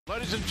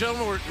Ladies and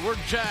gentlemen, we're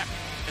jacked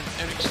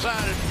and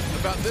excited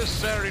about this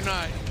Saturday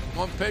night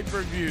on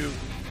pay-per-view.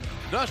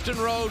 Dustin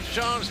Rhodes,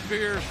 Shawn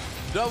Spears,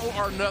 Double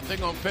or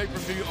Nothing on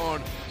pay-per-view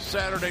on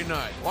Saturday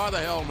night. Why the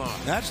hell not?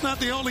 That's not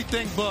the only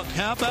thing booked.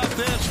 How about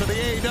this for the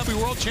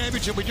AEW World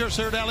Championship? We just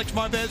heard Alex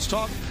Marvez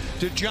talk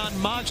to Jon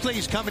Moxley.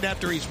 He's coming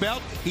after his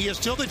belt. He is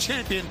still the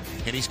champion,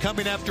 and he's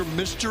coming after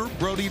Mr.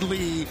 Brody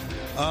Lee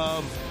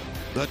of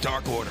the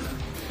Dark Order.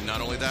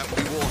 Not only that,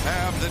 we will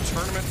have the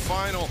tournament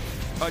final.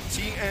 A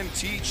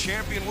TNT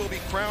champion will be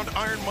crowned.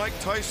 Iron Mike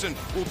Tyson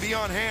will be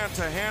on hand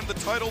to hand the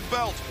title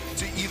belt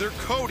to either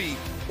Cody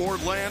or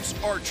Lance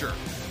Archer.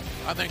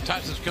 I think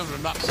Tyson's coming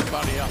to knock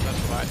somebody out. That's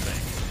what I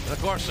think. And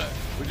of course,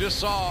 we just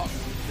saw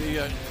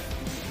the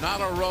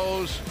Nyla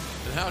Rose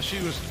and how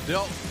she was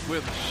dealt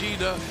with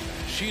Shida.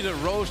 Shida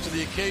rose to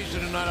the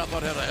occasion tonight. I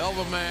thought had a hell of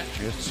a match.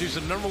 Yes. She's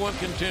the number one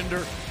contender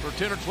for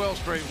 10 or 12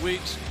 straight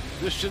weeks.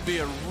 This should be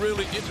a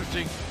really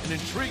interesting and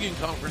intriguing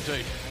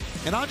confrontation.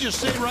 And I'll just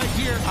say right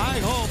here, I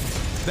hope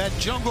that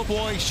Jungle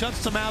Boy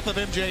shuts the mouth of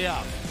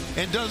MJF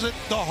and does it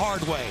the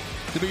hard way,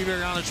 to be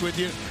very honest with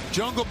you.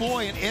 Jungle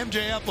Boy and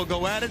MJF will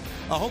go at it.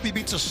 I hope he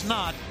beats a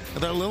snot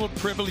of that little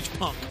privileged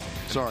punk.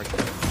 Sorry.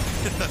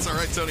 That's all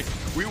right, Tony.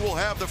 We will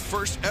have the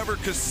first ever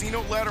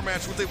casino ladder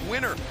match with the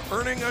winner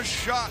earning a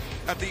shot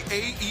at the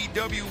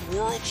AEW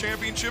World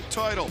Championship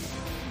title.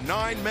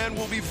 9 men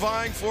will be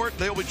vying for it.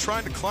 They'll be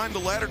trying to climb the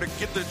ladder to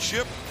get the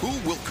chip. Who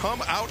will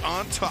come out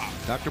on top?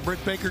 Dr.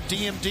 Britt Baker,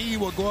 DMD,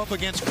 will go up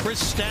against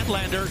Chris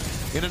Statlander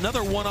in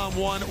another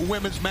one-on-one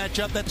women's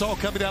matchup. That's all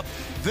coming up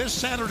this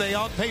Saturday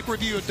on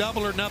pay-per-view at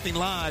Double or Nothing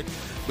Live.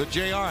 But,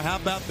 JR, how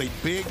about the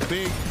big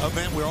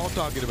event we're all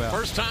talking about?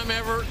 First time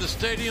ever, the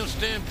Stadium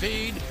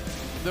Stampede.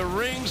 The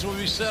rings will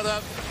be set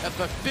up at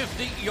the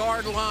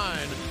 50-yard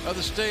line of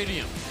the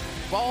stadium.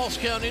 Balls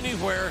count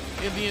anywhere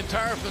in the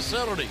entire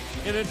facility,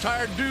 in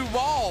entire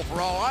Duval,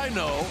 for all I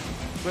know.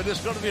 But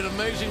it's going to be an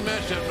amazing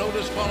matchup. No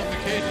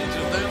disqualifications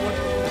in that one.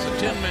 It's a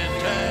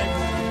 10-man tag.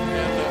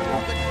 And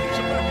I think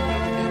somebody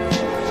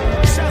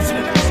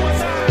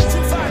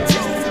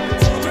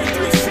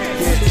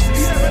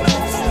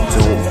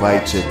Don't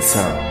bite your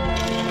tongue.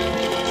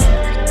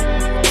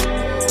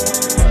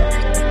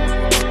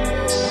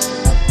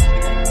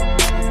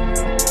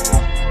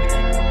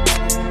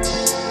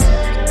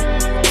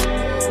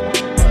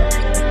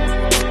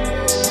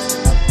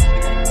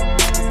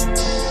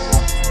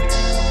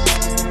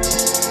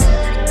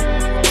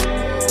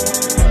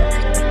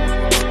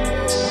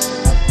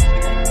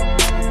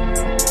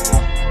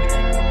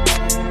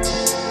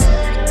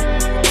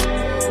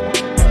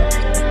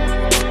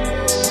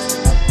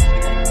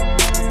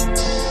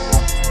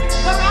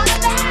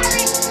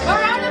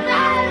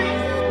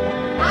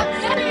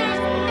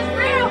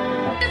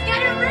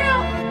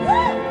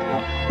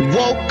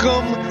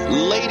 Welcome,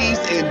 ladies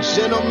and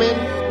gentlemen,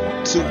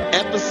 to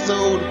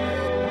episode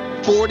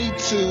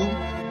 42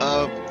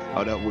 of...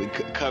 Hold up, we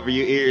cover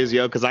your ears,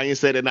 yo, because I ain't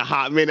said it in a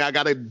hot minute. I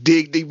got to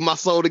dig deep my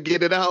soul to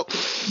get it out.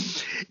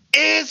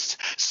 It's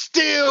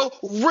still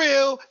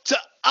real to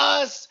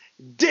us,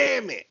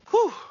 damn it.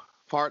 Whew.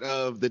 Part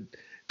of the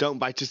Don't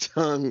Bite Your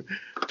Tongue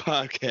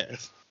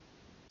podcast.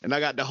 And I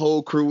got the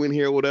whole crew in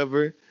here,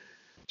 whatever.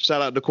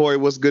 Shout out to Corey.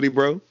 What's goody,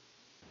 bro?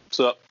 What's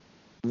up?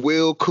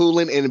 Will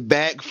cooling and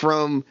back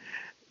from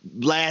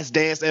Last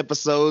Dance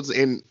episodes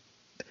and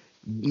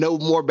no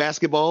more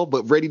basketball,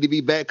 but ready to be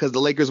back because the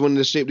Lakers winning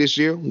the ship this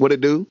year. What it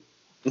do?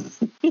 That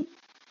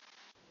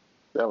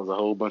was a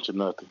whole bunch of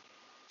nothing.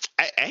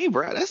 Hey,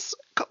 bro,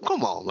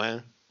 come on,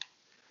 man.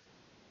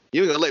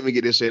 You ain't gonna let me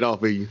get this shit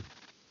off of you.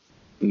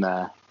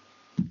 Nah.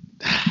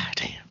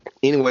 Damn.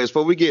 Anyways,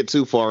 before we get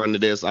too far into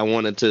this, I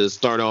wanted to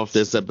start off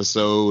this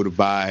episode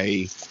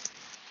by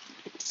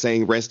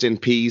saying rest in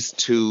peace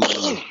to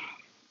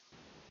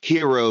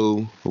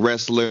hero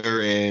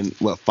wrestler and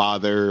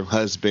father,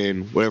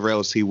 husband, whatever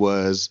else he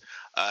was,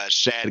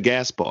 Shad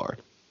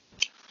Gaspard.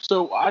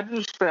 So I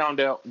just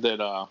found out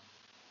that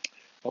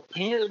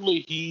apparently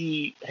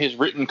he has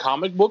written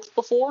comic books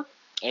before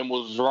and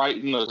was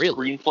writing a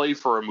screenplay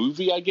for a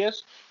movie, I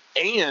guess.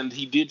 And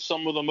he did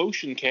some of the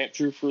motion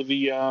capture for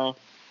the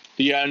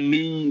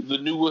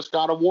newest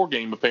God of War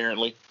game,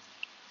 apparently.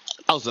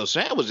 Oh, so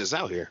Shad was just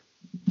out here.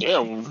 Yeah,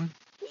 well,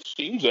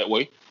 seems that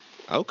way.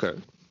 Okay.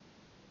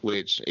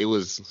 Which, it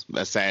was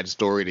a sad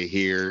story to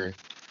hear.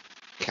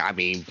 I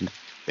mean,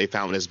 they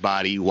found his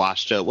body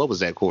washed up. What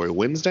was that, Corey?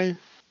 Wednesday?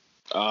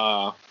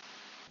 Yeah,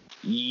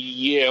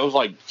 it was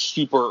like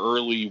super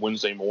early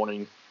Wednesday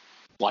morning,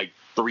 like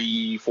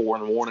 3, 4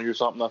 in the morning or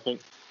something, I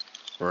think.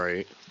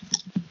 Right.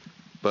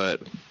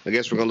 But I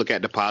guess we're going to look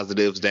at the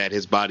positives that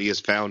his body is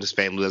found. His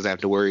family doesn't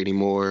have to worry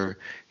anymore.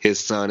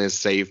 His son is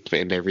safe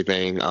and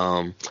everything.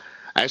 I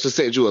actually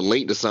sent you a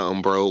link to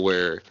something, bro,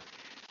 where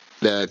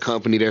the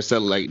company they're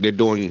selling, they're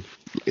doing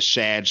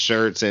Shad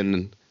shirts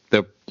and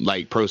the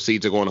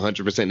proceeds are going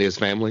 100% to his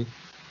family.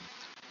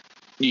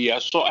 Yeah,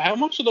 so how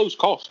much do those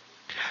cost?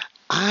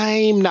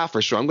 I'm not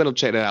for sure. I'm going to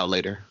check that out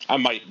later. I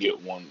might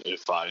get one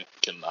if I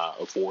can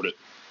afford it.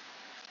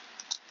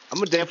 I'm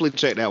going to definitely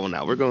check that one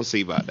out. We're going to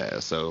see about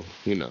that. So,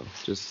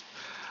 just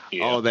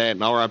Yeah. all that.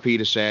 And R.I.P.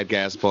 to Shad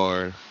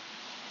Gaspard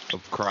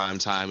of Crime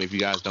Time, if you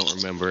guys don't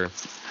remember.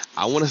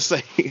 I want to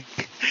say,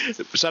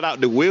 shout out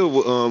to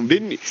Will.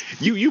 Didn't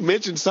you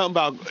mentioned something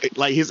about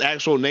like his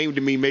actual name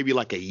to me maybe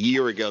like a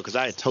year ago because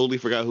I had totally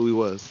forgot who he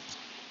was.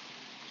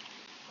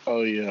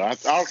 Oh yeah,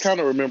 I kind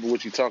of remember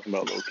what you're talking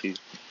about, low key.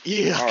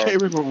 Yeah, I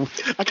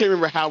can't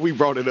remember how we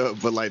brought it up,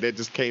 but like that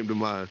just came to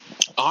mind.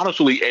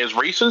 Honestly, as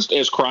racist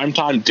as Crime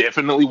Time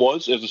definitely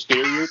was as a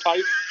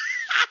stereotype,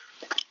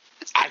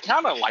 I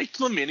kind of liked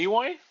them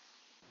anyway.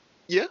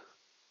 Yeah.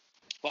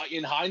 Like,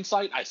 in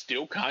hindsight, I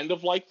still kind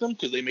of like them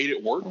because they made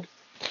it work.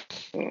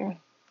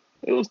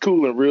 It was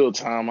cool in real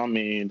time. I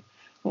mean,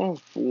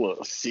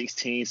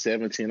 16,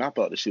 17, I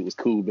thought the shit was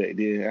cool back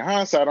then. In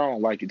hindsight, I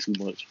don't like it too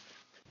much.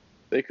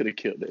 They could have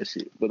killed that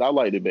shit, but I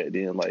liked it back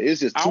then. Like, it's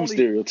just too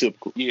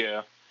stereotypical.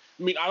 Yeah.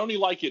 I mean, I only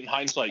like it in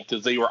hindsight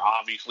because they were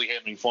obviously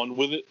having fun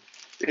with it.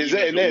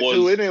 Exactly, that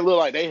too. It didn't look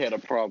like they had a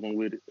problem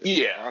with it.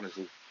 Yeah.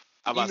 Honestly.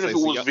 Even if it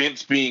was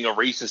Vince being a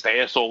racist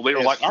asshole, they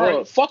were like, all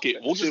right, fuck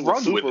it. We'll just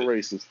run with it. Super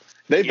racist.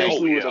 They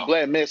basically were the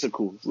Black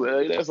Mexicals.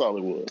 That's all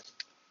it was.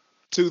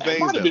 Two things. It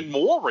might have been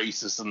more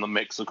racist than the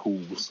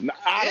Mexicals. No,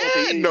 I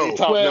don't think no.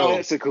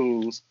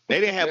 Mexicals. They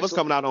didn't have us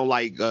coming out on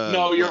like.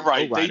 No, you're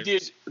right.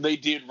 They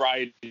did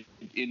ride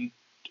in.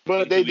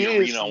 But they did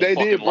break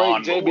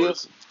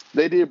JBL's.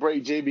 They did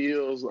break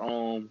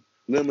JBL's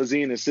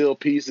limousine and sell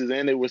pieces,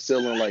 and they were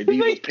selling like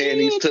Diva's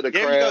panties to the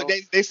crowd.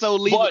 They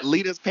sold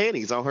Lita's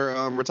panties on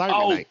her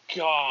retirement night. Oh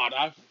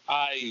God,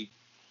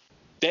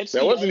 that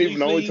wasn't even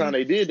the only time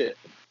they did that.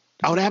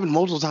 Oh, that happened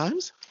multiple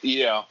times?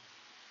 Yeah.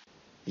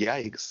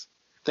 Yikes.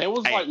 That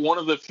was like one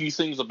of the few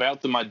things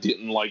about them I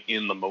didn't like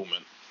in the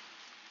moment.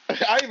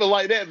 I even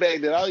like that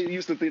back then. I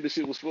used to think the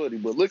shit was funny,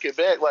 but looking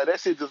back, like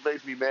that shit just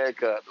makes me mad.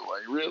 Kind of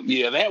like, really?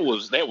 Yeah, that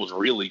was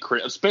really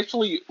cringe.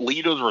 Especially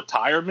Lita's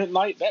retirement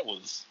night. That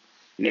was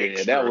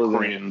that was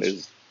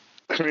cringe.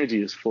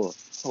 Cringy as fuck.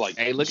 Like,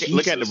 hey, look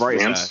at the bright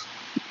side.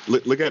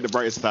 Look at the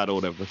bright side or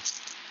whatever.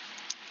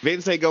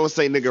 Vince ain't gonna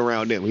say nigga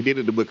around them. He did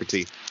it to Booker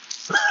T.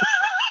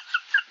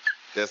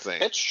 Just saying.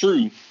 That's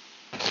true.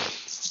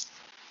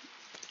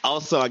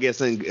 Also, I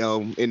guess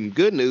in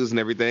good news and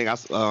everything, I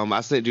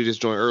sent you this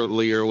joint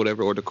earlier or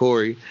whatever, or to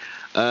Corey.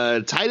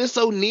 Titus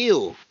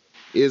O'Neil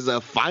is a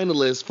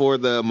finalist for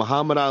the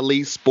Muhammad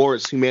Ali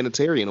Sports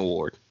Humanitarian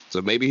Award, so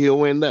maybe he'll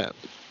win that.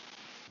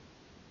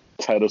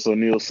 Titus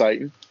O'Neil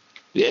sighting.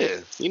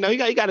 Yeah,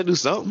 you got to do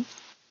something.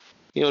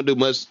 You don't do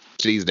much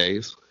these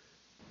days,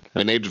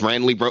 and they just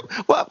randomly broke.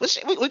 Well,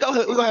 we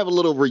gonna have a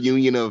little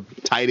reunion of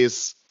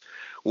Titus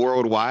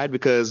worldwide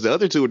because the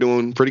other two are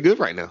doing pretty good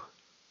right now.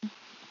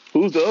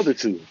 Who's the other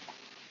two?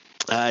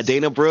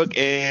 Dana Brooke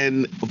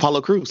and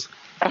Apollo Crews.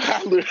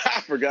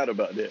 I forgot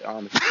about that,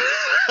 honestly.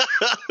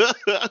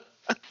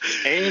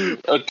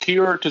 And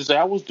Akira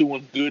Tozawa's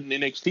doing good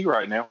in NXT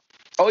right now.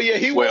 Oh yeah,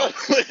 he was.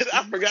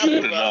 I forgot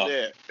about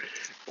that.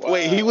 Wow.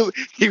 Wait, he was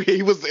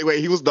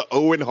the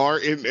Owen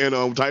Hart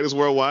in Titus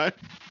Worldwide.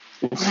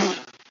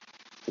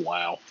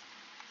 Wow.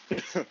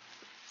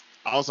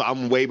 Also,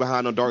 I'm way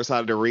behind on Dark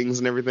Side of the Rings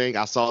and everything.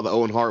 I saw the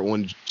Owen Hart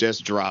one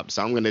just dropped,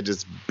 so I'm gonna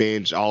just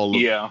binge all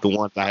of the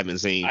ones I haven't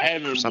seen. I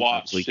haven't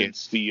watched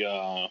since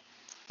the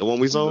one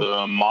we saw,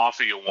 the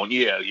Mafia one.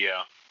 Yeah.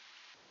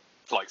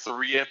 It's like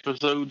 3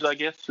 episodes, I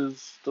guess,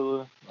 is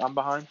the I'm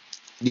behind.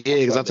 Yeah,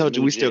 because I told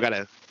you we still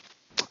gotta.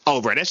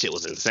 Oh, bro, that shit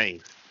was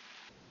insane.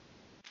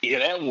 Yeah,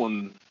 that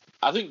one.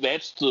 I think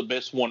that's the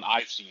best one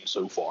I've seen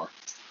so far.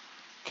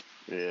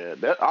 Yeah,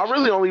 I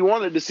really only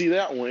wanted to see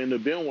that one and the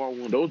Benoit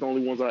one. Those are the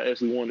only ones I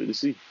actually wanted to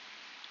see.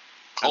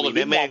 Oh, the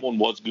Benoit one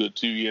was good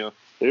too. Yeah,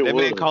 that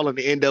man calling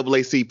the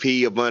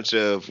NAACP a bunch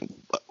of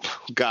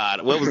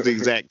God. What was the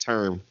exact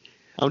term?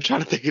 I'm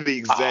trying to think of the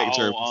exact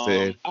term he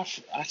said.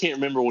 I can't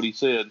remember what he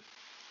said.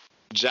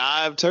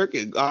 Jive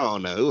turkey. I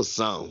don't know. It was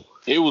something.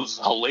 It was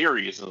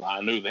hilarious.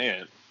 I knew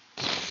that.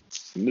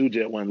 New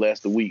Jack won't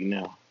last a week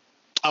now.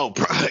 Oh,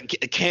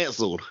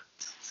 canceled.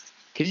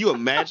 Can you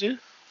imagine?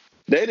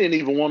 They didn't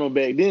even want him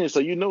back then, so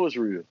you know it's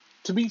real.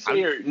 To be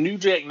fair, New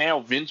Jack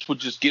now, Vince would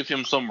just give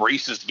him some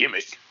racist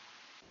gimmick.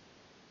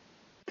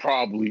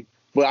 Probably.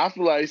 But I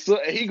feel like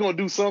he going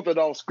to do something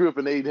off script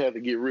and they'd have to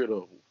get rid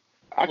of him.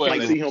 I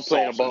can't see him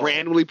playing a ball.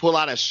 Randomly pull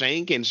out a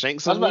shank and shank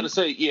someone? I was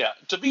about to say, yeah.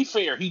 To be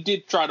fair, he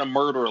did try to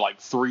murder like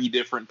 3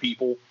 different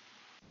people.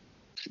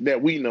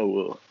 That we know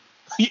of.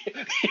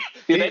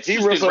 He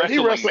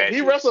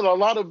wrestled a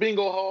lot of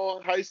bingo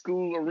hall, high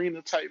school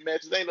arena type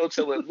matches. Ain't no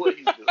telling what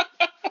he's doing.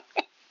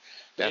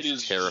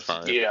 That's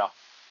terrifying. Yeah.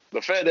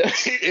 The fact that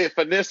he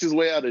finessed his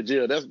way out of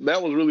jail,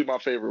 that was really my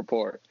favorite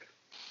part.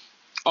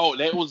 Oh,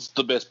 that was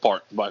the best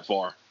part by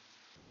far.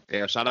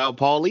 Yeah, shout out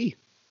Paul Lee.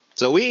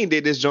 So we ain't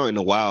did this joint in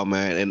a while,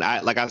 man. And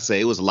like I say,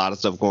 it was a lot of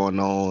stuff going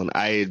on.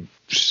 I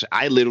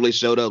literally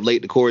showed up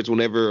late to courts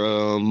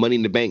whenever Money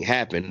in the Bank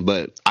happened,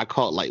 but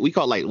we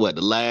caught what,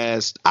 the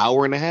last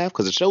hour and a half?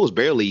 Because the show was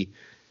barely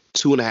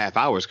 2.5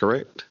 hours,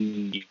 correct?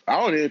 I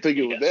don't even think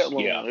it was that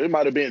long. Yeah. It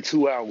might have been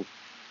 2 hours.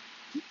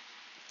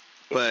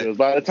 But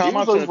by the time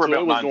I turned to it,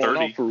 was going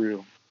 9:30. off for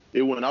real.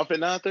 It went off at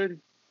 9:30?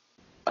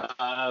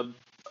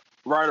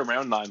 Right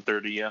around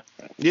 9:30, yeah.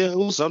 Yeah, it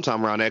was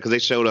sometime around that because they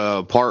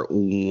showed part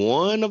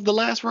 1 of the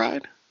last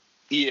ride.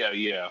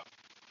 Yeah.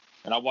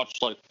 And I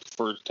watched like the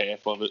first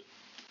half of it.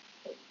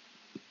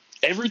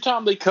 Every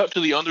time they cut to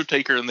the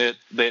Undertaker in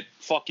that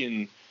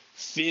fucking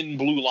thin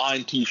blue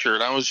line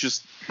T-shirt, I was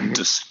just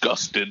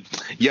disgusted.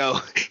 Yo,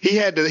 he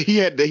had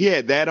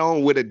that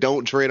on with a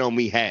 "Don't Tread on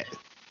Me" hat.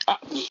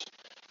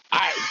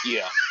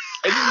 Yeah.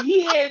 And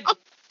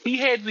he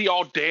had the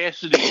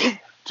audacity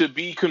to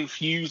be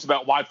confused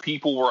about why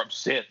people were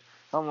upset.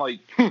 I'm like,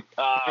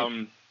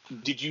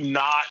 did you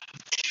not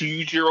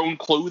choose your own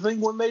clothing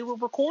when they were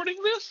recording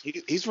this?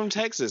 He's from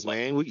Texas,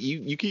 man.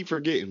 You keep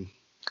forgetting.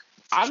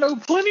 I know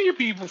plenty of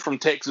people from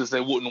Texas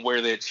that wouldn't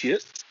wear that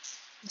shit.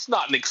 It's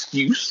not an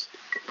excuse.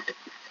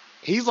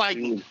 He's like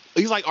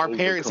our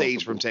parents'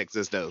 age from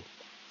Texas, though.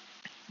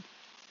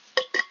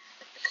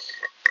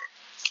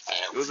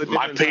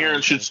 My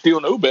parents should still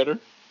know better.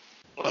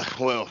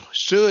 Well,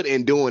 should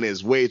and doing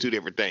is way two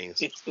different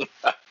things.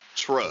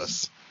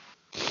 Trust.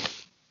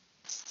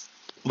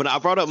 But I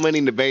brought up Money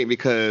in the Bank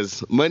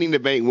because Money in the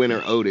Bank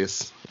winner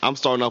Otis. I'm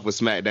starting off with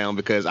SmackDown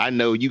because I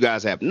know you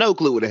guys have no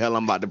clue what the hell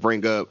I'm about to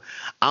bring up.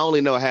 I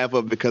only know half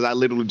of it because I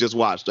literally just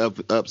watched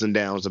ups and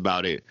downs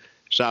about it.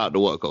 Shout out to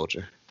What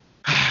Culture.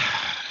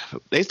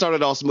 They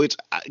started off smooth.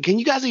 Can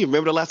you guys even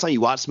remember the last time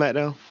you watched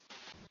SmackDown?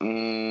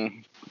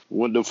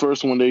 When the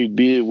first one they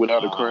did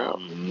without a crowd.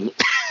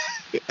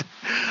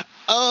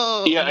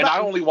 Yeah, and I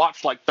only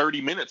watched like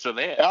 30 minutes of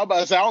that. I was about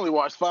to say I only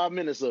watched 5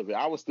 minutes of it.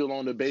 I was still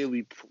on the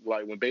Bailey,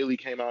 like when Bailey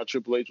came out,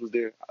 Triple H was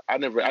there. I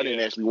didn't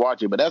actually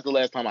watch it, but that's the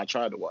last time I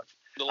tried to watch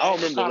it. I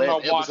don't remember the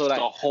last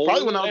episode.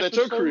 Probably when I was at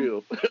your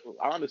crib,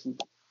 honestly.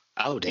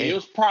 Oh damn! It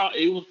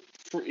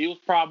was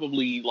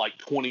probably like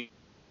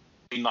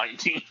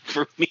 2019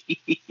 for me.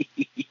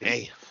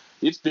 Hey,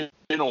 it's been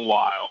a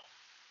while.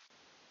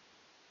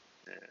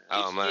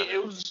 Oh man,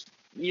 it was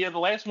the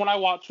last one I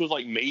watched was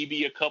like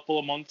maybe a couple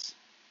of months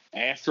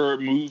after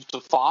it moved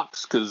to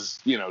Fox because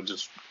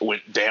just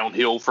went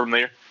downhill from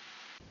there.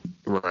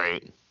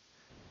 Right.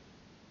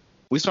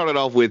 We started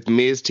off with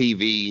Miz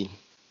TV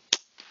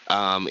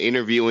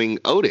interviewing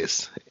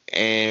Otis,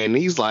 and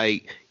he's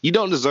like, "You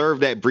don't deserve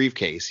that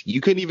briefcase.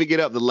 You couldn't even get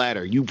up the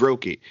ladder. You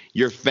broke it.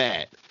 You're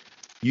fat.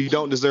 You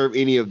don't deserve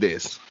any of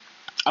this."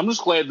 I'm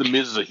just glad the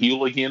Miz is a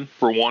heel again,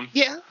 for one.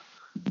 Yeah.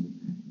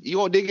 You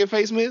want to dig your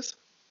face, Miz?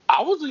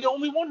 I was the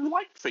only one who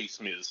liked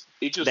face Miz.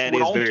 It just went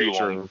on too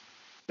long.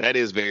 That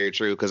is very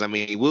true because I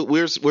mean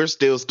we're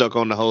still stuck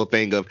on the whole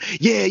thing of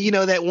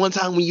that one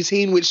time when you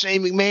teamed with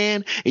Shane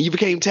McMahon and you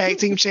became tag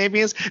team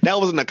champions, that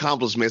was an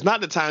accomplishment. It's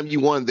not the time you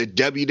won the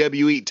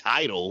WWE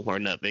title or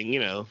nothing,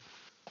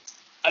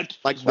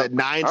 like the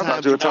 9 times. I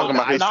thought you were talking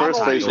about his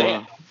first face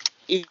run.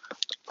 It's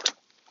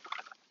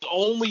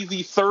only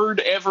the third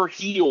ever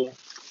heel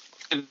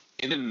in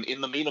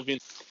the main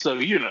event, so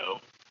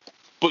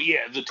But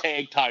yeah, the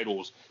tag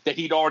titles that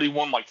he'd already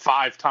won like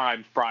 5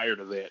 times prior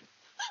to that.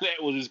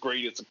 That was his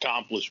greatest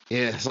accomplishment.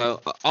 Yeah,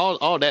 so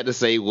all that to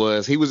say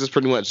was he was just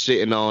pretty much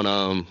shitting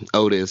on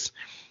Otis.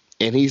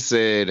 And he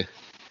said,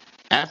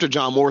 after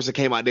John Morrison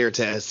came out there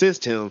to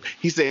assist him,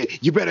 he said,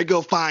 "You better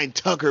go find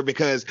Tucker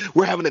because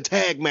we're having a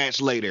tag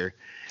match later."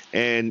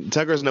 And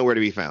Tucker's nowhere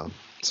to be found.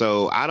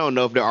 So I don't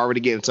know if they're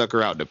already getting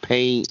Tucker out to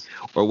paint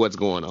or what's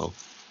going on.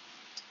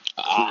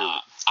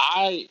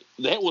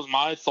 That was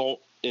my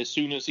thought as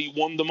soon as he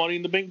won the Money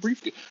in the Bank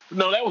briefcase.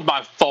 No, that was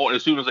my thought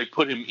as soon as they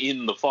put him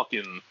in the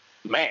fucking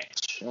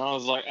match. And I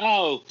was like,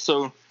 oh,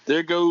 so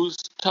there goes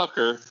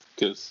Tucker,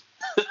 because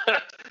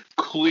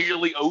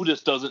clearly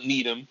Otis doesn't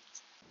need him.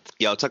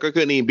 Yo, Tucker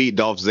couldn't even beat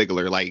Dolph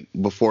Ziggler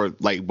before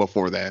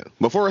that.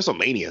 Before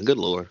WrestleMania, good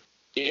lord.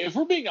 If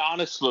we're being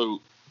honest though,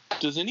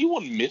 does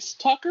anyone miss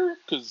Tucker?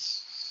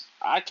 Because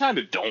I kind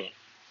of don't.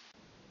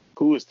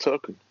 Who is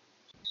Tucker?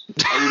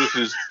 Otis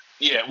is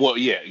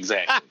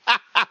exactly.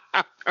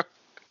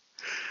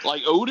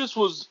 Like Otis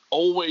was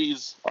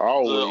always the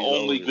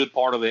only good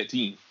part of that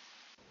team.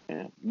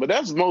 Yeah. But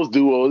that's most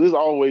duos. It's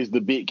always the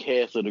big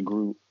cast of the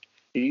group.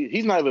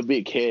 He's not even a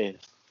big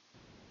cast.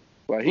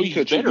 Like he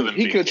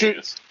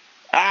contributes.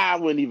 I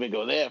wouldn't even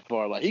go that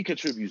far. Like he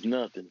contributes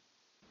nothing.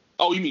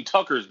 Oh, you mean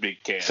Tucker's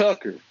big cast?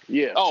 Tucker,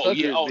 yeah. Oh Tucker's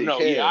yeah. Oh big no,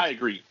 cast. yeah, I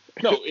agree.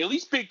 No, at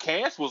least Big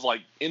Cass was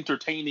like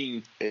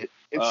entertaining. It's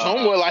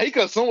somewhat like he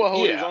could somewhat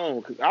hold his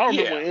own. I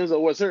remember when Enzo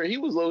was hurt. He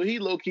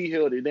low key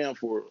held it down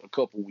for a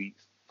couple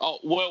weeks. Oh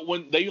well,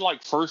 when they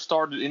first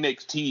started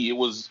NXT, it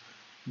was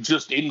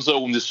just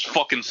Enzo and this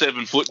fucking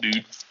 7-foot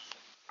dude.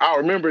 I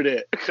remember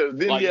that because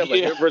then he had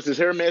hair versus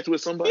hair match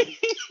with somebody.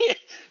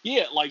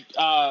 Yeah, like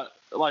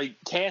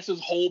Cass's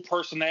whole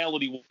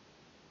personality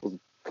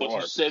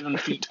was 7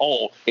 feet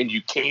tall, and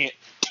you can't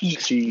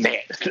teach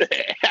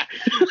that.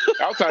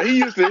 I'm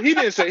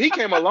sorry, he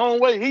came a long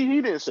way.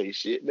 He didn't say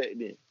shit back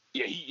then.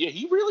 Yeah,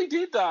 he really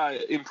did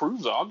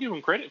improve though. I'll give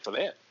him credit for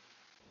that.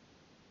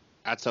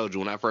 I told you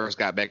when I first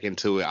got back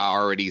into it,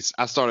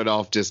 I started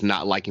off just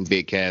not liking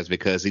Big Cass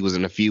because he was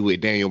in a feud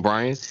with Daniel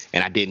Bryan,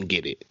 and I didn't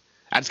get it.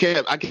 I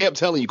kept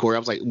telling you, Corey. I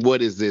was like,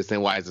 "What is this,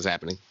 and why is this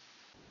happening?"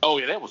 Oh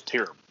yeah, that was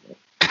terrible.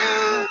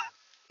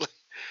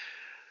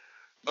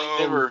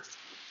 They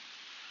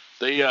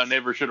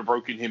never should have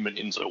broken him and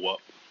Enzo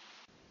up.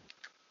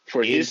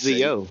 For his sake.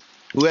 Enzo.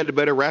 Who had the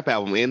better rap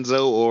album,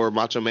 Enzo or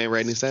Macho Man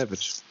Randy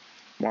Savage?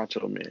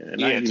 Macho Man.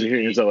 And I didn't even hear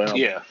Enzo album.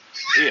 Yeah.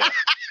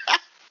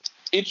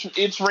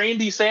 It's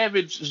Randy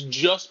Savage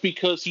just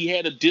because he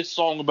had a diss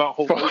song about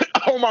Hulk Hogan.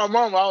 Oh, my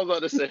mom, I was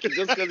about to say,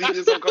 just because he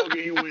did Hulk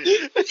Hogan, he win.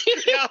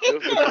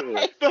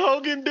 The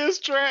Hogan diss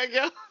track,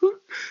 yo.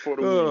 For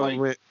the win. Like,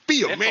 man.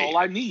 Be a That's man. all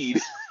I need.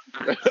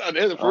 That's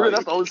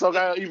the only song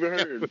I even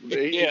heard.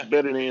 He's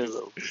better than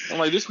Enzo. I'm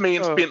like, this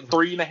man spent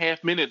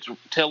 3.5 minutes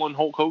telling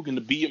Hulk Hogan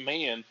to be a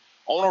man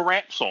on a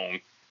rap song.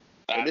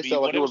 And it sounded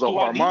like it was a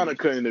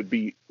harmonica in the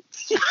beat.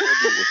 That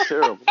dude was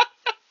terrible.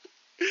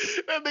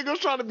 That nigga was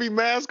trying to be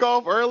mask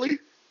off early.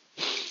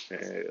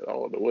 Man, I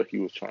don't know what he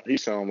was trying. He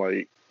sounded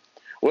like,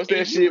 what's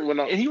that shit?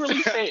 And he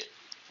released that.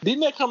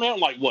 Didn't that come out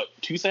like what,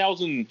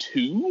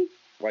 2002?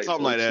 Like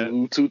something like that.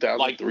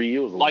 2003. It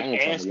was a like long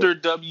time after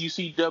ago.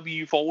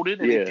 WCW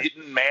folded, and it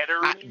didn't matter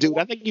anymore. Dude,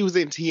 I think he was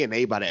in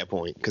TNA by that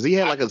point because he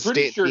had like a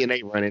stint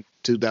TNA run in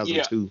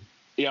 2002.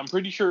 Yeah, I'm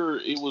pretty sure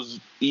it was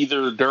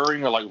either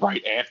during or like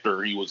right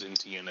after he was in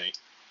TNA.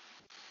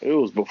 It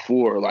was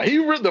before. Like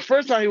the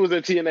first time he was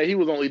at TNA, he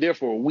was only there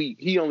for a week.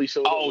 He only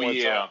showed up one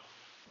time.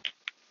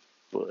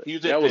 But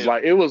that was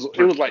like it was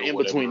like in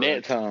between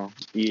that time.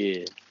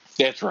 Yeah,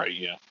 that's right.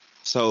 Yeah.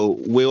 So,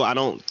 Will, I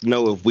don't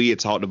know if we had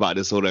talked about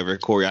this or whatever,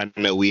 Corey. I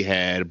know we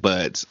had,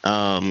 but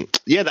the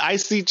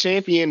IC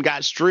champion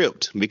got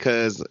stripped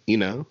because he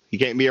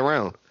can't be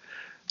around.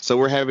 So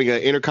we're having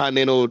an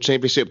Intercontinental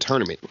Championship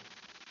tournament.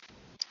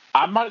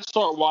 I might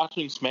start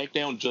watching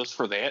SmackDown just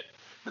for that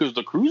because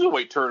the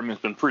Cruiserweight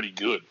tournament's been pretty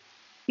good.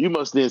 You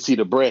must then see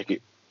the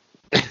bracket.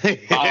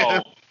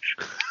 Oh.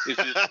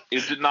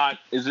 Is it not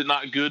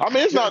good? I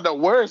mean, it's not the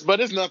worst, but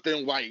it's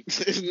nothing like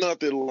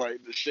the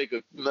shake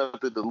of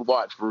nothing to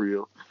watch for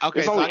real.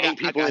 Okay, it's only 8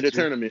 people in the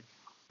tournament.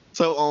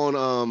 So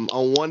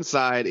on one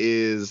side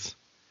is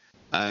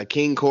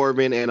King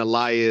Corbin and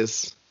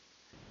Elias,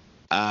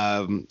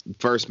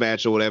 first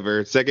match or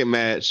whatever. Second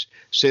match,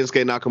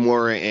 Shinsuke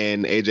Nakamura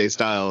and AJ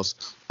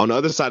Styles. On the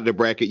other side of the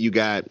bracket, you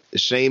got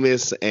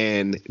Sheamus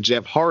and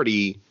Jeff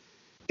Hardy.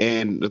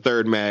 And the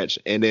third match,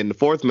 and then the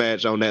fourth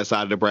match on that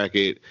side of the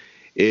bracket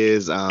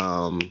is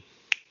Drew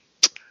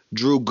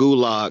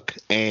Gulak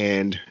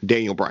and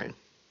Daniel Bryan.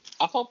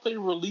 I thought they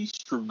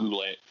released Drew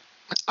Gulak.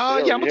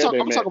 I'm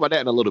gonna talk about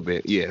that in a little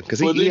bit. Yeah, because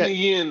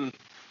again,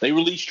 they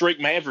released Drake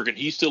Maverick, and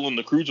he's still in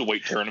the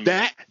Cruiserweight tournament.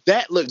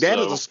 That is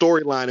a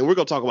storyline, and we're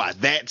gonna talk about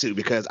that too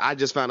because I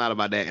just found out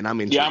about that, and I'm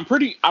into. Yeah, I'm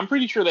pretty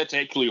sure that's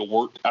actually a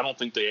work. I don't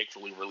think they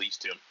actually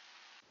released him.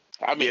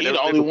 I mean, he's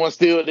the only one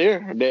still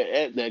there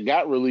that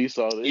got released,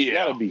 so it's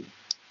gotta be.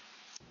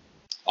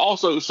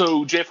 Also,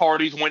 so Jeff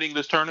Hardy's winning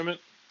this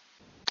tournament?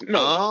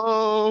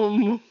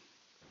 No.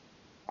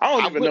 I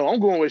don't even know.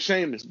 I'm going with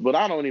Sheamus, but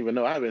I don't even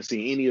know. I haven't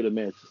seen any of the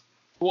matches.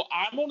 Well,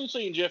 I'm only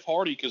saying Jeff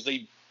Hardy because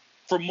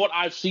from what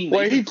I've seen,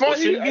 wait,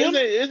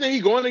 isn't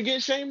he going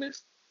against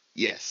Sheamus?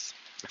 Yes,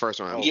 the first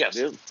round. Yes.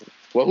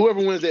 Well,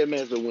 whoever wins that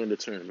match will win the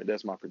tournament.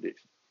 That's my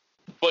prediction.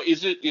 But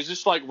is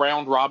this like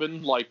round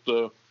robin, like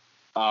the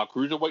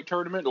Cruiserweight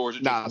tournament, or is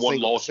it just one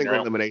loss single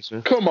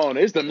elimination? Come on,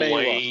 it's the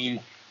main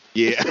roster.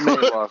 Yeah.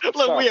 Look,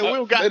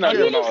 Will got they're not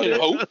doing all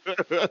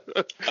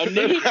that.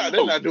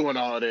 They're not doing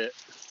all that.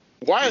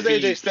 Why is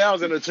AJ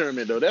Styles in the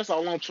tournament though? That's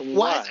all I'm trying.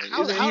 Why?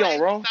 Isn't he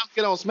on Raw?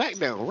 Get on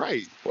SmackDown,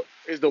 right?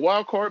 Is the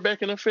wild card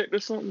back in effect or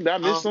something? Did I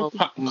miss something?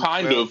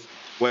 Kind of.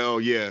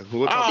 Well, yeah.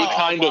 It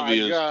kind of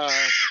is.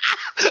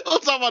 We'll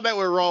talk about that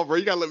with Raw, bro.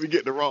 You gotta let me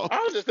get to Raw.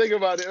 I was just thinking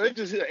about it. They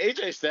just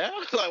AJ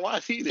Styles. Like, why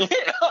is he there?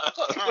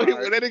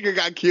 When that nigga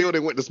got killed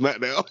and went to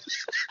SmackDown.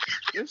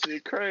 This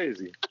shit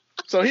crazy.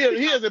 So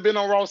he hasn't been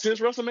on Raw since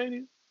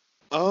WrestleMania?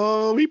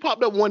 He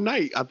popped up one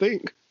night, I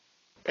think.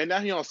 And now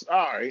he on.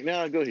 All right,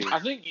 now go ahead. I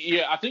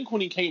think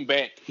when he came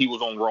back, he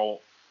was on Raw.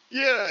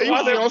 Yeah, he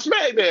was on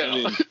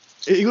SmackDown.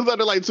 He was out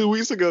there like 2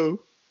 weeks ago.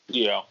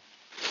 Yeah.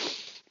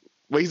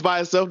 But he's by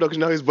himself though,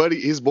 because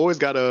his boys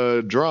got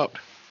dropped.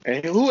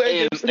 And who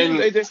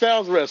AJ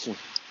Styles wrestling?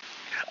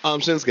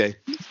 Shinsuke.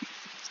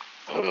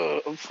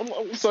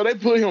 So they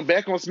put him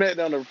back on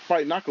SmackDown to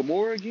fight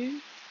Nakamura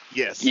again?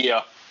 Yes.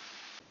 Yeah.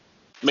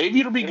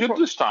 Maybe it'll be good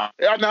this time.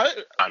 I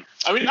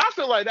mean, I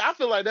feel like that's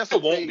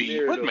it won't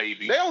be, but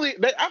maybe. I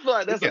feel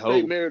like that's a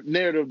fake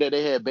narrative that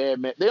they had bad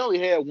match. They only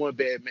had one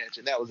bad match,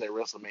 and that was at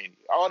WrestleMania.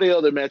 All the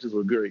other matches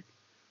were great.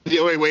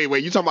 Yeah,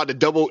 wait. You talking about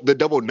the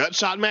double nut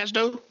shot match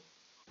though?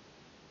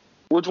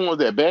 Which one was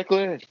that?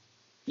 Backlash?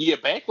 Yeah,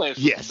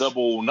 Backlash was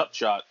double nut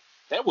shot.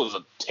 That was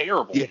a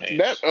terrible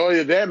match.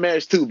 That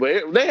match too.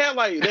 But they had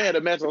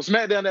a match on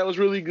SmackDown that was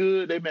really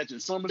good. They match at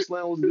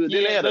SummerSlam was good.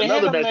 Then they had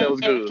another match that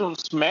was good on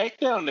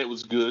SmackDown that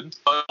was good.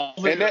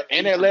 And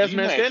that last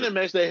man standing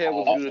match they had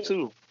was good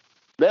too.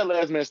 That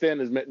last man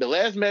standing the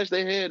last match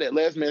they had, that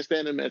last man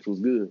standing match was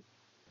good.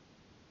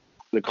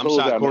 I'm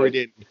shocked Corey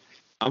didn't.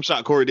 I'm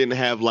shocked Corey didn't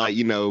have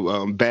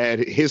bad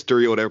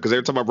history or whatever. Because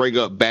every time I bring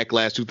up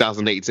Backlash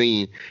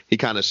 2018, he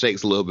kind of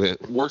shakes a little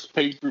bit. Worst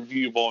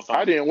pay-per-view of all time.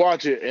 I didn't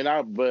watch it,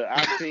 but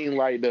I've seen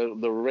like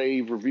the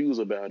rave reviews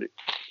about it.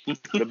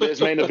 The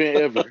best main event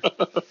ever.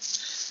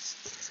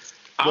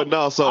 But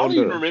no, so I don't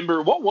even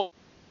remember what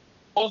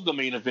was the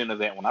main event of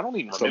that one. I don't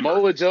even remember.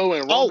 Samoa Joe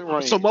and Roman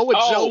Reigns. Samoa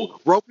Joe,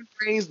 Roman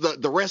Reigns,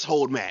 the rest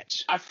hold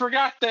match. I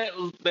forgot that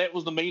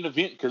was the main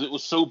event because it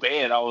was so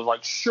bad. I was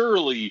like,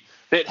 surely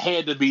that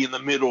had to be in the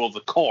middle of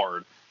the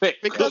card. That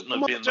Because couldn't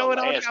have been Joe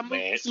the and last all that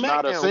match.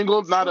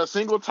 SmackDown. Not a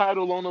single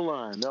title on the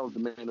line. That was the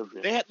main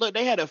event.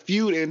 They had a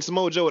feud, and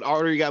Samoa Joe had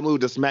already got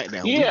moved to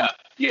SmackDown. Yeah,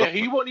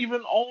 he wasn't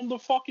even on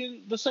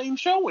the same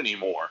show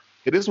anymore.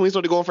 And this one he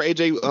started going for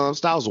AJ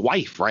Styles'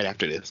 wife right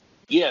after this.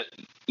 Yeah,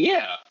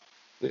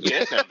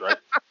 that sounds right.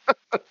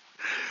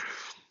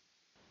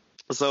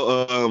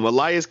 So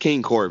Elias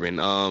King Corbin.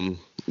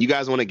 You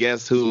guys want to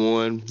guess who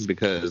won?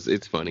 Because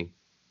it's funny.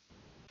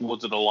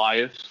 Was it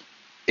Elias?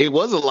 It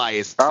was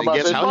Elias. I'm about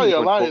to say probably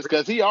won, Elias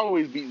because he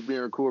always beats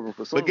Baron Corbin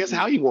for some But guess reason.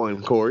 how he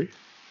won, Corey?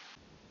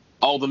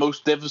 Oh, the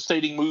most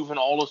devastating move in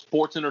all of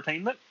sports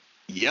entertainment?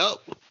 Yep.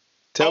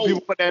 Tell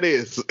people what that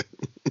is.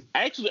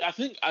 Actually, I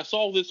think I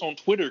saw this on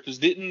Twitter because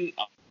didn't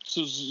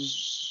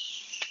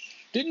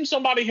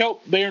somebody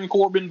help Baron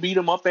Corbin beat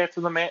him up after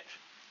the match?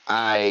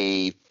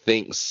 I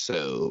think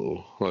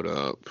so. Hold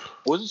up.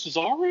 Was it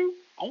Cesaro?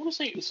 I want to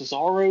say it was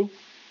Cesaro.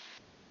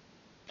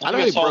 I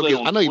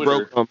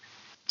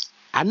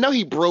know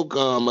he broke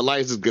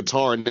Elias's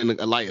guitar and then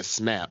Elias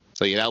snapped.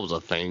 So yeah, that was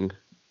a thing.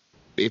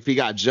 If he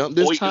got jumped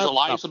this time, is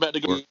Elias about to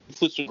go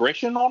with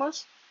aggression on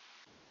us?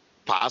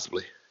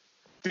 Possibly.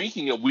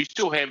 Speaking of, we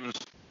still haven't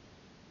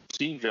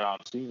seen John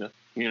Cena.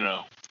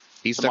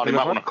 He's somebody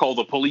might want to call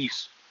the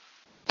police.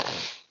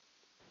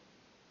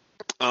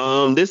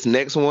 This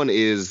next one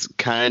is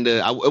kind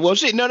of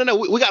no.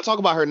 We got to talk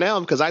about her now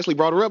because I actually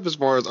brought her up as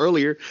far as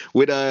earlier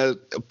with a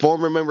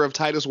former member of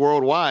Titus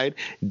Worldwide.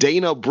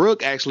 Dana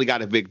Brooke actually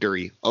got a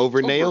victory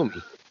over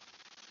Naomi.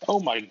 Oh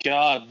my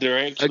God!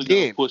 They're actually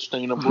going to push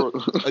Dana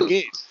Brooke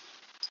again.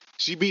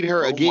 She beat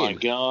her again. Oh my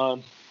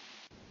God!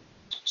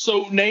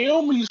 So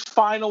Naomi's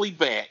finally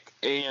back,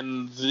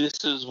 and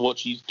this is what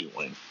she's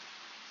doing.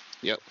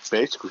 Yep,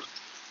 basically.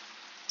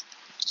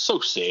 So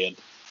sad.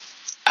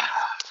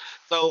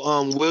 So,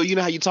 Will, you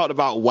know how you talked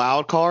about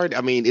wild card?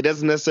 I mean, it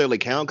doesn't necessarily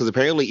count because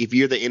apparently if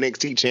you're the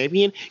NXT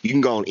champion, you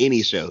can go on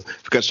any show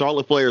because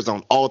Charlotte Flair is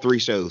on all 3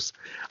 shows.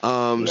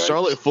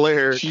 Charlotte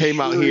Flair came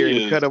out here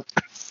and cut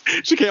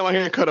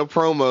a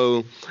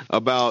promo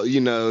about,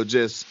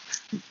 just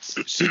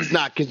she's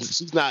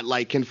not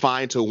like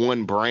confined to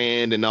one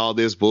brand and all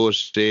this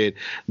bullshit.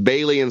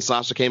 Bayley and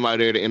Sasha came out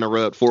there to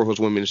interrupt 4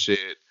 Horsewomen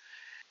shit.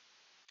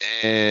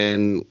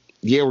 And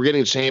yeah, we're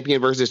getting champion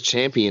versus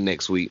champion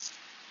next week.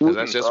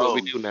 That's just what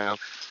we do now.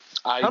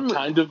 I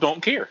kind of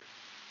don't care.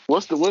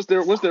 What's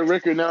their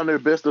record now in their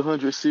best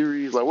 100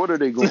 series? Like, what are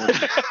they going?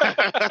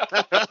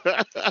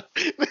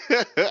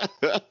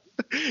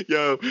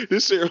 Yo,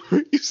 this shit.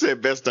 You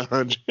said best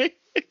 100.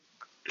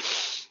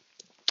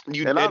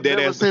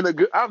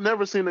 I've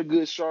never seen a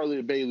good Charlotte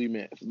and Bayley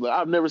match. Like,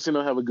 I've never seen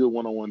them have a good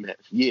one-on-one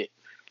match yet.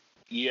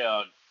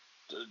 Yeah,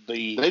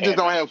 they just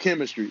don't have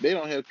chemistry. They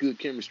don't have good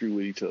chemistry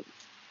with each other.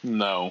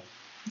 No.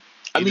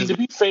 I mean, to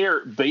be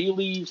fair,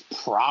 Bayley's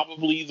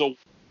probably the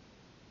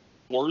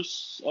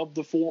worst of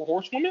the 4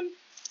 Horsewomen.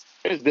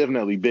 It's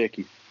definitely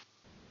Becky.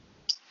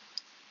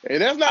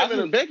 And that's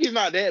not Becky's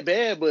not that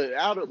bad, but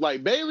out of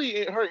like Bayley,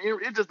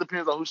 it just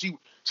depends on who she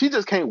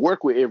just can't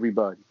work with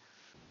everybody.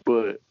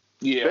 But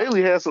yeah,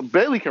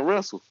 Bayley can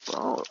wrestle.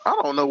 So I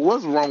don't know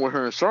what's wrong with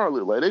her and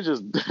Charlotte. Like they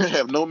just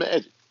have no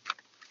magic.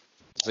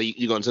 So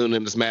you gonna tune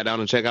in to SmackDown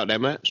and check out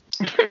that match?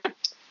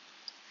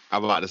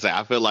 I'm about to say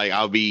I feel like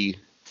I'll be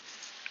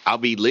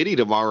litty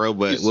tomorrow,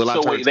 but will I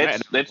turn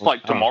SmackDown? That's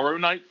like tomorrow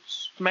night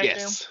SmackDown?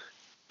 Yes.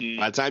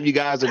 By the time you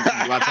guys are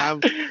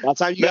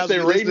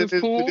listening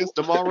to this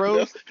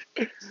tomorrow,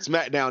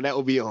 SmackDown that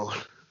will be on.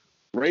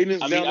 Ratings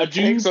down the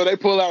tank, so they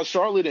pull out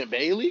Charlotte and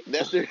Bayley.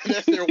 That's their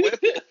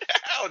weapon.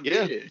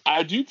 Yeah.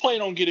 I do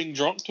plan on getting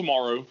drunk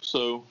tomorrow,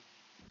 so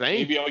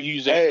maybe I'll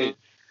use that. Hey,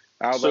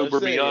 to sober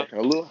me up.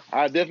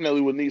 I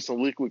definitely would need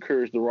some liquid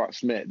courage to rock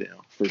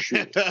SmackDown for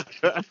sure.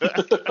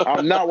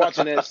 I'm not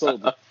watching that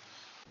sober.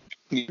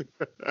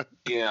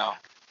 Yeah.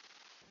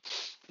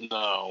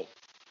 No.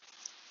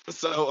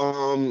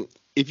 So,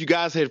 if you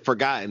guys had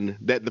forgotten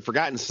that the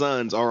Forgotten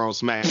Sons are on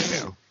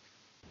SmackDown,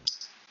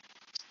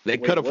 they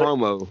cut a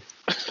promo,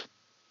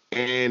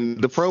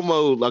 and the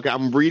promo, like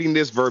I'm reading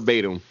this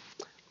verbatim.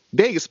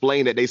 They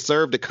explain that they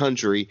served the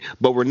country,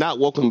 but were not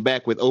welcomed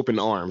back with open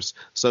arms.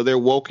 So they're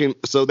welcome.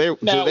 So they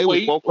would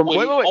welcome.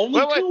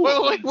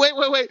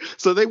 Wait.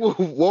 So they will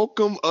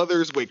welcome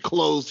others with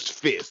closed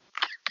fists.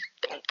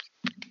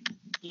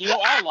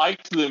 I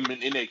liked them in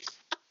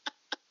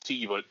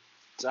NXT, but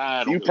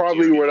you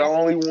probably were the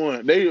only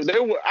one. They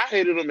were. I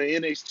hated them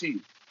in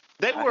NXT.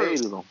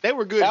 They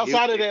were good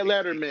outside of that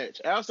ladder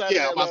match.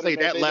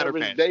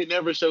 They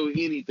never showed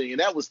anything, and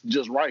that was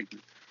just right.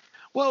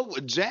 Well,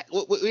 Jack,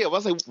 yeah, I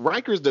was like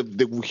Riker's the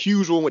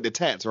huge one with the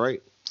tats,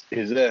 right?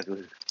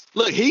 Exactly.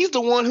 Look, he's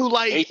the one who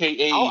like,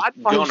 AKA I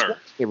thought he was Gunner.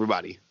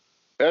 everybody.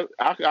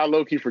 I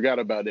low key forgot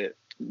about that.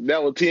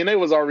 That was TNA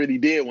was already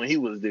dead when he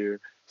was there,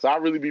 so I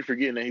really be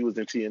forgetting that he was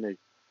in TNA.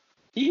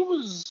 It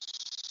was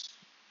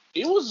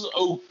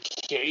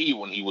okay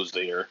when he was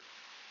there.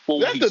 Well,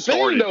 That's he the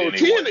thing, though. anyway.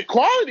 TNA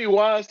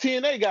quality-wise,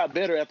 TNA got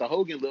better at the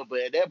Hogan level,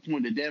 but at that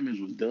point, the damage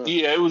was done.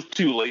 Yeah, it was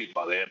too late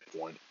by that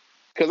point.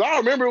 Because I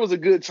remember it was a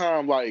good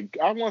time. Like,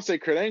 I want to say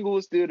Kurt Angle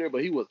was still there,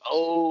 but he was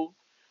old.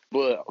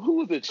 But who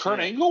was the Kurt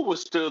Angle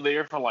was still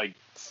there for like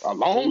a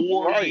long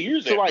 4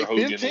 years to like after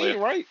Hogan 15, left.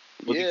 right?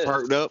 Was he Yeah.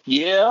 perked up?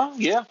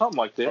 Yeah, something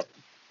like that.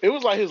 It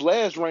was like his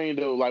last reign,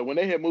 though. Like, when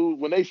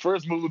they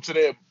first moved to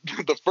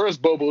the first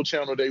Bobo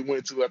channel they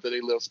went to after they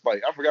left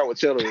Spike. I forgot what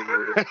channel it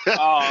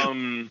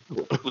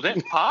was. Was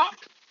that Pop?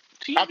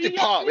 TV, After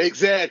Pop,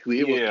 exactly.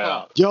 It was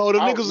Pop. Yo, the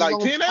I niggas was like,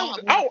 was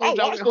on Pop. I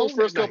watched those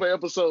first couple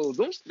episodes.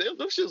 Those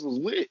shits was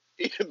lit.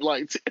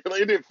 Like,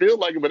 it didn't feel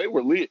like it, but they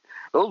were lit.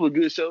 Those were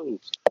good shows.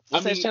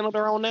 What's that channel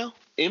they're on now?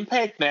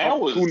 Impact Now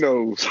was Who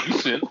knows?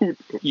 decent.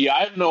 Yeah,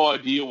 I have no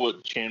idea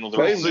what channel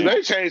they're on. now.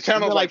 They changed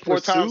channels like 4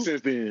 times Pursuit?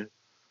 since then.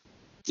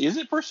 Is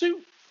it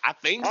Pursuit? I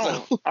think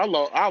so.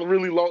 I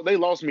really lost. They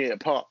lost me at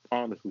Pop,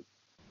 honestly.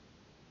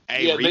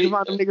 Hey, Yeah, read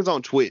about them niggas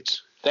on Twitch.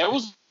 That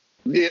was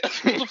Yeah.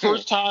 the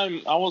first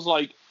time I was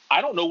like,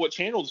 I don't know what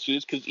channel this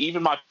is because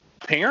even my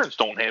parents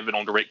don't have it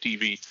on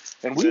DirecTV,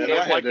 and we Yeah,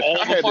 have I like had to- all I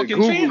the had to fucking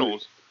Google it.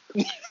 channels.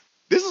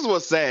 This is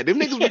what's sad. Them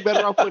niggas be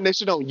better off putting that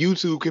shit on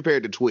YouTube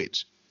compared to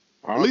Twitch.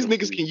 At least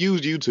niggas can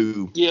use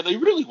YouTube. Yeah, they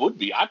really would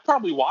be. I'd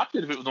probably watch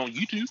it if it was on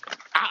YouTube.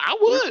 I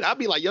would. I'd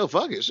be like, yo,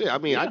 fuck it. Shit. I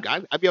mean, Yeah.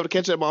 I'd be able to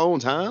catch it at my own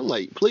time.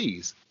 Like,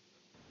 please.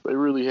 They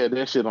really had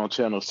that shit on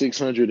channel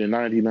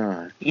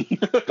 699.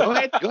 Go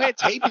ahead,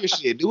 tape your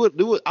shit. Do it.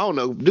 I don't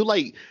know. Do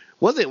like,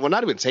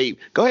 not even tape.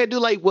 Go ahead, do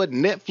like what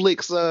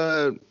Netflix,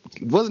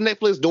 wasn't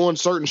Netflix doing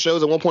certain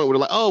shows at one point where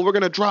they're like, oh, we're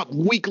going to drop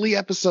weekly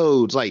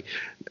episodes. Like,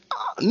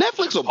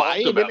 Netflix will buy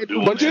it. Talked about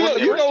doing But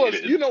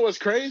that. you know what's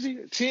crazy?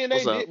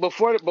 TNA did,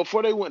 before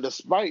they went to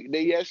Spike,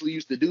 they actually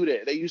used to do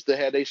that. They used to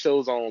have their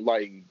shows on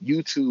like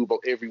YouTube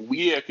every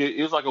week. Yeah,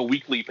 it was like a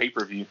weekly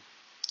pay-per-view.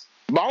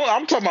 But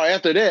I'm talking about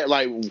after that,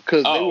 like,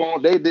 because Oh.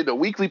 they did the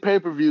weekly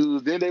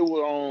pay-per-views, then they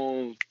were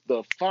on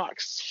the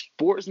Fox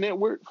Sports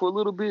Network for a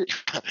little bit.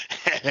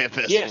 Yes,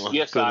 they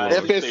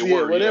FSC,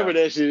 were, whatever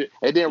yeah. that shit.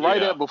 And then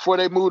right Yeah. up before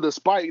they moved to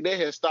Spike, they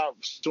had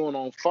stopped showing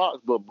on Fox.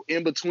 But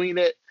in between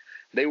that,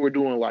 they were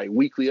doing like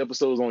weekly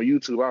episodes on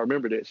YouTube. I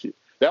remember that shit.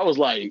 That was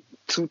like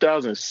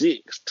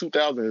 2006,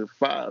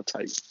 2005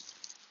 type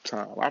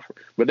time.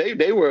 But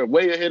they were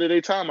way ahead of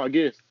their time, I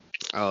guess.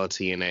 Oh,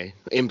 TNA.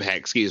 Impact,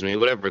 excuse me.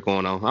 Whatever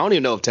going on. I don't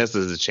even know if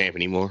Tesla's a champ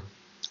anymore.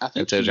 I That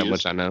think tells you she how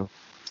is. much I know.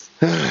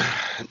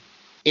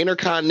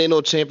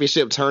 Intercontinental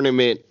Championship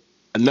Tournament,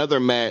 another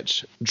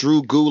match,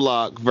 Drew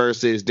Gulak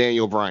versus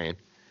Daniel Bryan.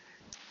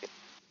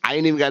 I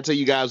ain't even got to tell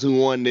you guys who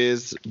won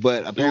this,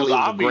 but It was apparently it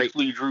was a great.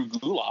 obviously Drew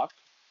Gulak.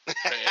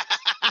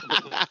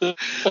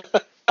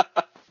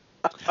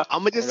 I'm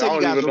gonna just I tell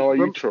you don't guys. even know why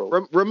you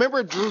troll.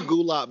 Remember Drew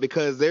Gulak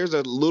because there's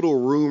a little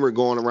rumor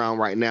going around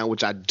right now,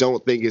 which I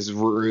don't think is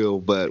real,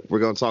 but we're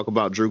gonna talk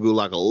about Drew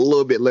Gulak a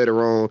little bit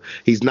later on.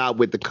 He's not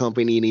with the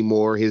company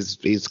anymore. His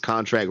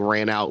contract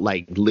ran out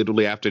like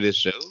literally after this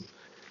show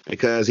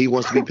because he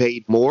wants to be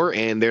paid more,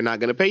 and they're not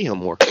gonna pay him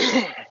more.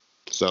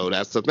 So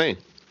that's the thing.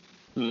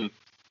 Hmm.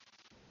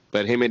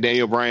 But him and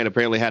Daniel Bryan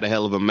apparently had a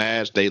hell of a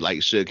match. They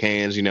like shook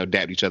hands,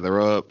 dapped each other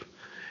up.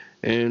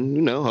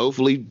 And,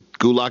 hopefully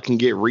Gulak can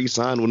get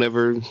re-signed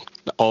whenever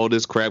all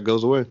this crap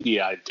goes away.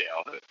 Yeah, I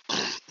doubt it.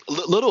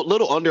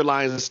 Little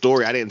underlying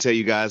story I didn't tell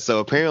you guys. So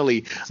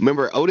apparently,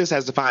 remember, Otis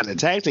has to find a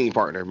tag team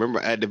partner. Remember,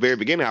 at the very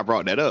beginning, I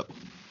brought that up.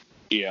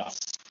 Yeah.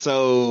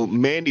 So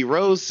Mandy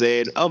Rose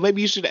said, oh,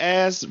 maybe you should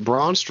ask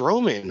Braun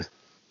Strowman.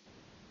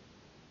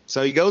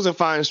 So he goes and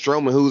finds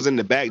Strowman, who's in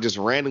the back just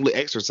randomly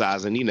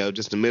exercising,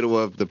 just in the middle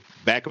of the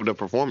back of the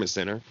performance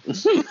center.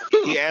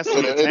 He asked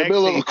him to In the tag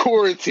middle team. of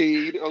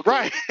quarantine. Okay.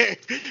 Right.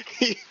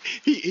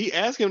 he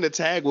asked him to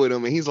tag with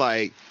him, and he's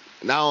like,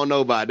 I don't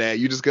know about that.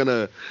 You're just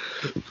gonna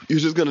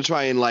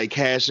try and like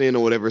cash in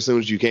or whatever as soon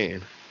as you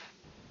can.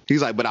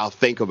 He's like, but I'll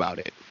think about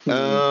it.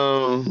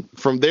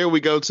 From there we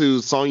go to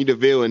Sonya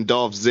Deville and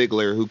Dolph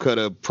Ziggler, who cut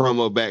a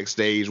promo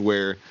backstage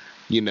where,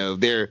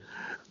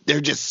 they're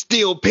just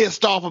still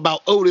pissed off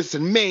about Otis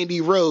and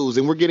Mandy Rose,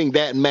 and we're getting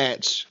that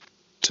match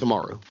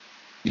tomorrow.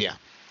 Yeah.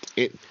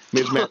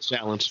 Mid-match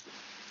challenge.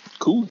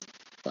 Cool.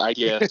 I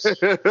guess.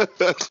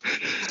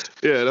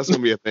 Yeah, that's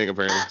gonna be a thing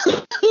apparently.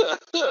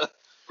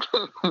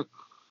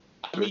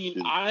 I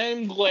mean,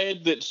 I'm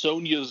glad that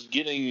Sonya's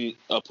getting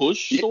a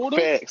push, Yeah, sort of.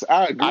 facts.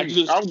 I agree. I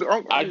just- I'm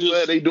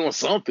glad they doing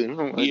something.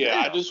 I'm like, Yeah,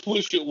 I damn. just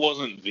wish it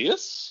wasn't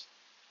this.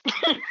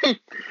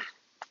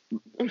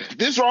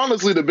 This is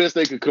honestly the best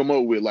they could come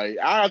up with. Like,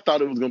 I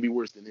thought it was gonna be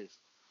worse than this.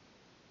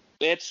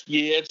 It's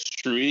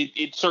true.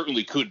 It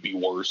certainly could be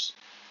worse.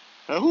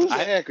 Who's the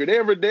hacker? They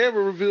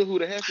ever reveal who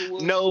the hacker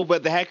was? No,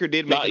 but the hacker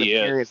did make an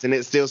appearance, and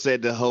it still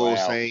said the whole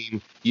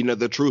same.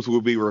 The truth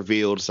will be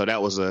revealed. So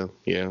that was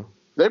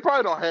They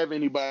probably don't have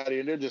anybody,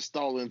 and they're just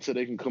stalling until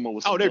they can come up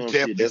with some dumb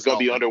shit that's gonna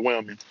be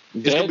underwhelming.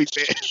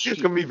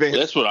 It's gonna be bad.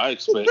 That's what I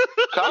expect.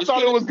 I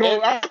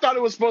thought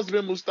it was supposed to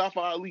be Mustafa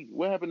Ali.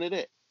 What happened to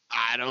that?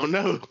 I don't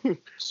know.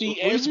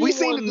 See, we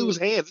seen the dude's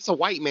hands. It's a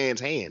white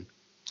man's hand.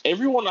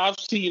 Everyone I've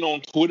seen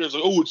on Twitter is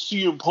like, "Oh, it's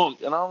CM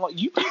Punk," and I'm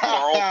like, "You people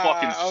are all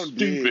fucking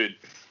stupid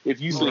if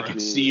you think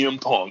it's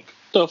CM Punk."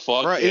 The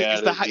fuck? Right,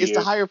 it's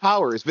the higher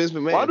power. It's Vince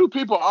McMahon. Why do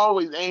people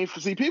always aim for?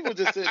 See, people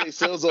just set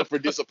themselves up for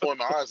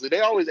disappointment. Honestly, they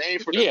always aim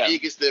for the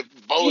biggest, the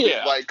boldest.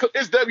 Yeah. Like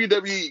it's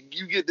WWE,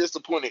 you get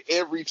disappointed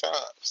every time.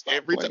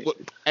 Every time.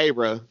 Hey,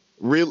 bro.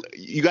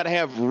 You got to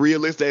have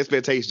realistic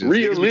expectations.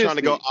 Realistic.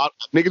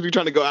 Niggas be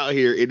trying to go out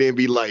here and then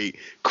be like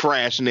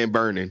crashing and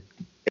burning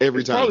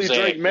every time. Probably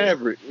Drake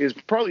Maverick. It's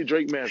probably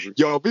Drake Maverick.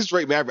 Yo, if it's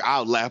Drake Maverick,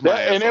 I'll laugh my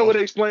ass off. And that would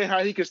explain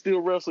how he can still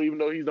wrestle even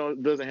though he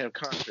doesn't have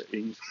contract.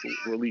 He's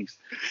released.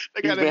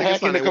 He's been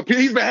hacking the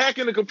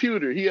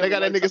computer. They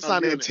got that nigga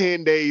signed in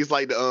 10 days,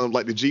 like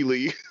the G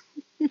League.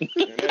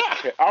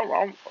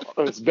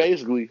 It's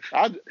basically,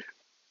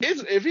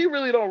 if he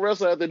really don't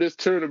wrestle after this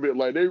tournament,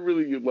 like they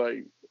really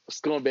like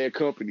scumbag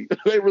company.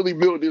 They really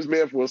built this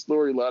man for a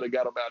storyline and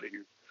got him out of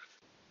here.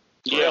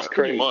 Yeah, that's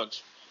pretty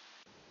much.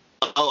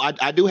 Oh,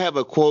 I do have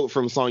a quote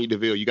from Sonya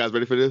Deville. You guys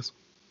ready for this?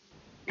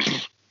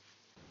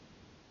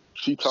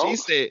 She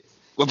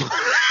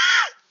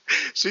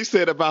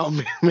said about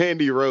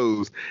Mandy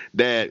Rose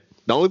that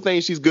the only thing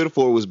she's good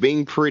for was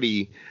being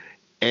pretty.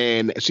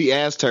 And she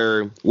asked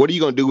her, "What are you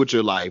gonna do with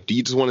your life? Do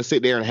you just want to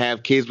sit there and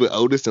have kids with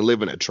Otis and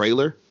live in a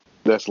trailer?"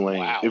 That's lame.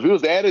 Wow. If it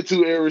was the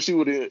Attitude Era, she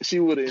would have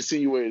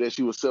insinuated that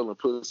she was selling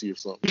pussy or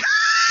something.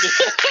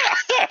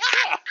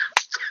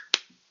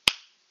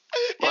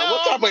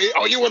 What type of?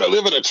 You want to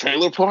live in a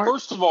trailer park?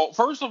 First of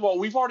all,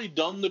 we've already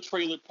done the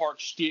trailer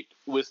park shtick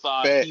with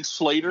Heath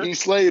Slater. Heath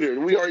Slater,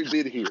 we already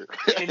been here,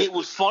 and it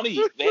was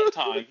funny that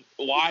time.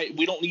 Why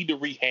we don't need to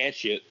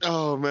rehash it?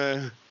 Oh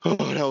man,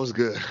 that was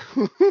good.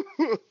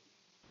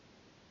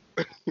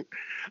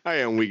 I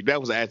am weak. That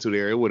was Attitude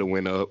Era. It would have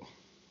went up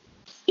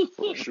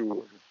for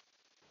sure.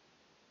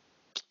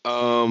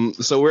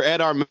 So we're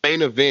at our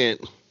main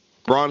event.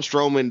 Braun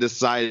Strowman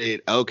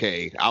decided,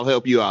 okay, I'll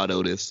help you out,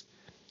 Otis.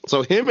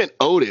 So him and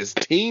Otis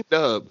teamed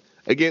up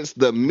against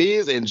The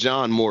Miz and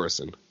John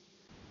Morrison,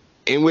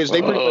 in which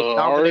they pretty much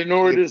dominated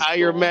the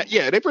entire match.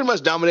 Yeah, they pretty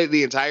much dominated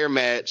the entire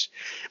match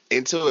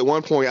until at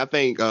one point, I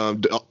think,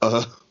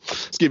 The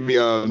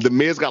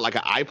Miz got like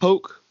an eye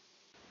poke.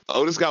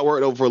 Otis got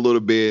worked over for a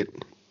little bit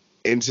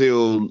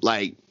until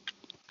like,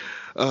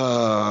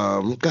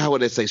 what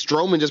did they say?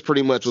 Strowman just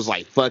pretty much was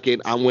like, fuck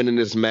it, I'm winning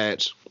this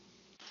match.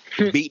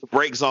 Beat the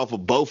brakes off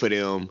of both of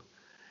them.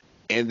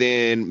 And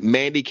then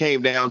Mandy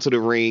came down to the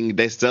ring.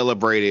 They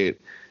celebrated.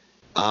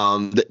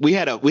 We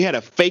had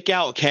a fake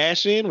out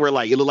cash in where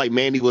like it looked like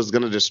Mandy was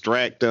gonna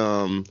distract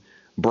Braun,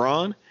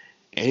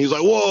 and he was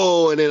like,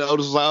 "Whoa!" And then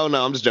Otis was like, "Oh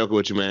no, I'm just joking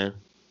with you, man."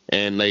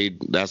 And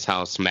that's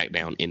how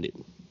SmackDown ended.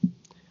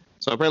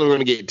 So apparently we're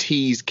gonna get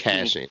teased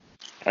cash in.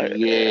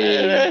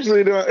 Yeah,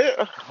 actually, it don't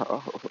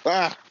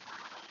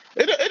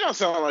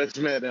sound like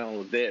SmackDown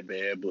was that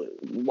bad, but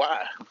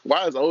why?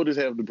 Why does Otis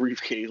have the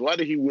briefcase? Why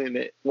did he win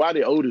that? Why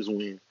did Otis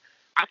win?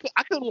 I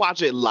couldn't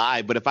watch it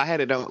live, but if I had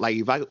it on,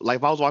 if I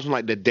was watching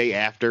like the day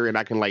after, and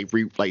I can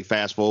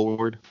fast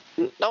forward,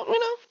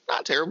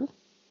 not terrible.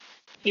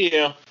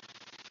 Yeah.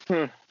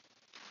 And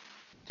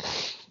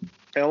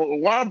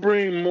why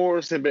bring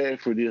Morrison back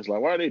for this?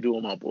 Like, why are they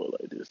doing my boy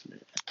like this, man?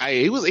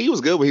 He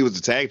was good when he was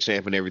the tag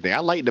champ and everything. I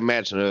liked the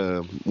match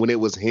when it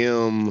was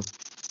him,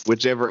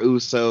 whichever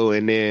Uso,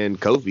 and then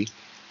Kofi.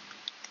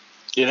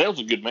 Yeah, that was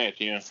a good match.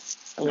 Yeah.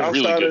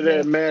 Outside of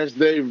that match,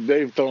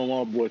 they've thrown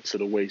my boy to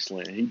the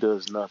wasteland. He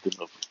does nothing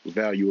of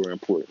value or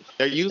importance.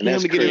 They're using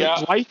him to get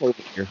his wife over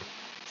here.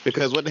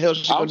 Because what the hell is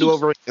she going to do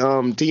over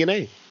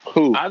TNA?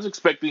 Who? I was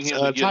expecting him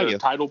to get a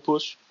title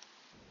push.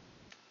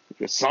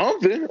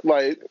 Something.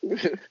 Like,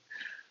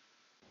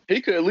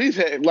 he could at least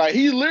have, like,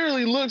 he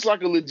literally looks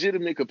like a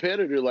legitimate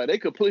competitor. Like, they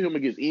could put him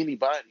against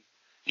anybody.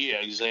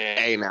 Yeah,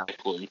 exactly. Hey, now,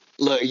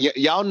 look,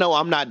 y'all know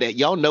I'm not that.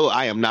 Y'all know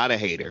I am not a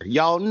hater.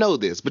 Y'all know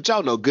this, but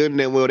y'all know good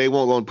and well they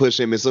won't going to push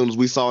him. As soon as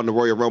we saw in the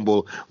Royal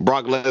Rumble,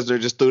 Brock Lesnar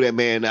just threw that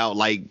man out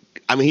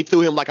he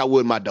threw him like I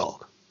would my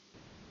dog.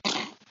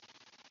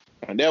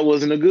 And that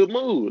wasn't a good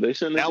move. They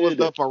shouldn't have. That was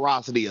the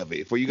ferocity of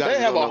it. For you guys,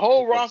 they have a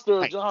whole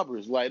roster of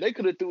jobbers. Like they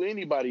could have threw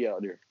anybody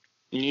out there.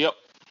 Yep.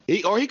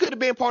 He could have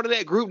been part of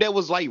that group that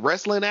was like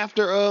wrestling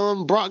after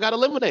Brock got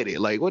eliminated.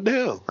 Like what the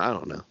hell? I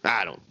don't know.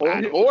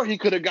 Or he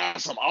could have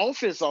got some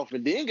offense off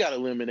and then got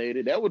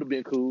eliminated. That would have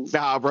been cool.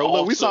 Nah, bro.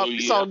 Look, we saw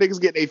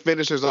niggas get their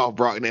finishers off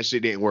Brock and that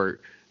shit didn't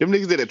work. Them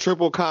niggas did a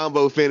triple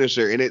combo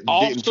finisher and it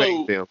didn't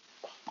change them.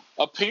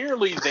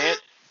 Apparently that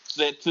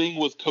thing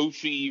with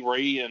Kofi,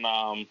 Ray, and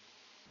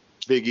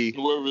Big E.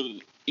 Whoever.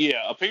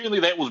 Yeah, apparently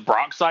that was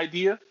Brock's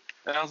idea,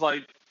 and I was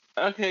like,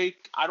 okay,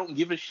 I don't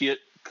give a shit.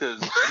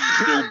 Because he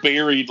still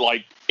buried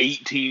like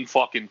 18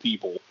 fucking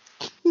people.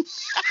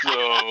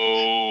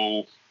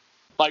 So,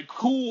 like,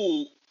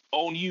 cool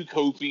on you,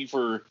 Kofi,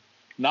 for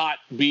not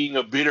being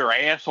a bitter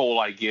asshole,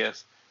 I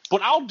guess.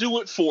 But I'll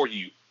do it for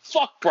you.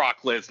 Fuck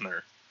Brock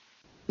Lesnar.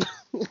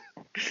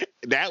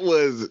 That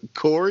was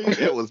Corey.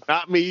 That was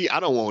not me. I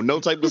don't want no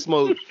type of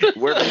smoke.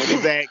 Wherever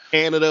he's at,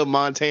 Canada,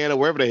 Montana,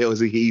 wherever the hell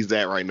he's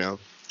at right now.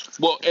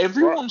 Well,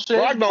 everyone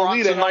said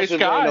Brock's a nice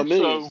guy.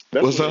 So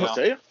what's up?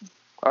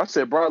 I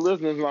said Brock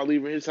Lesnar's not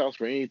leaving his house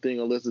for anything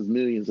unless there's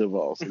millions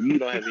involved. So you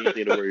don't have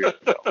anything to worry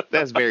about.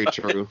 That's very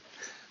true.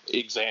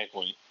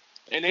 Exactly.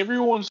 And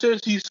everyone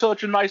says he's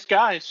such a nice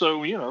guy,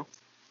 so, you know.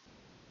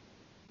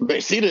 They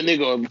see the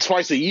nigga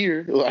twice a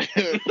year, like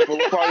for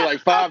probably like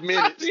 5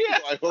 minutes. Yeah,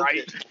 like, okay,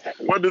 right.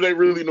 What do they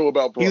really know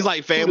about Brock? He's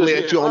like family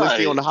that you only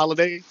see on the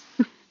holidays.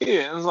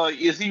 Yeah, it's like,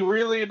 is he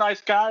really a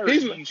nice guy? Or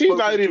he's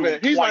not even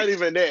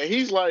that.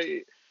 He's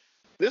like,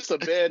 this is a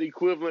bad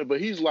equivalent, but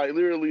he's like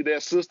literally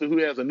that sister who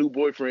has a new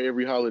boyfriend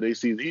every holiday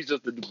season. He's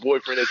just the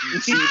boyfriend that you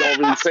see don't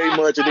really say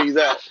much, and then he's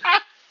out.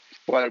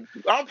 Like,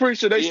 I'm pretty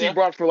sure they see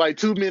Brock for like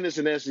 2 minutes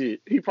and that's it.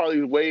 He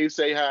probably waves,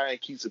 say hi,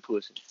 and keeps it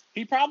pushing.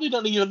 He probably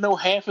doesn't even know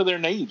half of their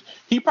names.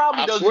 He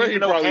probably doesn't even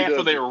know half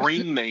of their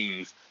ring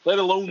names, let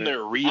alone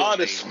their real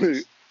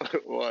names.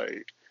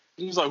 Like,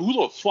 he's like, who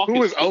the fuck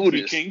is Kofi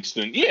Otis?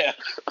 Kingston? Yeah.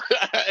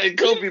 And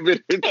Kofi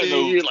been in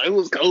 10 years, like,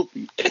 who's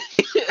Kofi?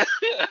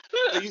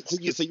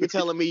 So you're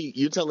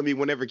telling me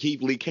whenever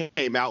Keith Lee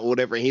came out or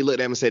whatever, and he looked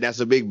at him and said, that's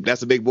a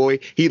big boy.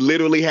 He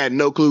literally had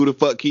no clue who the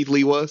fuck Keith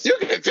Lee was. You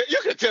can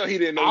tell he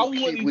didn't know who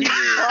Keith Lee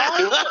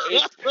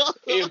was.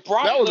 If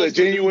Brock that was a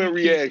genuine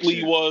reaction.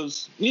 Keith Lee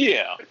was,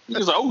 yeah. He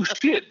was like, oh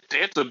shit,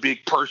 that's a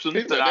big person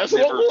that I've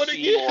never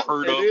seen or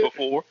heard of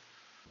before.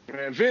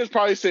 Man, Vince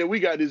probably said, we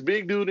got this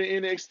big dude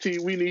in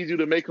NXT. We need you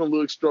to make him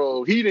look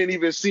strong. He didn't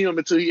even see him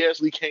until he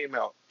actually came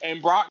out.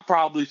 And Brock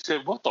probably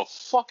said, what the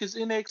fuck is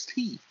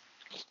NXT?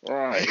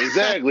 Right,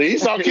 exactly. He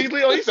saw Keith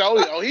Lee. He said,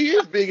 "Oh, he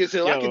is big as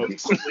hell. I can do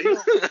something."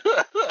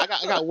 I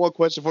got one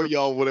question for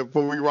y'all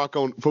before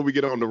we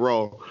get on the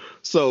Raw.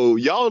 So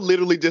y'all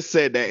literally just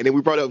said that, and then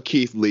we brought up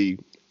Keith Lee.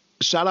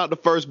 Shout out to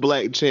First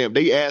Black Champ.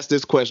 They asked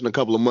this question a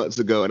couple of months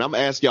ago, and I'm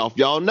asking y'all if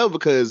y'all know,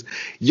 because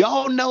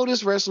y'all know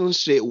this wrestling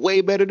shit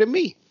way better than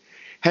me.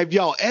 Have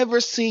y'all ever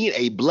seen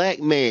a black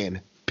man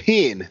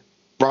pin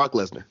Brock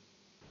Lesnar?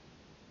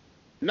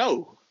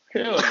 No.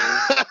 Hell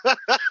no.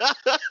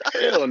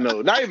 Hell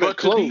no. Not even but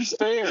close. To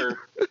be fair,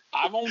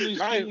 I've only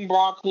seen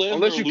Brock Lesnar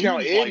unless you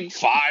count Eddie. Like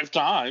 5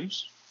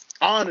 times.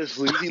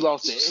 Honestly, he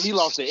lost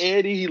to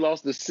Eddie. He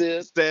lost to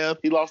Seth.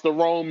 He lost to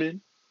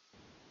Roman.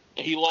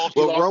 He lost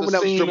to Roman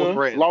Cena. Triple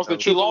Threat. Lost to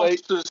Triple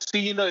H. He lost to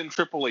Cena and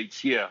Triple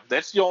H. Yeah,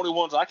 that's the only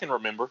ones I can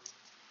remember.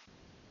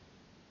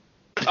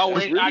 Oh,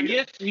 and I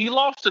guess he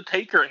lost to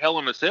Taker at Hell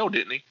in a Cell,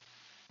 didn't he?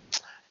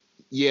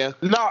 Yeah.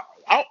 No.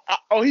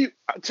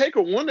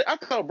 Taker won. I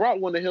thought Brock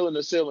won the Hell in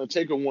a Cell and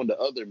Taker won the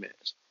other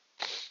match.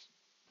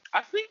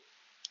 I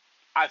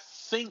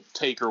think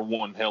Taker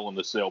won Hell in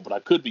a Cell, but I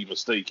could be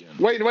mistaken.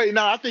 Wait.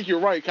 No, I think you're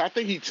right. I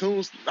think he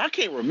tunes. I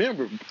can't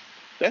remember.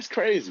 That's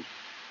crazy.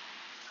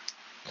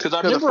 Because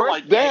I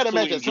remember they had a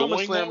match at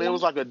SummerSlam. It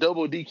was like a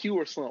double DQ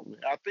or something.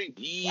 I think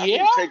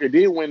Taker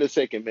did win the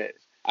second match.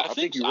 I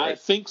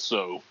think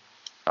so.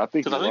 I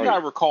think I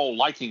recall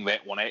liking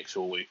that one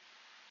actually.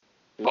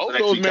 Both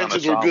those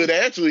matches were good,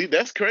 actually.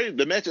 That's crazy.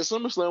 The match at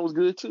SummerSlam was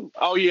good, too.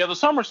 Oh, yeah, the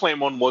SummerSlam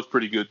one was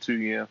pretty good, too,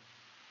 yeah.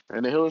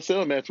 And the Hell in a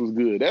Cell match was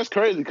good. That's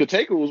crazy, because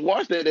Taker was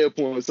watched at that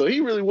point, so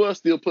he really was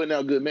still putting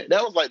out good matches.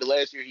 That was like the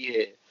last year he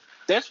had.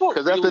 That's what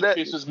really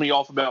pisses me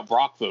off about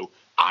Brock, though.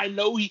 I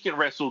know he can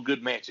wrestle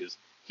good matches.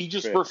 He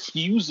just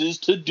refuses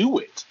to do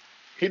it.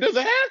 He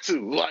doesn't have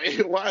to. Like,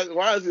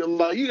 why is it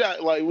like you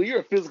got like when you're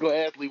a physical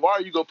athlete, why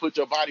are you gonna put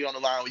your body on the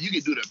line when you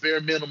can do the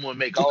bare minimum and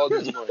make all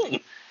this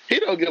money? He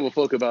don't give a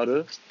fuck about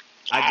us.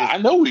 I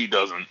know he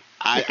doesn't.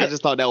 I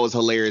just thought that was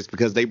hilarious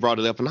because they brought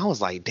it up and I was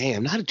like,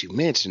 damn, now that you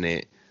mention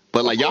it.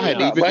 But like y'all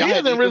had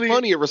even really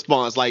funnier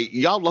response. Like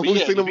y'all only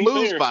seen him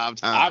lose 5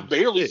 times. I've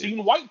barely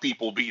seen white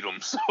people beat him.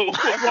 So I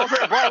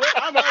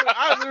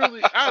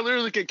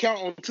literally can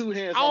count on 2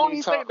 hands how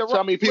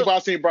many people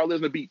I've seen Brock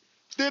Lesnar beat.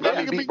 Did that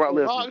nigga beat Brock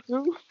Lesnar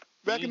too?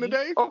 Back in the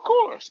day? Of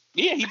course.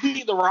 Yeah, he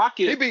beat The Rock.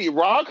 He beat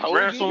Rock.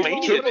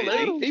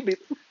 WrestleMania.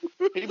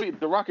 He beat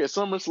The Rock at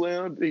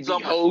SummerSlam. He beat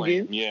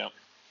Hogan. Yeah.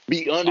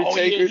 Beat Undertaker. Oh,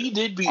 yeah, he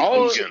did beat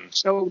Hogan.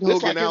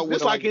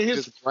 It's like in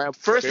his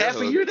first half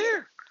a year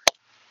there.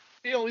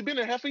 He only been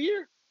there half a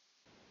year.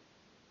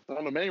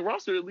 On the main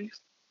roster, at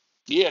least.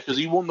 Yeah, because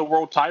he won the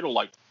world title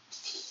like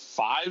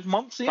 5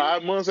 months in.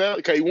 5 months out.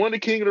 Okay, he won the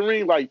King of the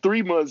Ring like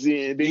 3 months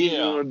in. Then he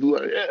won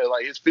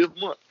like his 5th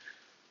month.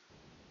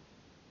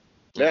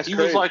 He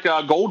was like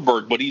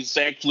Goldberg, but he's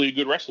actually a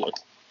good wrestler.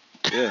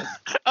 Yeah.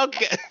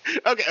 Okay.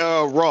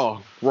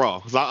 Raw.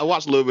 So I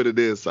watched a little bit of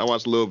this.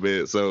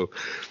 So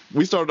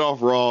we started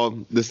off Raw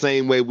the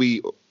same way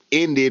we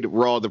ended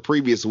Raw the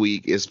previous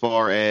week, as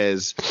far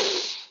as,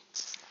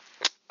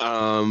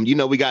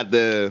 we got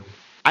the,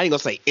 I ain't gonna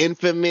say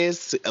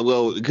infamous.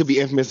 Well, it could be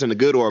infamous in a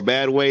good or a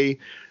bad way.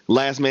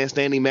 Last man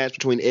standing match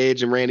between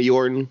Edge and Randy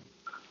Orton.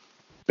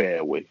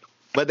 Bad way.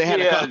 But they had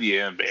bad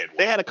one.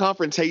 They had a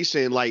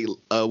confrontation like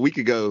a week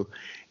ago,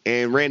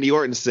 and Randy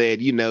Orton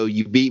said, you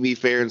beat me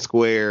fair and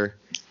square,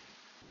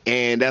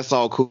 and that's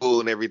all cool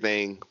and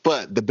everything.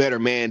 But the better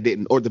man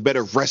didn't, or the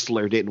better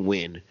wrestler didn't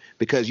win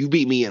because you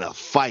beat me in a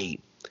fight,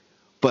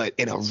 but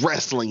in a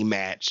wrestling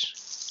match,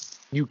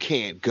 you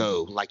can't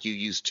go like you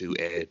used to,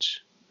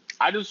 Edge.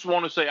 I just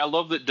want to say I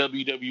love that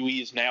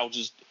WWE is now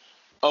just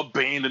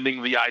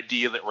abandoning the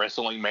idea that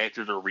wrestling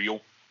matches are real.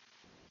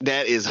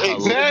 That is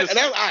exactly.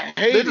 I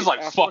hate it. They're just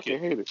like, fuck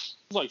it. Hate it. It's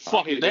like,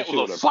 fuck it. That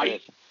was a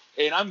fight,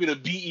 and I'm gonna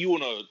beat you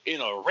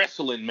in a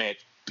wrestling match,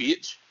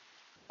 bitch.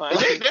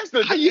 That's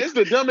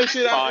the dumbest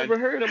shit I've ever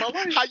heard in my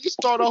life. How you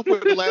start off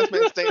with the last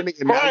man standing?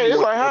 And right. It's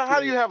like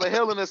how do you have a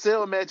Hell in a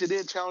Cell match and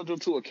then challenge them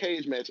to a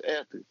cage match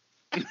after?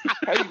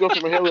 How you go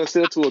from a Hell in a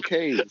Cell to a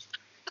cage?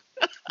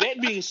 That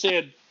being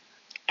said,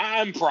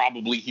 I'm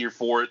probably here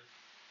for it.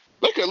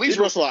 They could at least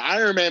wrestle an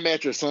Iron Man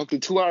match or something.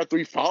 2 hour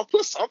 3 fall.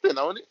 Put something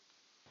on it.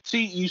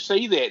 See, you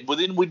say that, but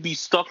then we'd be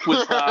stuck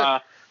with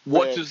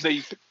what's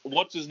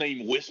his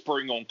name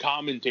whispering on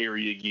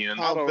commentary again.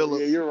 Yeah,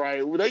 you're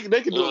right.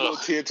 They can do a little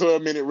 10,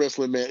 12 minute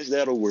wrestling match.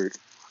 That'll work.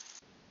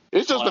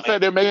 It's just the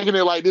fact they're making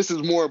it like this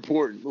is more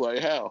important. Like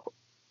how?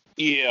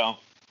 Yeah.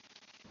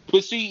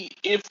 But see,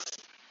 if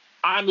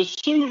I'm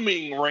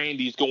assuming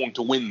Randy's going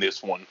to win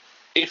this one.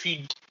 If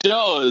he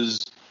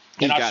does,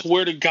 and I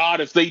swear to God,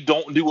 if they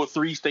don't do a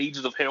 3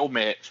 stages of hell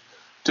match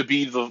to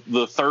be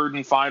the third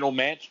and final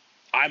match,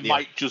 I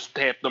might just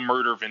have to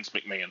murder Vince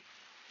McMahon.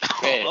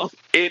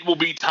 It will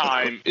be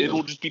time. It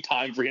will just be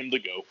time for him to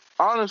go.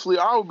 Honestly,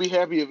 I would be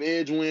happy if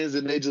Edge wins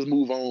and they just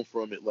move on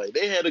from it. Like,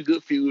 they had a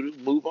good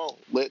feud. Move on.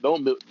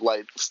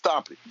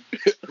 Stop it.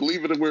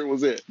 Leave it where it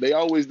was at. They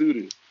always do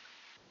this.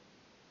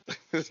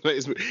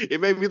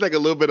 It made me think a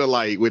little bit of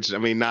like, which I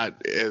mean,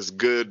 not as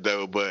good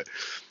though, but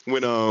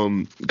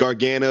when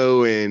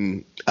Gargano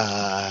and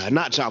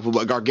not Ciampa,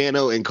 but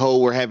Gargano and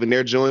Cole were having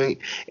their joint,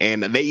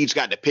 and they each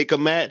got to pick a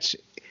match.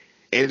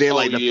 And then,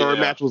 the third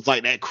match was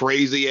like that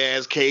crazy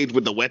ass cage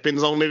with the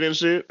weapons on it and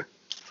shit.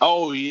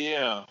 Oh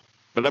yeah.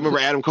 But I remember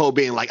Adam Cole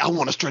being like, "I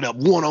want a straight up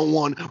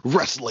 1-on-1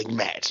 wrestling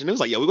match," and it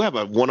was like, "Yo, we gonna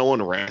have a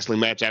 1-on-1 wrestling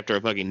match after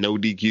a fucking no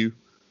DQ."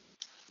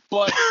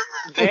 But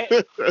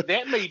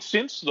that made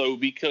sense though,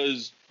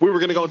 because we were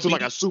gonna go into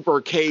like a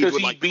super cage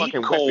with like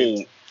fucking Cole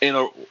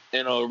weapons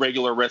in a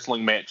regular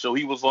wrestling match. So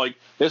he was like,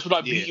 "That's what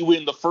I beat you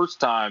in the first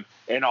time,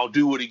 and I'll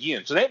do it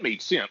again." So that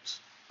made sense.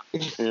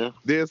 Yeah,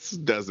 this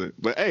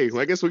doesn't. But hey,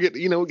 I guess we get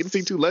to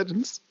see 2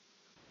 legends.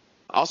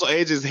 Also,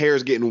 Edge's hair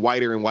is getting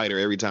whiter and whiter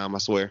every time. I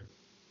swear.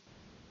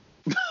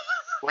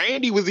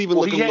 Randy was even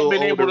looking a little older.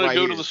 He hadn't been able to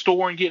go here to the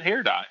store and get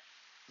hair dye.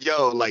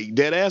 Yo, like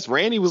dead ass.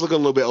 Randy was looking a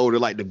little bit older.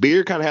 Like the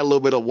beard kind of had a little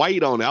bit of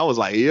white on it. I was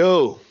like,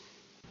 yo.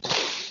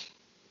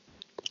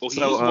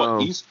 Well,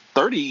 he's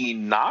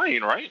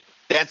 39, right?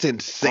 That's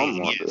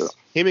insane. Yes.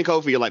 Him and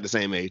Kofi are like the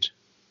same age.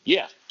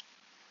 Yeah.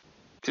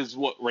 Because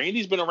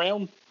Randy's been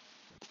around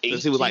 18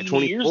 he was like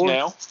 24 years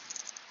now.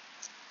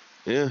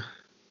 Yeah.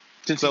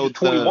 Since he was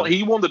 21.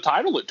 He won the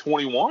title at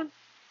 21.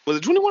 Was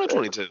it 21 or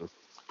 22?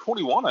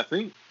 21, I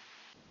think.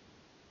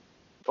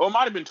 Oh, it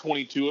might have been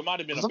 22. It might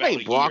have been about a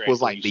year. Brock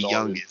was like the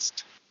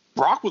youngest.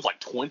 Brock was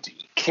like 20.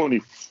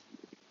 20.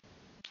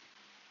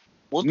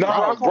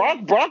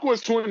 Brock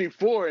was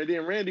 24, and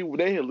then Randy,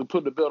 they had to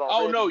put the belt on. Oh,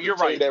 Randy, no, you're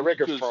right. That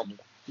record from him.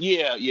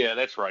 Yeah,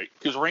 that's right.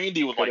 Because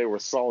Randy was they were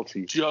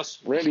salty.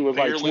 Just Randy was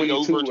like 22,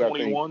 over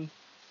 21.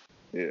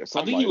 Yeah,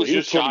 I think he was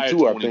just shy of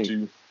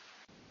 22.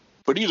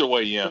 But either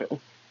way, yeah.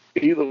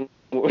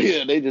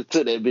 They just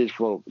took that bitch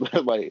from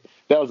like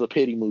that was a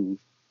petty move.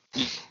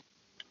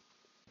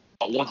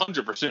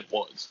 100%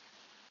 was.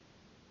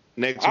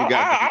 Next, we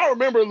got. I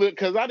remember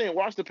because I didn't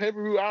watch the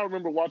pay-per-view. I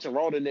remember watching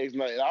Raw the next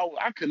night.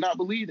 I could not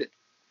believe it.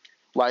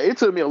 Like it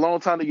took me a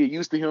long time to get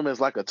used to him as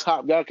like a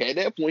top guy. At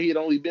that point, he had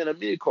only been a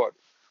mid-card.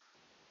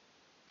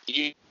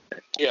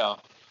 Yeah.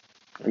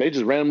 And they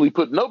just randomly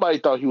put. Nobody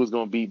thought he was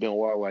going to beat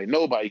Benoit. Like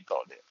nobody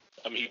thought that.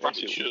 I mean, he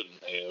probably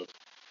shouldn't have.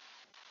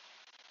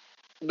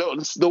 No,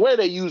 the way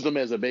they used him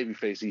as a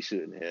babyface, he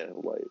shouldn't have.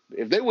 Like,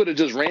 if they would have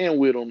just ran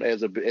with him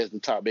as the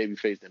top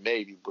babyface, then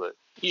maybe. But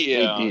he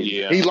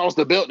lost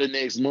the belt the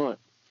next month.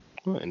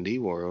 Well, Indie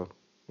World.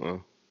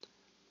 Well,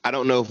 I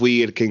don't know if we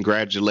had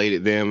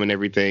congratulated them and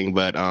everything,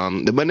 but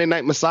the Monday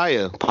Night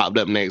Messiah popped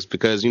up next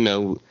because we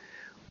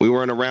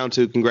weren't around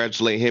to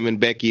congratulate him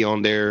and Becky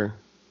on their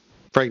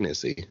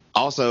pregnancy.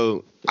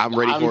 Also, I'm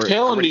ready for it. I'm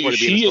telling you,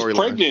 she is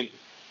pregnant.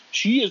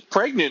 She is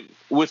pregnant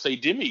with a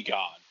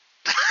demigod.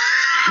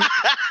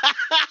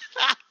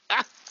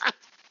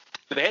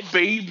 That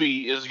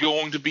baby is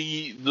going to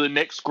be the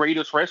next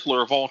greatest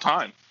wrestler of all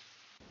time.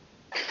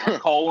 I'm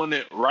calling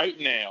it right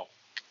now.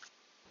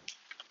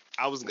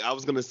 I was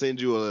gonna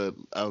send you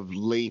a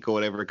link or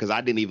whatever because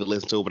I didn't even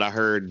listen to it, but I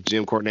heard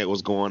Jim Cornette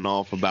was going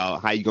off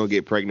about how you gonna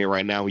get pregnant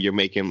right now when you're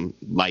making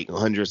like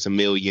hundreds of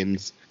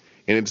millions,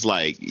 and it's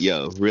like,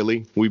 yo,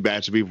 really? We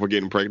batch people for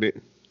getting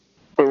pregnant?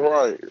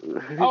 Right.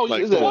 Oh,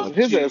 like,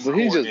 he's just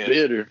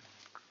bitter.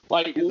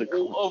 Like,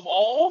 of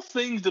all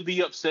things to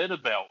be upset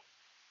about,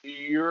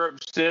 You're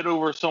upset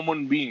over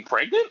someone being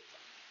pregnant?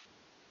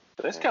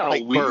 That's kind of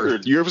like weird.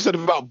 Birth. You're upset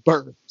about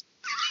birth.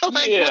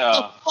 Like,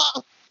 Yeah. what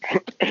the fuck?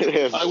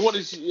 Like, what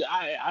is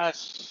I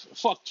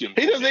fuck Jim.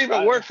 He doesn't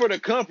even work for the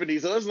company,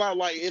 so it's not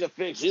like it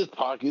affects his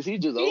pockets. He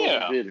just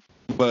bitter.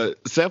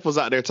 But Seth was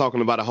out there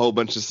talking about a whole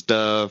bunch of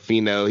stuff.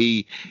 You know,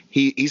 he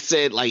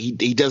said like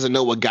he doesn't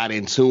know what got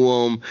into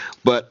him.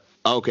 But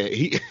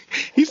okay,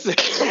 he said,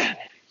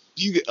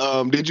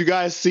 did you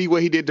guys see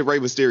what he did to Rey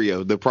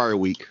Mysterio the prior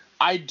week?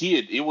 I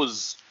did. It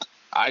was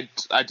I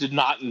did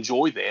not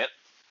enjoy that.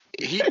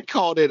 He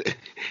called it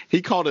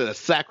a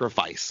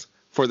sacrifice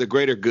for the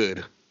greater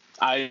good.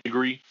 I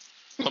agree.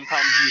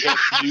 Sometimes you have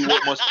to do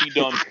what must be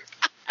done.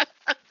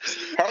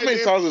 How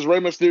many times has Rey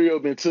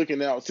Mysterio been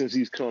taken out since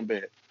he's come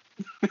back?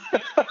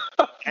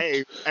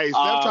 Hey, Steph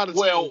tried to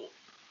tell him.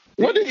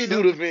 What did he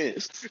do to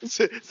Vince?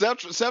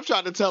 Steph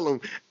tried to tell him,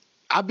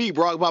 I beat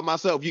Brock by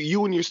myself.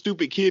 You and your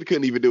stupid kid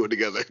couldn't even do it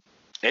together.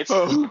 It's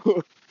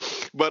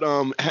But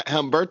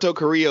Humberto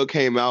Carrillo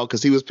came out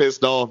because he was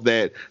pissed off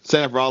that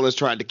Seth Rollins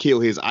tried to kill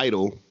his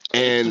idol,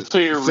 and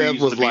Seth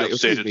was like,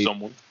 "Excuse me."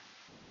 Someone.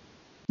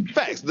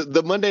 Facts.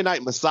 The Monday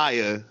Night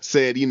Messiah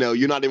said, "You know,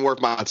 you're not even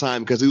worth my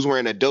time," because he was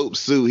wearing a dope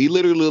suit. He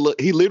literally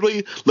looked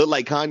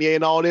like Kanye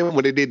and all them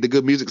when they did the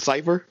Good Music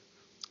Cypher.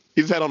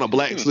 He just had on a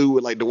black suit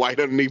with like the white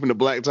underneath and the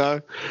black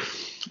tie.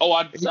 Oh,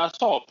 I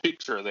saw a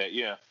picture of that.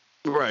 Yeah.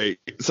 Right.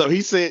 So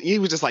he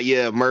was just like,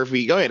 yeah,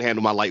 Murphy, go ahead and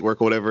handle my light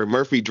work or whatever.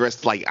 Murphy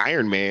dressed like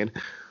Iron Man,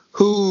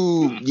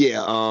 who,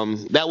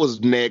 that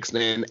was next.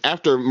 And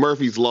after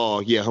Murphy's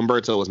Law,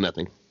 Humberto was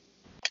nothing.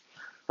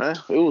 It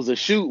was a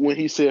shoot when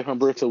he said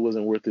Humberto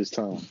wasn't worth his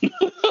time.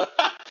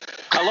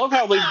 I love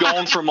how they've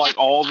gone from like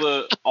all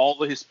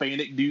the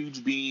Hispanic dudes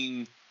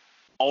being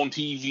on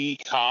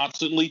TV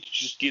constantly to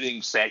just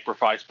getting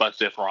sacrificed by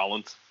Seth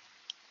Rollins.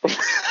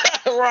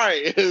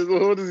 Right.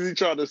 What is he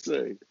trying to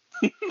say?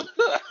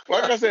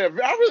 Like I said,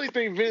 I really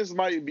think Vince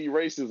might be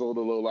racist on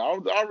the low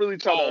line. I really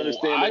try to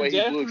understand the way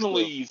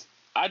he looks.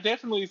 I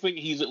definitely think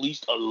he's at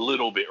least a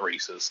little bit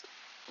racist.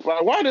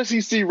 Like, why does he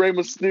see Rey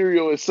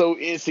Mysterio as so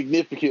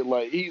insignificant?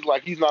 Like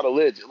he's not a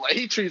legend. Like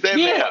he treats that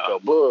man like a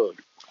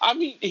bug. I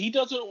mean, he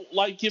doesn't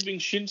like giving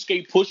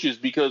Shinsuke pushes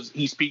because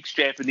he speaks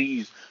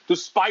Japanese,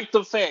 despite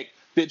the fact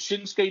that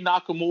Shinsuke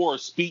Nakamura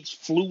speaks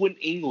fluent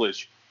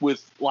English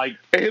with like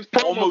his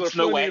almost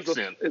no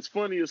accent. It's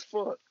funny as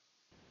fuck.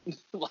 His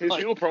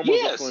heel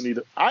promos are funny.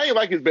 I ain't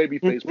like his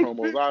babyface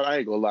promos. I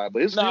ain't gonna lie,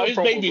 but his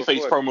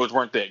babyface promos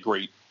weren't that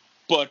great.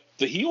 But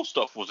the heel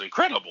stuff was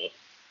incredible.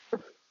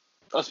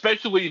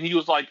 Especially when he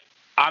was like,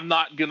 "I'm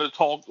not gonna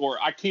talk," or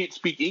 "I can't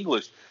speak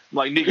English." I'm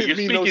like, nigga,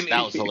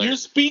 you're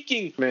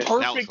speaking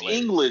perfect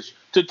English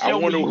to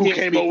tell me you can't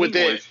came speak up with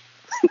English.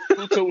 That?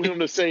 Who told him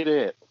to say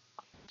that?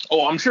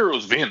 Oh, I'm sure it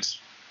was Vince.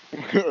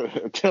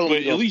 Tell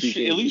but at least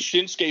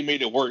Shinsuke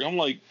made it work. I'm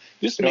like,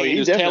 this man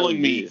is telling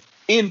me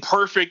in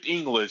perfect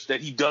English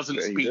that he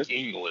doesn't speak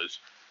English.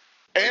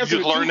 You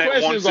just learn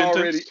that one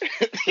sentence.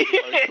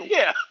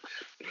 Yeah.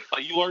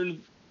 Like you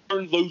learn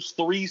those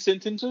 3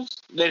 sentences.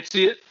 That's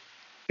it.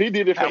 He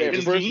did it for that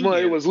first month.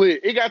 It was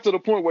lit. It got to the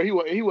point where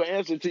he would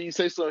answer to you,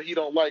 say something he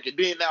don't like it.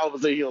 Then now all of a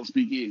sudden he don't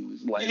speak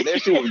English. Like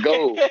that shit was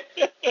gold.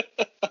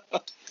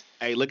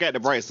 Hey, look at the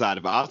bright side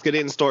of it. Oscar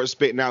didn't start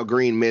spitting out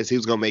green mist. He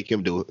was gonna make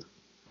him do it.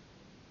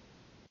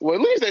 Well,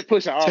 at least they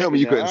pushing Oscar. Tell me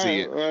you couldn't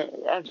see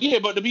it. Yeah,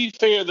 but to be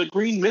fair, the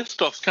green mist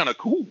stuff's kind of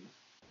cool.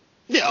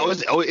 Yeah,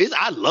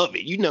 I love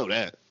it. You know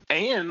that.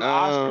 And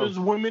Oscar's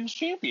women's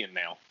champion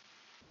now.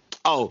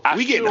 Oh,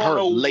 we getting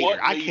her later.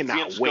 I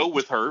cannot wait. Go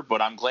with her,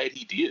 but I'm glad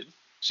he did.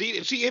 She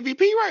MVP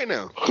right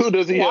now. Who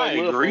does he have? I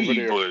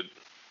agree, over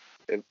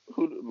there?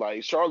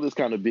 But Charlotte's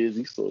kind of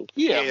busy, so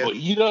yeah, but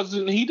he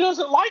doesn't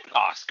like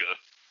Oscar.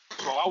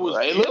 So I was.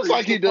 It looks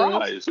like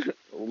surprised. He does.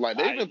 Like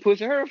they've been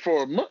pushing her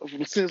for a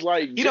month since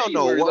like. You don't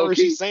know what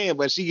she's saying,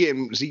 but she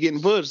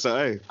getting pushed. So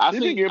hey, I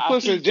think getting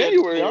pushed in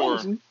January.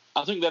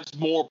 I think that's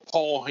more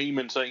Paul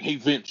Heyman saying, "Hey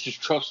Vince, just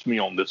trust me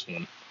on this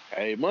one."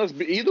 Hey, it must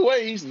be either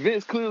way.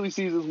 Vince clearly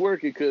sees it's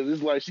working because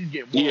it's like she's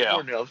getting more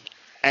and more now.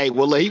 Hey,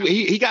 well,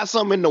 he got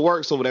something in the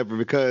works or whatever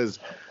because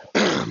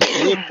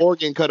Liv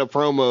Morgan cut a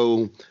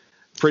promo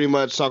pretty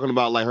much talking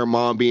about like her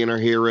mom being her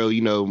hero.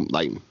 You know,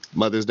 like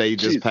Mother's Day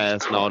just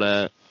passed and all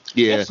that.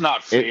 Yeah, that's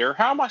not fair.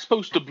 How am I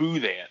supposed to boo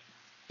that?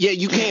 Yeah,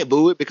 you can't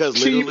boo it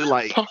because literally,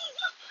 like,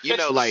 you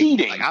know, like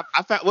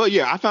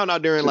I found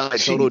out during like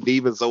Total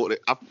Divas.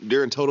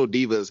 During Total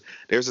Divas,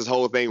 there's this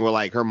whole thing where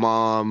like her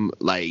mom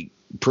like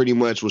pretty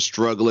much was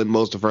struggling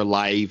most of her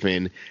life,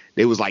 and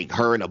it was like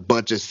her and a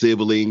bunch of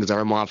siblings. And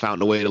her mom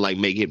found a way to like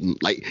make it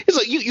like it's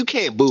like you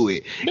can't boo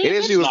it. Man, and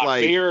then she was not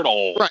like, fair at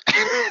all. Right.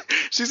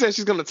 She said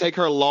she's gonna take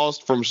her loss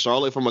from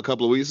Charlotte from a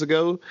couple of weeks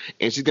ago,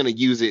 and she's gonna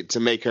use it to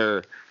make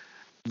her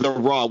the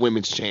Raw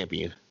Women's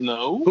Champion.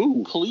 No,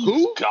 who? Please,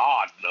 who?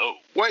 God, no.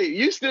 Wait,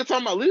 you still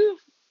talking about Liv?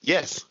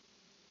 Yes.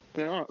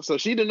 Yeah, so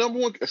she the number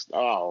one.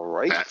 All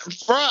right,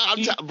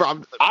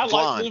 I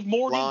like Liv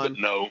Morgan, but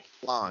no.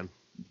 Blonde.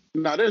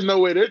 No, there's no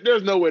way.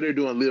 There's no way they're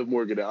doing Liv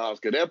Morgan and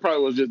Asuka. That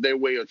probably was just their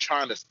way of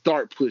trying to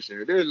start pushing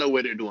her. There's no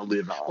way they're doing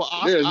Liv and Asuka.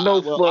 Well, There's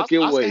no fucking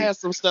Asuka way. has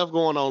some stuff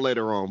going on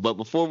later on, but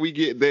before we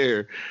get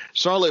there,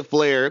 Charlotte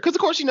Flair, because of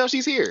course you know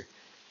she's here.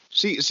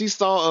 She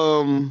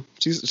saw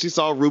she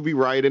saw Ruby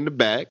Riott in the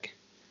back,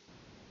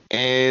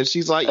 and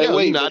she's like, Hey, "Yo,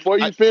 wait, you know, before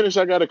you finish,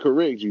 I gotta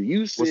correct you.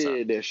 You What's up?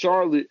 said that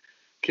Charlotte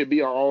can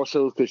be on all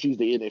shows because she's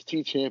the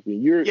NXT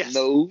champion. Yes.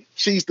 No,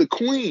 she's the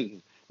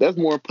queen. That's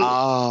more important.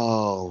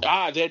 Oh,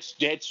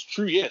 That's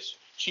true. Yes,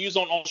 she is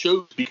on all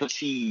shows because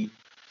she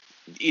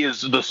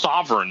is the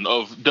sovereign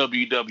of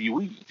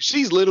WWE.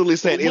 she's literally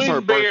said it's her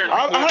Win Bear.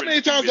 birthright." How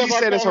many times She have I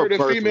said it's called her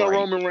her the female birthright.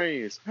 Roman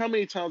Reigns? How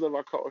many times have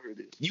I called her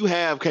this? You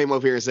have came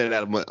up here and said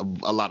that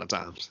a lot of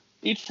times.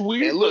 It's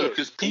weird And look,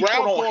 because people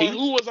wild don't card, hate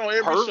who was on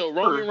every her. show?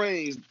 Roman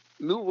Reigns.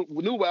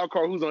 New wild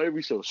card. Who's on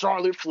every show?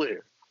 Charlotte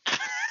Flair.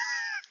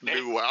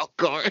 New wild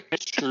card.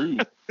 That's true.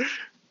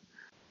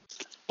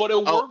 But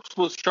it works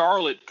with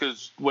Charlotte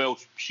because, well,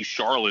 she's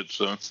Charlotte,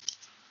 so.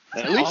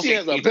 And at least she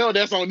has a belt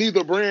that's on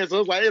neither brand, so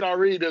it's like it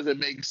already doesn't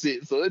make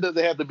sense. So it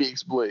doesn't have to be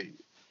explained.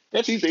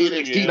 That's She's the true,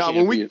 NXT yeah. Now,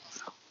 champion.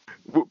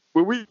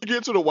 when we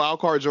get to the wild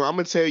card, Joe, I'm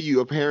gonna tell you.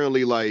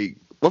 Apparently, like,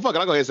 well, fuck it,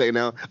 I'll go ahead and say it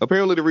now.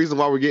 Apparently, the reason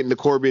why we're getting the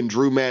Corbin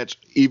Drew match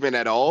even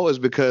at all is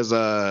because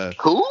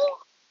Who?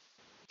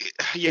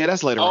 yeah,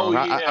 that's later Oh,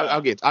 on.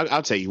 yeah.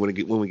 I'll tell you when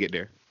we get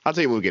there. I'll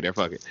tell you when we get there.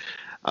 Fuck it.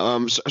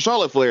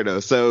 Charlotte Flair though,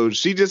 so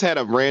she just had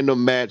a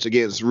random match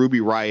against Ruby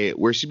Riott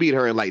where she beat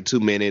her in like 2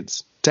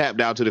 minutes,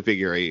 tapped out to the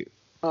figure 8.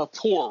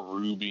 Poor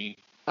Ruby.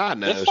 I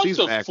know That's like she's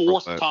the back.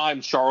 fourth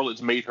time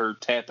Charlotte's made her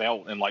tap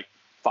out in like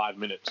 5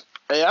 minutes.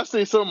 Hey, I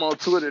seen something on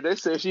Twitter. They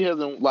said she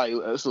hasn't, like,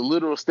 it's a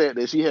literal stat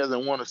that she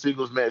hasn't won a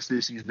singles match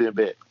since she's been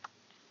back.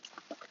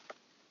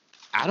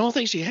 I don't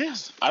think she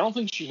has. I don't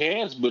think she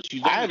has, but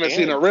she's. I haven't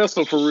seen her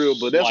wrestle for real,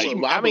 but that's Like,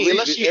 what I mean,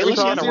 unless she every had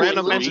time a I see her,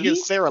 random she match loses.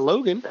 against Sarah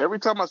Logan. Every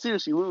time I see her,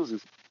 she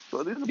loses.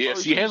 So this is Yeah,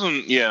 probably- she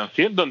hasn't. Yeah,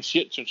 she hasn't done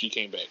shit since she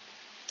came back.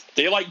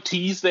 They like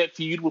teased that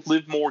feud with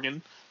Liv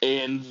Morgan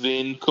and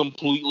then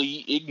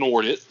completely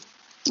ignored it.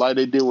 like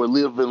they did with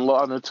Liv and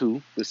Lana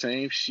too. The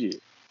same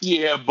shit.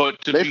 Yeah, but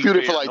to They be feuded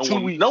fair, for like no 2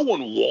 one, weeks. No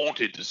one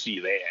wanted to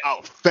see that.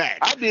 Oh, fact.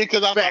 I did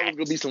because I thought it was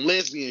gonna be some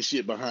lesbian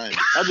shit behind it.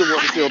 I just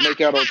wanted to see her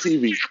make out on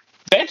TV.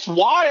 That's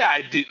why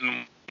I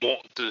didn't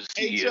want to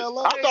see it.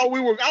 HLA. I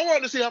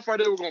wanted to see how far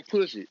they were gonna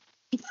push it.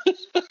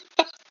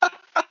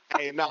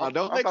 Hey, no,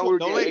 don't I let thought we were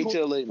don't getting let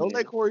HLA, don't man.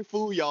 let Corey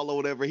fool y'all or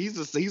whatever. He's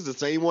the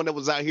same one that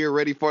was out here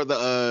ready for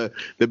the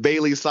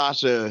Bailey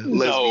Sasha lesbian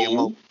No,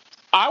 moment.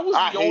 I was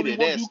I the only hated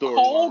one that who storyline.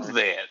 called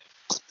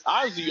that.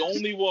 I was the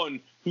only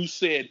one who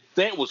said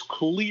that was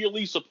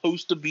clearly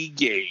supposed to be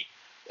gay,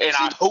 and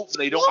I hope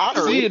they don't. I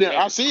turn see it. that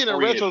I see it in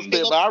friend.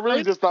 retrospect, but I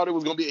really just thought it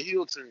was gonna be a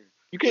heel turn.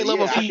 You can't Yeah, love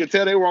a I could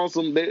tell they were on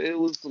some. It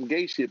was some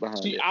gay shit behind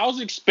See, it. I was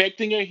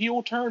expecting a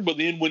heel turn, but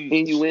then when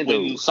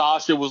Innuendo.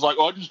 Sasha was like,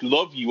 "Oh, I just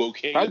love you,"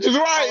 okay, I just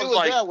right. I It was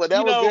like,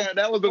 that one. you know,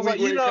 That was the I was week like,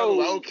 where you it kind of know,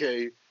 like,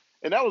 okay,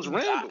 and that was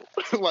Randall.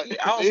 Like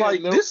I was yeah,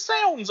 like, no. this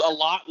sounds a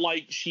lot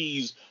like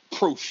she's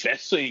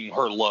professing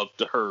her love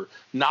to her,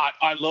 not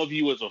 "I love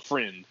you as a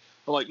friend."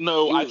 I'm like,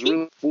 no, It I was think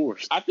really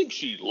forced. I think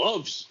she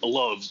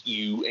loves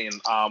you,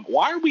 and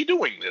why are we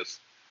doing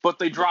this? But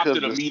they dropped Because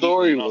it the immediately,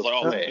 story and I was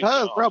like, was- okay,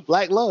 Cuz, bro,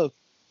 black love.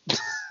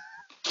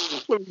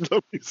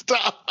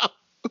 Stop.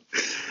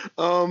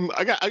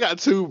 I got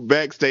 2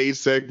 backstage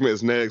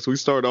segments next. We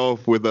start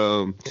off with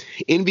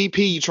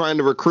MVP trying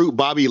to recruit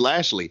Bobby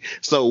Lashley.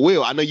 So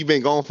Will, I know you've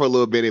been gone for a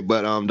little bit,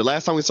 but the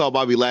last time we saw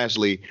Bobby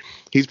Lashley,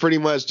 he's pretty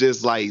much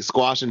just like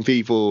squashing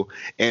people,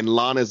 and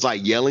Lana's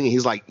like yelling, and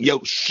he's like,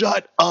 "Yo,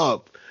 shut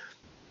up."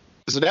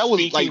 So that was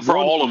speaking like for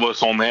one- all of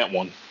us on that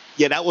one.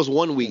 Yeah, that was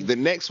 1 week. The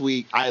next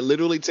week, I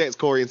literally text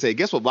Corey and said,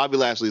 "Guess what Bobby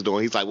Lashley's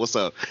doing?" He's like, "What's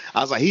up?"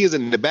 I was like, "He is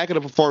in the back of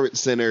the performance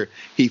center.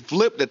 He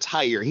flipped a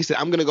tire. He said,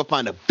 I'm gonna go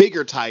find a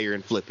bigger tire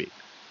and flip it."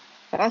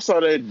 I saw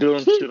that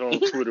dumb shit on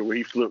Twitter where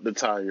he flipped the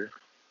tire.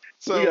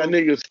 So We got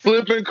niggas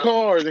flipping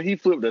cars and he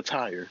flipped a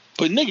tire.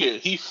 But nigga,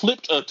 he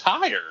flipped a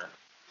tire.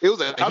 it was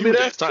a I mean, huge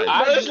that's tire.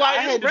 But it's like,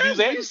 I had to it's do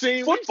that we've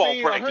seen- football we've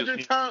seen practice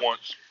 100 times.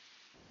 once.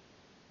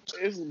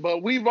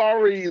 But we've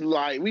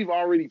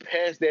already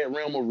passed that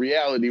realm of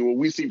reality where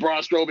we see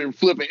Braun Strowman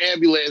flipping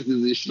ambulances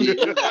and shit.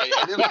 Like,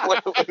 at this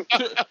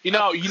point- You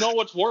know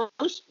what's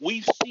worse?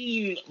 We've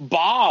seen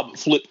Bob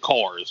flip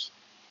cars.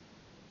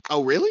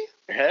 Oh, really?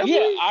 Have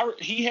Yeah, we?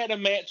 he had a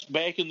match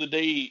back in the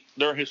day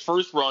during his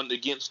first run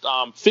against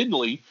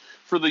Finley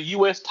for the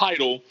U.S.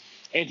 title,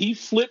 and he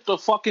flipped a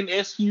fucking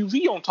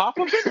SUV on top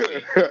of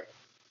it.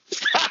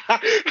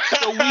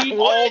 So we've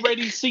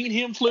already seen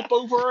him flip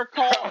over a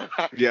car.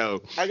 Yo,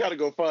 I gotta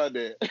go find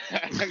that.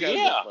 I gotta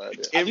Yeah. go find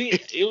that. I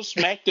think it was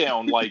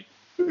SmackDown. Like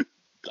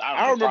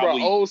I remember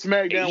probably- an old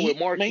SmackDown with 8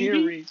 Mark maybe?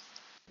 Henry.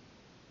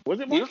 Was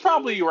it It Mark was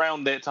probably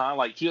around that time,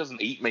 like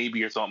 2008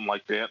 maybe or something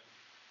like that.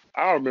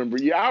 I remember.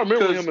 Yeah, I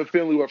remember 'Cause- him and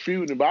Finley were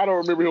feuding, but I don't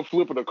remember him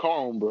flipping a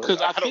car on, bro.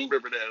 'Cause I don't think-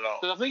 remember that at all.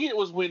 Because I think it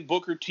was when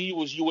Booker T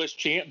was U.S.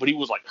 champ, but he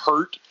was like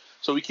hurt,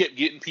 so he kept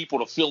getting people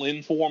to fill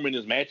in for him in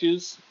his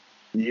matches.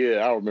 Yeah,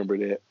 I remember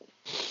that.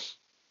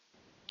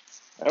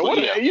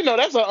 And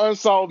that's an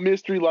unsolved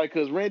mystery. Like,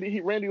 because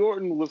Randy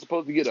Orton was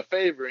supposed to get a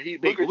favor,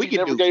 and Booker T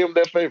never gave him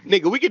that favor.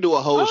 Nigga, we could do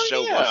a whole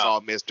show on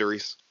Unsolved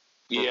Mysteries.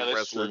 Yeah,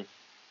 that's true.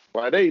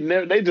 Like,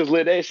 they just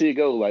let that shit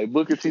go. Like,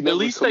 Booker T never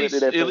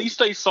committed that. At least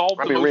they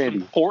solved the most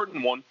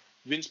important one: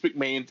 Vince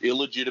McMahon's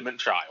illegitimate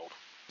child.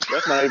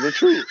 That's not even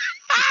true.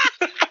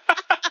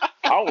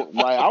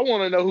 I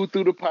want to know who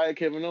threw the pie at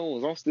Kevin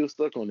Owens. I'm still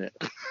stuck on that.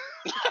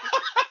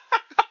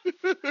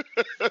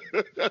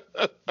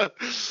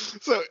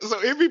 So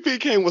MVP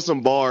came with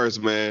some bars,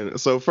 man.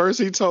 So first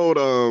he told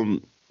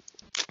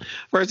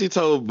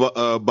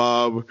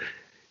Bob,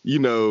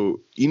 you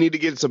need to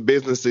get some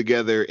business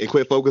together and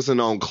quit focusing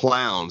on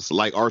clowns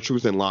like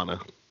R-Truth and Lana.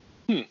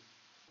 And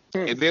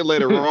then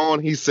later on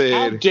he said,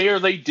 how dare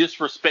they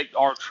disrespect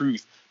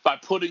R-Truth by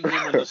putting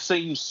him in the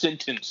same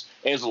sentence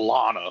as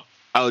Lana.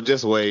 Oh,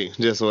 just wait.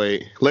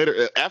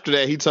 Later, after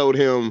that, he told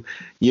him,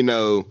 you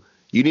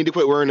need to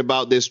quit worrying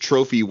about this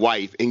trophy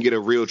wife and get a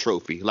real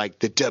trophy, like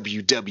the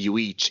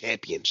WWE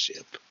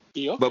Championship.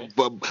 Yeah, okay.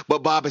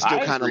 But Bob is still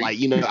kind of like,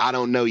 I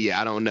don't know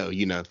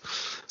yet.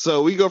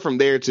 So we go from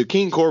there to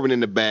King Corbin in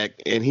the back,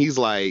 and he's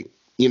like,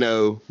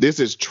 this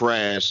is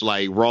trash.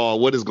 Like, Raw,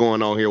 what is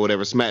going on here?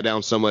 Whatever.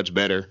 SmackDown so much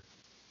better.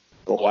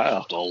 Oh,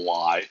 wow. Don't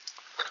lie.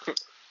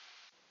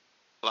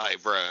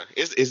 Like, bruh,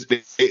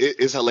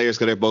 it's hilarious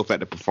because they're both at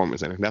the Performance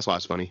Center. That's why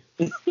it's funny.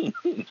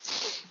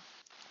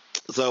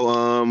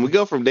 So we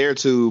go from there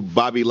to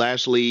Bobby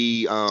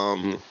Lashley.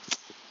 Bobby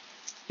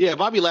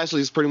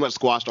Lashley's pretty much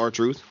squashed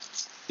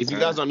R-Truth. If you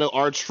guys don't know,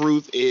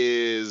 R-Truth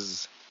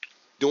is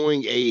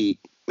doing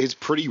his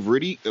pretty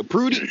Ricky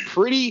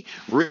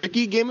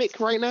gimmick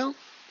right now.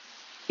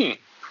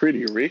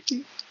 Pretty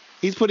Ricky?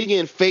 He's putting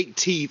in fake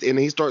teeth and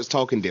he starts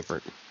talking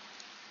different.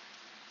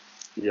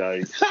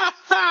 Yikes.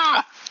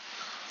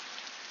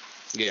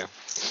 Yeah.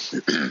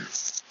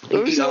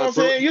 You see what I'm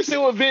saying? You see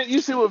what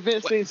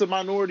Vince thinks of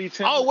minority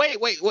talent? Oh, wait.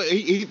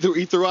 He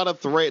threw out a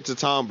threat to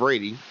Tom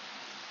Brady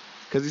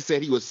because he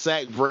said he would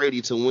sack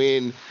Brady to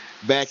win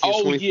back his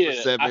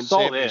 24/7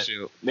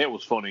 championship. That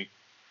was funny.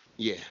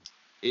 Yeah,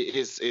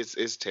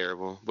 it's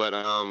terrible. But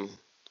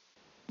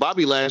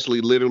Bobby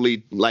Lashley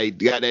literally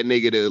got that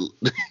nigga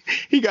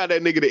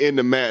to end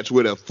the match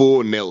with a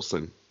full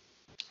Nelson.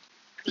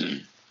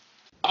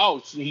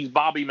 Oh, so he's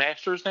Bobby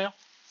Masters now?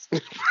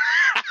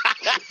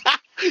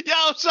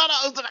 Yo, shout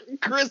out to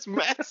Chris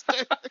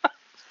Master.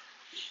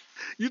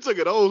 You took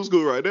it old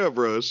school right there,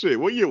 bro. Shit,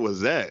 what year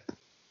was that?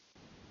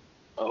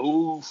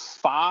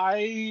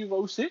 05,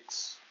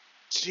 06?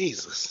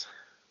 Jesus.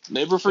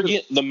 Never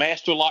forget the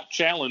Master Lock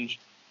Challenge.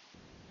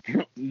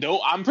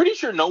 No, I'm pretty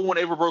sure no one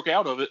ever broke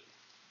out of it.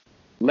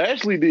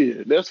 Lashley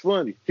did. That's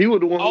funny. He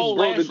was the one who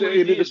broke it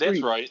into the street.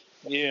 That's right.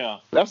 Yeah.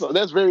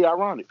 That's very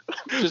ironic.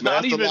 Because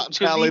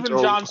even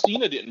John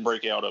Cena didn't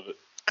break out of it.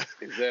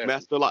 Exactly.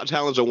 Master Lock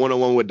Challenge a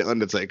 1-on-1 with The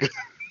Undertaker.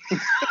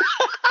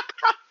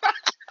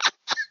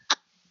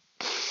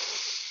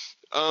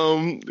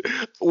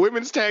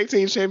 Women's Tag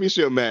Team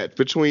Championship match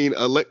between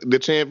the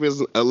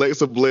champions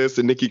Alexa Bliss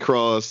and Nikki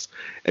Cross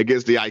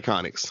against the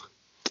Iconics.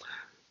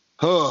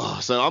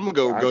 So I'm gonna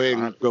go ahead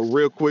and go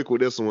real quick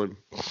with this one.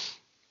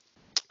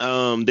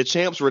 The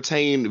champs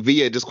retained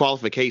via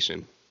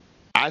disqualification.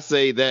 I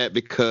say that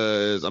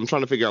because I'm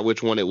trying to figure out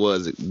which one it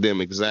was them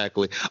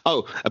exactly.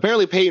 Oh,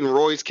 apparently Peyton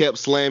Royce kept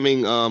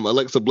slamming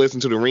Alexa Bliss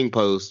into the ring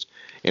post,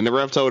 and the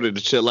ref told her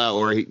to chill out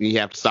or he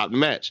have to stop the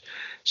match.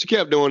 She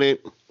kept doing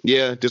it.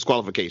 Yeah,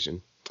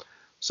 disqualification.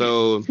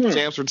 So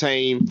champs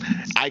retain.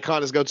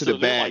 Iconics go to the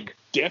back.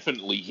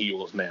 Definitely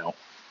heels now.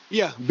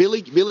 Yeah,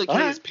 Billy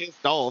Kay is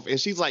pissed off, and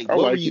she's like,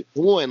 what are you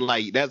doing?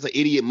 Like, that's an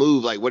idiot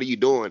move. Like, what are you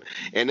doing?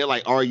 And they're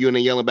like arguing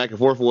and yelling back and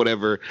forth or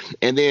whatever.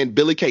 And then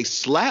Billy Kay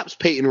slaps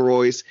Peyton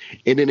Royce,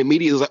 and then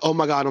immediately is like, oh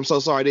my God, I'm so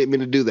sorry. I didn't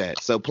mean to do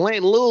that. So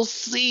planting a little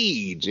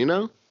siege,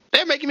 They're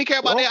making me care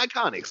about the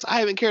Iconics.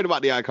 I haven't cared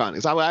about the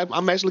Iconics.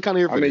 I'm actually kind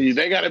of here for this.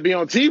 They got to be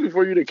on TV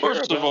for you to care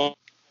First of all,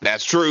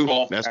 that's true.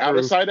 That's out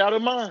of sight, out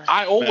of mind.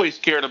 I always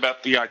cared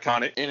about the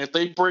Iconic, and if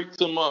they break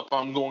them up,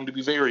 I'm going to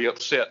be very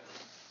upset.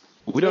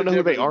 We don't know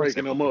who they are.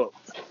 Breaking them up.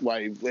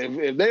 Like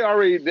if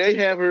they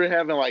have her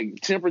having like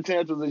temper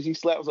tantrums and she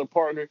slaps her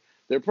partner,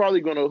 they're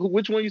probably gonna.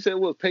 Which one you said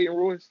was Peyton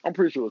Royce? I'm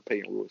pretty sure it was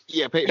Peyton Royce.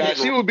 Yeah, Peyton.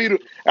 She would be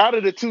out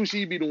of the two.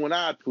 She'd be the one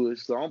I'd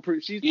push. So I'm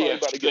pretty. She's probably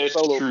about to get that's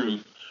solo. True.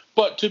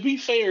 But to be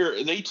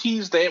fair, they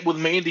teased that with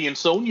Mandy and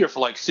Sonya for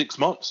like 6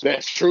 months.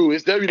 That's true.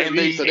 It's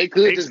WWE, so they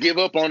could just give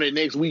up on it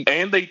next week.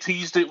 And they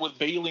teased it with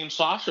Bayley and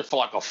Sasha for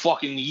like a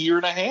fucking year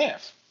and a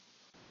half.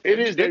 It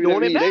is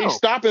WWE. They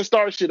stop and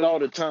start shit all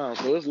the time,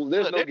 so there's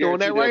no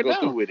guarantee they'll go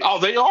through with it. Oh,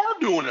 they are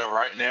doing it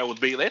right now with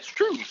Bayley. That's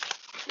true.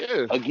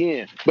 Yeah.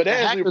 Again, but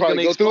Ashley will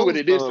probably go through with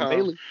it this time.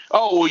 Bayley.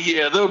 Oh well,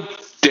 yeah, they'll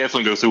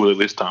definitely go through with it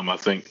this time. I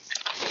think.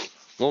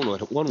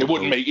 It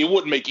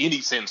wouldn't make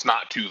any sense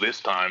not to this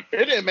time.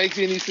 It didn't make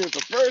any sense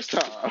the first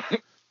time.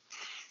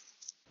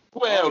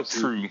 Well,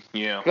 true,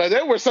 yeah. Like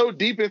they were so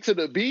deep into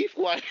the beef,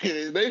 like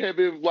they had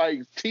been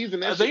like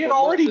teasing that. They had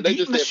already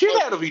beaten the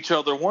shit out of each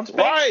other once.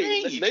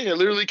 Right, they had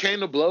literally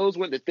came to blows,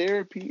 went to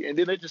therapy, and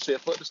then they just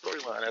said fuck the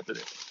storyline after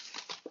that.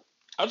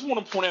 I just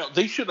want to point out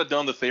they should have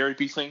done the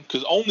therapy thing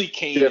because only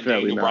Kane Definitely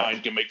and Daniel not.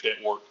 Bryan can make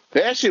that work.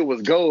 That shit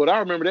was gold. I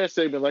remember that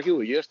segment like it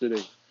was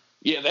yesterday.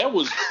 Yeah, that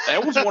was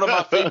one of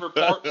my favorite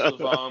parts of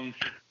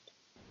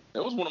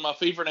that was one of my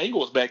favorite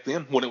angles back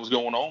then when it was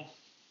going on.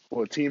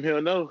 Well, Team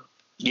Hell No.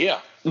 Yeah,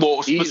 well,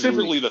 Easily.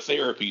 specifically the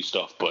therapy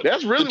stuff, but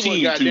That's really the what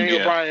team got too, Daniel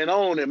yeah. Bryan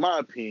on, in my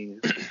opinion.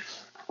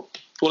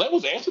 Well, that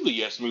was after the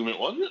Yes Movement,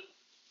 wasn't it?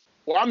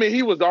 Well, I mean,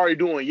 he was already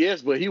doing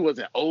Yes, but he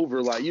wasn't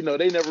over. Like, you know,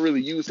 they never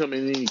really used him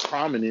in any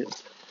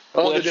prominence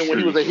other that's than when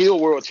he true. was a heel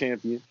world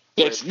champion.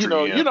 That's But, you true,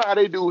 know, yeah. you know how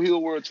they do heel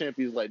world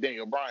champions like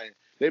Daniel Bryan.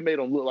 They made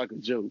him look like a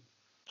joke.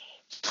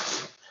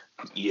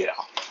 Yeah.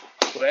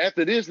 But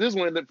after this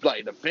one,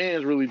 the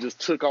fans really just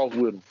took off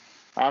with him.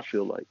 I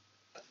feel like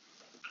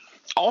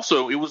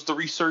Also, it was the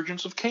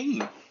resurgence of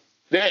Kane.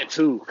 that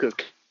too, because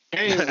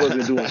Kane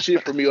wasn't doing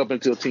shit for me up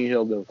until Team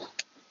Hell No.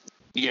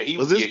 Yeah, he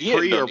Was this he hadn't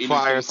pre done or anything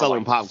prior for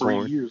selling like 3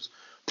 popcorn? years.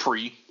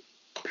 Pre.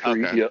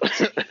 Okay.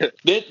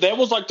 Yeah. That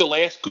was like the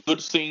last good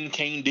thing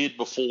Kane did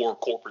before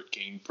corporate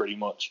Kane, pretty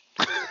much.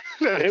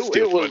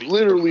 It was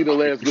literally the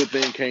last good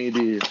thing Kane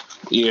did.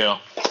 Yeah.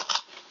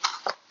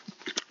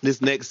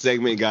 This next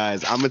segment,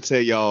 guys, I'm going to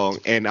tell y'all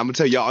and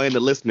the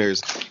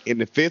listeners, in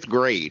the 5th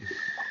grade,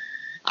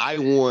 I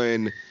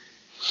won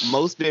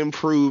most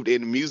improved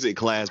in music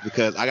class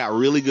because I got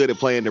really good at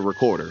playing the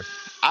recorder.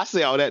 I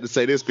say all that to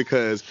say this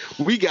because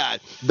we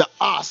got the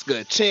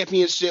Asuka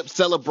Championship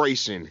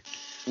celebration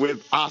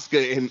with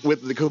Asuka and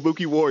with the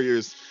Kabuki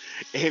Warriors,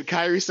 and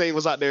Kairi Sane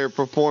was out there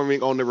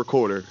performing on the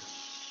recorder.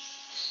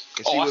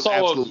 And she I was saw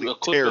absolutely a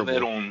clip terrible. of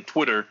that on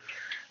Twitter,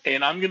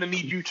 and I'm gonna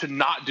need you to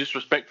not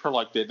disrespect her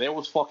like that. That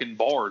was fucking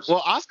bars.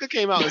 Well, Asuka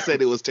came out and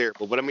said it was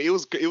terrible, but I mean, it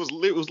was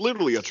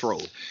literally a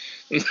troll.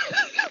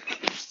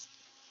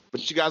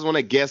 But you guys want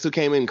to guess who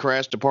came in and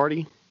crashed the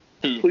party?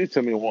 Please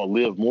tell me it won't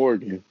Liv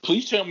Morgan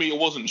Please tell me it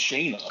wasn't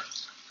Shayna.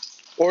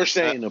 or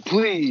Shayna.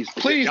 Please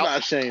y'all-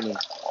 not Shayna.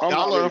 I'm not Y'all are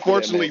ready for that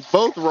unfortunately match.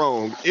 both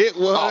wrong. It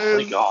Oh my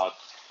was god.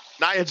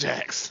 Nia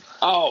Jax.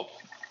 Oh.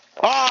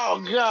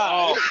 Oh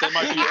God. Oh, that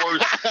might be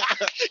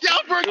worse.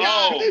 Y'all forgot.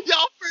 Oh.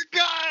 Y'all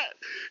forgot.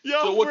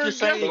 Y'all So what you're forgot.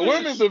 saying The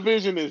women's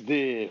division is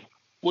dead.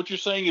 What you're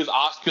saying is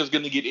Asuka's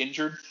gonna get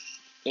injured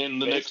in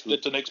the next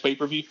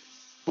pay-per-view?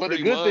 But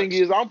Pretty the good thing much.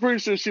 is, I'm pretty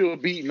sure she'll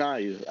beat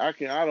Nia. I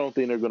don't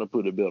think they're gonna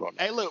put a belt on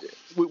her. Hey, look,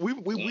 we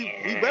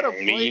better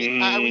play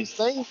Kairi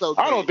Sane though.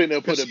 I don't think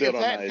they'll put because a belt she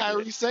on attacked Nia.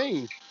 Kairi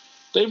Sane.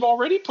 They've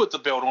already put the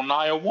belt on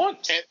Nia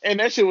once. And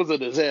that shit was a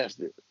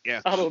disaster.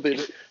 Yeah. I don't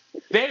think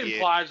That Yeah.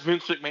 implies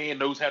Vince McMahon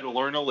knows how to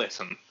learn a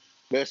lesson.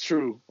 that's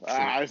true.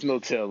 There's no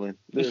telling.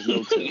 There's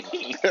no telling.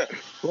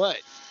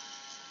 But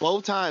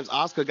both times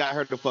Asuka got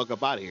her the fuck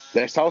up out of here.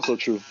 That's also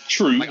true.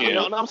 True, Like,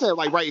 yeah. I'm saying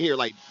like right here,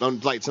 like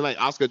tonight,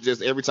 Asuka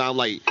just every time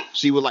like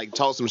she would like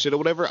talk some shit or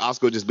whatever,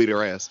 Asuka would just beat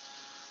her ass.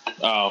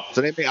 Oh,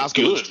 So they made Asuka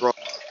Good. look strong.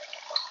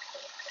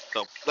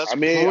 So let's I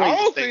mean, I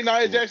don't play think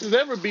Nia Jax's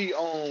ever beat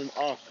on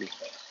Asuka.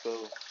 So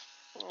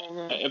I don't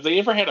know. have they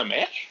ever had a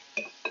match?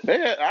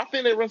 I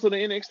think they wrestled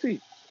in NXT.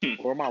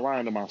 Or am I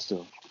lying to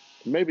myself?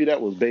 Maybe that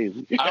was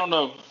Bailey. I don't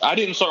know. I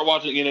didn't start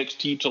watching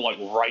NXT till like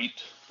right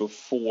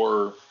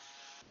before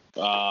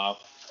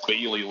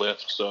Bailey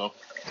left. So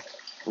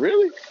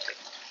Really?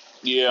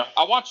 yeah,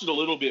 I watched it a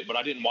little bit, but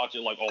I didn't watch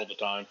it like all the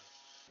time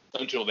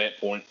until that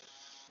point.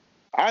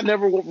 I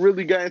never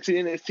really got into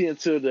NXT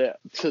until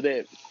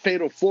that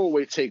Fatal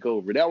 4-Way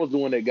takeover. That was the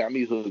one that got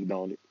me hooked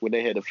on it. When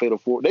they had the Fatal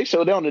 4, they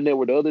showed down the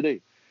network the other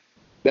day.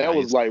 That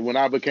was like when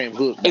I became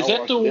hooked. Is I that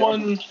watched the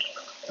one?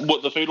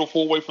 What, the Fatal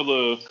 4-Way for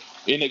the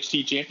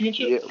NXT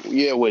Championship?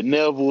 Yeah, with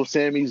Neville,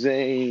 Sami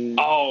Zayn,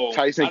 Oh,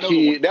 Tyson I know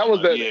Kidd. the That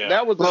one. was Yeah.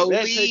 that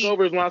Police.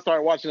 takeover is when I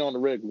started watching it on the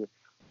regular.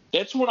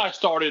 That's when I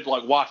started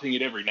like watching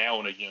it every now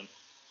and again.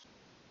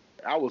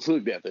 I was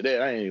hooked after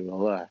that. I ain't even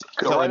gonna lie.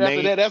 So Right a after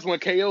name- Oh, that's when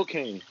KO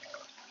came.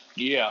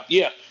 Yeah,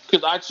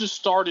 because I just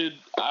started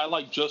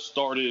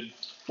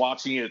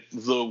watching it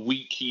the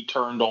week he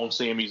turned on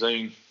Sami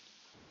Zayn.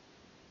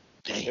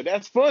 And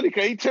that's funny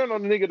because he turned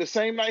on the nigga the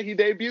same night he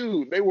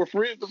debuted. They were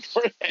friends the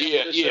first half Yeah,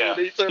 of the show, yeah. and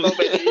he turned on at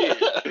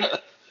the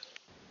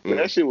end.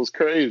 That shit was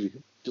crazy.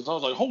 Because I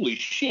was like, holy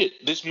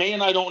shit, this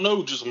man I don't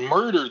know just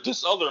murdered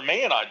this other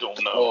man I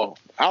don't know. Oh,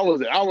 I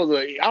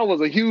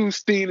was a huge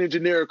Steen and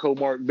Generico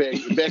mark back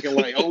in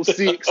like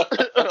 06,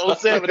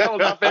 07. That was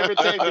my favorite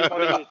tag team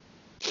on it.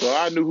 So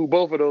I knew who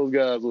both of those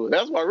guys were.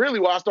 That's why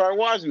I started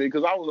watching it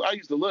because I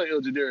used to love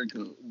El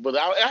Generico, but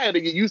I had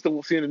to get used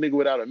to seeing a nigga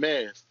without a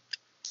mask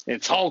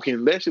and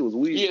talking. That shit was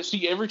weird. Yeah,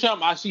 see, every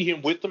time I see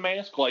him with the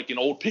mask, like in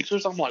old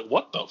pictures, I'm like,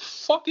 what the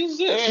fuck is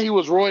this? And he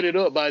was roided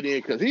up by then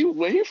because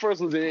when he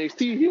first was in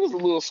NXT, he was a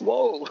little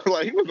swole.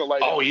 Like he wasn't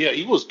like Oh, yeah,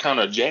 he was kind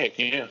of jacked,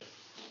 yeah.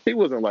 he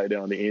wasn't like that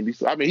on the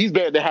Indies. I mean, he's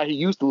back to how he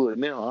used to look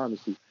now.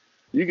 Honestly,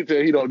 you can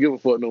tell he don't give a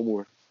fuck no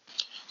more.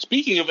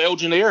 Speaking of El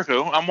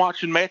Generico, I'm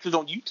watching matches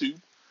on YouTube,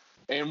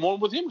 and one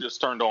with him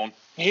just turned on.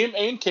 Him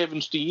and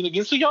Kevin Steen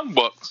against the Young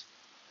Bucks.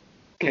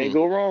 Can't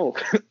go wrong.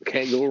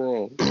 Can't go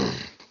wrong.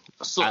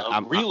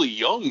 So really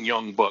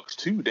young Bucks,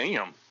 too,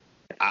 damn.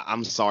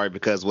 I'm sorry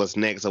because what's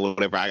next or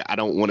whatever. I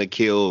don't want to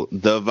kill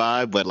the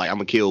vibe, but like I'm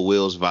gonna kill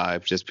Will's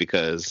vibe just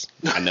because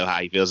I know how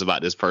he feels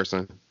about this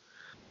person.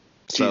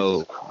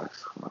 So,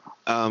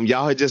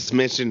 y'all had just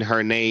mentioned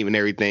her name and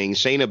everything.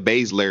 Shayna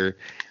Baszler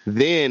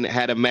then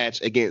had a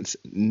match against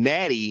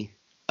Natty,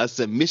 a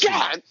submission.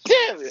 God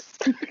damn it!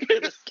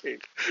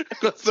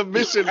 A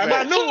submission And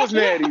match. I knew it was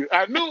Natty.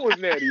 I knew it was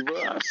Natty, bro.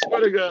 I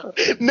swear to God.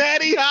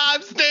 Natty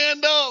Hobbs,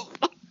 stand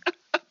up.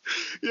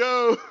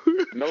 Yo.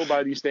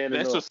 Nobody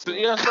standing That's up.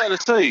 that's what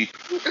to say.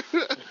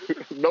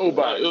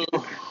 Nobody.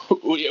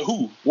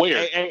 Who?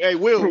 Where? Hey,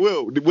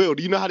 Will,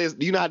 do you know how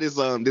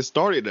this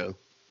started though?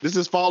 This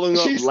is following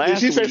up Did last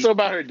she say week. something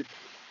about her?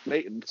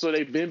 So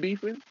they've been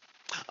beefing?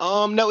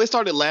 No, it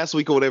started last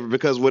week or whatever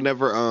because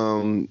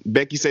whenever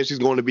Becky said she's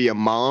going to be a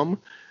mom,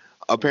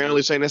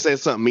 apparently Shayna said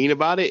something mean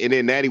about it, and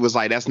then Natty was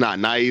like, "That's not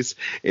nice,"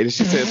 and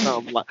she said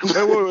something like, "Wait,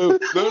 no,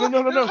 wait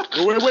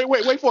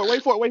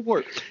for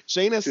it."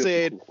 Shayna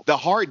said the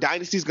Hart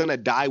Dynasty's gonna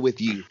die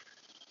with you.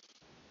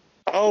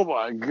 Oh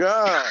my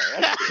God!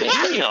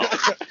 Damn.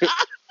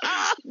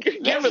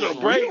 Give it a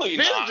break. Really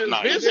not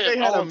nice. Vince They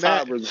had a match.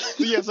 all-timers.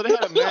 Yeah, so they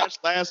had a match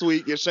last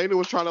week, and Shayna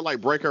was trying to like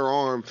break her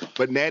arm,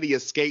 but Natty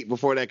escaped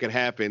before that could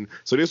happen.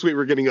 So this week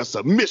we're getting a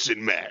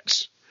submission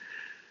match.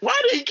 Why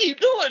do he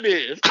keep doing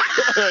this?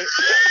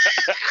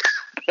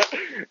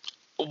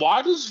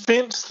 Why does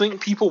Vince think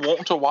people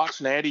want to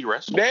watch Natty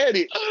wrestle?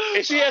 Natty,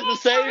 and she has the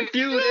same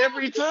feud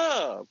every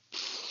time.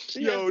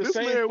 She has the this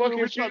same man fucking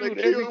really trying to feud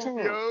every kill time.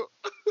 him, yo.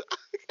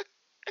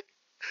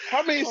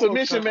 How many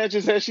submission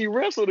matches has she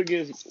wrestled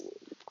against?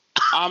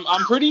 I'm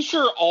pretty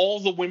sure all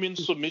the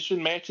women's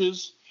submission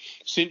matches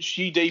since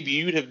she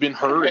debuted have been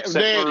her,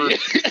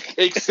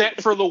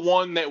 except for the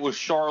one that was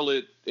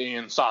Charlotte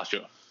and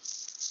Sasha.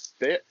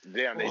 They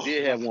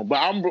did have one, but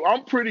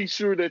I'm pretty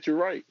sure that you're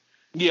right.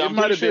 Yeah, it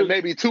might have been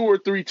maybe 2 or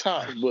 3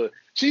 times, but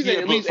she's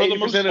at least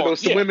 80% of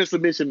those women's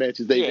submission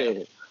matches they've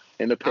had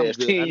in the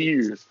past 10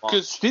 years.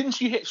 Because didn't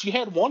she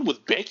had one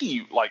with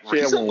Becky like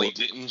recently,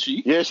 didn't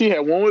she? Yeah, she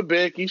had one with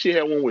Becky. She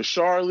had one with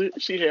Charlotte.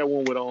 She had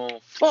one with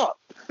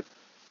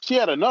She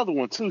had another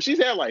one too.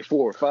 She's had like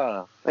 4 or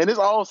 5, and it's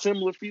all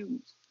similar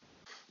feuds.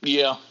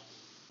 Yeah.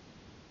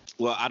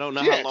 Well, I don't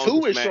know She how had long 2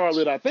 this with match-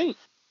 Charlotte, I think.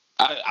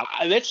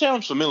 I that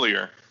sounds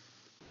familiar.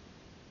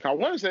 I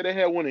want to say they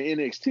had one in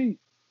NXT,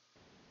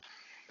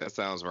 That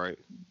sounds right.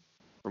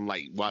 From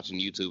like watching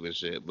YouTube and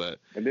shit, but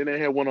and then they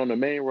had one on the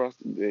main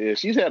roster. Yeah,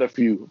 she's had a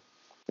few.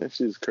 That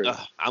shit's crazy.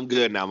 I'm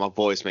good now, my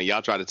voice, man.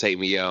 Y'all try to take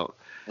me out.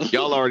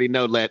 Y'all already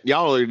know that.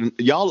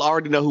 Y'all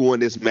already know who won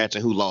this match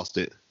and who lost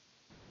it.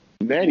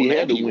 Natty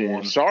had to Natty win.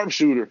 won.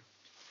 Sharpshooter.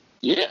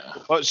 Yeah.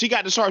 Well, she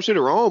got the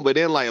sharpshooter on, but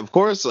then, like, of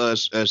course,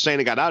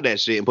 Shayna got out that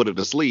shit and put her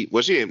to sleep.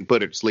 Well, she didn't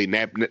put her to sleep.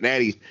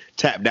 Natty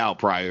tapped out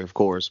prior, of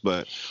course,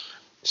 but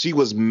she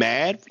was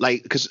mad,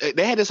 like, because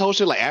they had this whole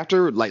shit, like,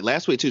 after, like,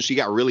 last week, too, she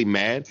got really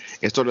mad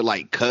and started,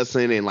 like,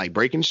 cussing and, like,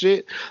 breaking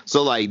shit.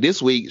 So, like, this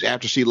week,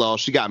 after she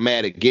lost, she got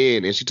mad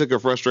again, and she took her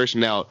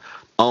frustration out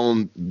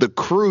on the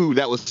crew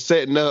that was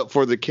setting up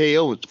for the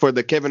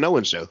Kevin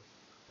Owens show.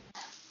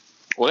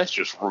 Well, that's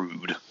just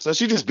rude. So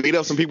she just beat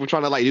up some people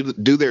trying to, like,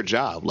 do their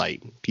job.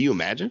 Like, can you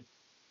imagine?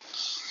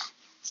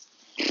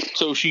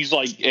 So she's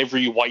like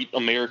every white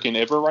American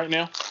ever right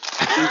now?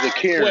 She's a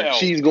Karen. Well,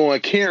 she's going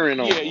Karen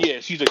on. Yeah,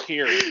 she's a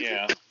Karen,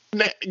 yeah.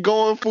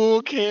 Going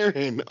full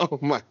Karen. Oh,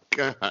 my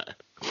God.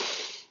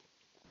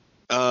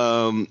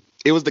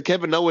 It was the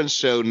Kevin Owens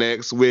show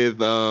next with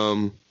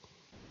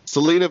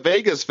Selena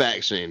Vega's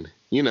faction,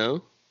 you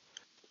know.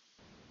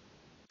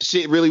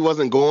 Shit really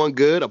wasn't going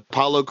good.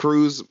 Apollo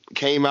Crews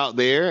came out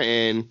there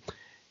and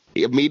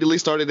he immediately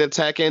started to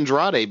attack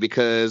Andrade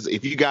because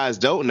if you guys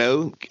don't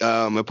know,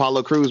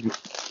 Apollo Crews,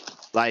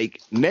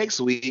 like,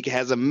 next week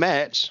has a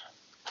match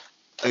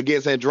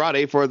against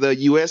Andrade for the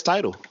U.S.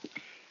 title.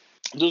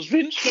 Does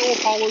Vince know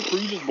Apollo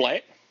Crews is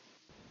black?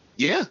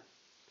 Yeah.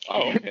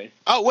 Oh, okay.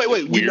 Oh, wait.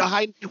 Weird. You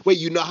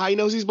know how he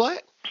knows he's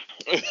black?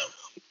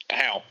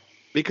 How?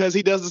 Because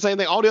he does the same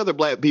thing all the other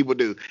black people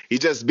do. He's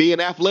just being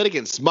athletic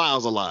and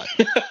smiles a lot.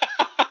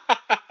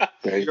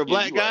 You're a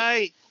black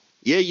guy.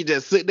 Yeah, you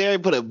just sit there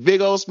and put a big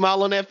old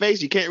smile on that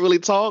face. You can't really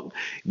talk,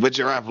 but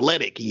you're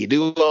athletic and you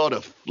do all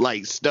the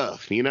like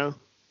stuff, you know?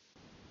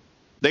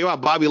 Think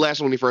about Bobby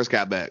Lashley when he first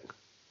got back.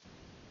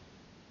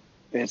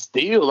 And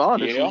still,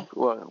 honestly, Yeah.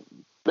 well,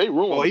 they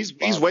ruined. Well,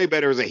 he's way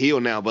better as a heel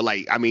now, but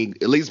like, I mean,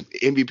 at least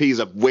MVP is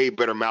a way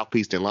better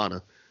mouthpiece than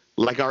Lana.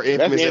 Like our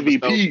That's infamous MVP.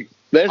 episode,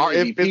 That's our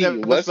MVP.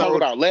 infamous Let's talk episode,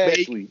 about last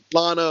make week.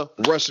 Lana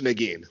rushing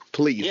again,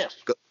 please. Yes.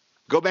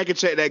 Go back and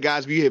check that,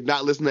 guys. If you have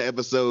not listened to the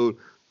episode,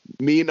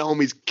 me and the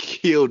homies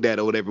killed that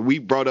or whatever. We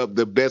brought up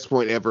the best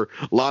point ever.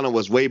 Lana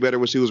was way better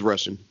when she was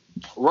rushing.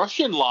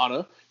 Russian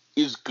Lana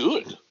is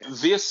good.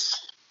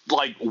 This,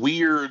 like,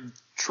 weird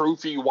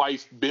trophy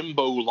wife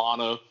bimbo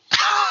Lana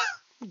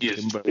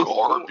is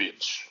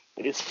garbage.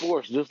 It's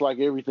forced, just like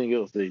everything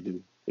else they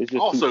do. It's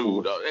just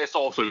Also, it's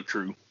also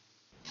true.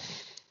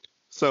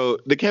 So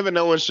the Kevin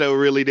Owens show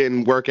really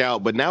didn't work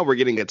out, but now we're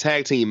getting a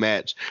tag team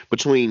match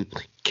between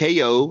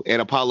KO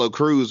and Apollo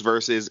Crews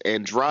versus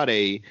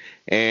Andrade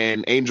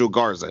and Angel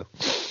Garza.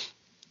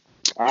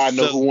 I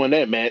know who won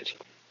that match.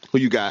 Who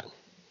you got?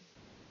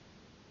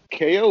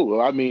 KO.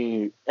 I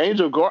mean,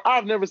 Angel Garza.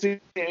 I've never seen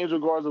Angel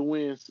Garza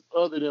win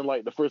other than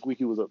like the first week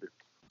he was up there.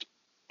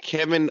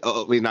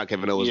 Not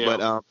Kevin Owens,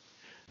 Yeah.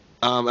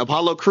 but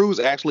Apollo Crews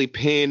actually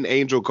pinned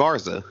Angel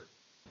Garza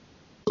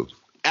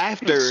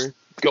after.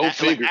 Go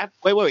figure.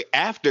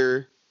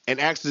 After an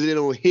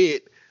accidental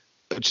hit,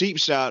 a cheap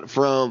shot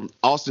from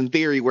Austin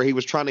Theory where he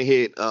was trying to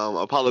hit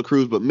Apollo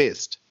Crews but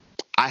missed.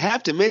 I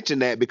have to mention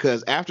that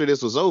because after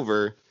this was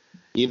over,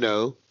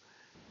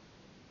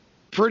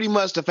 pretty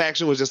much the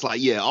faction was just like,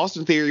 yeah,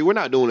 Austin Theory, we're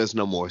not doing this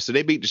no more. So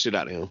they beat the shit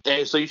out of him.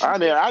 Hey, so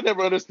I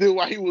never understood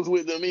why he was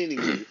with them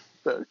anyway.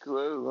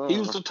 he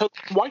was the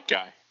token white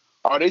guy.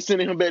 Are they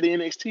sending him back to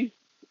NXT?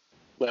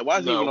 Like, why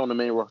is he even on the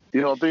main roster?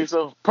 You don't think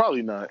so?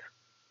 Probably not.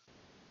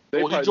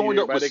 They Well, he joined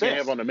up with they can Seth.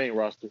 have on the main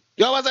roster.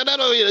 Yo, I said,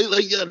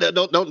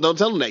 don't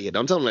tell him that yet.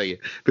 Don't tell him that yet.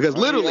 Because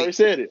You literally, already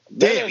said it.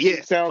 Damn, That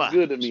yeah, sounds fine.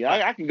 good to me.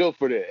 I can go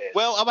for that.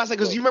 well, I'm about to say,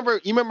 because you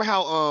remember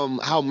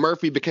how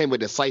Murphy became a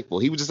disciple.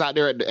 He was just out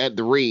there at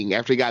the ring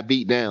after he got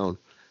beat down.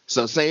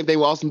 So same thing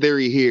with Austin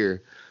Theory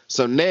here.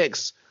 So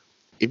next,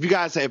 if you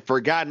guys have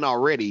forgotten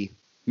already,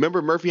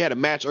 remember Murphy had a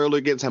match earlier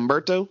against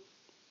Humberto?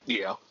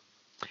 Yeah.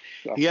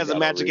 He has a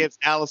match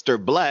against Aleister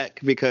Black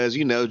because,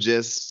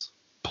 just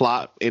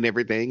plot and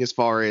everything as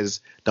far as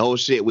the whole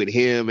shit with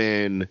him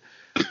and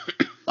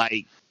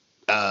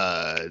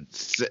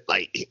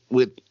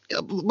with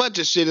a bunch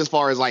of shit as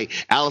far as like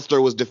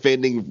Aleister was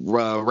defending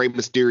Rey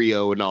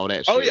Mysterio and all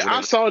that shit. Oh yeah,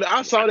 I saw that.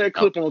 I saw that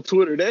clip on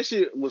Twitter. That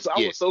shit was. I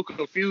Yeah. was so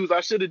confused.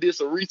 I should have did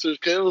some research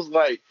because it was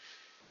like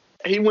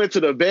he went to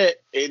the vet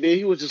and then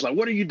he was just like,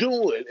 "What are you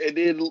doing?" And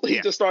then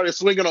he just started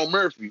swinging on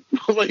Murphy.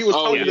 Like he was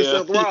talking to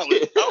Seth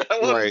Rollins.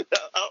 Right.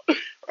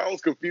 I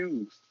was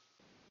confused.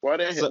 Why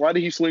did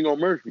he swing on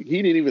Murphy?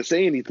 He didn't even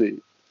say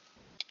anything.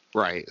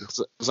 Right.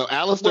 So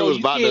Aleister was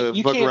about to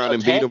fuck around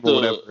and beat him or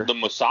whatever. The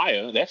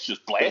Messiah. That's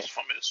just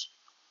blasphemous.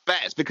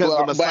 Facts, because the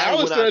But Messiah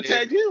went Aleister out there.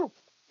 attacked him.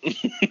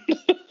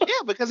 Yeah,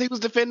 because he was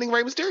defending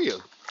Rey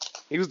Mysterio.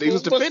 He was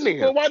defending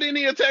him. Well, why didn't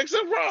he attack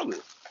Seth Rollins?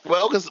 Seth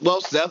Because that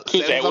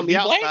was would on be the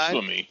outside.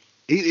 blasphemy.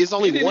 It's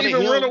only He didn't one even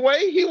of him. run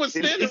away. He was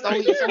standing It's right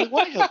only there.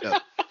 one of him though.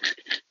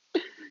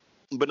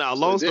 But now,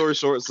 long story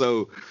short,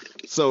 so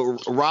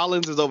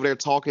Rollins is over there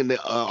talking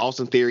to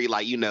Austin Theory,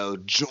 like,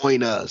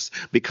 join us,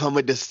 become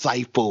a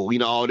disciple,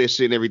 all this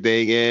shit and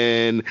everything.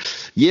 And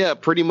yeah,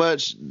 pretty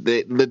much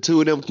the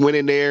two of them went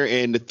in there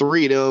and the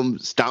three of them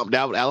stomped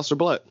out Aleister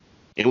Black.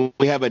 And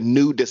we have a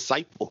new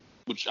disciple.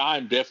 Which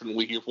I'm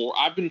definitely here for.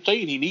 I've been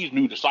saying he needs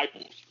new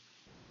disciples.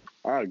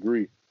 I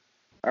agree.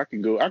 I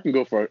can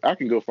go for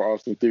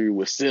Austin Theory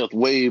with Seth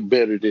way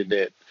better than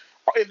that.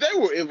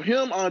 If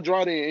him,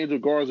 Andrade, and Angel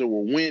Garza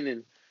were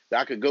winning,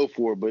 I could go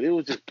for it. But it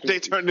was just They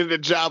turned into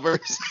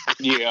jobbers.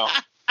 Yeah.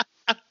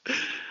 it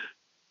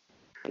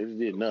just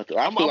did nothing.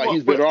 I feel like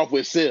he's better off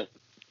with Seth.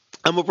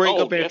 I'm gonna bring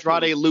up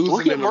Andrade losing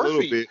Look at in a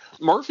little bit.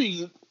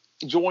 Murphy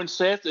joined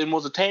Seth and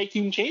was a tag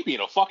team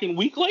champion a fucking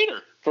week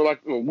later. For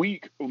like a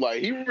week,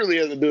 like he really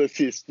hasn't done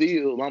shit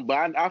still.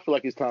 But I feel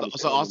like it's time.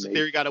 So Austin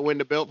Theory got to win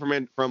the belt from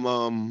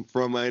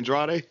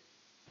Andrade.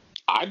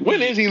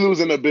 When is he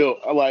losing the belt?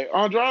 Like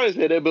Andrade's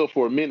had that belt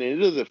for a minute.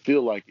 It doesn't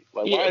feel like it.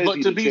 Like, why Yeah, is but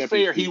he to the be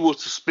champion? fair, he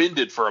was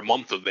suspended for a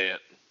month of that.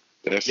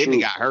 That's Then true.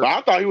 he got hurt. But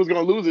I thought he was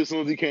going to lose it as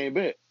soon as he came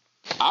back.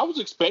 I was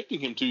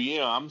expecting him to.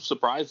 Yeah, I'm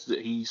surprised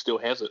that he still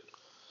has it.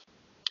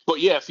 But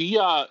yeah,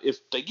 if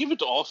they give it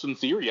to Austin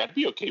Theory, I'd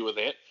be okay with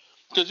that.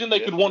 Because then they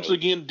could once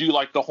again do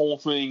like the whole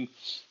thing.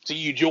 So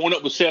you join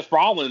up with Seth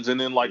Rollins, and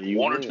then like 1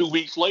 or 2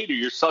 weeks later,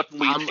 you're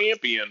suddenly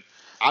champion.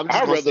 I'm just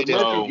I'd gonna rather say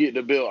this. Murphy get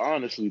the belt,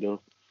 honestly,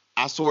 though.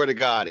 I swear to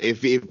God,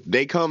 if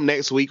they come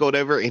next week or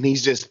whatever, and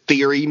he's just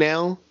Theory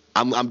now,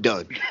 I'm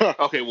done.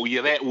 Okay, well,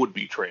 yeah, that would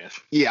be trash.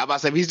 Yeah, I'm about to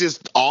say if he's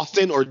just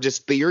Austin or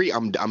just Theory,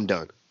 I'm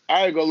done.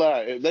 I ain't gonna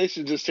lie. They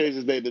should just change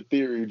his name to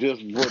Theory just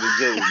for the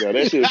joke, though.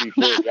 That should be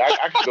funny.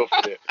 I could go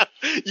for that.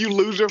 You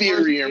lose your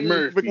Theory first and name,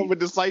 Murphy. become a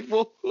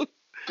disciple.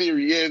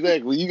 Theory, yeah,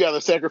 exactly. You got to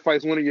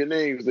sacrifice one of your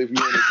names if you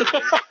want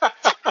to.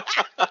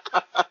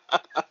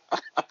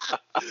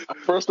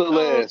 First or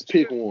last,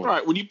 pick one.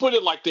 Right, when you put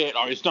it like that,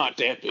 it's not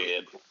that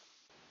bad.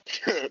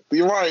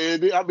 You're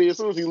right. I mean, as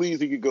soon as he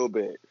leaves, he could go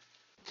back.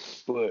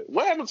 But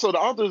what happened? So the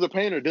authors of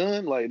pain are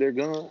done? Like, they're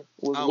gone?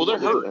 Well, they're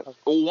hurt.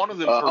 Well, one of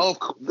them hurt.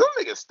 Oh, them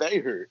niggas stay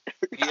hurt.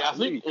 Yeah, I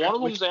think one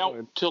of them's out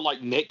till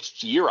like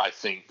next year, I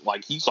think.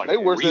 Like, he's like They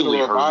worse than really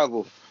the hurt.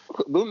 revival.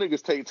 Them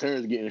niggas take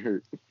turns getting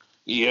hurt.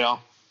 Yeah.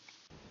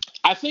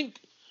 I think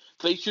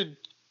they should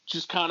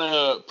just kind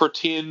of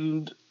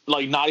pretend,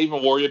 like, not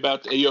even worry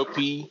about the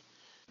AOP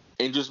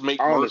and just make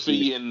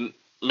Murphy and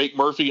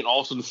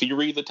Austin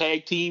Theory the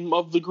tag team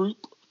of the group.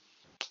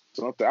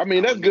 Something. I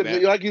mean, that's good.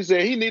 Bad. Like you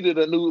said, he needed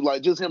a new,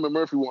 like, just him and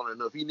Murphy weren't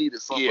enough. He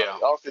needed somebody. Yeah.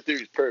 Austin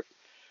Theory's perfect.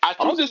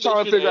 I'm just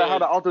trying to figure out how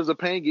the Authors of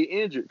Pain get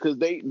injured because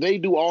they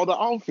do all the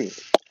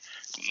offense.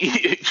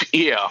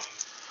 Yeah.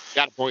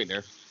 Got a point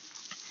there.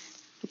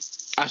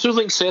 I still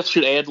think Seth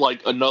should add,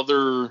 like,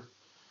 another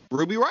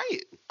Ruby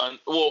Riott.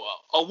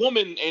 A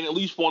woman and at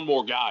least one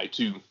more guy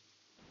too.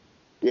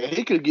 Yeah,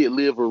 he could get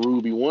Liv or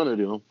Ruby, one of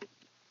them.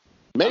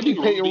 Maybe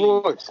Peyton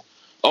Ruby. Royce.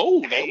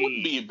 Oh, that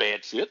wouldn't be a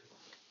bad shit.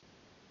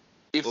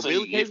 If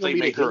they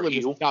make her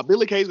heel. Now,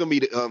 Billie Kay's gonna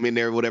be in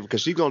there or whatever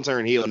because she's gonna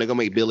turn heel and they're gonna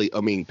make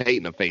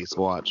Peyton a face.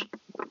 Watch.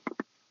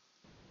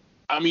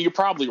 I mean, you're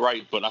probably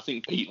right, but I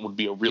think Peyton would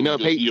be a really good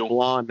Peyton's heel.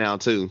 blonde now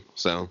too,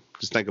 so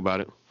just think about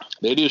it.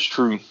 That is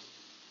true.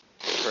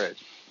 Right.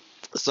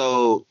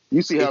 So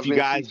You see how if you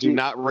guys do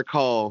not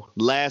recall,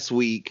 last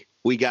week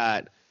we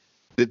got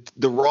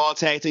the Raw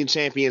Tag Team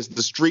Champions,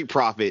 the Street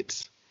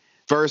Profits,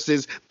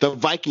 versus the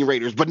Viking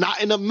Raiders, but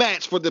not in a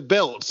match for the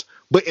belts,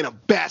 but in a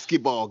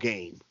basketball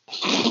game.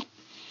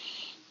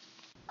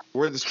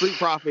 Where the Street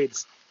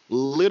Profits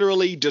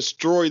literally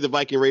destroyed the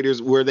Viking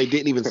Raiders where they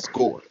didn't even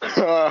score.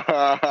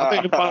 I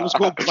think the final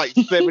score was like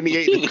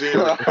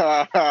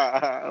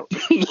 78-0.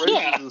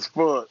 Racist as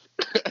fuck.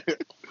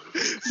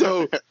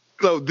 So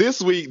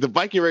this week, the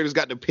Viking Raiders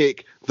got to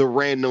pick the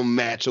random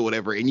match or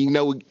whatever, and you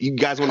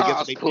guys want to guess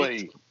what they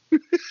picked?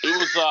 It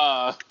was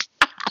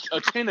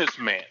a tennis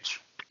match.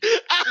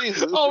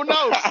 Oh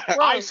no!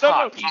 Ice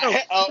hockey.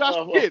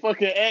 A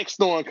fucking axe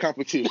throwing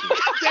competition.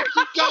 There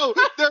you go.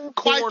 They're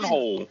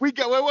Cornhole. We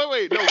go.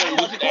 Wait. No,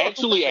 Was it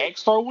actually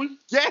axe throwing?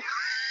 Yeah.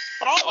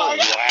 Oh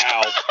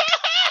wow!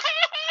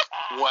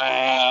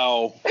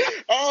 Wow.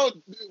 Oh,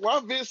 why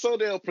Vince so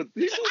damn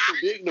he's so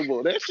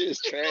predictable? That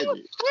shit's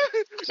tragic.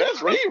 That's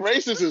he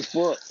racist as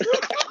fuck.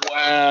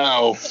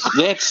 Wow.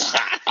 That's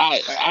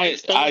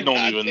I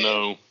don't even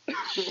know.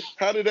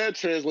 How did that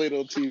translate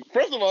on TV?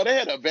 First of all, they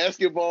had a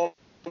basketball.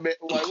 Like,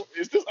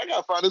 is this? I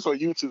gotta find this on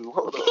YouTube.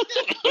 Hold on.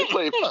 They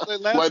played,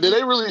 like, did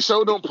they really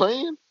show them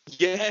playing?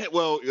 Yeah.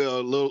 Well,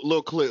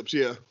 little clips.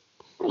 Yeah.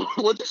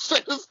 What the say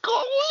the score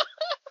was?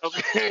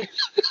 Okay.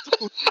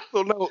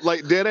 So no,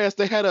 like dead ass.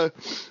 They had a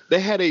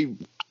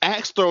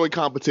axe throwing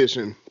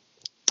competition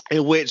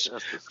in which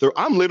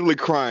I'm literally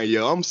crying,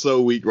 yo. I'm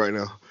so weak right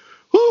now.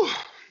 Whew.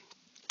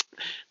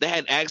 They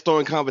had axe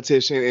throwing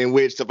competition in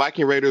which the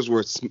Viking Raiders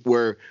were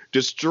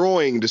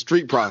destroying the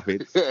Street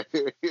Profits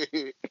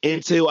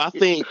until I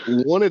think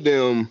one of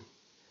them,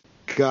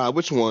 God,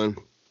 which one?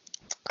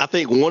 I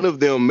think one of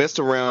them messed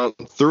around,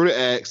 threw the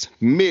axe,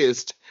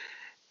 missed,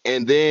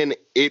 and then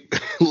it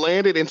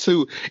landed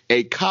into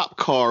a cop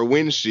car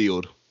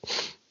windshield.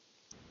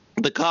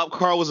 The cop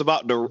car was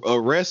about to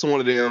arrest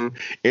one of them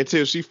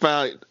until she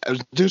found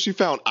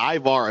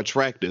Ivar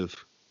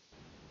attractive.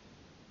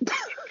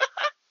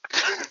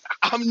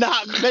 I'm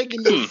not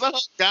making this up,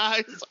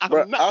 guys.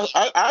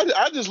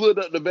 I just looked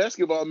up the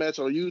basketball match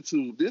on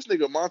YouTube. This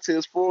nigga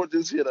Montez Ford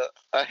just hit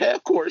a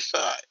half-court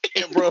shot.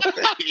 And bro,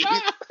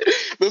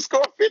 the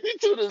score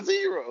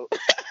 52-0.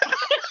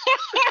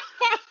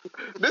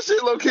 This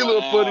shit low-key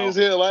look funny as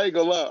hell. I ain't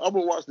gonna lie. I'm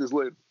gonna watch this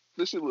later.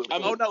 This shit look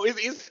funny. Oh no,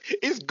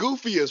 it's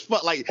goofy as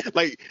fuck. Like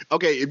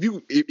okay,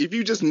 if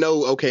you just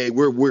know, okay,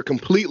 we're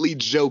completely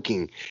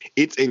joking.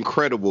 It's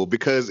incredible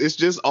because it's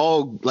just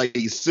all like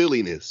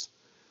silliness.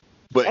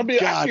 But I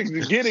mean, I can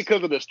get it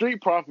because of the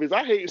Street Profits.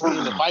 I hate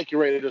seeing the Viking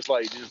Raiders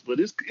like this, but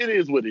it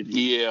is what it is.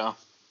 Yeah.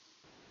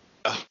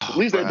 At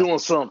least they're doing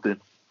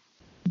something.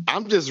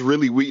 I'm just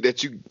really weak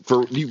that you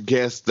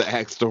guessed the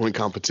axe throwing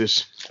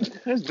competition.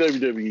 That's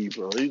WWE,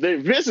 bro.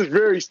 Vince is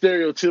very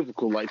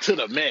stereotypical, like to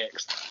the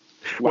max.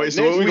 Like, wait,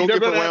 so what are we gonna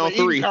get for round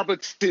 3?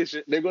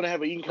 Competition. They're gonna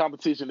have an eating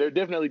competition. They're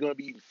definitely gonna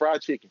be eating fried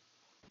chicken.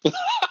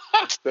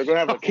 They're gonna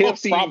have a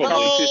KFC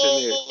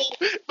competition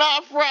there.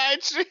 Not fried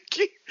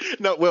chicken.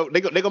 No, well,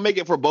 they're gonna make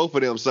it for both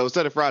of them. So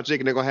instead of fried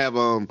chicken, they're gonna have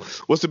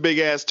what's the big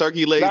ass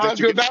turkey legs? That's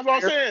what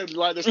I'm saying.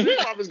 Like the Street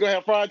Profits gonna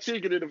have fried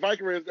chicken, and the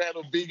Viking Raiders gonna have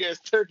those big ass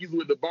turkeys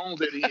with the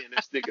bones at the end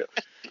that stick up.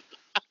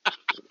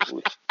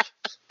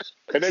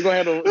 And they're gonna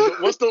have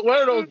what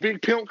are those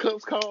big pimp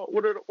cups called?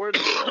 What are they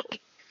called?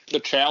 The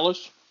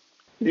chalice.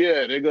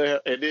 Yeah, they're gonna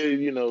have, and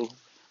then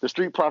the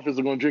Street Profits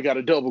are gonna drink out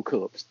of double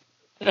cups.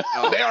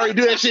 They already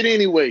do that shit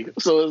anyway.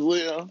 So it's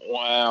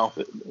wow.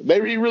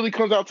 Maybe he really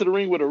comes out to the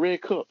ring with a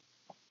red cup.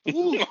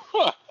 I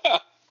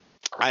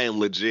am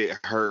legit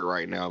hurt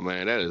right now,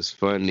 man. That is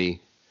funny.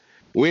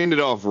 We ended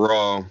off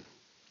Raw.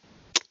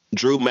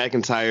 Drew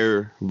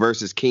McIntyre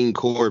versus King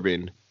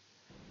Corbin.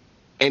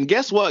 And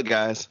guess what,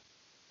 guys?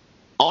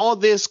 All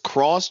this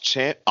cross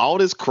shit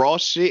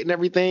and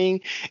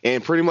everything,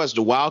 and pretty much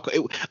the wild card.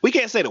 We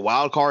can't say the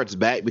wild card's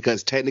back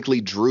because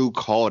technically Drew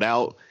called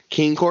out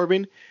King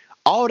Corbin.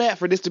 All that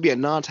for this to be a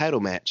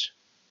non-title match.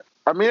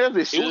 I mean, as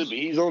it should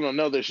be. He's on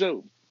another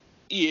show.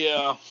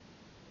 Yeah.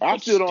 I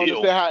still don't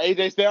understand how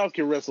AJ Styles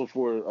can wrestle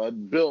for a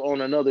belt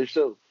on another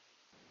show.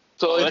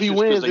 So if he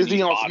wins, is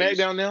he on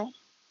SmackDown now?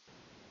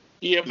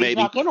 Yeah, but he's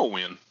not going to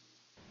win.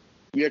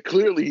 Yeah,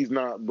 clearly he's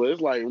not. But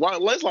it's like,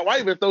 why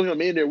even throw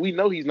him in there? We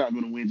know he's not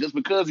going to win just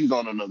because he's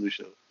on another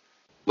show.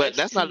 But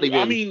that's not even...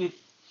 I mean,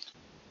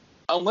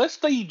 unless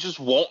they just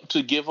want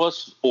to give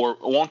us or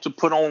want to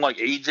put on like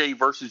AJ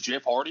versus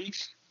Jeff Hardy,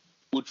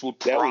 which would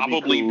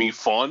probably be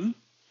fun.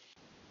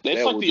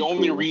 That's like the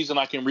only reason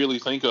I can really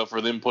think of for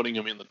them putting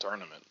him in the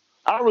tournament.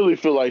 I really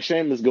feel like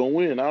Sheamus gonna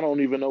win. I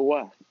don't even know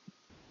why.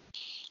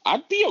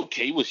 I'd be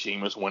okay with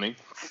Sheamus winning.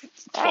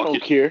 I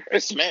don't care.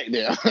 It's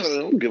SmackDown. I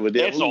don't give a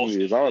damn who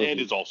he is. That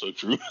is also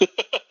true.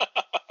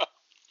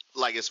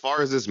 Like, as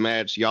far as this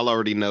match, y'all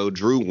already know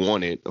Drew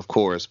won it, of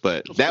course,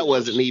 but that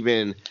wasn't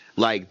even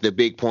like the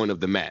big point of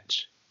the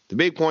match. The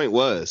big point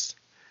was,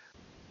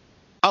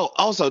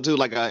 also too,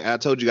 like I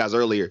told you guys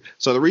earlier.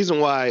 So the reason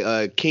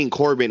why King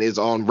Corbin is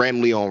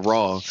randomly on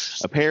Raw,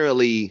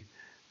 apparently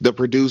the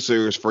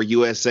producers for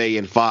USA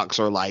and Fox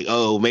are like,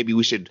 oh, maybe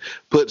we should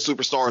put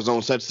superstars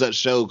on such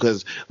show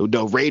because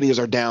the ratings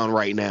are down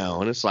right now.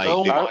 And it's like,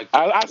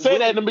 I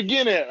said that in the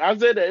beginning. I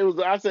said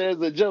that I said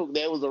as a joke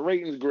that it was a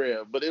ratings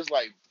grab, but it's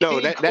like no,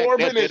 that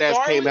dead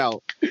ass came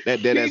out.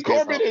 That dead ass came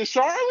out. Corbin and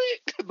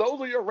Charlotte, those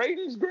are your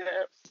ratings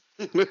grabs.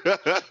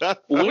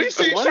 We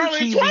see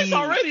Charlotte twice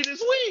already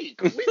this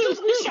week. We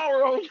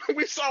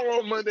saw her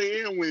on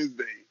Monday and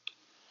Wednesday.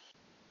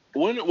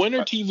 When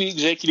are TV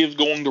executives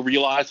going to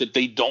realize that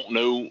they don't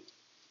know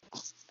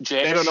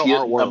jack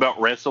shit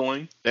about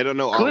wrestling? They don't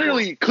know.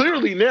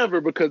 Clearly never,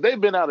 because they've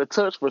been out of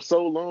touch for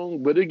so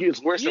long, but it gets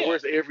worse and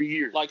worse every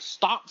year. Like,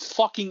 stop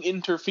fucking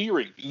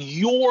interfering.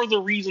 You're the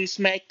reason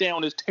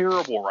SmackDown is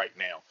terrible right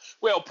now.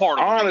 Well, part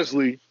of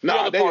honestly,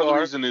 part of the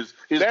reason is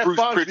Bruce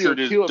Pritchard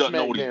doesn't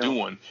know what he's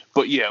doing.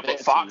 But but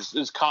Fox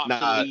is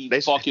constantly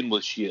fucking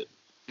with shit.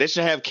 They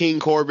should have King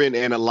Corbin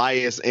and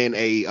Elias in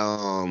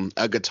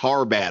a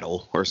guitar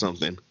battle or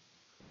something.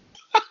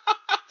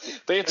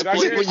 They have to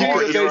play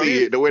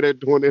the way they're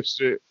doing this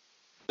shit.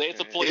 They have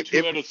to play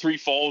 2 out of 3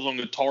 falls on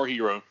Guitar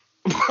Hero.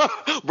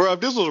 Bro, if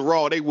this was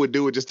Raw, they would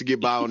do it just to get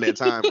by on that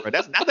time, bro.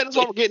 That's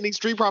why we're getting these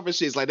Street Profits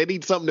shits. Like, they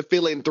need something to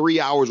fill in 3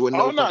 hours with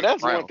no.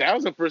 That's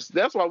 1,000%.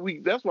 That's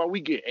why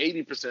we get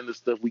 80% of the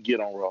stuff we get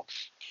on Raw.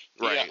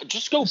 Right. Yeah,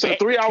 just go back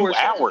 3 hours.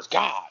 2 hours,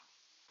 God.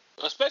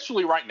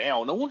 Especially right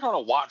now, no one's trying to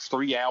watch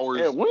 3 hours.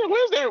 Yeah,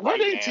 when's their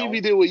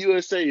TV deal with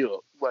USA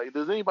up? Like,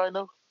 does anybody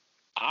know?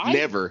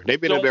 Never.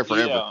 They've been up there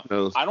forever.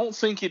 Yeah. I don't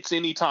think it's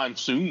anytime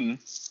soon.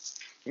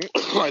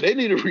 They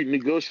need to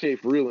renegotiate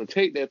for real and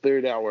take that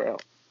 3rd hour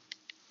out.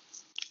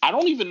 I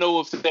don't even know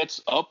if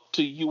that's up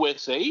to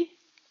USA.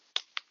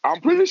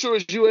 I'm pretty sure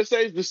it's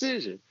USA's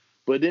decision.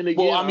 But then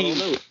again, I don't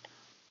know.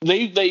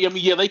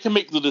 They can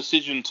make the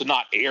decision to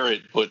not air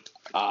it, but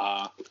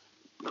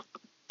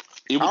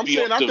it would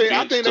be up to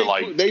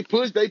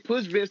Vince they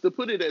push Vince to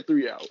put it at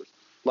 3 hours.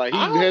 Like, he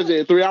has it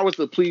at 3 hours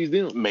to please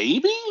them.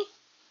 Maybe,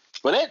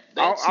 but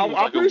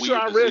I'm pretty sure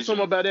I read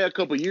something about that a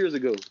couple years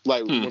ago.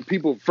 Like, when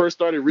people first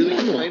started really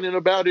complaining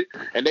about it,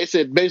 and they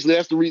said basically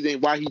that's the reason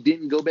why he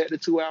didn't go back to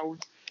 2 hours.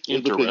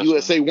 Is because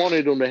USA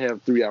wanted them to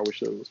have 3 hour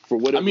shows for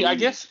whatever. I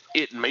guess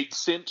it makes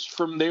sense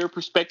from their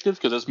perspective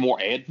because it's more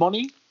ad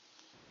money.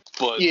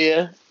 But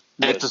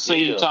at the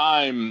same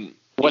time,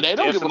 they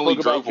don't definitely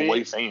drove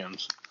away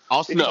fans.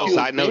 Also,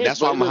 side note, that's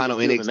why I'm behind on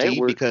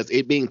NXT, because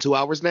it being 2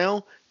 hours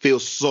now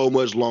feels so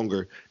much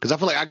longer. Because I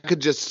feel like I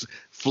could just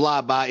fly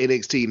by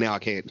NXT. Now I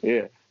can't.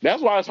 Yeah,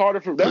 that's why it's harder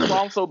that's why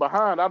I'm so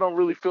behind. I don't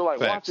really feel like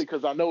watching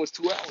because I know it's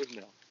 2 hours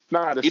now.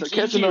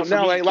 Catching up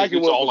now ain't like it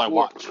was all before. I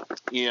watch.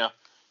 Yeah.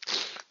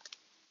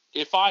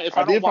 If I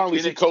don't watch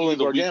NXT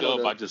the week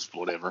of, I just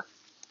whatever.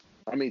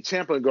 I mean,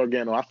 Ciampa and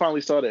Gargano. I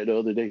finally saw that the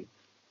other day.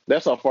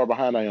 That's how far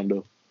behind I am,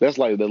 though. That's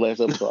like the last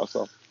episode I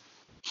saw.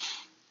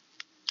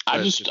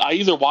 I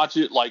either watch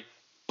it like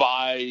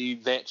by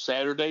that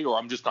Saturday, or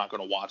I'm just not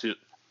going to watch it.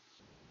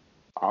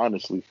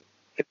 Honestly,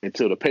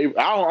 until the paper,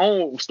 I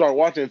don't start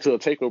watching until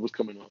Takeover's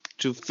coming up.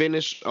 To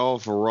finish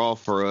off Raw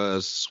for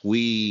us,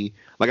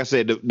 like I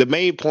said, the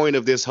main point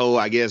of this whole,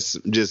 I guess,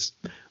 just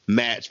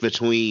match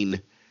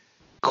between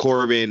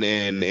Corbin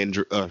and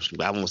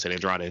I won't say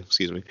Andrade,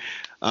 excuse me,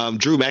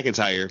 Drew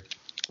McIntyre,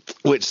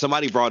 which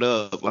somebody brought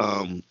up.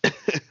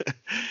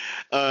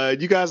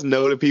 You guys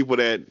know the people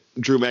that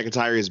Drew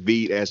McIntyre has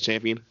beat as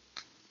champion?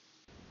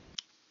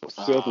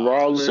 Seth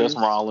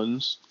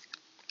Rollins,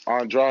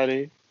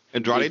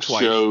 Andrade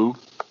twice. Show.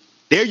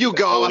 There you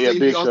go.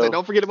 Big Show.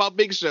 Don't forget about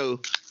Big Show.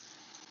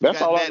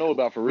 That's all I know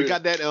about for real. We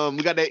got that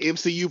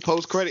MCU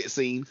post credit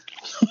scene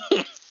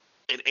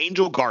and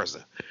Angel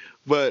Garza,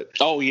 but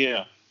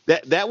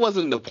that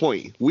wasn't the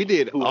point. We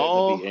did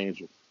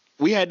Angel.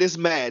 We had this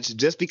match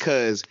just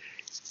because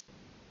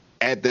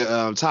at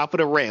the top of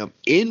the ramp,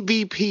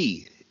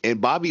 MVP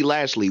and Bobby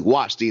Lashley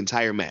watched the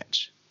entire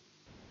match.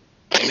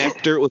 And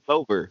after it was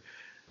over,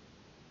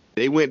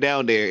 they went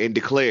down there and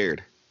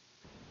declared,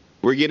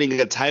 we're getting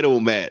a title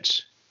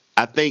match,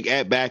 I think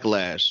at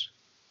Backlash.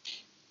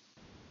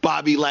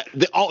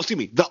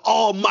 The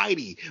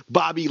almighty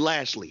Bobby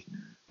Lashley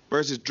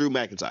versus Drew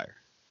McIntyre.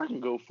 I can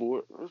go for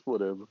it. It's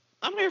whatever.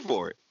 I'm here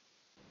for it.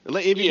 And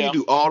let MVP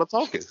do all the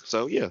talking.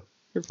 So, yeah,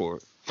 here for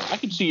it. I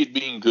can see it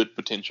being good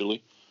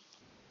potentially.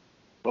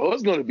 Oh,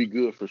 it's going to be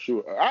good for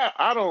sure.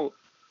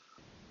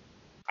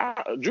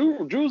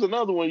 Drew's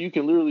another one you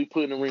can literally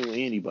put in the ring with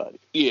anybody.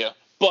 Yeah,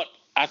 but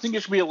I think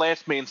it should be a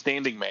last man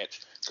standing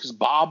match because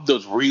Bob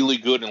does really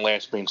good in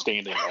last man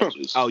standing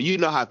matches. Oh, you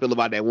know how I feel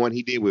about that one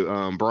he did with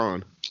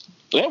Braun.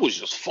 That was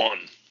just fun.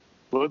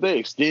 Well, if they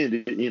extend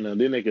it,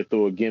 then they could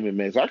throw a gimmick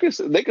match.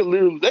 They could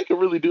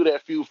really do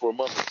that feud for a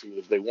month or two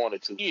if they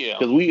wanted to. Yeah.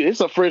 Because it's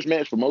a fresh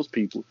match for most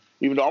people.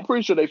 Even though I'm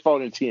pretty sure they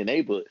fought in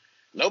TNA, but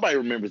nobody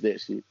remembers that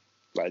shit.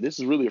 Like, this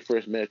is really a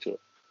fresh matchup.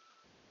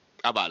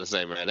 I'm about to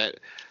say, man, that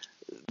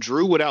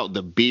Drew without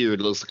the beard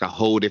looks like a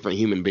whole different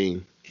human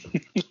being.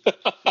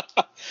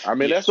 I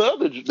mean, that's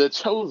the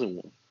chosen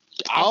one.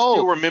 I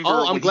still remember.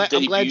 I'm glad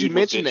you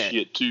mentioned that.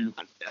 Shit too.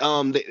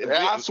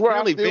 I swear,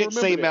 I still Vince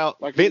remember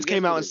that. Vince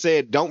came out and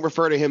said, "Don't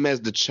refer to him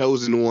as the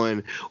chosen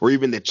one or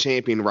even the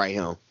champion right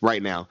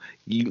now.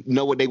 You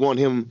know what they want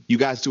you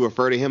guys to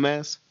refer to him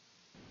as?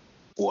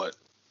 What?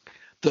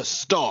 The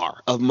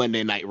star of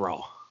Monday Night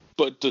Raw."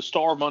 But the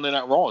star of Monday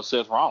Night Raw is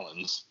Seth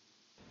Rollins.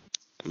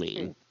 I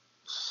mean,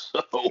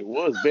 it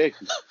was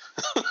Becky.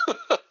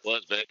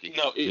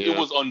 No, it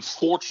was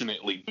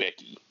unfortunately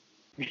Becky.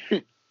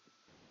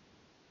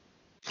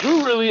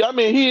 Drew really, I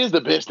mean, he is the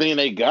best thing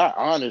they got,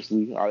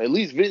 honestly. At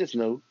least Vince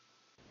knows.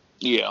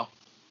 Yeah.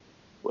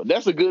 Well,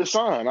 that's a good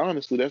sign.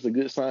 Honestly, that's a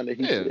good sign that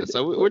he. Yeah.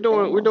 So we're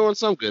doing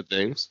some good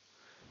things.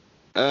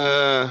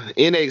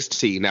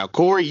 NXT. Now,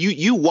 Corey,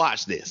 you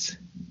watch this.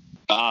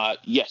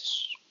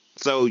 Yes.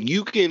 So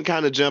you can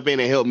kind of jump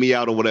in and help me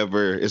out or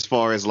whatever as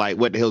far as like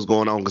what the hell's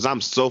going on, because I'm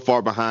so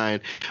far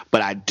behind,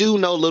 but I do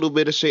know a little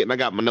bit of shit and I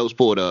got my notes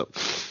pulled up.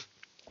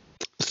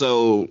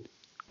 So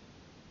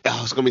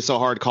it's gonna be so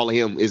hard calling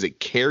him. Is it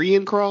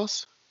Karrion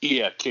Kross?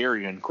 Yeah,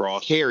 Karrion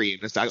Kross.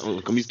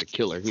 Karrion. I'm used to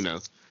Killer,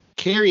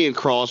 Karrion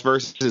Kross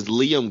versus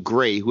Liam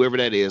Gray, whoever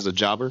that is, a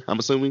jobber, I'm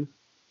assuming.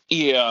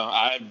 Yeah,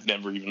 I've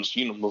never even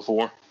seen him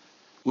before.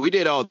 We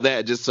did all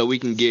that just so we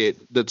can get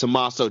the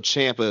Tommaso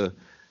Ciampa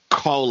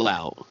call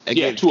out.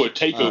 Again, to a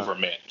takeover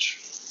match.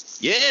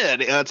 Yeah,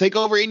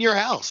 takeover in your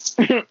house.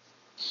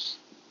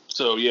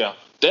 So yeah,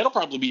 that'll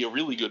probably be a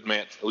really good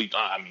match. At least,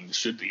 I mean, it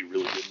should be a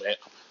really good match.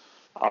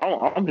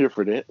 I'm here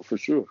for that for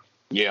sure.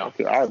 Yeah,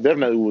 I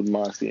definitely wouldn't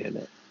mind seeing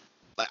that.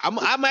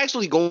 I'm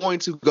actually going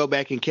to go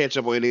back and catch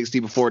up on NXT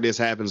before this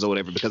happens or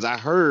whatever, because I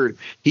heard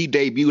he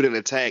debuted and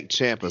attacked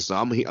Ciampa, so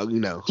I'm here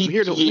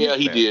to. Yeah,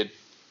 he did.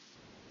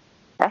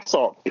 I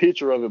saw a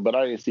picture of it, but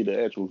I didn't see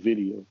the actual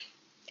video.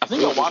 I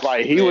think I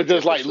watched. He was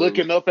just like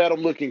looking up at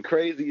him, looking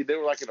crazy. They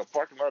were like in a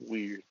parking lot.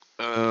 Weird.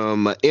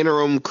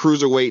 Interim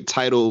cruiserweight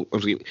title.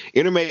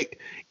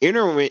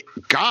 Interim.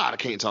 God, I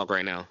can't talk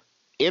right now.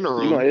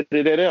 Interim. You gonna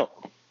edit that out?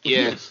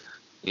 Yeah,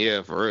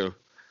 yeah, for real.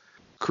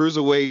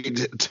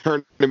 Cruiserweight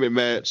tournament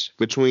match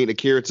between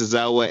Akira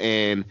Tozawa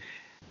and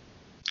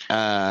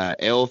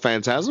El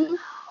Fantasma.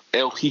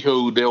 El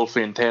Hijo del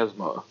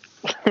Fantasma.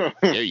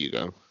 There you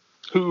go.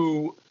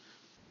 Who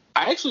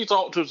I actually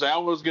thought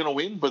Tozawa was going to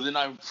win, but then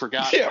I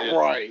forgot. Yeah,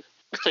 right.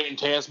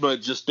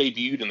 Fantasma just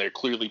debuted, and they're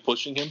clearly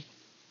pushing him.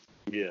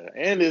 Yeah,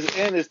 and it's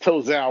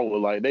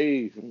Tozawa. Like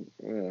they.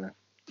 Yeah.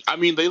 I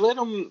mean, they let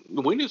him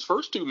win his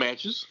first two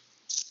matches.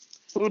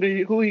 Who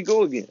he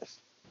go against?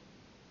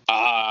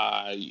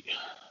 I've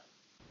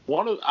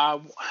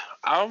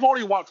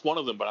already watched one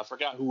of them, but I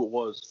forgot who it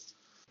was.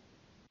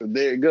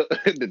 There you go.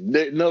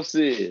 Enough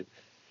said.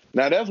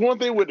 Now, that's one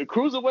thing with the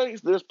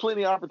cruiserweights. There's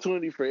plenty of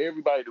opportunity for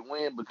everybody to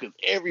win because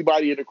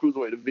everybody in the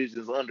cruiserweight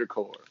division is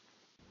undercard.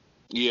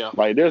 Yeah.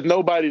 Like, there's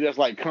nobody that's,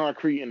 like,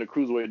 concrete in the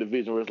cruiserweight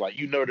division where it's like,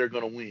 they're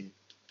going to win.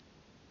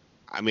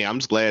 I mean, I'm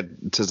just glad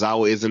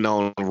Tozawa isn't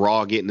on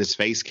Raw getting his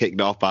face kicked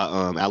off by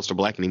Aleister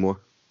Black anymore.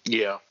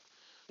 Yeah.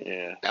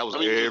 Yeah. That was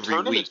the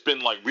tournament's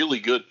been, like, really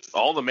good.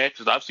 All the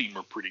matches I've seen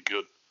were pretty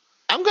good.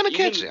 I'm going to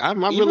catch it.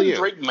 I'm even really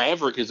Drake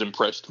Maverick has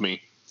impressed me.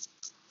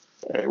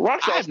 Hey,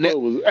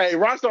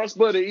 Rockstar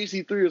Spud and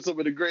EC3 are some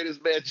of the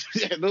greatest matches.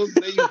 They used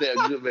to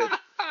have good matches.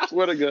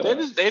 Swear to God.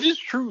 That is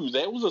true.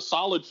 That was a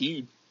solid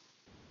feud.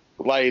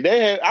 Like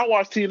I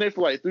watched TNA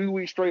for like 3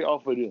 weeks straight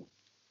off of them.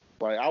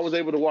 Like I was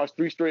able to watch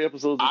 3 straight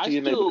episodes of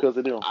TNA because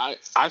of them.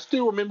 I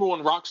still remember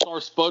when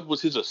Rockstar Spud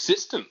was his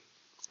assistant.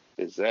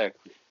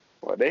 Exactly.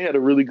 Well, they had a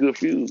really good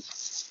feud.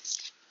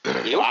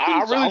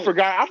 I really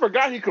forgot. I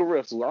forgot he could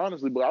wrestle,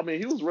 honestly. But I mean,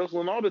 he was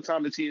wrestling all the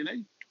time in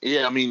TNA.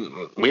 Yeah, I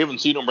mean, we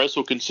haven't seen him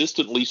wrestle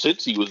consistently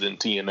since he was in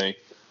TNA.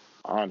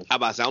 Honestly.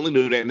 I only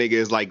knew that nigga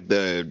is like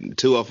the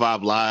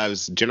 205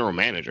 Live's general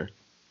manager.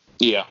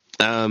 Yeah.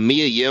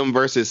 Mia Yim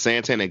versus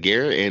Santana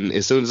Garrett, and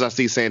as soon as I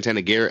see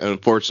Santana Garrett,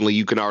 unfortunately,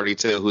 you can already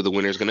tell who the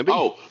winner is going to be.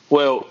 Oh,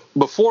 well,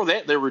 before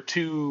that, there were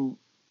two.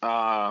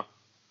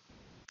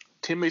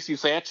 Timothy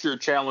Thatcher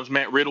challenged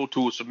Matt Riddle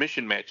to a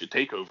submission match at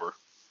TakeOver.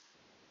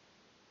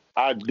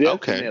 I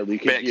definitely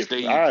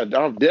can.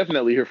 I'm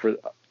definitely here for.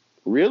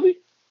 Really?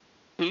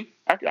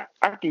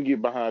 I can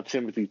get behind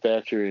Timothy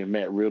Thatcher and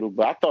Matt Riddle,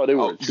 but I thought they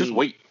were just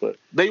wait. But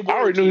I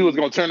already knew he was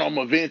going to turn on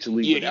them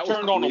eventually. Yeah, he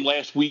turned on them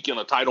last week in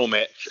a title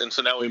match, and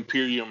so now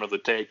Imperium are the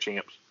tag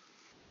champs.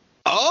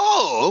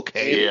 Oh,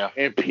 okay. Yeah,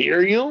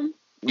 Imperium.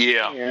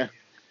 Yeah.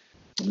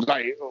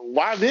 Like,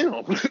 why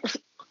them?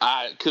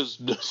 Because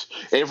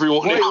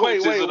everyone else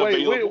isn't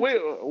available. Wait.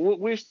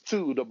 Which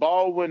two? The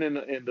Baldwin and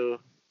the.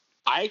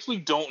 I actually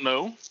don't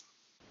know.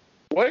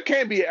 Well, it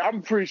can't be.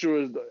 I'm pretty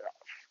sure it's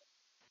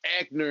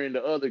Ackner and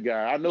the other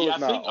guy. I know it's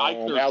not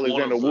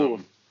Alexander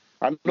Wolf.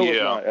 I know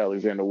it's not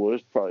Alexander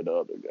Woods. It's probably the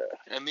other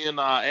guy. And then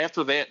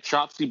after that,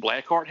 Shotzi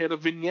Blackheart had a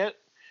vignette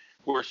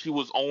where she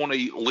was on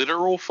a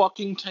literal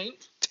fucking tank.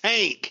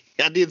 Tank.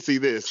 I did see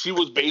this. She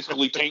was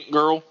basically Tank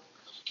Girl.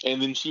 And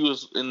then she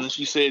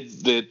said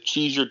that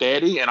she's your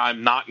daddy, and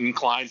I'm not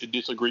inclined to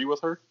disagree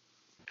with her.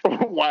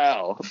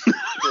 Wow.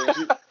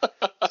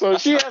 So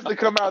she has to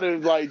come out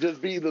and like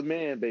just be the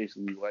man,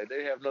 basically. Like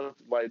they have no,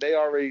 like they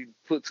already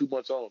put too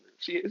much on her.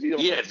 She don't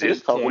at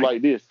this talking point,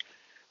 like this.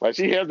 Like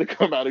she has to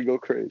come out and go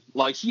crazy.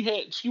 Like she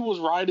was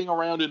riding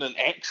around in an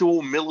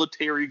actual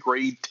military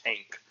grade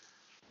tank.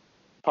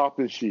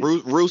 Popping shit.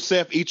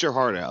 Rusev, eat your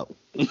heart out.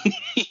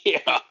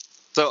 Yeah.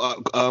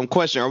 So,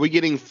 question: are we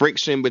getting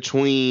friction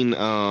between heel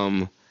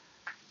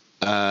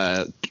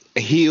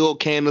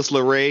Candice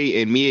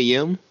LeRae and Mia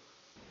Yim?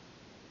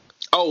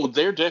 Oh,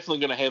 they're definitely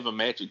going to have a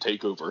match at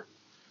TakeOver.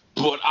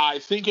 But I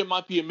think it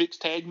might be a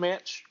mixed tag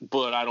match,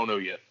 but I don't know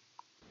yet.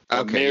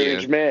 Okay,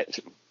 Marriage match.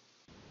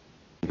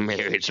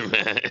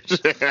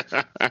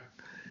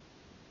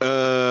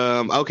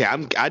 Okay,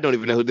 I don't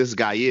even know who this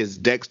guy is.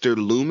 Dexter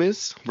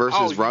Loomis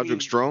versus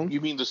Roderick Strong.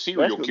 You mean the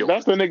serial killer?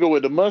 That's the nigga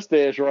with the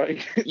mustache,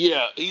 right?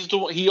 Yeah, he's the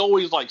one. He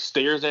always like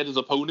stares at his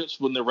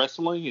opponents when they're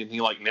wrestling, and he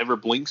like never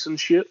blinks and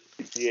shit.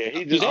 Yeah,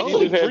 he just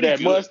had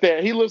that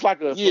mustache. He looks like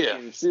a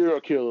fucking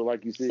serial killer,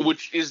 like you said.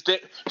 Which is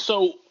that?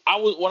 So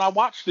when I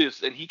watched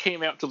this and he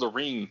came out to the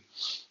ring,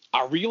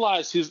 I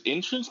realized his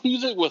entrance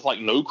music with like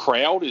no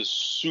crowd is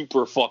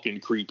super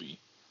fucking creepy.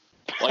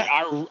 Like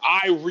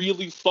I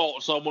really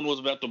thought someone was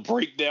about to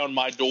break down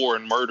my door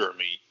and murder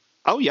me.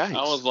 Oh yeah,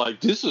 I was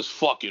like, this is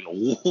fucking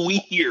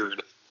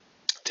weird.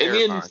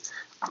 Terrifying. And then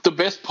the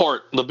best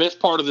part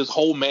of this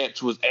whole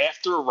match was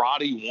after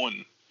Roddy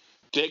won,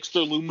 Dexter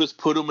Loomis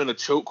put him in a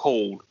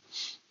chokehold,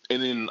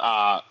 and then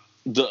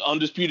the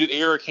Undisputed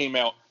Era came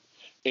out,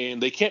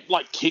 and they kept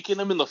like kicking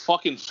him in the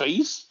fucking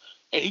face,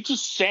 and he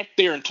just sat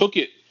there and took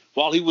it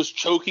while he was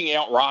choking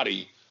out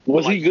Roddy.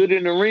 Was he good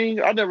in the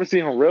ring? I've never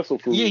seen him wrestle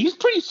for Yeah, he's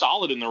pretty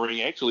solid in the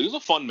ring, actually. It was a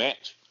fun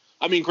match.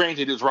 I mean,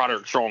 granted, it's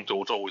Roderick Strong,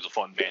 so it's always a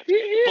fun match.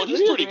 But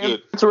he's pretty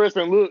good.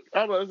 Interesting look.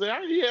 I was about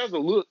to say, he has a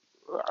look.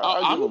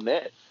 I'll give him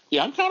that.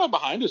 Yeah, I'm kind of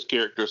behind his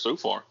character so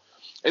far.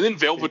 And then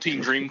Velveteen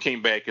Dream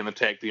came back and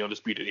attacked the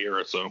Undisputed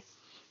Era, so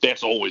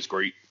that's always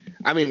great.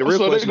 I mean, the real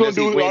question is,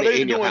 are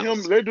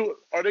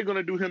they going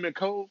to do him and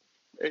Cole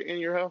in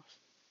your house?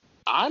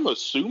 I'm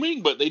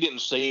assuming, but they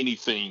didn't say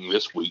anything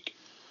this week.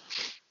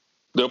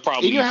 They'll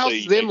probably in your house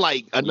is in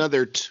like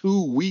another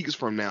 2 weeks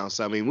from now.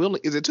 So I mean,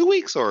 is it 2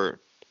 weeks or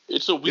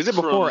it's a week? Is it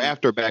before or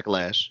after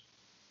Backlash?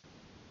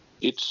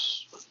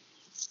 It's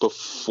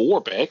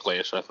before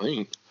Backlash, I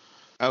think.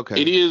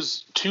 Okay. It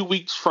is 2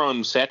 weeks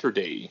from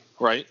Saturday,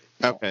 right?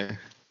 Okay.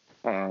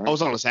 Oh,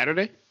 it's on a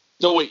Saturday?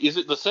 No, wait. Is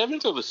it the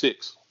 7th or the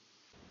 6th?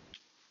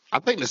 I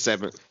think the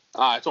 7th.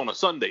 It's on a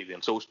Sunday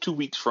then, so it's 2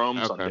 weeks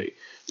from Sunday.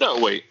 No,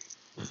 wait.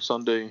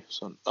 Sunday.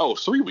 Oh,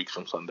 3 weeks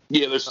from Sunday.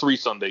 Yeah, there's 3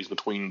 Sundays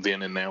between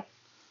then and now.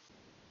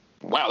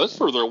 Wow, that's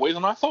further away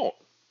than I thought.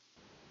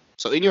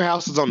 So In Your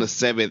House is on the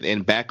 7th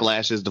and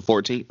Backlash is the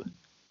 14th?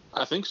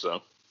 I think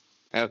so.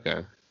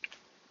 Okay.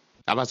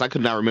 I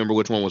could not remember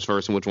which one was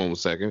first and which one was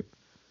second.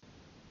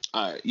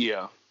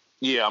 Yeah,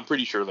 I'm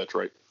pretty sure that's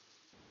right.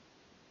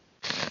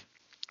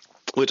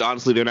 Which,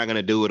 honestly, they're not going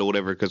to do it or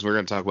whatever because we're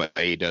going to talk about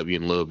AEW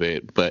in a little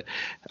bit. But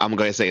I'm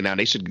going to say now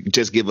they should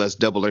just give us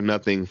Double or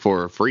Nothing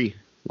for free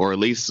or at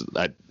least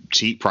a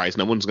cheap price.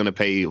 No one's going to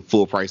pay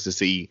full price to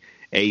see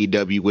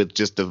AEW with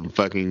just the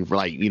fucking,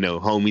 like, you know,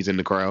 homies in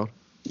the crowd.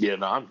 Yeah,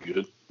 no, I'm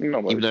good.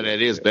 Even though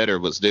that is better,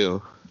 but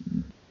still.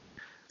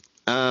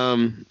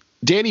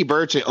 Danny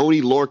Burch and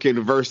Oney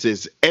Lorcan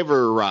versus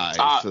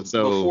Everrise.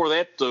 So before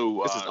that,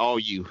 though, this is all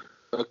you.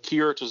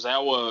 Akira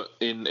Tozawa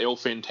and El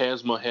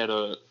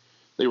Phantasma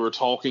they were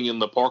talking in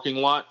the parking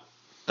lot.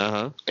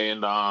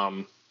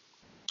 And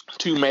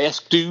 2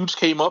 masked dudes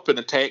came up and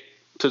attacked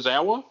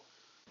Tozawa.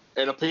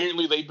 And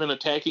apparently they've been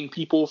attacking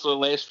people for the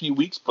last few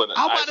weeks, but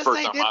I'm about to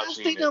say, did I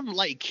see them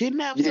like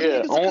kidnap some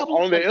niggas?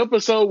 On the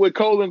episode with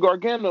Cole and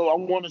Gargano, I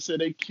want to say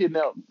they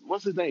kidnapped,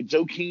 what's his name,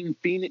 Joaquin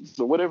Phoenix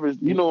or whatever.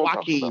 You know,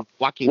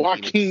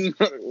 Joaquin.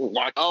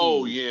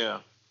 Oh yeah,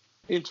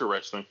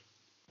 interesting.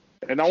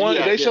 And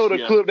they showed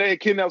a clip they had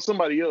kidnapped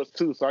somebody else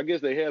too, so I guess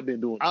they have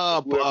been doing.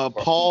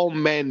 Paul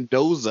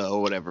Mendoza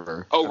or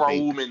whatever. Oh,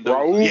 Raul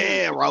Mendoza.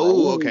 Yeah,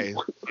 Raul. Okay.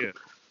 Yeah.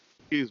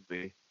 Excuse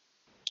me.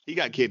 He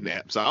got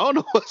kidnapped, so I don't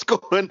know what's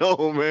going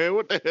on, man.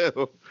 What the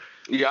hell?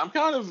 Yeah, I'm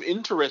kind of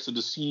interested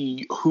to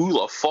see who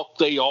the fuck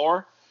they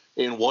are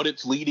and what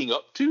it's leading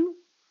up to.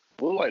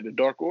 Well, like the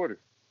Dark Order.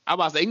 I'm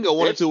about to say, you can go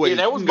one or two ways.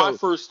 Yeah, that was my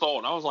first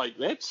thought. I was like,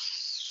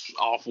 that's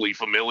awfully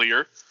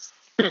familiar.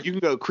 You can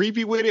go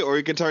creepy with it, or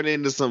you can turn it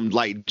into some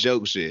like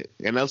joke shit.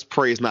 And let's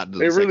pray it's not.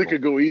 It really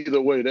could go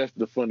either way. That's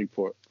the funny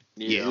part.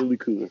 Yeah, it really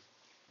could.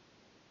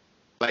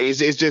 Like it's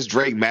just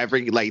Drake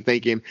Maverick like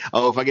thinking,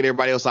 oh, if I get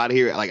everybody else out of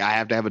here, like I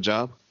have to have a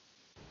job.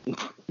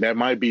 That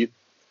might be.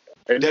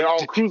 And they're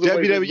all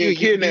cruiserweights getting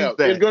kidnapped.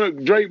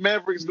 Drake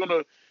Maverick's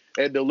gonna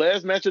at the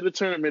last match of the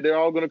tournament. They're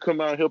all gonna come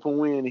out and help him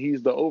win.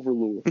 He's the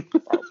Overlord.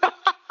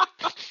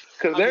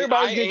 Because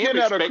everybody's getting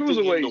kidnapped out of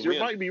cruiserweights. You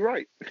might be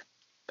right.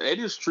 That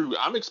is true.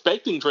 I'm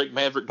expecting Drake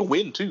Maverick to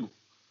win too.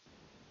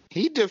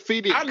 He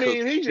defeated.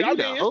 It's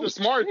the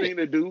smart thing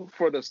to do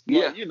for the.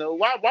 Yeah. You know,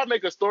 why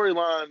make a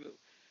storyline?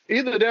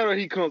 Either that or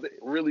he comes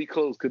really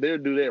close because they'll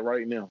do that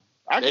right now.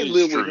 I can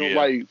live with him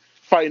like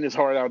fighting his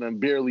heart out and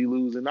barely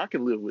losing. I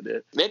can live with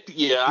that. I'd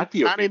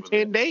be okay. Not in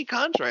 10-day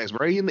contracts,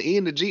 bro. He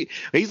in the G.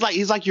 He's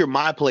like your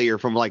my player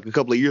from like a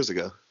couple of years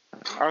ago.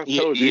 I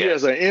told you, he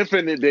has an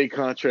infinite day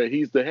contract.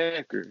 He's the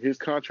hacker. His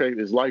contract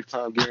is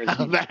lifetime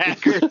guaranteed. The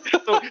hacker.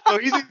 So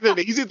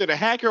he's either the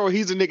hacker or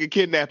he's a nigga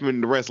kidnapping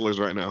the wrestlers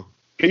right now.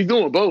 He's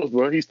doing both,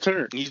 bro. He's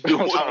turned. He's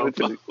doing both.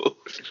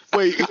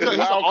 Wait, he's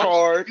wild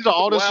card. He's on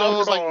all the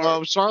shows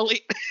like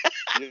Charlotte.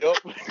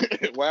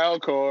 Yep.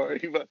 Wild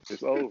card.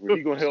 It's over.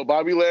 He's gonna help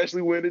Bobby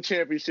Lashley win the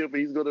championship,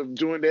 and he's gonna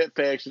join that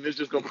faction. It's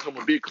just gonna become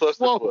a big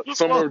cluster.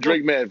 Summer of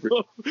Drake Maverick.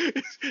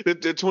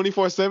 The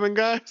 24/7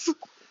 guys.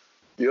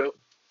 Yep.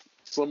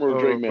 Summer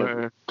of Drake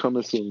Maverick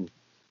coming soon.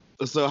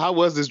 So how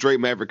was this Drake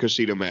Maverick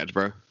Kushida match,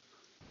 bro?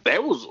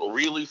 That was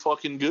really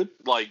fucking good.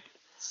 Like,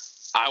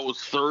 I was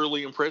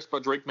thoroughly impressed by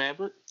Drake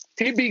Maverick.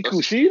 He beat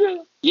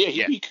Kushida? Yeah,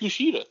 he beat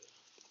Kushida.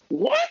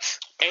 What?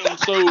 And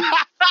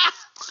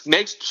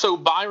so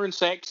Byron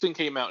Saxton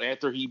came out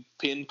after he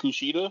pinned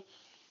Kushida,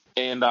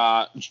 and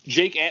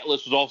Jake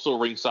Atlas was also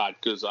ringside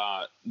because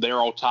they're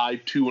all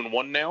tied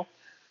 2-1 now.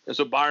 And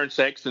so Byron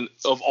Saxton,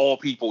 of all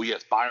people,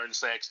 Byron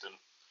Saxton,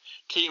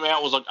 came out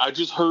and was like, I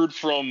just heard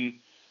from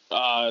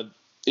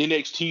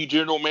NXT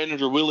General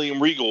Manager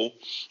William Regal,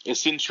 and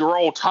since you're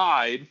all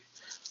tied,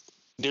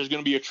 there's going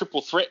to be a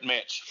triple threat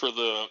match for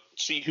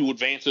see who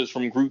advances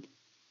from Group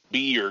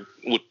B or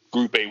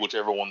Group A,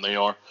 whichever one they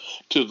are,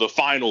 to the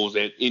finals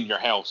in your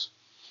house.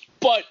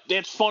 But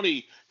that's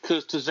funny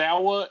because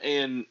Tozawa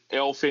and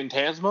El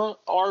Fantasma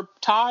are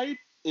tied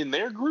in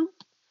their group.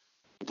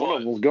 One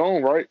of them's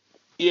gone, right?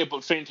 Yeah,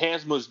 but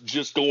Phantasma's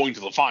just going to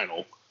the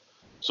final.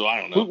 So I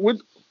don't know.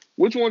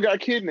 Which one got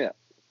kidnapped?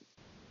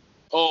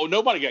 Oh,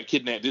 nobody got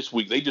kidnapped this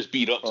week. They just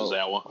beat up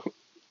Tozawa.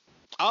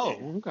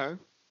 Oh, okay.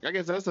 I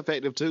guess that's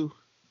effective too.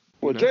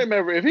 Well, Drake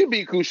Maverick, if he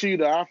beat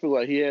Kushida, I feel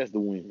like he has to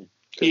win.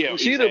 Yeah,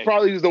 Kushida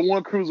probably is the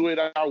one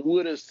cruiserweight I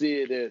would have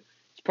said that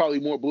it's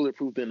probably more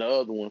bulletproof than the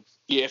other ones.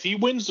 Yeah, if he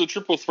wins the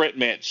triple threat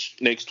match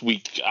next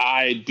week,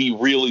 I'd be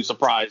really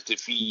surprised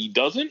if he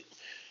doesn't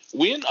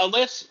win,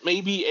 unless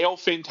maybe El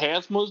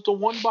Fantasma's the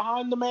one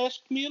behind the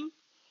masked men.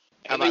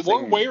 And they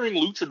were wearing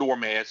luchador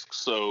masks,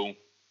 so...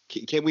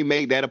 Can we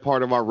make that a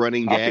part of our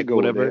running gag,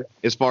 whatever?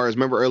 As far as,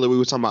 remember earlier we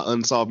were talking about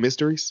unsolved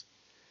mysteries?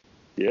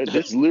 Yeah,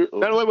 that's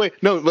literally... No, wait.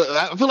 No, but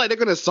I feel like they're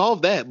going to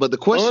solve that. But the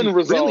question...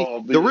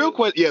 Unresolved. The real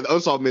question... Yeah, the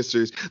unsolved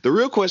mysteries. The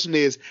real question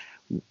is,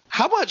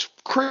 how much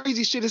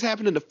crazy shit has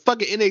happened in the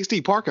fucking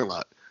NXT parking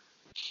lot?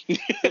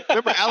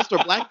 Remember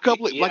Aleister Black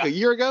like a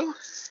year ago?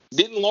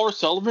 Didn't Lars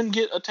Sullivan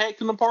get attacked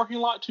in the parking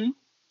lot too?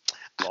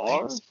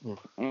 Lars?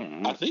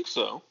 I think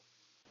so.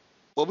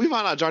 Well, we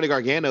found out Johnny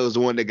Gargano is the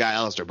one that got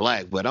Aleister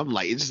Black, but I'm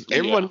like, it's just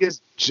everyone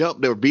gets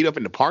jumped or beat up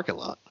in the parking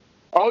lot.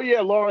 Oh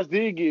yeah, Lars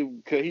did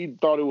get because he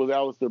thought it was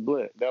Aleister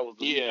Black. That was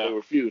they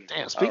were feuding.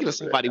 Damn, speaking of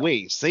somebody we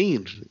ain't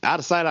seen, out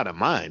of sight, out of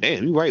mind.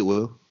 Damn, you right,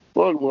 Will.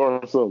 Fuck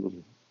Lars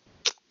Sullivan.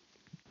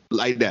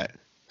 Like that,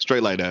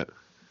 straight like that.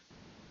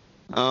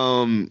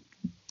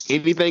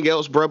 Anything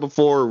else, bro?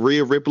 Before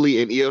Rhea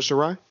Ripley and Io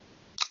Shirai?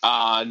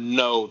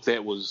 No,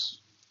 that was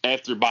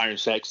after Byron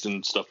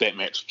Saxton stuff. That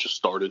match just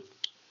started.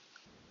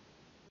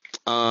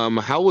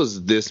 How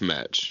was this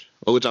match?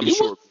 Which I'm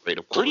sure was great,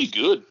 of course. Pretty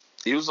good.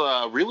 It was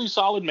a really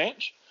solid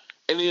match.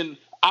 And then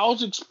I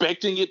was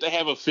expecting it to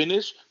have a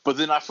finish, but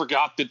then I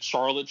forgot that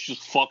Charlotte's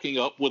just fucking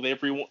with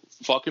everyone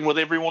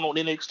on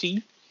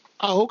NXT.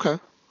 Oh, okay.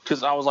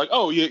 Because I was like,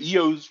 oh, yeah,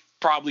 Io's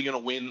probably going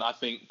to win, I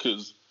think,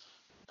 because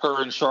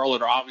her and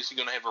Charlotte are obviously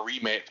going to have a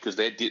rematch because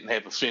that didn't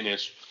have a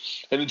finish.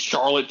 And then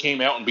Charlotte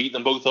came out and beat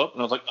them both up,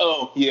 and I was like,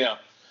 oh, yeah,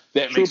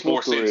 that makes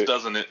more sense,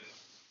 doesn't it?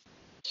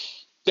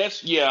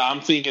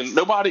 I'm thinking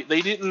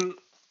they didn't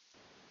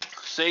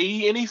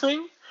say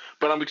anything,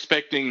 but I'm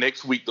expecting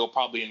next week they'll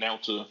probably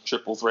announce a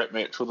triple threat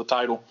match for the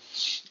title.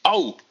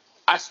 Oh,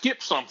 I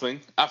skipped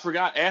something. I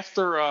forgot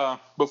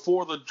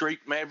before the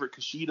Drake Maverick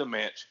Kushida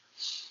match,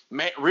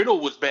 Matt Riddle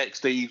was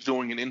backstage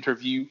doing an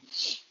interview,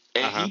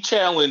 and he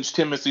challenged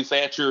Timothy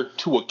Thatcher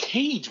to a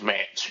cage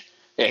match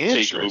at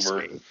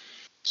TakeOver.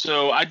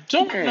 So I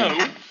don't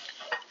know.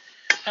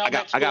 I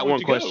got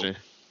one question.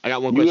 I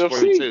got one question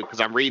for you too,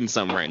 because I'm reading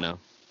something right now.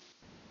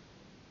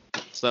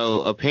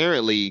 So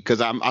apparently, because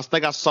I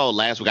think I saw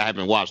last week, I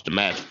haven't watched the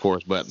match, of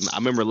course, but I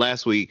remember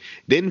last week,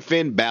 didn't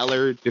Finn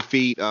Balor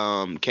defeat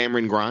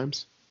Cameron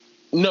Grimes?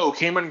 No,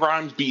 Cameron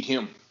Grimes beat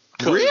him.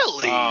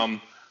 Really?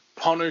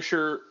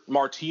 Punisher,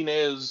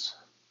 Martinez,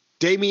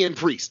 Damian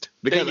Priest.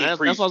 Because that's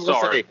what I was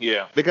going to say.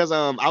 Yeah. Because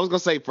I was going to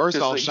say, first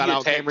off, shout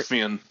out Cameron.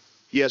 Finn.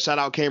 Yeah, shout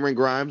out Cameron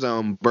Grimes,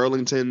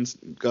 Burlington's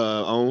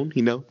own,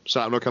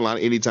 shout out North Carolina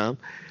anytime.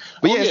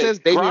 But it says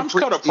Damian Grimes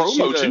cut a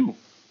promo too.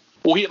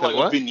 Well, he had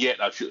a vignette.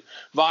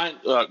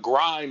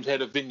 Grimes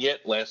had a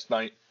vignette last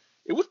night.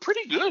 It was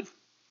pretty good.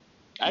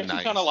 I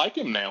actually kind of like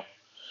him now.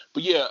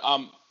 But yeah,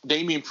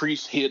 Damian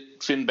Priest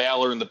hit Finn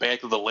Balor in the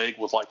back of the leg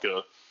with like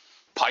a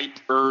pipe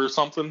or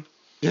something.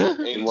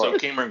 And so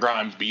Cameron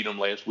Grimes beat him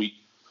last week.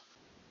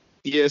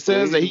 Yeah, it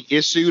says that he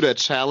issued a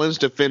challenge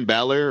to Finn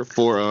Balor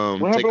for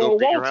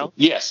Takeover Your House.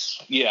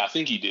 Yes. Yeah, I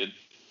think he did.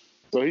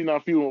 So he's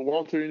not feuding with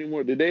Walter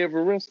anymore. Did they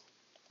ever wrestle?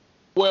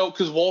 Well,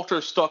 because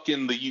Walter's stuck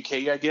in the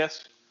UK, I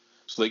guess.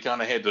 So they kind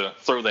of had to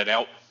throw that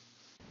out.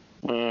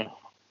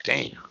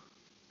 Damn.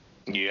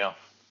 Yeah.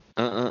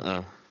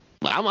 I'm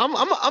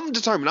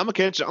determined. I'm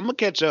gonna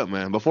catch up,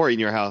 man. Before In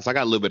Your House, I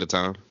got a little bit of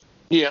time.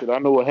 Yeah. I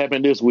know what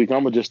happened this week.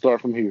 I'm gonna just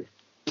start from here.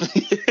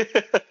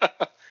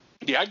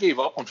 Yeah, I gave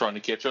up on trying to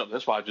catch up.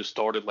 That's why I just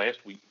started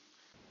last week.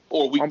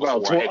 Or a week I'm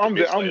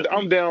before.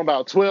 I'm down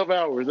about 12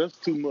 hours. That's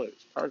too much.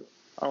 I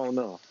don't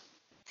know.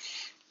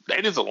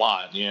 That is a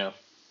lot, yeah.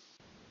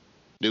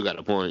 Do got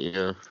a point,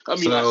 yeah. I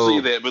mean, I say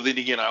that, but then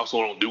again, I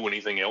also don't do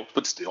anything else,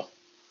 but still.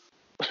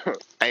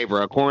 Hey,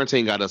 bro,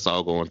 quarantine got us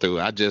all going through.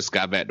 I just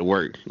got back to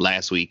work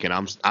last week, and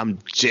I'm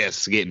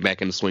just getting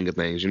back in the swing of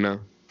things, you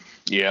know?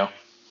 Yeah.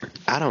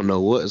 I don't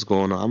know what is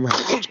going on. I'm going to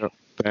have to jump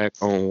back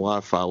on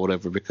Wi-Fi or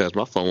whatever because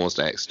my phone wants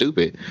to act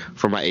stupid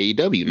for my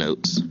AEW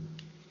notes.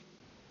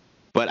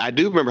 But I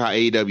do remember how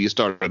AEW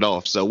started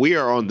off. So we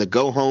are on the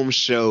go-home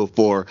show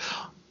for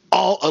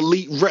All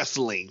Elite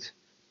Wrestling,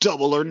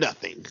 Double or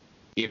Nothing.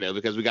 You know,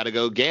 because we got to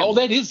go gamble. Oh,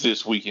 that is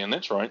this weekend.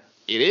 That's right.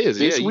 It is.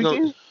 This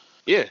weekend?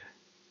 Yeah.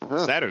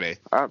 Saturday.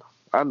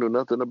 I knew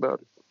nothing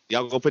about it.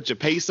 Y'all gonna put your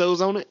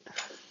pesos on it?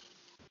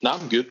 No,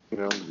 I'm good.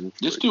 Yeah,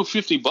 it's still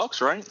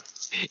 $50, right?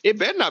 It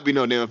better not be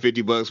no damn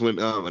 $50 when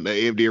in the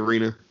AMD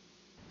Arena.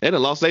 They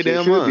done lost their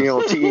damn should mind. be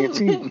on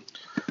TNT.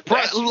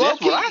 That's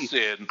what I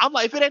said. I'm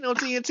like, if it ain't on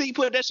TNT,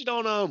 put that shit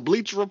on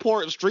Bleacher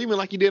Report and streaming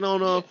like you did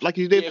on like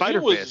you did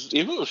Fighter Fest.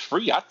 If it was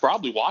free, I'd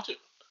probably watch it.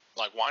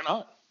 Like, why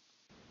not?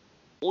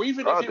 Or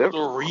even if it was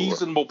a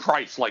reasonable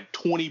price, like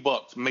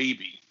 $20,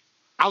 maybe.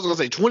 I was gonna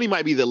say 20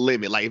 might be the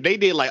limit. Like if they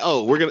did like,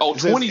 we're gonna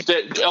 20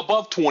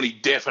 above 20,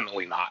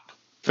 definitely not.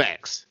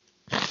 Facts.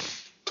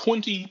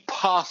 20,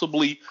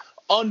 possibly.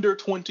 Under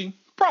 20,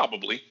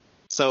 probably.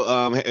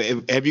 So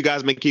have you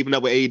guys been keeping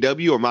up with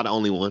AEW or am I the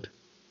only one?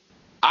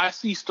 I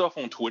see stuff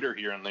on Twitter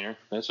here and there.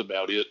 That's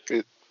about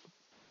it.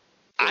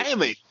 I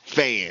am a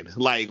fan.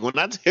 Like when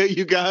I tell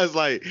you guys,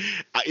 like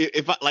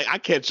if I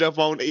catch up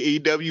on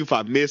AEW, if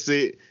I miss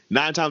it,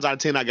 9 times out of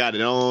 10 I got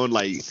it on.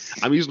 Like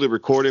I'm usually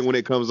recording when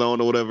it comes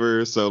on or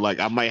whatever, so like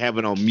I might have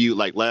it on mute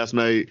like last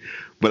night.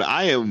 But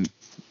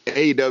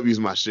AEW's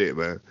my shit,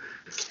 man.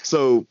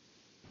 So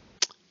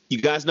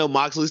you guys know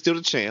Moxley's still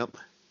the champ.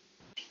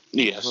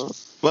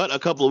 Yes. But a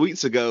couple of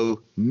weeks ago,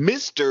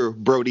 Mr.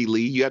 Brody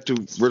Lee, you have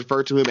to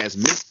refer to him as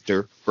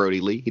Mr. Brody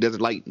Lee. He doesn't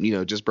like,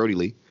 just Brody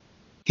Lee.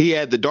 He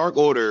had the Dark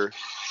Order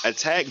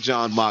attack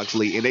Jon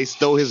Moxley, and they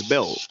stole his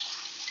belt.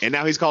 And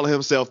now he's calling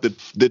himself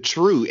the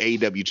true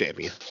AEW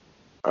champion.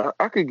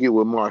 I could get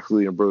with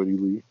Moxley and Brody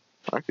Lee.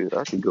 I could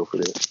go for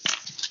that.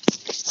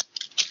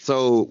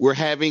 So we're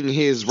having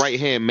his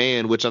right-hand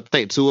man, which I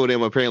think 2 of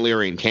them apparently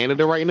are in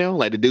Canada right now,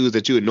 like the dudes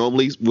that you would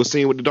normally was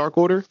seeing with the Dark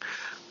Order.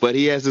 But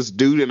he has this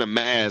dude in a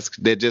mask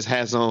that just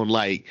has on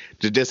like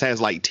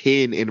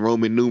 10 in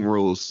Roman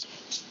numerals,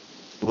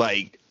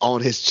 like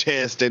on his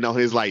chest and on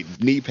his like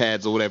knee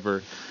pads or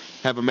whatever,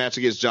 have a match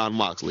against Jon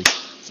Moxley.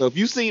 So if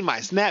you've seen my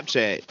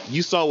Snapchat,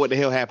 you saw what the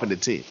hell happened to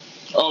 10.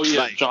 Oh yeah,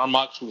 like, Jon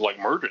Moxley like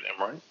murdered him,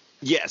 right?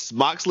 Yes,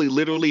 Moxley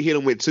literally hit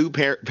him with 2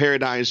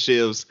 paradigm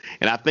shifts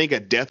and I think a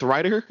Death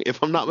Rider,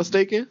 if I'm not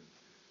mistaken.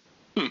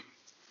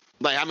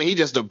 Like, I mean, he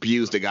just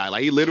abused the guy.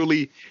 Like, he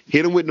literally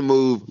hit him with the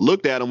move,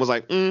 looked at him, was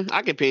like,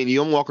 I can pin you.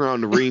 I'm walking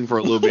around the ring for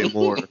a little bit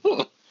more.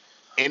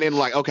 And then,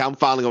 like, okay, I'm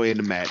finally going to end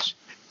the match.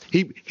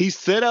 He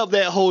set up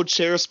that whole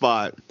chair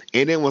spot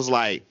and then was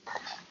like,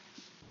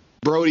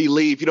 Brody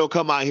Lee, if you don't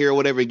come out here or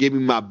whatever and give me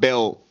my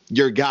belt,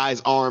 your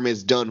guy's arm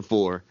is done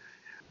for.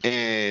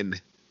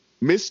 And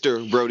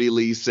Mr. Brody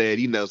Lee said,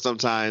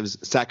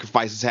 sometimes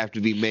sacrifices have to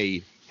be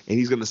made. And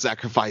he's going to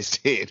sacrifice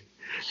 10.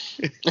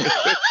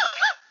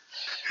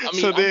 I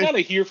mean, I'm kind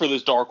of here for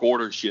this Dark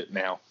Order shit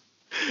now.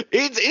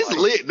 It's like,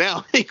 lit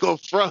now. He go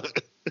front.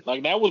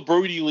 Like now with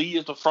Brody Lee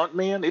as the front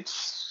man, it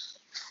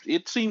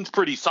seems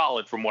pretty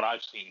solid from what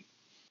I've seen.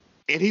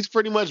 And he's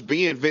pretty much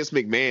being Vince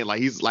McMahon.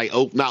 Like he's like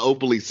not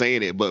openly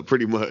saying it, but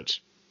pretty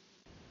much.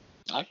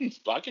 I can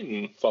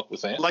fuck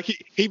with that. Like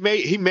he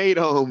made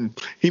 10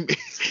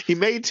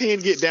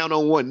 get down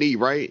on one knee,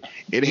 right?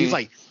 And he's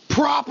like,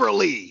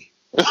 properly.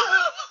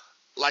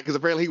 Like, because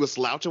apparently he was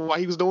slouching while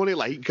he was doing it.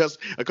 Like, he cussed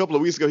a couple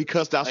of weeks ago. He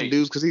cussed out some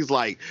dudes because he's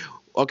like,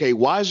 okay,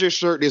 why is your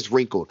shirt this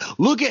wrinkled?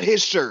 Look at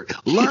his shirt.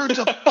 Learn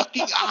to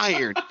fucking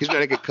iron. Because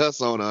they can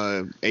cuss on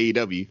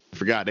AEW.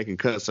 Forgot they can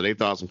cuss, so they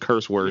thought some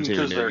curse words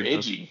here and there.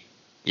 Because they're edgy.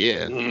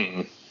 Yeah.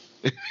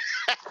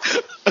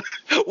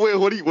 Wait,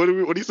 what do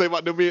you say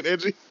about them being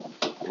edgy?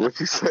 What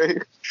you say?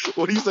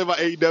 What do you say about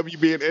AEW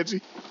being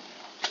edgy?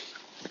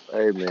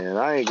 Hey man,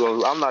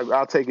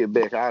 I'll take it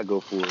back. I'll go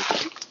for it.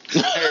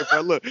 Hey,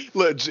 bro,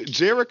 look,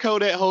 Jericho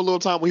that whole little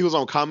time when he was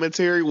on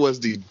commentary was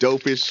the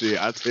dopest shit,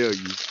 I tell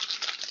you.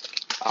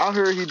 I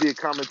heard he did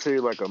commentary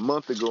like a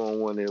month ago on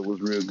one that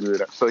was real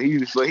good. So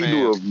he's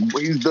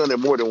done it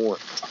more than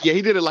once. Yeah,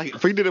 he did it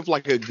for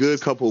like a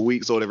good couple of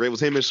weeks or whatever. It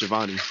was him and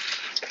Shivani.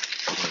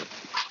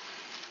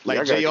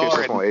 Like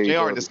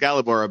JR and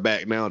Excalibur are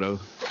back now though.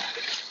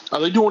 Are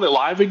they doing it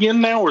live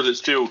again now, or is it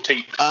still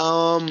taped?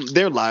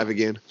 They're live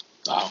again.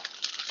 Oh.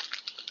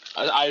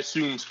 I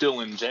assume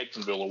still in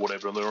Jacksonville or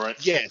whatever, though, right?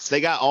 Yes,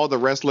 they got all the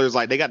wrestlers.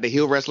 Like, they got the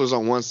heel wrestlers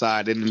on one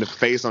side and then the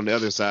face on the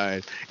other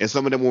side. And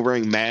some of them were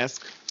wearing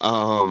masks.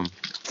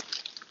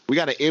 We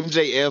got an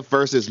MJF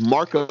versus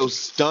Marco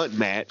Stunt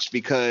match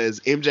because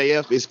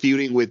MJF is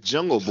feuding with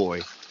Jungle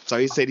Boy. So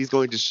he said he's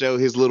going to show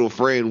his little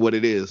friend what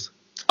it is.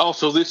 Oh,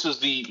 so this is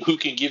the who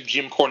can give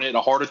Jim Cornette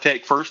a heart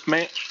attack first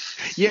match?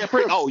 Yeah,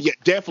 yeah,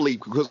 definitely.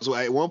 Because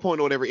at one point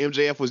or whatever,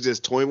 MJF was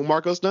just toying with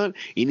Marco Stunt,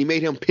 and he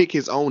made him pick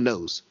his own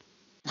nose.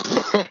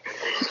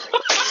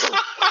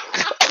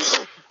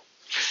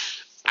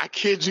 I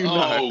kid you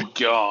not. Oh,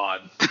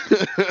 God.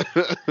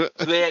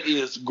 That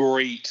is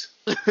great.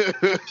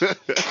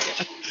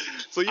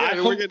 So yeah, I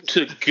hope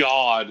to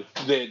God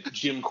that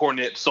Jim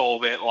Cornette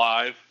saw that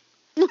live.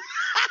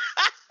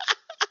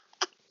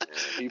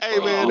 Hey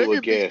man,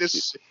 they've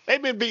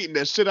been beating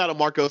the shit out of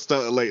Marco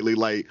Stunt lately.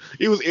 Like,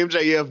 it was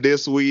MJF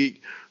this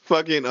week,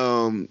 fucking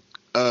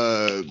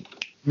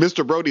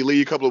Mr. Brody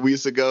Lee a couple of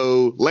weeks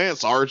ago,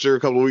 Lance Archer a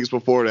couple of weeks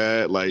before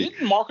that. Like,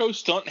 didn't Marco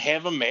Stunt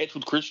have a match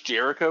with Chris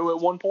Jericho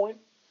at one point?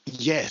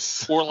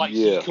 Yes. Or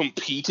he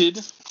competed?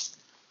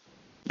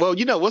 Well,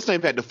 you know, what's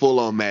name had the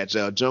full on match,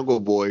 Jungle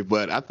Boy,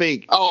 but I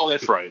think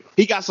that's right.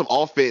 He got some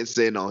offense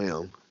in on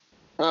him.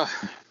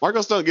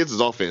 Marco Stunt gets his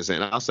offense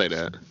in, I'll say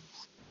that.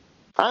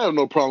 I have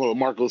no problem with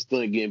Marco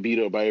Stunt getting beat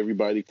up by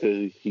everybody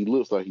because he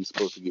looks like he's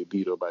supposed to get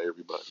beat up by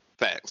everybody.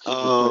 Facts.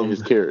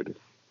 His character.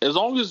 As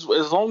long as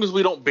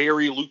we don't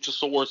bury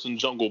Luchasaurus and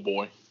Jungle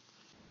Boy.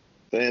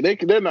 Man,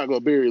 they're not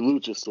gonna bury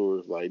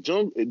Luchasaurus. Like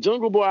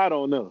Jungle Boy, I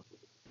don't know.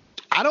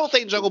 I don't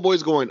think Jungle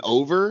Boy's going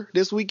over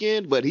this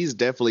weekend, but he's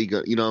definitely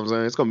good. You know what I'm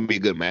saying? It's gonna be a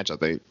good match, I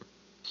think.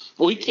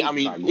 Well, he can't. I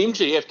mean,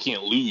 MJF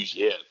can't lose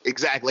yet.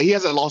 Exactly. He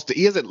hasn't lost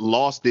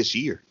this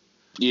year.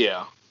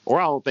 Yeah. Or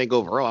I don't think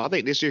overall. I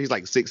think this year he's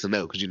like 6-0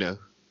 because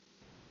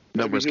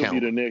numbers count. Maybe he'll be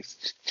the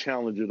next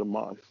challenger to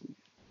Moxley.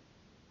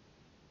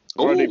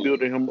 What are they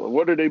building him?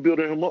 What are they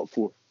building him up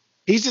for?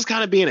 He's just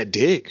kind of being a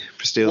dick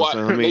still. Well,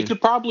 so, I mean, they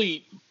could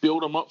probably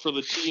build him up for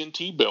the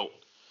TNT belt,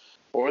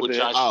 which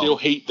I still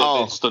hate that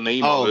that's the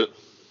name of it.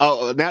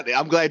 Oh, now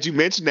I'm glad you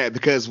mentioned that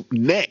because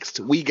next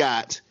we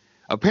got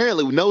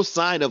apparently no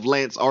sign of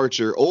Lance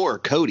Archer or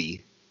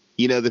Cody.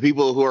 You know, the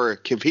people who are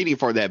competing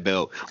for that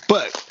belt,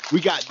 but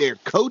we got their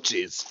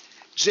coaches,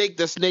 Jake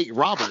the Snake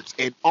Roberts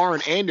and Arn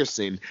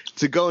Anderson,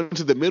 to go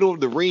into the middle of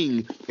the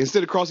ring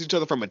instead of crossing each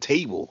other from a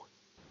table.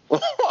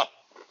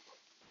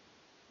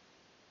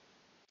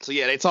 So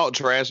yeah, they talked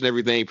trash and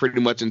everything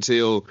pretty much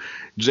until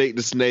Jake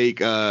the Snake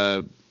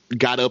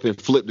got up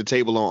and flipped the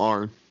table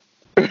on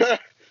Arn.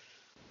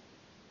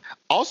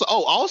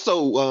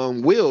 Also,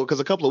 Will,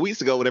 because a couple of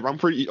weeks ago, whatever, I'm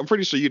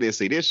pretty sure you didn't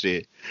see this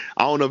shit.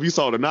 I don't know if you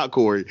saw it or not,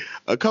 Corey.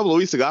 A couple of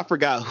weeks ago, I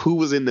forgot who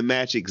was in the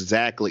match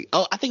exactly.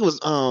 Oh, I think it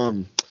was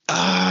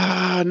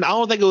I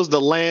don't think it was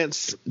the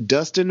Lance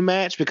Dustin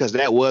match because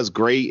that was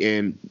great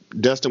and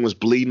Dustin was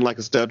bleeding like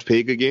a stuffed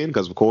pig again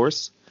because of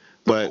course.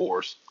 But of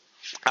course.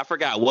 I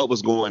forgot what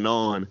was going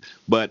on.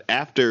 But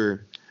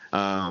after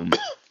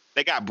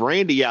they got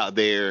Brandy out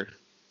there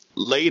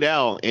laid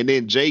out, and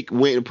then Jake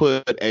went and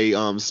put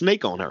a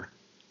snake on her.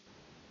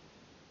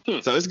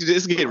 So it's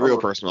getting real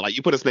personal. Like,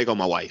 you put a snake on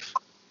my wife.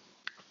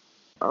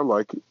 I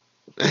like it.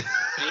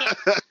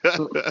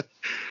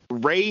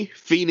 Ray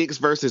Phoenix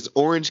versus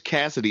Orange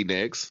Cassidy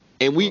next,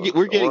 and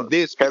we're getting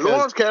this. Has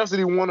Orange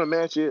Cassidy won a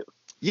match yet?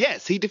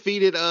 Yes, he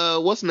defeated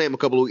what's the name a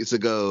couple of weeks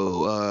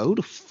ago. Who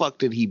the fuck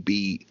did he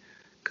beat?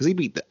 Because he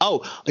beat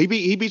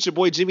he beat your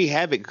boy Jimmy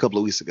Havoc a couple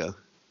of weeks ago.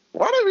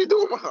 Why did he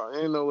do my? I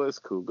didn't know that's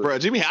cool, bro. I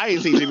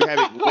ain't seen Jimmy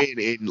Havoc win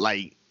in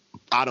like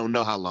I don't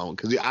know how long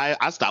because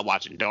I stopped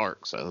watching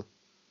Dark. So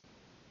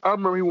I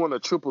remember he won a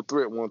triple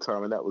threat one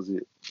time, and that was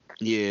it.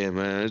 Yeah,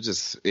 man.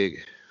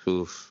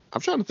 Oof.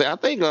 I'm trying to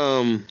think.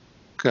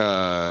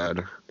 I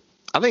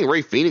think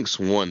Ray Phoenix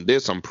won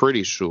this. I'm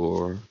pretty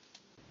sure.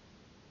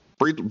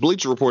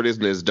 Bleacher Report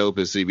isn't as dope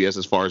as CBS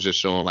as far as just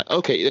showing like,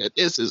 okay,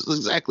 this is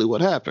exactly what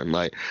happened.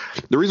 Like,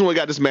 the reason we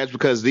got this match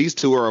because these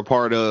two are a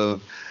part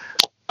of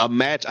a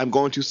match I'm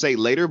going to say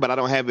later, but I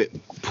don't have it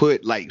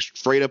put like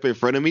straight up in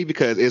front of me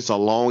because it's a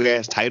long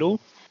ass title.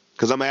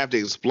 Because I'm gonna have to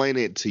explain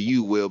it to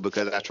you, Will,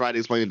 because I tried to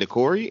explain it to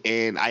Corey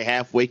and I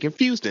halfway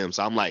confused him.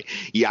 So I'm like,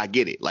 yeah, I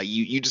get it. Like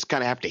you just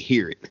kind of have to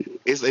hear it.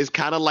 It's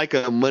kind of like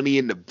a Money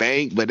in the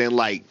Bank, but then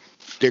like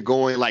they're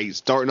going like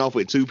starting off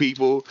with two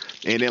people,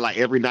 and then like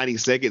every 90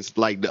 seconds,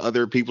 like the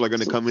other people are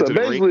gonna come into the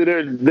ring. So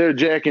basically, they're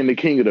jacking the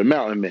King of the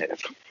Mountain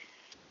match.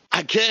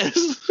 I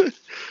guess.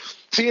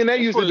 TNA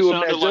used what to it do a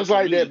sounded match like just to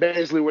like me. that,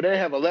 basically, where they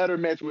have a ladder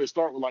match where it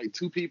start with like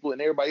 2 people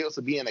and everybody else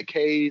will be in a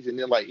cage, and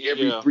then like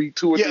every Yeah.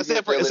 2 or 3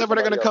 except for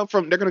they're gonna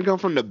come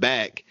from the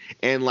back,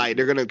 and like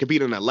they're gonna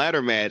compete in a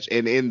ladder match,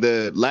 and in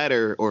the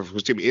ladder, or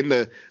excuse me, in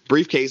the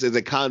briefcase is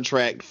a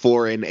contract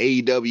for an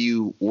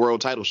AEW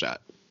world title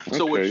shot.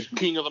 So Okay. it's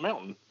King of the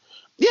Mountain.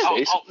 Yeah,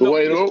 No,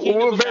 Wait, it's King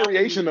of what the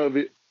variation Mountain.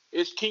 of it?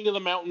 It's King of the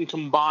Mountain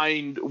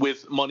combined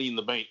with Money in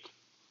the Bank.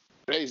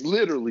 It's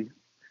literally,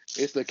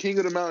 it's the King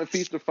of the Mountain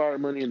Feast of Fire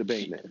Money in the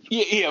Bank match.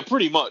 Yeah,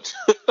 pretty much.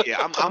 yeah.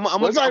 I'm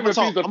Well, it's not gonna even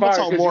talk, Feast of I'm gonna Fire,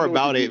 talk 'cause more you know what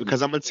about you it do.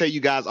 because I'm gonna tell you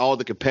guys all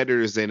the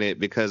competitors in it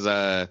because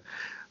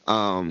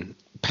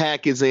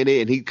Pac is in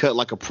it and he cut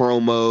like a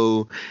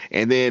promo,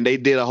 and then they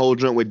did a whole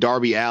joint with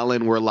Darby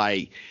Allin where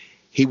like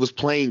he was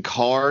playing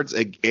cards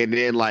and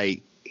then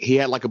like he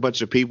had like a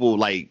bunch of people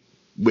like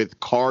with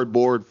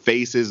cardboard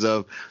faces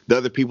of the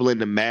other people in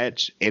the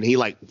match, and he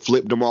like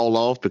flipped them all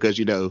off because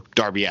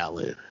Darby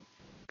Allin.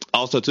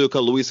 Also, too, a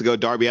couple of weeks ago,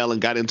 Darby Allin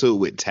got into it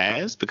with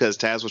Taz because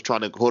Taz was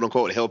trying to quote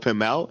unquote help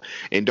him out,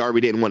 and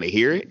Darby didn't want to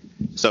hear it.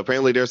 So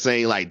apparently, they're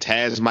saying like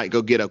Taz might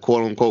go get a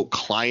quote unquote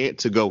client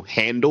to go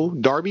handle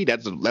Darby.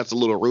 That's a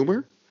little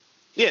rumor.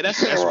 Yeah,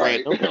 that's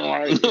Right.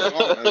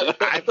 random.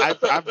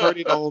 I've heard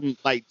it on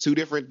like 2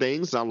 different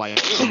things. I'm like,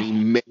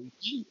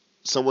 maybe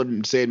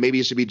someone said maybe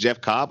it should be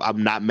Jeff Cobb.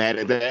 I'm not mad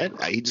at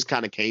that. He just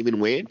kind of came and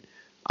went.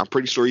 I'm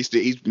pretty sure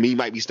he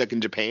might be stuck in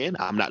Japan.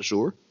 I'm not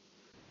sure.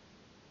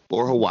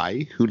 Or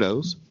Hawaii. Who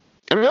knows?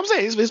 I mean, I'm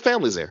saying his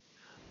family's there.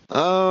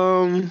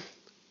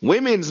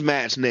 Women's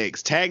match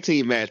next. Tag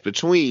team match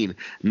between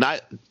the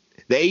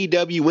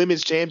AEW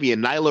Women's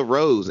Champion Nyla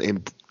Rose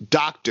and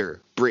Dr.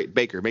 Britt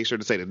Baker. Make sure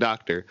to say the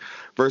doctor.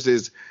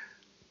 Versus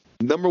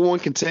number 1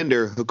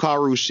 contender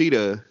Hikaru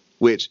Shida.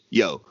 Which,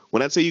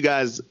 when I tell you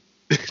guys,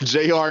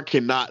 JR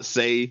cannot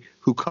say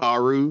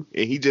Hikaru,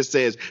 and he just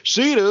says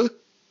Shida.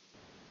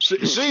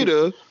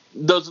 Shida.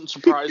 Doesn't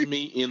surprise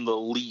me in the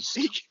least.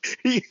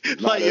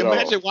 Like, at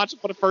imagine all. watching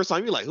for the first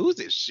time. You're like, who's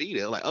this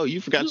Shida? Like, oh, you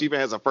forgot she even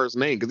has a first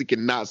name because he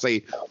cannot say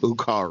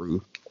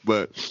Hikaru.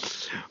 But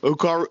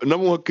Hikaru,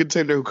 number 1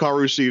 contender,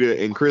 Hikaru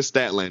Shida and Chris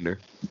Statlander.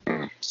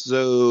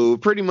 So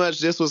pretty much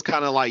this was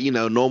kind of like,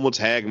 normal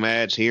tag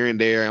match here and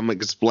there. I'm going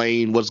to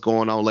explain what's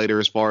going on later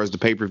as far as the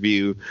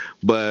pay-per-view.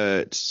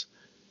 But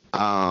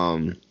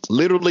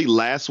literally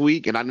last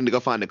week, and I need to go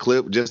find the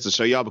clip just to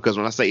show y'all because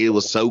when I say it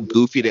was so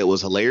goofy that it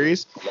was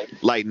hilarious,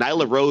 like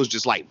Nyla Rose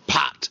just like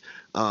popped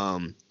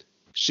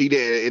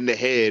Shida in the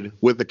head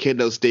with a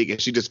kendo stick and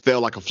she just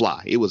fell like a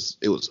fly. It was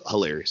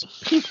hilarious.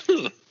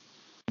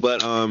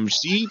 But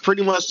she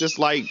pretty much just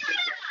like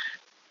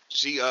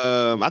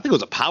I think it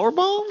was a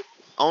powerbomb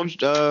on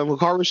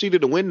Hikaru Shida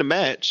to win the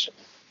match.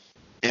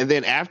 And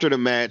then after the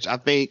match, I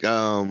think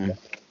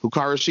Hikaru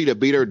Shida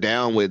beat her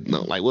down with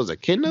was it a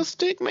kendo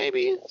stick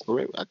maybe?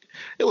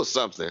 It was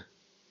something.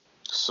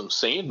 Some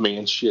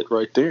Sandman shit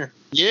right there.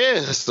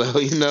 Yeah, so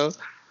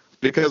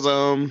because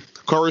Hikaru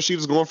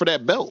Shida's going for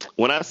that belt.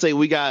 When I say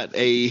we got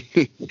a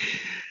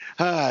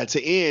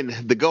to end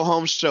the go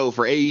home show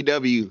for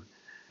AEW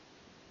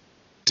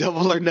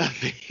Double or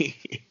Nothing,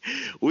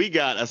 we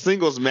got a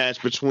singles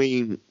match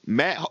between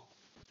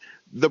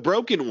the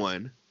Broken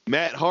One,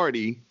 Matt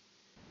Hardy,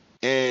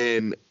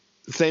 and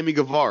Sammy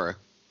Guevara.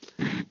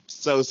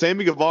 So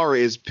Sammy Guevara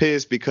is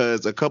pissed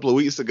because a couple of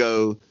weeks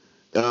ago,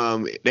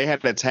 they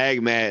had a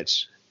tag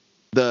match.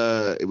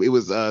 It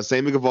was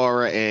Sammy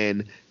Guevara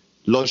and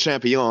Los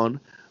Champions,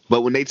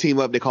 but when they team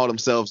up, they call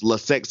themselves La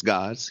Sex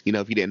Gods.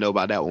 If you didn't know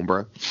about that one,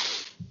 bro.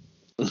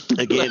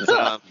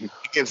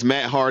 Against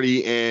Matt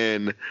Hardy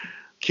and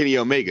Kenny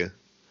Omega.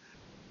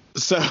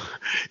 So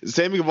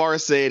Sammy Guevara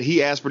said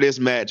he asked for this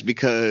match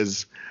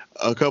because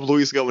a couple of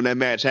weeks ago when that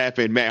match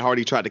happened, Matt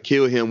Hardy tried to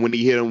kill him when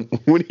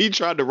he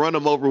tried to run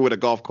him over with a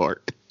golf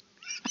cart.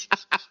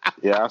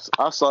 Yeah,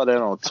 I saw that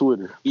on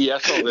Twitter. Yeah, I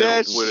saw that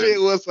That on Twitter.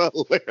 shit was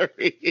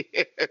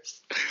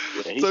hilarious.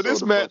 Yeah, So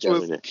this match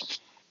was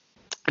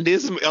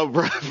this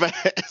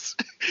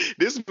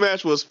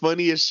match was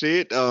funny as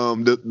shit.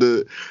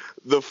 The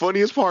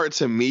funniest part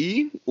to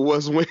me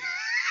was when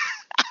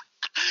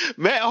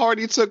Matt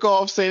Hardy took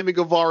off Sammy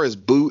Guevara's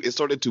boot and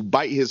started to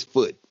bite his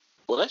foot.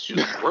 Well, that's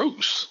just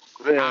gross.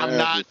 I'm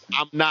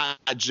not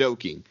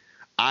joking.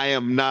 I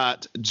am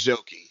not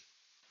joking.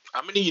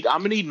 I'm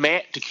gonna need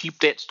Matt to keep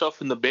that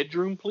stuff in the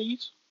bedroom,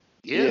 please.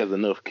 He has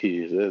enough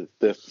kids.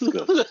 That's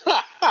disgusting.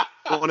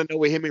 Want to know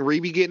what him and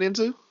Reby getting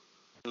into?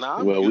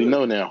 Nah, Well, we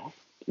know now.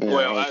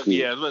 Man,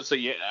 yeah, let's say,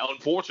 yeah.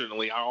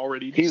 Unfortunately, I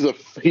already. He's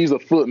a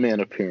footman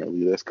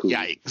apparently. That's cool.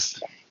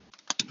 Yikes.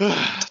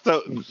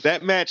 So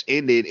that match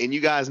ended, and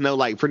you guys know,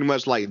 like, pretty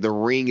much like the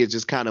ring is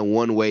just kind of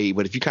one way,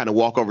 but if you kind of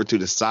walk over to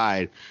the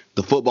side,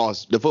 the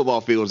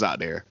football field's out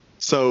there.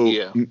 So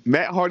Yeah.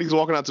 Matt Hardy's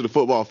walking out to the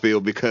football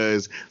field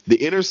because the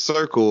Inner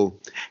Circle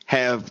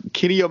have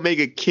Kenny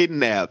Omega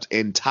kidnapped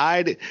and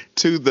tied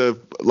to the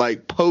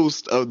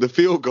post of the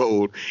field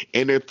goal,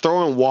 and they're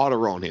throwing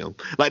water on him.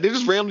 Like they're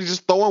just randomly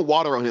just throwing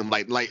water on him.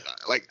 Like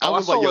I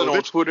was saw like, yo, that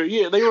on Twitter.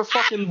 Yeah, they were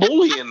fucking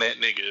bullying that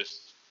nigga.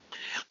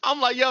 I'm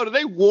like, yo, did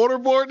they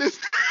waterboard this?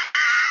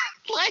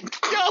 Like,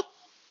 yo,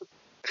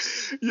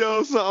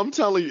 Yo, so I'm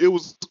telling you, it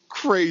was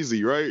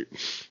crazy, right?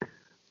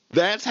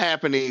 That's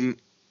happening,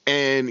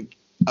 and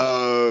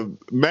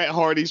Matt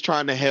Hardy's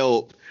trying to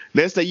help.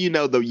 Next thing you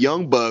know, the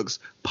Young Bucks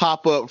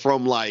pop up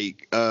from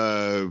like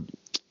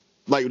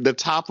the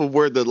top of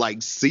where the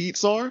like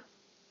seats are,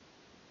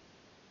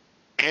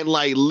 and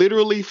like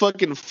literally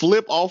fucking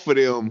flip off of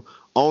them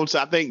onto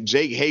I think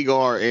Jake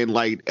Hagar and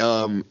like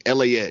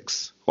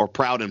LAX or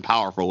Proud and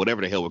Powerful,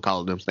 whatever the hell we're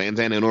calling them,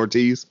 Santana and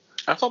Ortiz.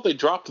 I thought they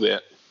dropped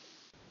that.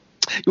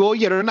 Well,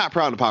 yeah, they're not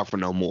Proud and Powerful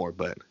no more,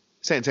 but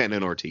Santana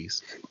and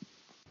Ortiz.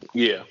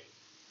 Yeah.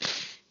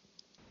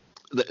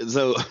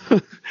 So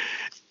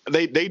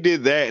they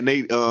did that, and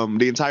they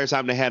the entire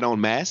time they had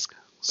on masks,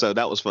 so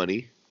that was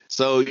funny.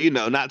 So, you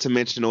know, not to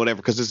mention or whatever,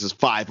 because this is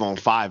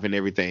 5-on-5 and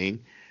everything.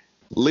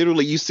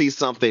 Literally, you see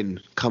something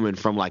coming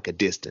from like a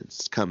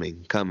distance,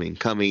 coming,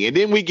 and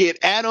then we get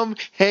Adam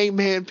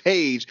Hangman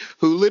Page,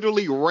 who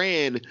literally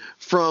ran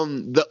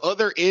from the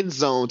other end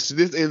zone to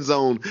this end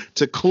zone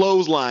to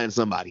clothesline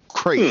somebody.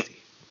 Crazy.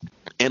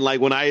 And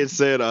like when I had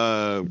said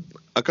a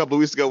couple of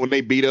weeks ago when they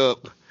beat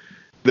up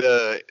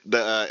the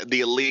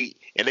Elite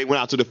and they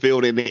went out to the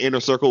field and the Inner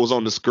Circle was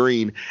on the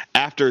screen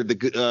after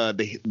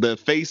the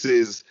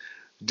faces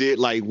did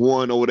like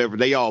one or whatever,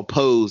 they all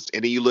posed,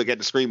 and then you look at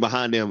the screen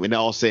behind them and they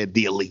all said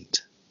the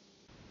Elite.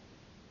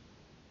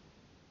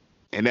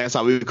 And that's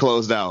how we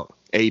closed out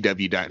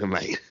AEW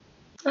Dynamite.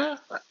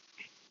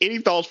 Any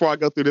thoughts before I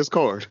go through this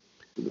card?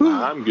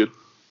 I'm good.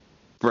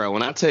 Bro,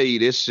 when I tell you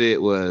this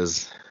shit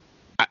was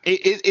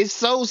it's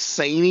so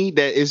samey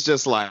that it's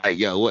just like,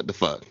 yo, what the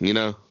fuck, you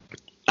know?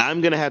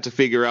 I'm going to have to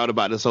figure out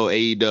about this whole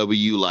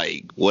AEW,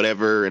 like,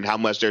 whatever, and how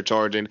much they're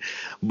charging.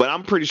 But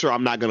I'm pretty sure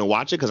I'm not going to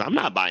watch it because I'm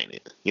not buying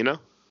it, you know?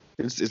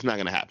 It's not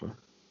going to happen.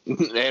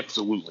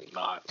 Absolutely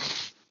not.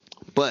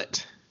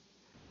 But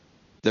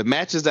the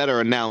matches that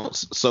are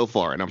announced so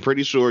far, and I'm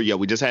pretty sure,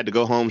 we just had to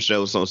go home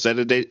show, so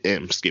Saturday,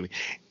 excuse me,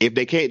 if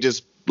they can't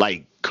just,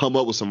 like, come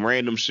up with some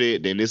random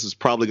shit, then this is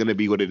probably going to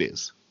be what it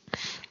is.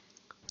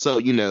 So,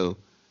 you know,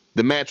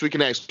 the match we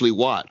can actually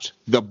watch,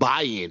 the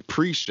buy-in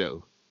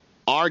pre-show,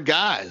 our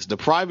guys, the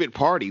Private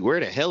Party, where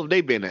the hell have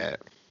they been at?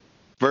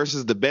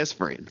 Versus the Best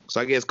Friend.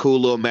 So I guess cool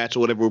little match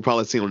or whatever we'll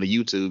probably see on the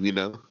YouTube, you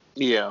know?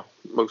 Yeah,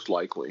 most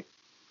likely.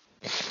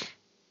 Shit,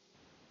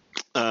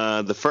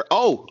 I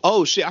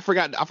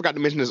forgot to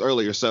mention this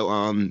earlier.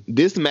 So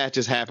this match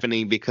is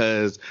happening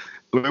because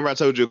remember I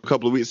told you a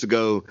couple of weeks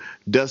ago,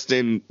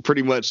 Dustin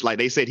pretty much, like,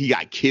 they said he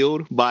got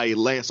killed by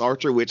Lance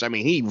Archer, which, I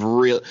mean,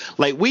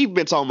 we've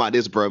been talking about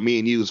this, bro, me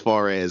and you, as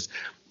far as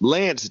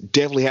Lance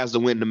definitely has to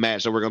win the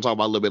match that we're going to talk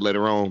about a little bit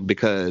later on,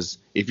 because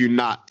if you're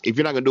not going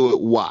to do it,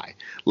 why?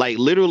 Like,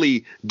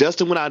 literally,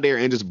 Dustin went out there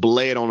and just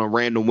bled on a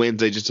random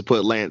Wednesday just to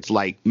put Lance,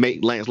 like,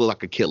 make Lance look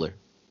like a killer.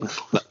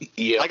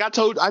 Yeah. Like I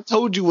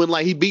told you when,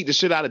 like, he beat the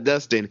shit out of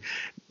Dustin,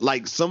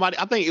 like, somebody,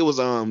 I think it was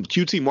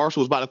QT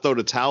Marshall was about to throw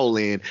the towel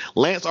in.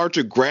 Lance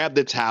Archer grabbed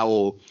the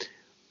towel,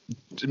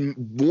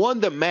 won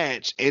the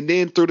match, and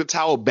then threw the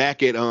towel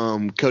back at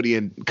Cody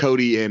and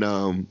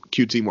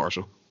QT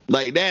Marshall.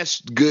 Like,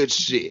 that's good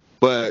shit.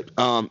 But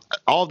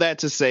all that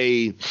to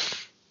say,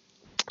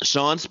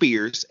 Sean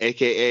Spears,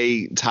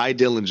 a.k.a. Ty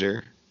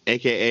Dillinger,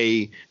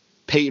 a.k.a.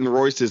 Peyton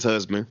Royce's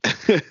husband,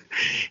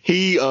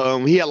 he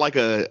had like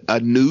a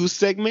news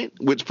segment,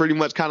 which pretty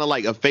much kind of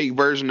like a fake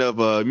version of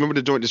remember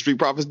the joint the Street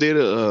Profits did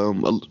a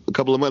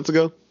couple of months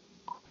ago?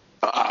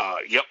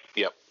 Yep.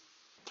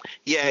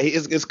 Yeah,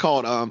 it's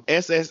called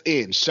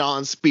SSN,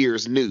 Sean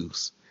Spears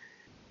News.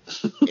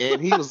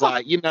 And he was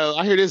like, you know,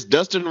 I hear this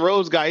Dustin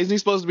Rhodes guy, isn't he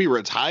supposed to be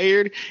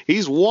retired?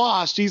 He's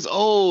washed, he's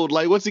old,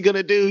 like, what's he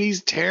gonna do?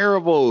 He's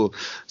terrible.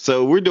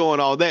 So we're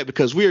doing all that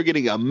because we are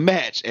getting a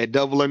match at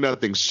Double or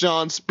Nothing.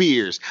 Sean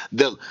Spears,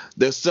 the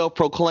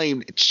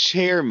self-proclaimed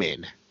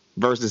chairman,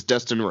 versus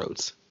Dustin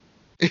Rhodes.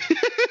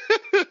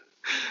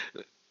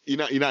 You're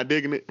not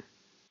digging it?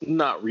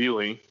 Not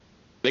really.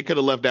 They could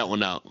have left that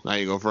one out. I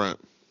ain't gonna front.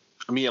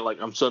 I mean,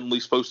 like, I'm suddenly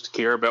supposed to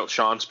care about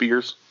Sean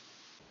Spears?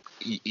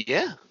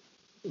 Yeah.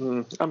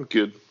 I'm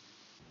good.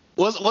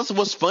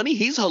 What's funny?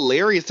 He's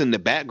hilarious in the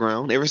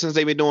background. Ever since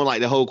they've been doing like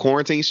the whole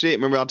quarantine shit.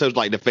 Remember I told you,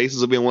 like, the faces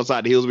will be on one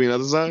side, the heels will be on the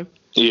other side.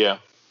 Yeah,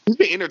 he's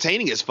been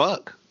entertaining as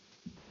fuck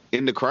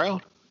in the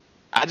crowd.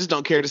 I just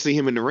don't care to see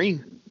him in the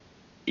ring.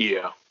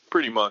 Yeah,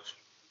 pretty much.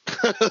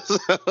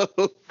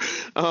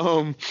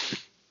 So,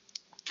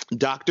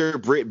 Dr.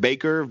 Britt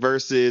Baker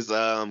versus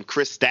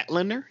Chris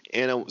Statlander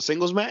in a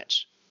singles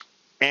match.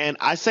 And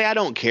I say I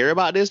don't care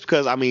about this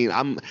because, I mean,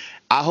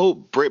 I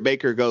hope Britt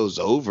Baker goes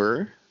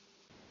over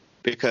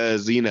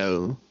because, you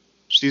know,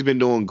 she's been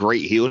doing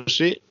great heel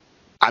shit.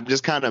 I'm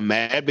just kind of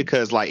mad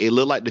because, like, it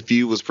looked like the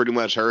feud was pretty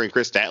much her and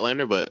Chris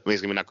Statlander, but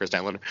basically not Chris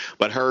Statlander,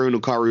 but her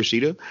and Hikaru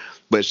Shida.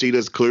 But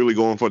Shida's clearly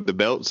going for the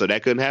belt, so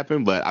that couldn't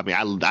happen. But, I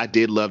mean, I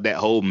did love that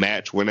whole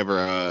match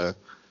whenever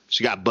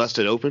she got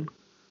busted open.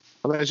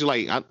 I mean, she,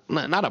 like,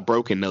 not a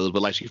broken nose,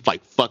 but, like, she,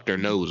 like, fucked her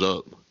nose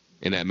up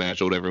in that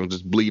match or whatever, and was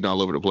just bleeding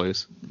all over the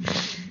place.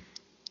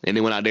 And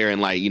then went out there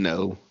and, like, you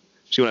know,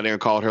 she went out there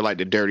and called her, like,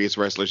 the dirtiest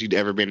wrestler she'd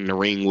ever been in the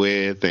ring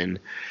with. And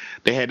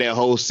They had that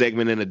whole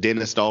segment in the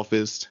dentist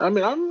office. I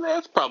mean,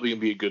 that's probably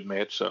gonna be a good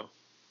match. So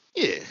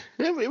Yeah,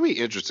 it'll be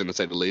interesting to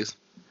say the least.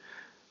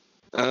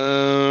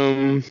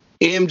 MJF,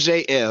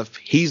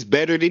 he's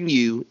better than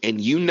you,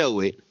 and you know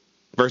it,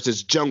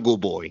 versus Jungle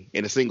Boy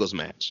in a singles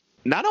match.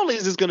 Not only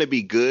is this going to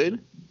be good,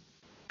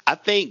 I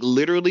think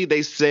literally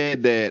they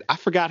said that, I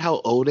forgot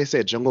how old they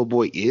said Jungle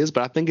Boy is,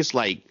 but I think it's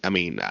like, I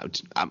mean,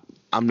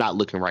 I'm not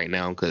looking right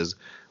now because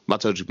I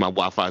told you my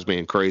Wi-Fi is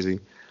being crazy.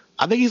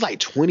 I think he's like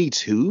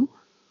 22.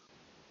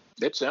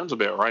 that sounds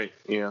about right.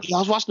 Yeah. I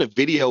was watching a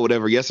video or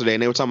whatever yesterday,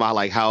 and they were talking about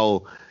like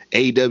how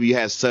AEW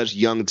has such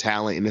young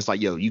talent, and it's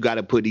like, yo, you got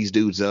to put these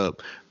dudes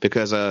up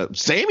because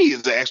Sammy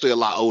is actually a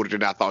lot older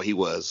than I thought he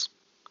was.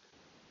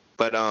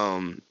 But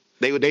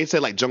they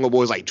said like Jungle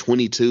Boy's like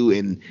 22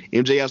 and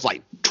MJF's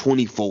like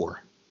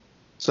 24.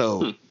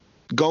 So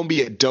gonna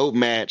be a dope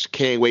match.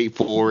 Can't wait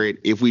for it.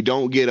 If we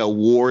don't get a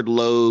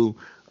Wardlow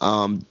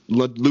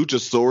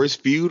Luchasaurus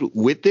feud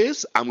with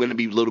this, I'm gonna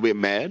be a little bit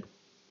mad.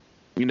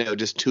 You know,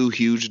 just two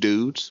huge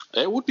dudes.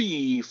 It would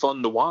be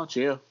fun to watch.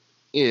 Yeah.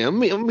 Yeah, I'm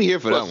gonna be here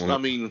for Plus, that one. I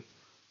mean,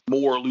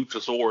 more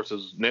Luchasaurus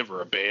is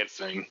never a bad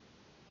thing.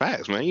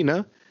 Facts, man. You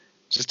know,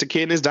 just a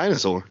kid and his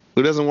dinosaur.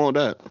 Who doesn't want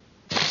that?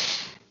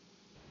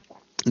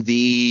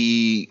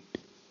 The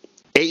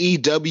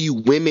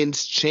AEW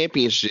Women's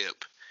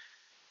Championship.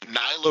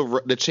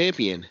 The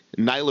champion,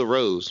 Nyla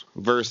Rose,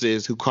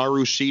 versus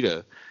Hikaru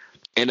Shida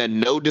in a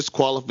no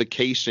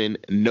disqualification,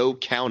 no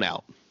count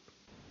out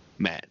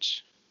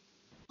match.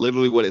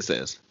 Literally what it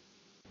says.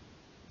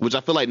 Which I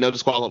feel like no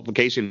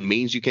disqualification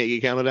means you can't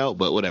get counted out,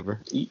 but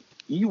whatever.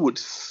 You would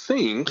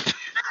think.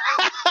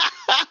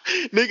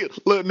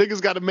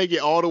 Niggas got to make it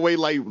all the way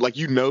like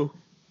you know.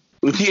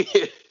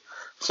 Yeah.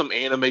 Some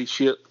anime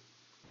shit.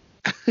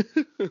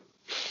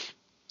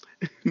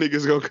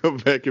 Niggas gonna come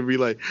back and be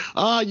like,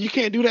 you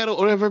can't do that or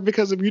whatever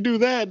because if you do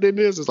that, then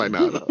this. It's like,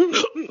 no.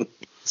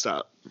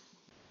 Stop.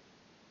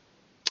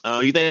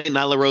 You think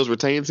Nyla Rose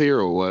retains here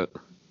or what?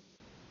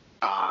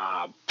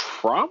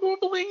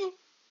 Probably.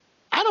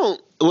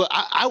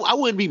 I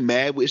wouldn't be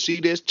mad with she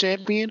this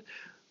champion,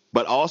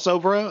 but also,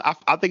 bro,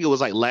 I think it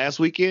was like last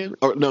weekend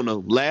or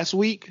last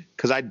week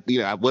because I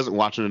wasn't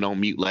watching it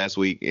on mute last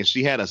week, and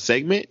she had a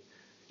segment.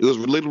 It was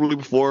literally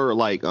before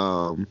like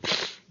Nyla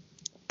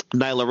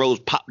Rose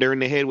popped her in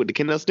the head with the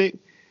kendo stick.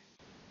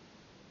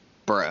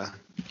 Bruh,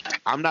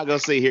 I'm not gonna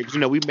sit here because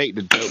we make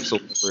the jokes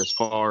as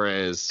far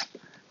as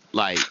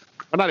like,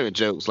 well, not even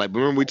jokes. Like,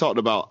 remember we talked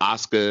about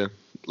Asuka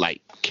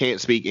like can't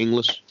speak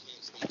English.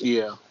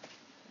 Yeah.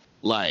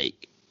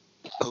 Like,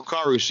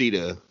 Hikaru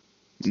Shida,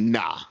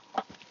 nah.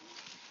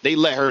 They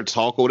let her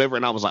talk or whatever,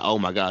 and I was like, oh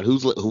my god,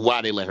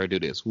 why they let her do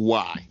this?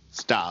 Why?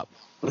 Stop.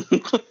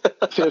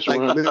 Like,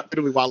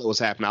 literally while it was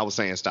happening, I was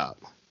saying stop.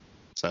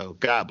 So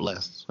God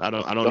bless. I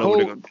don't know what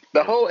they're gonna do.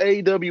 The whole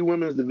AEW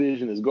women's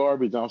division is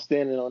garbage. I'm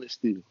standing on it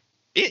still.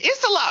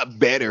 It's a lot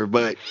better,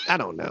 but I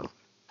don't know.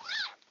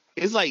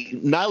 It's like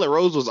Nyla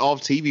Rose was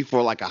off TV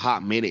for like a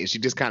hot minute, and she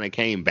just kind of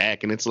came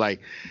back, and it's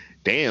like,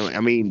 damn, I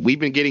mean, we've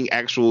been getting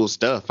actual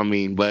stuff. I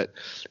mean, but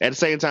at the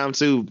same time,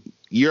 too,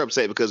 you're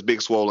upset because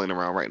Big Swole ain't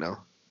around right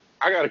now.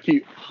 I got to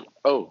keep...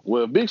 Oh,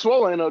 well, Big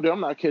Swole ain't up there.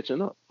 I'm not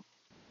catching up.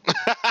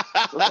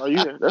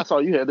 That's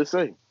all you had to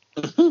say.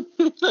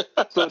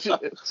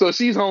 So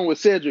she's home with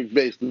Cedric,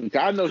 basically.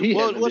 I know he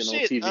hasn't been on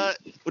TV.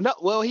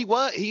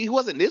 He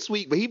wasn't this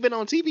week, but he's been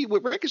on TV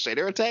with Ricochet.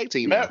 They're a tag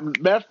team. Matter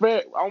of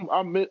fact,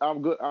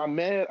 I'm good. I'm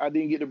mad I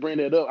didn't get to bring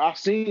that up. I've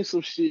seen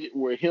some shit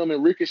where him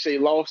and Ricochet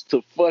lost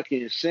to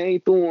fucking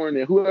Shane Thorne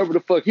and whoever the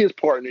fuck his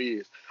partner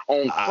is.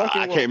 I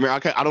can't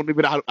remember. I don't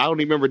even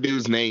remember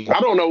dude's name. I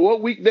don't know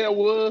what week that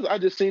was. I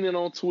just seen it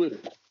on Twitter.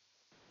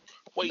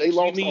 Wait, they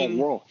lost on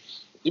Raw.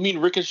 You mean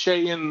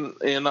Ricochet and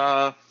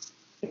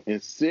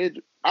Cedric?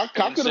 Cedric aren't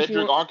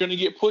going to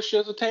get pushed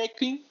as a tag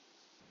team?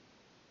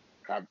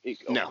 Of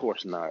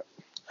course not.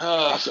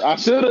 I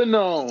should have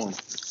known.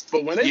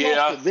 But when they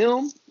lost to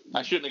them,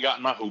 I shouldn't have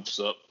gotten my hopes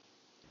up.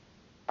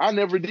 I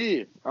never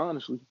did,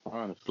 honestly.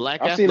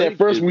 Black I seen that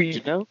first week.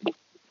 You know?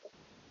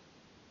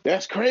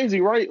 That's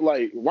crazy, right?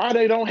 Like, why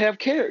they don't have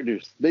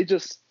characters? They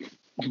just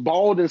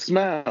bald and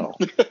smile.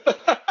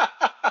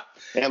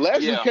 And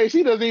Lashley's case,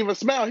 he doesn't even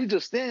smile. He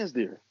just stands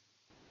there.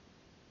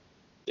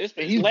 And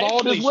he's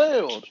bald as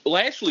well.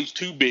 Lashley's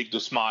too big to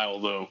smile,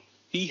 though.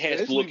 He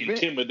has to look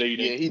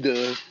intimidating. Yeah, he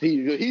does.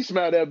 He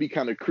smiled. That'd be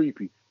kind of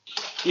creepy.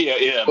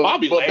 Yeah.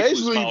 Bobby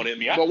Lashley smiled at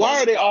me. But why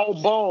are they all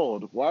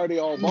bald?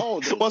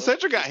 Well,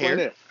 Cedric got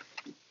hair.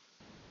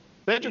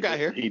 Cedric got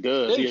hair. He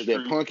does. He has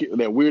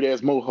that weird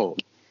ass mohawk.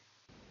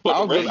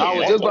 I was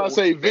Well, just about to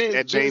say Vince.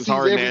 That James sees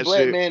Harden every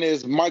black man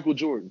as Michael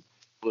Jordan,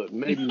 but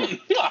maybe not.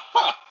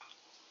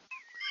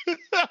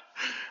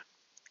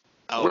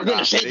 Oh, We're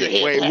gonna shake your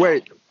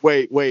head.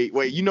 Wait.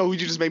 You know who you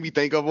just made me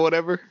think of or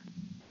whatever?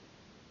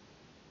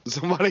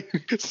 Somebody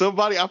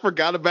I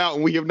forgot about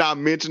and we have not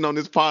mentioned on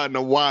this pod in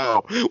a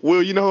while.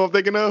 Will, you know who I'm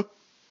thinking of?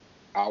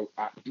 I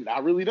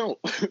really don't.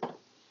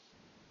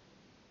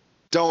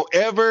 don't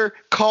ever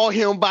call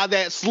him by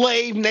that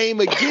slave name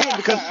again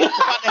because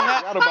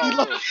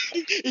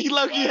he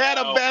lucky had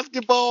a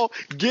basketball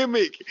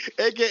gimmick,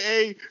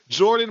 aka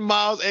Jordan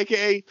Miles,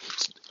 aka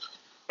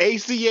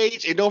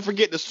ACH, and don't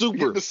forget the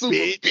super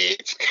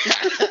bitch.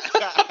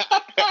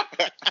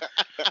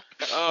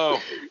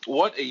 Oh,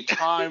 what a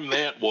time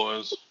that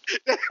was!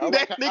 I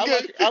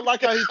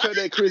like how he cut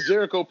that Chris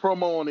Jericho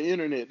promo on the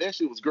internet. That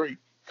shit was great.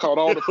 Called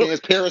all the fans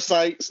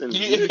parasites and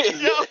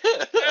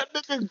that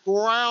nigga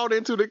growled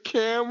into the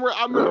camera.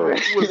 I remember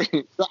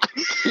it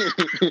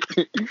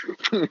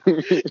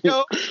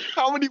was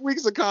how many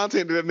weeks of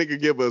content did that nigga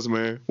give us,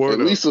 man? At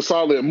least a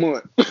solid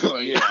month.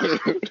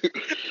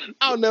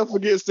 I'll never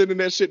forget sending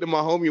that shit to my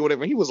homie or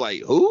whatever. He was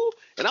like, "Who?"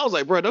 And I was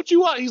like, "Bro, don't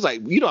you watch?" He's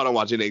like, "You know I don't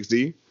watch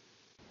NXT."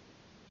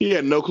 He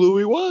had no clue who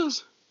he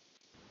was.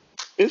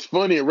 It's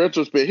funny in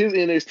retrospect. His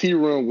NXT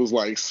run was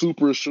like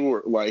super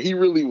short. Like he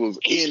really was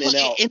in and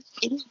out. And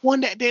he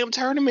won that damn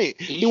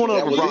tournament. He won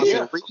over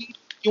Bronson Reed.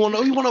 He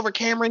won over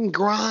Cameron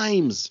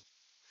Grimes.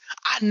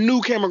 I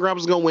knew Cameron Grimes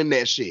was gonna win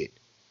that shit.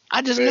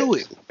 I just knew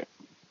it.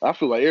 I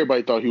feel like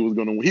everybody thought he was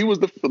gonna win. He was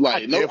the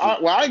I ain't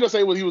gonna say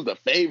he was the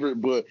favorite,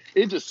 but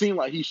it just seemed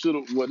like he should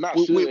have. Well, not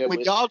should have.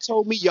 When y'all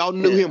told me y'all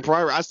knew him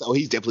prior, I said, "Oh,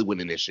 he's definitely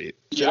winning this shit."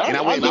 Yeah, and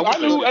I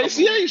knew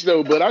ACH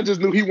though, but I just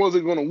knew he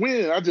wasn't gonna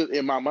win. I just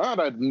in my mind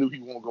I knew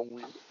he wasn't gonna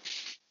win.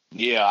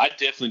 Yeah, I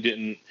definitely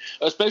didn't.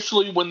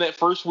 Especially when that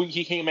first week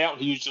he came out,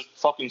 he was just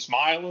fucking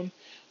smiling.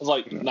 I was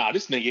like, "Nah,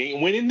 this nigga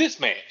ain't winning this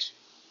match."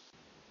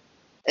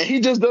 And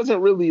he just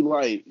doesn't really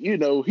he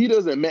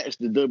doesn't match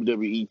the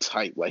WWE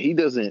type. Like he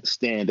doesn't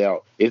stand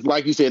out. It's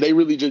like you said, they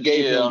really just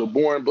gave him the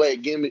boring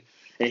black gimmick,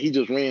 and he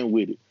just ran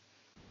with it.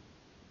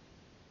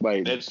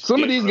 Like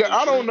some of these guys,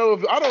 I don't know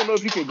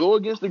if you can go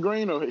against the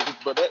grain,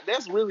 but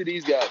that's really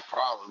these guys'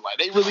 problem. Like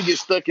they really get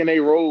stuck in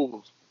their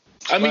roles.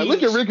 I mean,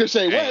 look at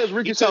Ricochet. What has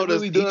Ricochet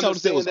really done? He told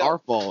us it was our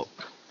fault.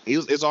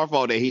 It's our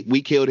fault that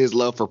we killed his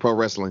love for pro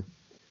wrestling.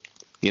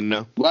 You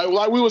know,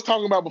 like we was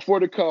talking about before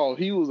the call,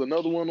 he was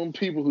another one of them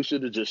people who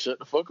should have just shut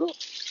the fuck up.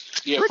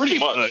 Yeah, pretty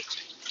much.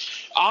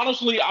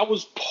 Honestly, I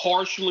was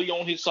partially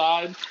on his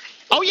side.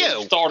 Oh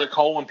yeah, started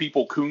calling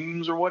people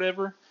coons or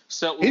whatever.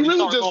 So he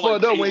really just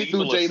fucked up when he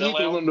threw Jay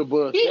Lethal in the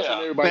bus. Yeah, that's when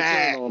everybody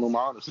turned on him.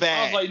 Honestly,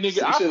 I was like,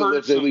 nigga, I've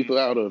heard Jay Lethal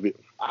out of it.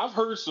 I've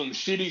heard some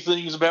shitty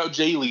things about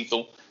Jay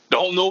Lethal.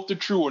 Don't know if they're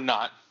true or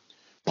not,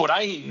 but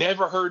I ain't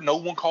never heard no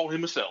one call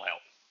him a sellout.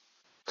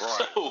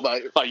 Right. So,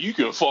 like you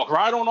can fuck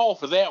right on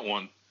off of that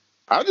one.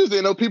 I just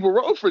didn't know people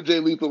wrote for Jay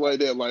Lethal like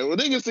that. Like, when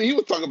niggas see he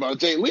was talking about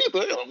Jay Lethal,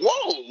 they're like,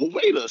 whoa,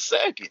 wait a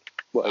second.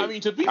 Like, I mean,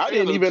 to be fair, I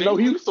didn't even know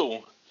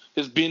Lethal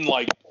has been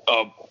like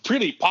a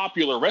pretty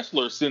popular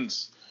wrestler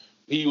since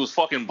he was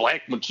fucking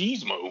Black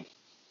Machismo.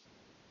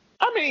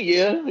 I mean,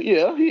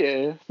 yeah, he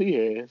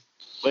has.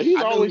 But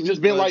he's always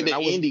just been like the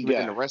indie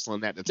guy. Into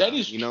wrestling at the time,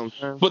 you know what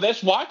I'm saying? But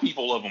that's why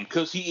people love him,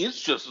 because he is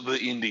just the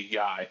indie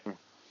guy.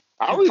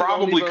 He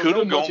probably could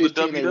have gone to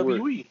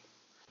WWE.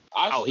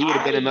 He would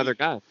have been another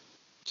guy.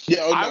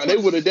 Yeah, they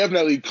would have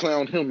definitely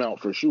clowned him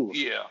out for sure.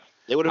 Yeah.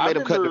 They would have made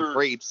him cut the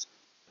braids.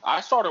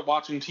 I started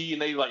watching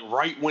TNA like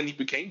right when he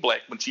became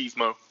Black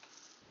Machismo.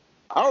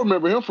 I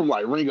remember him from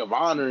like Ring of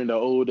Honor in the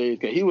old days,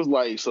 because he was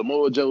like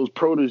Samoa Joe's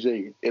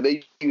protege, and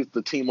they used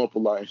to team up a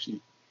lot of shit.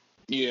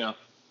 Yeah.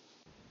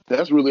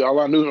 That's really all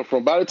I knew him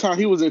from. By the time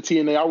he was in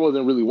TNA, I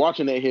wasn't really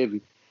watching that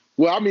heavy.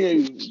 Well, I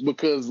mean,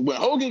 because when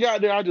Hogan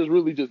got there, I just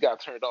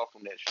got turned off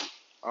from that shit,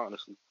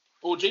 honestly.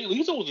 Well, Jay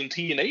Lethal was in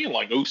TNA in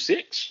like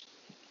 2006.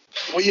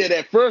 Well, yeah,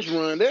 that first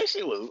run, that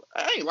shit was,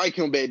 I ain't like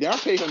him back then. I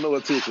paid him no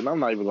attention. I'm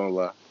not even going to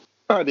lie.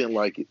 I didn't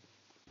like it.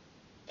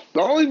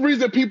 The only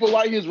reason people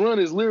like his run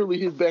is literally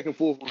his back and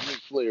forth with Ric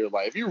Flair.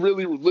 Like, if you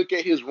really look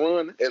at his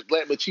run as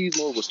Black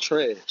Machismo, was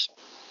trash.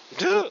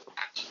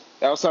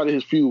 Outside of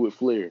his feud with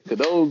Flair. Because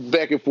those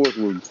back and forth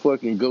were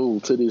fucking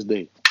gold to this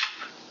day.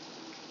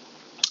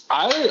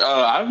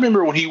 I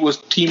remember when he was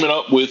teaming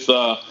up with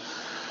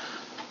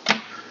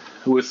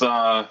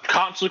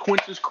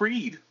Consequences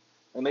Creed.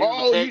 And they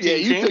I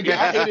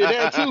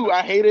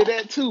hated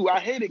that too. I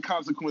hated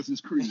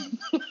Consequences Creed.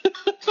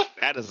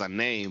 That is a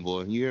name,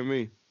 boy. You hear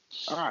me?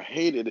 I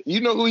hated it. You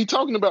know who he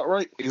talking about,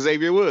 right?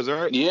 Xavier Woods,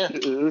 right? Yeah.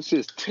 It's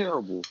just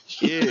terrible.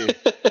 Yeah.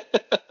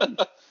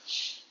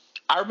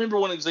 I remember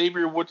when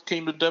Xavier Woods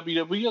came to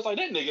WWE, I was like,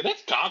 that nigga,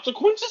 that's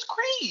Consequences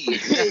Creed.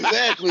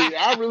 Exactly.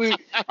 I'm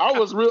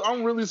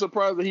really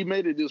surprised that he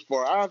made it this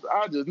far.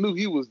 I just knew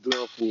he was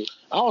done for.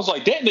 I was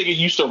like, that nigga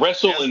used to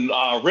wrestle in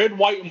red,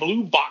 white, and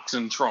blue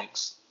boxing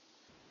trunks.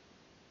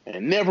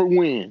 And never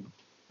win.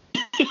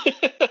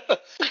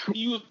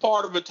 He was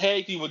part of a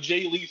tag team with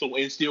Jay Lethal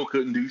and still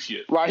couldn't do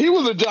shit. Right. He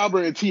was a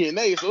jobber in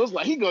TNA, so it's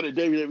like he go to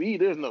WWE,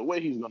 there's no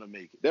way he's going to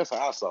make it. That's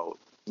how I saw it.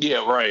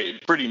 Yeah,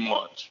 right. Pretty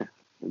much.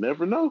 You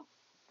never know.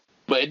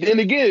 But then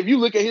again, if you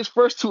look at his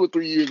first 2 or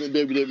 3 years in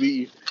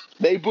WWE,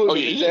 they booked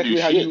him exactly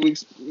how you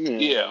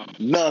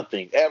expect.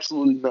 Nothing.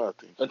 Absolutely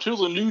nothing. Until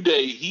the New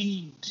Day,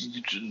 he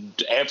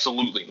did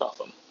absolutely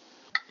nothing.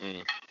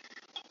 You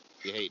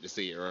hate to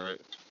see it,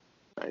 right?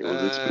 I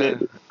was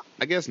expected.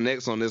 I guess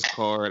next on this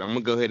card, I'm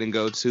gonna go ahead and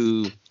go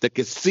to the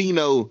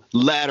Casino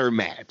ladder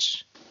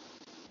match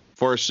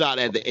for a shot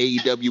at the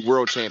AEW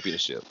World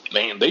Championship.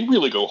 Man, they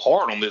really go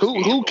hard on this.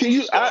 Who can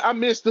you? I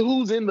missed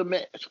who's in the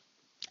match.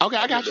 Okay,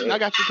 I got you.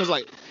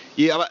 Because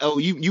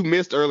you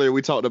missed earlier.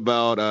 We talked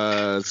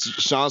about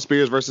Shawn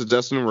Spears versus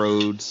Dustin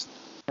Rhodes.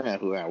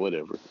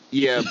 Whatever.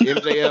 Yeah,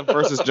 MJF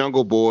versus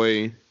Jungle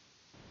Boy.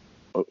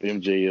 Oh,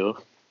 MJF.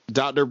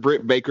 Dr.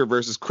 Britt Baker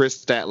versus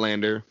Chris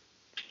Statlander.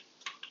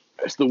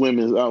 That's the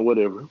women's.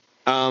 Whatever.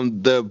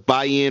 The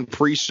buy-in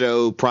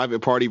pre-show Private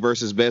Party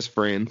versus Best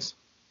Friends.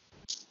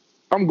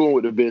 I'm going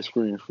with the Best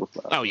Friends for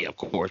 5. Oh yeah, of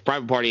course.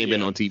 Private Party ain't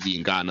been on TV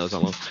in God knows how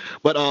long.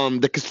 But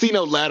the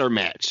Casino ladder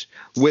match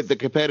with the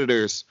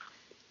competitors.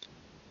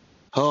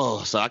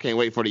 Oh, so I can't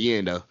wait for the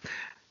end though.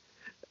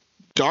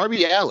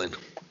 Darby Allin,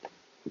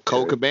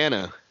 Colt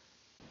Cabana,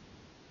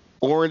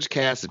 Orange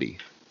Cassidy,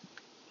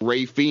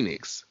 Rey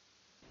Fenix,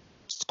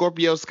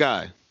 Scorpio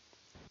Sky,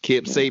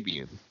 Kip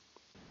Sabian,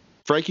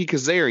 Frankie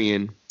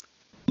Kazarian,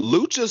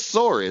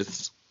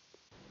 Luchasaurus,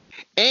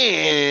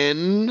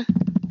 and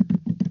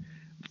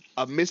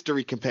a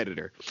mystery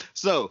competitor.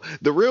 So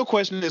the real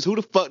question is, who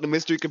the fuck the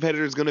mystery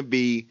competitor is going to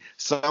be?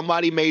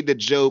 Somebody made the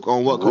joke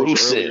on what coach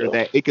earlier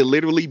that it could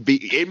literally be.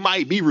 It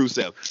might be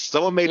Rusev.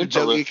 Someone made the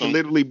joke it could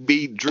literally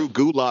be Drew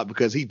Gulak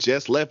because he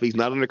just left. He's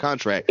not under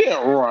contract.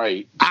 Yeah,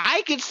 right.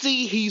 I could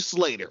see Heath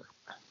Slater.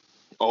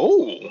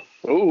 Oh,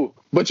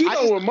 but you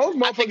know, when most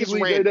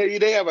motherfuckers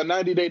they have a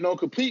 90-day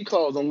non-compete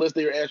clause unless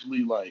they're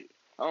actually like,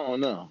 I don't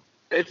know.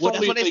 That's why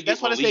they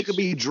say it could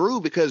be Drew,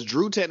 because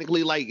Drew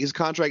technically, like, his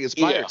contract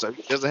expired, so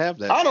he doesn't have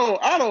that. I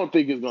don't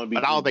think it's gonna be.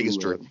 But I don't think it's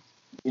Drew.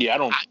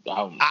 Yeah,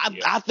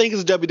 I think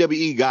it's a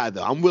WWE guy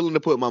though. I'm willing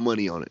to put my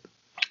money on it.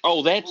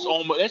 Oh, that's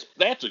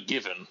a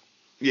given.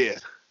 Yeah.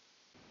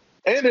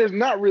 And there's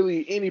not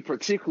really any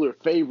particular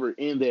favorite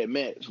in that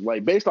match.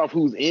 Like, based off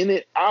who's in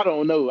it, I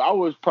don't know. I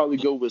would probably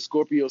go with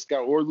Scorpio Sky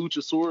or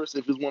Luchasaurus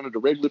if it's one of the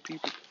regular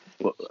people.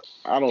 But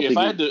I don't think.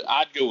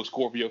 I'd go with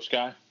Scorpio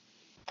Sky.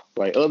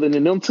 Like, other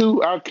than them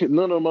two,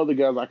 none of them other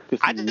guys I could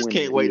see. I just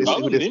can't wait to see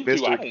who this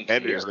mystery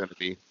competitor is going to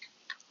be.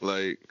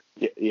 Like,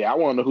 yeah, I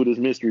want to know who this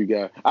mystery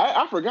guy.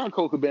 I forgot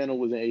Colt Cabana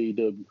was in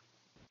AEW.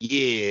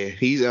 Yeah,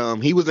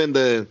 he was in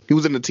the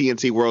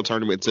TNT World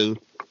Tournament too.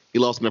 He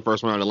lost in the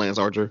first round to Lance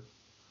Archer.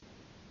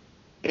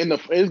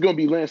 It's going to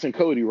be Lance and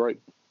Cody, right?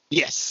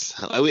 Yes,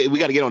 we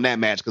got to get on that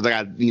match because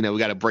we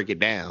got to break it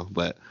down.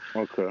 But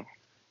okay,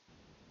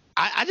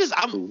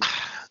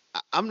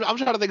 I'm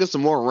trying to think of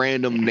some more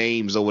random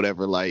names or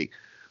whatever. Like,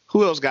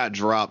 who else got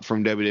dropped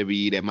from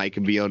WWE that might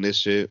can be on this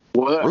shit?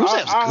 Well,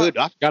 Rusev's good.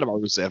 I forgot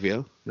about Rusev,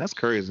 yo. That's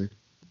crazy.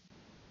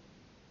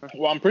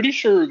 Well, I'm pretty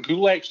sure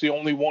Gulak's the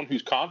only one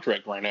whose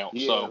contract ran out.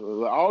 Yeah,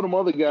 so all them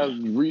other guys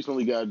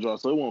recently got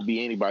dropped, so it won't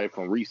be anybody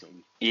from recently.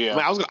 Yeah,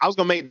 I was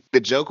gonna make the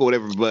joke or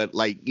whatever, but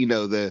like, you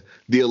know, the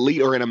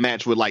Elite are in a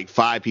match with like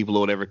 5 people or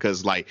whatever,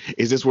 because like,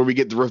 is this where we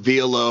get the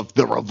reveal of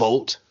the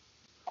Revolt?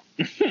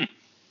 We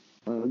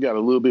got a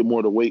little bit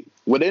more to wait.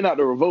 Well, they're not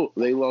the Revolt.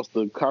 They lost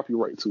the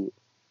copyright to it.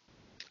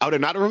 Oh, they're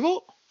not the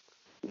Revolt?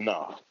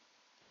 No.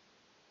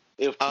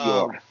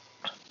 FTR.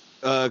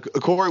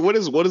 Corey, what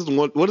is the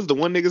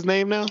one nigga's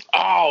name now?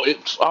 Oh,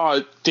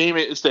 damn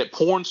it! It's that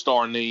porn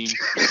star name.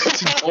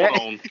 Hold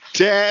on,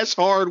 Dash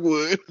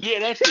Hardwood. Yeah,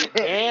 that's it.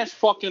 Dash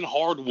fucking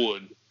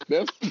Hardwood.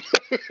 Oh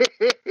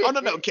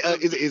no,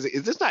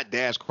 is this not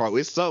Dash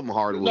Hardwood? It's something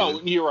Hardwood.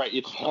 No, you're right.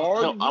 It's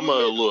Hardwood. I'm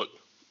gonna look.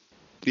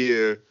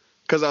 Yeah,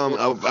 because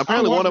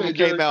apparently one of them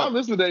came out. I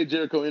listened to that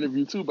Jericho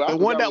interview too, but the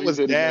one that was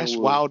Dash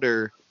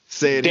Wilder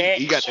said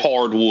Dax he got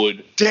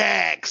Hardwood.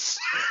 Dax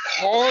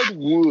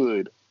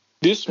Hardwood.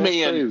 This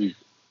man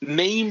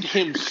named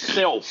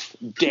himself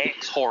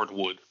Dax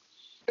Hardwood.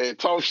 And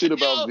talk shit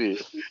about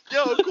this.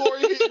 Yo,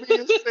 Corey hit me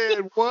and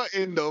said, what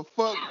in the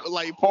fuck,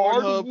 like,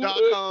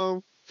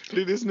 Pornhub.com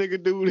did this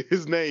nigga do with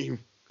his name?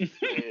 Yeah,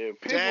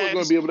 people are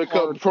going to be able to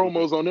cut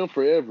promos on them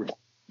forever.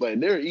 Like,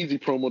 they're an easy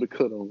promo to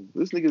cut on.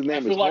 This nigga's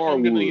name is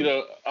Hardwood.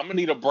 I'm gonna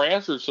need a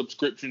Brasser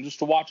subscription just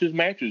to watch his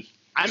matches.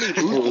 I need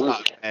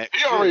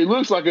he already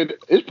looks like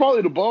it's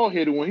probably the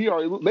bald-headed one.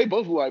 They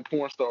both look like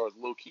porn stars,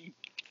 low key.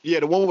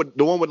 Yeah, the one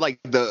with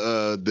like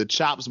the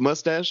chops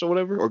mustache or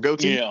whatever, or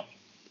goatee. Yeah,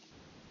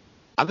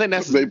 I think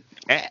that's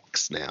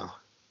Dax now.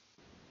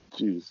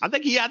 Jeez. I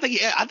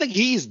think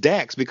he's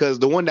Dax because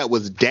the one that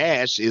was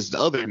Dash is the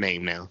other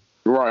name now.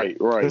 Right.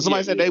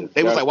 Somebody said they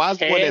was like, why is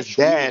the one that's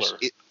Dash?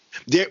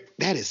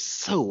 That is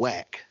so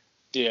whack.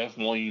 Yeah,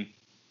 lame.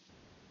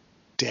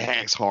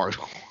 Dax hard.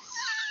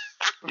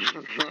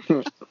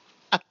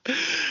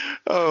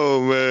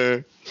 Oh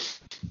man.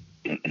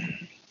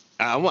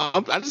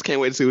 I just can't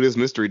wait to see who this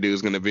mystery dude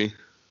is gonna be.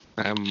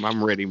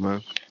 I'm ready,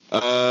 man.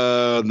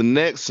 The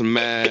next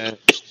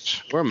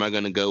match. Where am I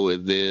gonna go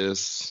with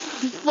this?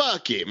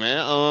 Fuck it,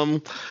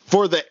 man.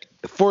 For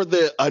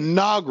the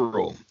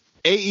inaugural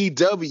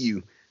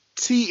AEW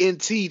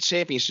TNT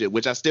Championship,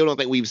 which I still don't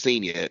think we've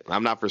seen yet.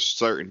 I'm not for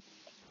certain.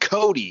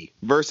 Cody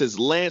versus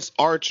Lance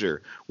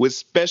Archer with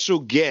special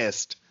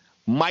guest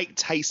Mike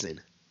Tyson.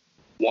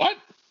 What?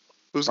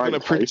 Who's Mike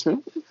gonna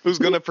Tyson? Who's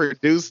gonna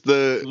produce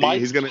the? Mike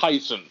He's gonna.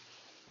 Tyson.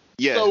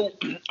 Yeah. So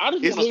I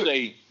just want to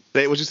say,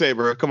 Say what you say,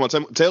 bro. Come on,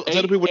 tell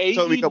the people what you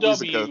told me a couple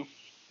weeks ago.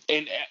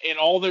 And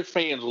all their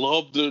fans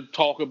love to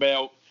talk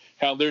about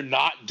how they're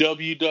not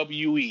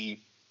WWE,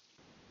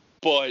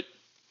 but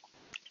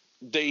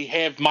they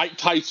have Mike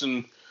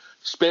Tyson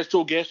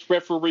special guest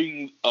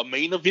refereeing a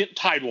main event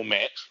title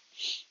match.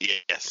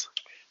 Yes.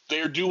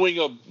 They're doing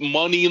a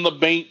Money in the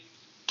Bank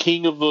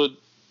King of the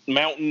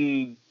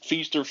Mountain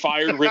Feaster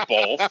Fired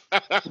ripoff.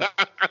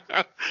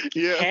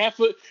 Yeah. Half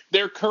of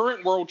their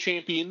current world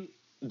champion,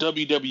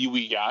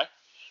 WWE guy.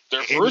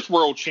 Their first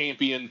world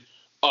champion,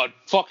 a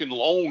fucking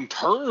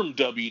long-term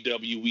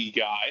WWE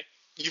guy.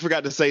 You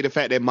forgot to say the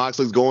fact that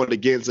Moxley's going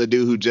against a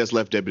dude who just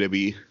left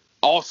WWE.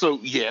 Also,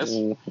 yes.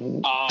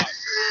 One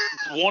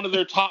of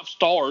their top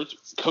stars,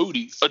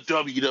 Cody, a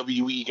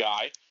WWE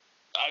guy.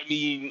 I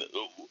mean,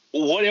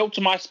 what else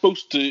am I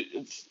supposed to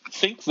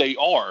think they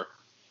are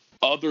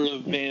other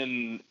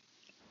than,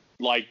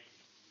 like,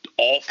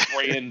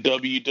 off-brand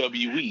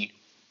WWE?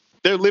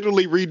 They're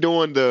literally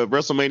redoing the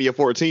WrestleMania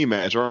 14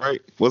 match, right?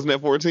 Wasn't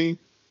that 14?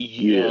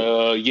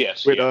 Yeah.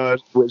 Yes.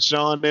 With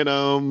Shawn and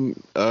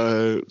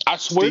I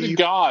swear Steve.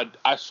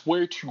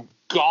 to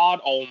God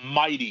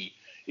Almighty,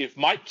 if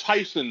Mike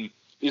Tyson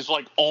is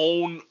like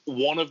on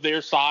one of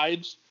their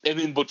sides and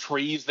then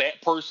betrays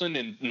that person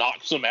and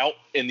knocks them out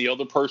and the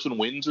other person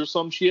wins or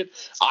some shit,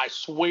 I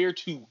swear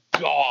to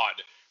God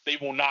they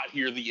will not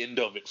hear the end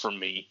of it from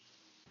me.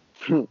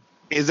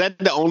 Is that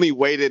the only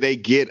way that they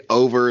get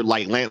over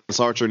like Lance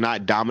Archer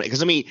not dominate?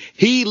 Because I mean,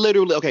 he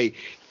literally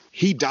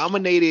he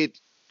dominated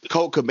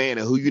Colt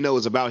Cabana, who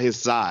is about his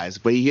size,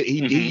 but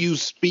he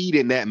used speed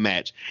in that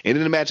match. And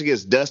in the match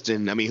against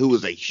Dustin, I mean, who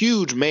was a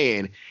huge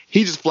man,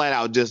 he just flat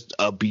out just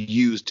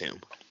abused him.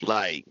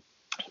 Like,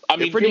 I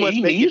mean,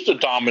 he needs to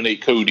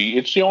dominate Cody.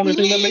 It's the only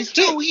thing that makes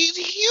sense. He's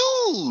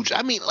huge.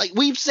 I mean, like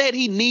we've said,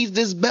 he needs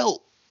this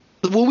belt.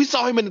 When we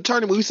saw him in the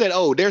tournament, we said,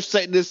 "Oh, they're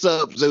setting this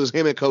up." So it was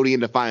him and Cody in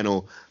the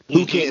final.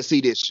 Who can't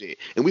see this shit?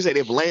 And we said,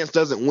 if Lance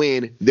doesn't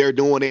win, they're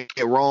doing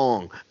it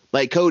wrong.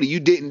 Like, Cody,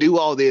 you didn't do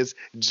all this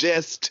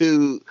just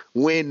to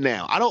win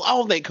now. I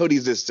don't think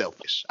Cody's this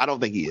selfish. I don't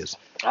think he is.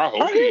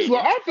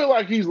 I feel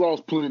like he's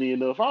lost plenty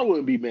enough. I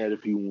wouldn't be mad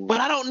if he won. But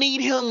I don't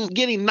need him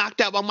getting knocked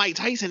out by Mike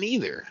Tyson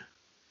either.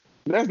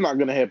 That's not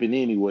going to happen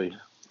anyway.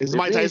 Is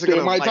Mike Tyson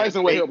going to Mike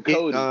Tyson will help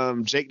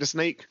Cody? Jake the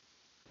Snake?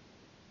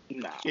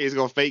 Nah. He's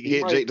going to fake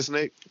hit Jake the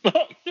Snake?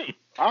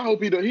 I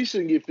hope he don't. He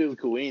shouldn't get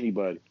physical with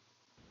anybody.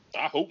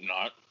 I hope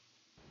not.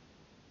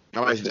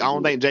 I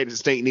don't think Jake the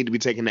Snake need to be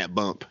taking that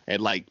bump at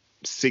like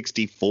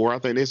 64, I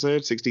think they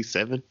said,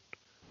 67.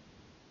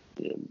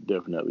 Yeah,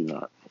 definitely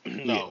not.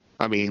 No. Yeah.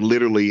 I mean,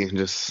 literally,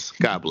 just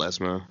God bless,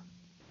 man.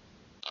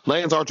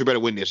 Lance Archer better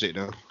win this shit,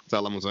 though. That's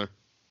all I'm gonna say.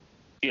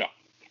 Yeah.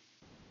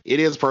 It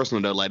is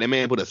personal, though. Like, that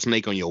man put a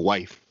snake on your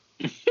wife.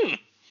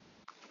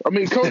 I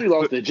mean, Cody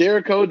lost to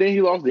Jericho, then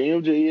he lost to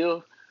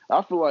MJF.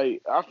 I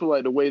feel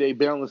like the way they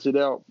balance it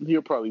out,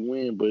 he'll probably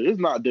win, but it's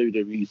not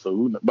WWE.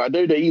 So by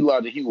WWE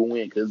logic, he will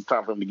win because it's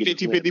time for him to get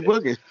 50-50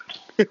 booking.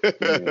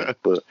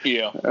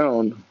 Yeah, I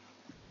don't know.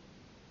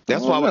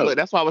 That's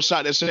why I was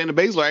shocked that Shayna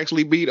Baszler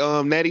actually beat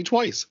Natty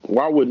twice.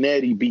 Why would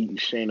Natty beat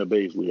Shayna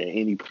Baszler at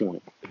any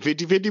point?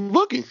 50-50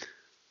 booking.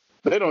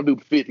 They don't do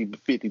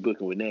 50-50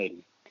 booking with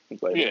Natty.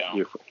 It's like Yeah.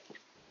 different.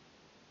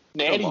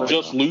 Natty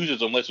just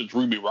loses unless it's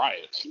Ruby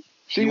Riott.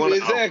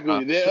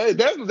 Exactly.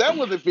 That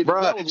wasn't 50.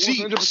 Bruh, That was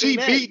she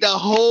beat the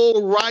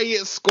whole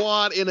Riot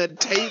squad in a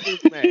tables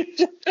match.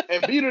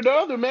 And beat her the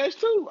other match,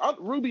 too.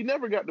 Ruby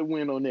never got the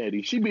win on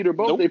Natty. She beat her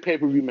both their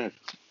pay-per-view matches.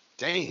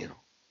 Damn.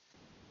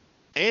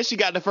 And she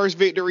got the first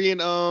victory in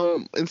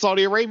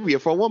Saudi Arabia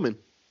for a woman.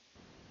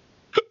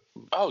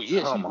 Oh,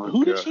 yes.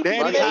 Who did she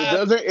Daddy beat?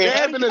 Hive. It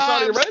happened in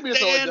Saudi Arabia,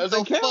 so it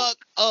doesn't count. Fuck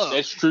up.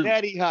 That's true.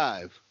 Daddy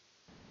Hive.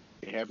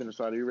 It happened in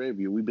Saudi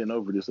Arabia. We've been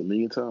over this a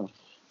million times.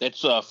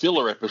 That's a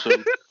filler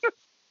episode.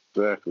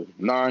 Exactly.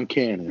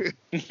 Non-canon.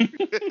 It's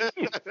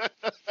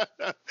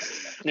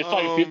like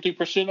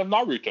 50% of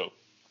Naruto.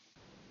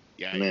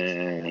 Yeah,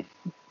 Man,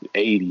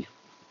 80.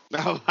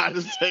 I was about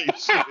to say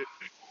shit.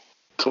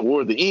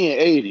 Toward the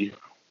end, 80.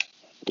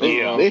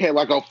 Yeah. They had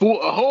like a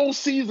whole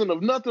season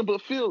of nothing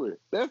but filler.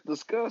 That's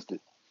disgusting.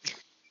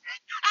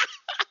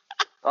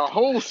 A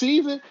whole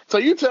season? So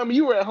you tell me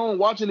you were at home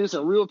watching this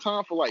in real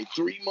time for like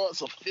 3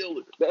 months of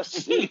filler.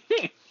 That's sick.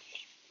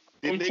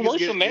 Did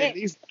niggas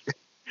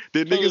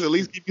at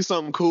least give you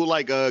something cool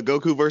like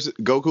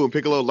Goku and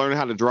Piccolo learning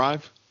how to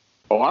drive?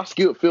 Oh, I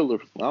skipped filler.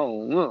 I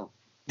don't know.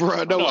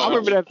 Bro, no, I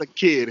remember that as a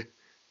kid.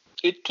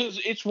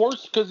 It's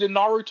worse because in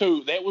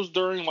Naruto, that was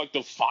during like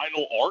the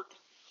final arc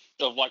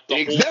of like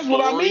the whole That's what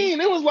I story.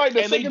 mean. It was like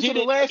the second to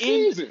the last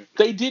season.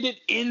 They did it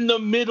in the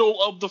middle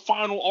of the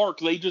final arc.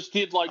 They just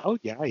did like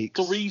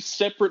 3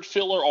 separate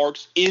filler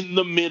arcs in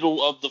the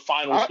middle of the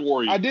final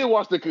story. I did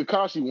watch the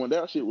Kakashi one.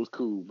 That shit was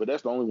cool, but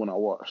that's the only one I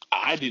watched.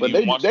 I didn't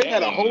even watch that. They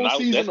had a whole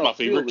season. That's my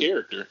favorite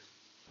filler. character.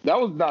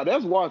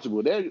 That's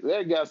watchable.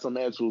 That got some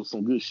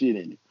good shit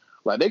in it.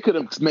 Like they could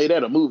have made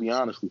that a movie,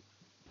 honestly.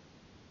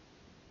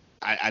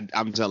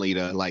 I'm telling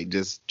you, like,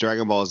 just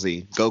Dragon Ball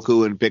Z,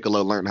 Goku and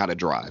Piccolo learn how to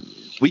drive.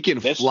 We can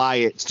fly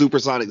at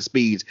supersonic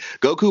speeds.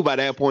 Goku, by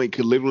that point,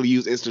 could literally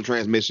use instant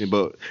transmission,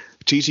 but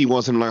Chi-Chi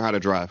wants him to learn how to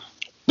drive.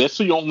 That's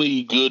the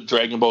only good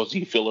Dragon Ball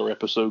Z filler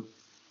episode.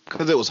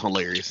 Because it was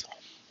hilarious.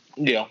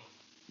 Yeah.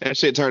 That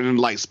shit turned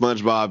into like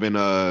SpongeBob in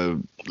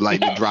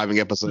like the driving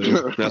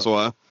episode. That's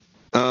why.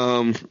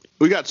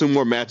 We got 2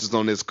 more matches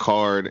on this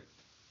card.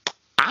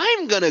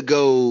 I'm gonna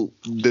go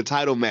the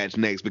title match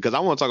next because I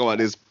want to talk about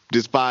this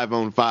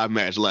 5-on-5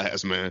 match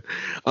last, man.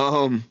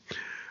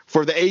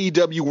 For the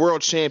AEW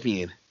World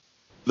Champion,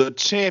 the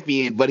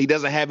champion, but he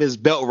doesn't have his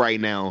belt right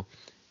now,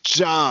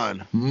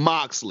 Jon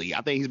Moxley.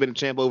 I think he's been a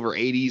champ over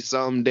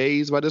 80-some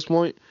days by this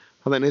point.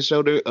 I think they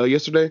showed it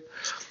yesterday.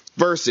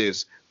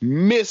 Versus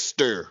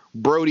Mr.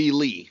 Brody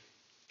Lee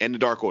and the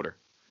Dark Order.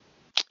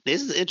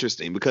 This is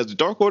interesting because the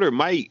Dark Order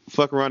might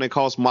fuck around and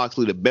cost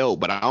Moxley the belt,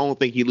 but I don't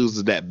think he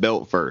loses that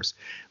belt first.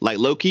 Like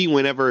low-key,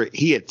 whenever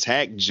he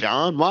attacked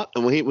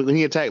when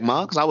he attacked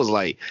Mox, I was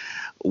like,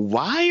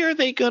 why are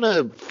they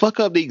gonna fuck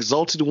up the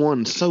Exalted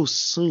One so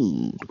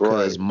soon?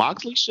 Because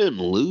Moxley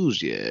shouldn't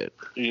lose yet.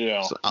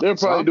 Yeah, they'll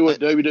probably do a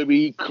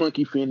WWE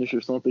clunky finish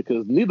or something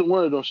because neither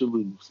one of them should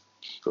lose.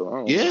 So I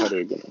don't know how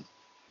they're gonna.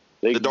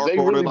 The Dark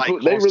Order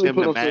they really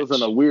put themselves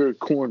in a weird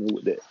corner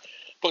with that.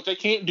 But they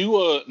can't do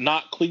a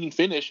not clean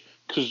finish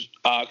because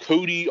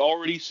Cody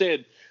already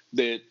said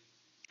that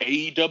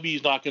AEW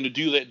is not going to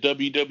do that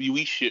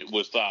WWE shit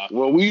with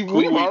we've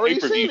already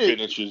seen it.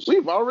 Finishes.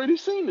 We've already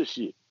seen the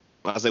shit.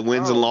 I said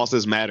wins and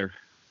losses matter.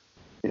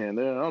 Yeah,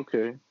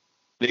 okay.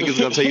 Niggas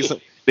gonna tell you some.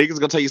 Niggas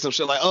gonna tell you some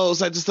shit like, oh,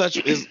 such and such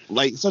is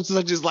like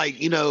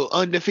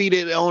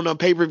undefeated on the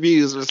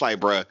pay-per-views, and it's like,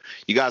 bruh,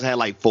 you guys had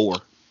like 4.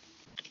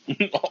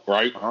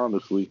 Right?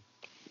 Honestly.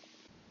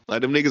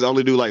 Like them niggas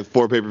only do like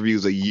 4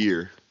 pay-per-views a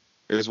year.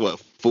 There's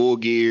Full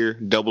Gear,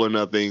 Double or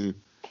Nothing,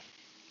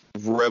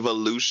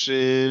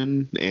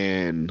 Revolution,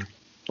 and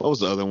what was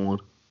the other one?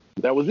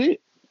 That was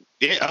it.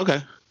 Yeah,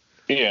 okay.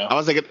 Yeah. I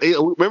was thinking,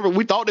 remember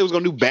we thought they was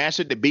gonna do Bash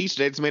at the Beach.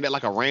 They just made that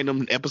like a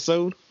random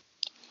episode.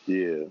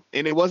 Yeah.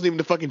 And it wasn't even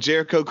the fucking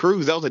Jericho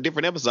Cruise. That was a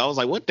different episode. I was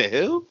like, what the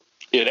hell?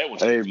 Yeah, that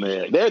was. Hey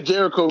man, that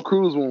Jericho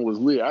Cruise one was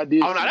lit. I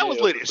did. Oh no, that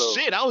was lit as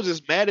shit. I was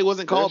just mad it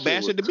wasn't called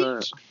Bash at the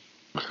Beach.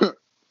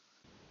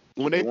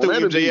 When they threw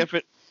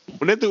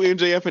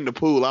MJF in the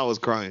pool, I was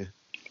crying.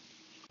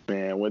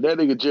 Man, when that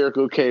nigga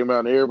Jericho came out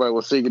and everybody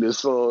was singing his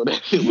song,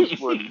 that shit was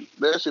funny.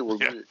 That shit was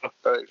lit.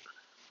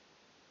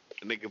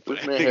 Like,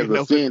 this man has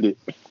ascended.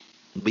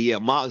 But yeah,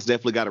 Mox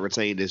definitely got to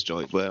retain this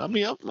joint. But I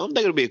mean, I'm thinking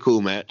it'll be a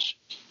cool match.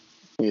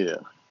 Yeah.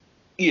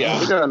 Yeah.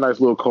 They got a nice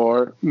little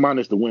card,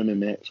 minus the women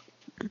match.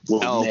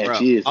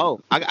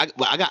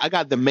 I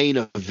got the main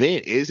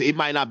event. It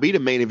might not be the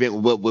main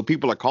event, but what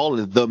people are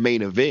calling it the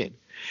main event.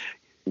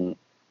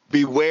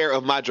 Beware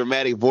of my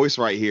dramatic voice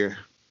right here.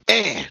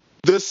 And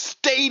the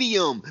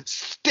Stadium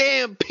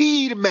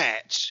Stampede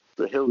match.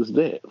 The hell is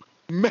that?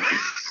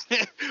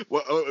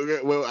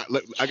 well,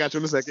 I got you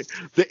in a second.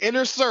 The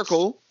Inner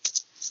Circle.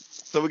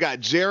 So we got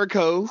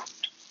Jericho,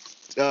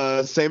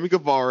 Sammy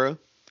Guevara,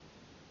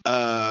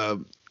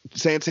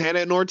 Santana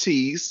and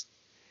Ortiz,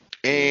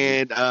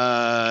 and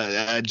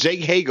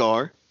Jake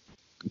Hagar,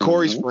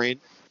 Corey's friend,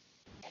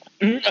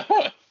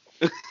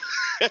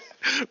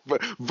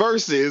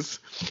 versus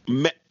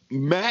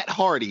Matt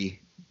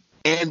Hardy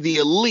and the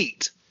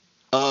Elite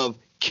of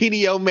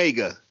Kenny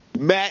Omega,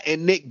 Matt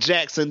and Nick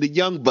Jackson, the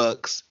Young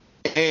Bucks,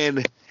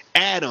 and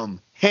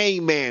Adam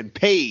Hangman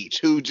Page,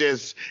 who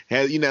just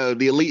has,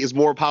 the Elite is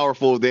more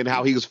powerful than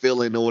how he was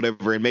feeling or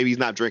whatever, and maybe he's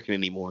not drinking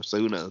anymore, so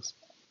who knows?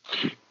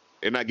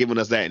 They're not giving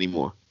us that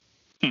anymore.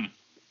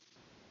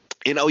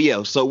 And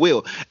so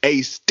Will,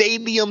 a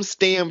Stadium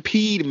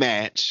Stampede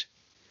match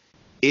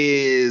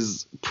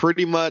is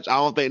pretty much, I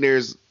don't think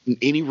there's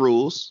any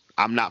rules.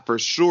 I'm not for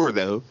sure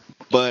though,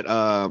 but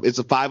it's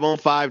a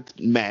 5-on-5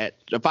 match,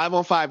 a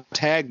 5-on-5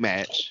 tag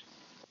match.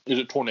 Is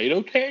it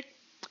tornado tag?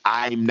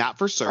 I'm not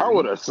for certain. I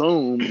would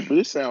assume, but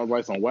this sounds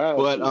like some wild.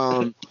 But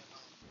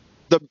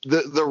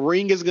the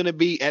ring is going to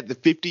be at the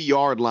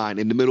 50-yard line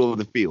in the middle of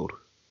the field.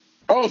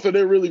 Oh, so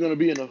they're really going to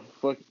be in a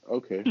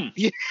okay.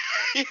 Yeah.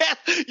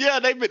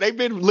 They've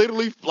been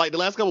literally like the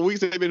last couple of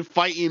weeks they've been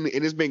fighting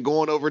and it's been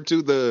going over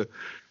to the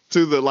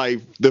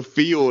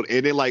field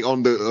and then like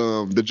on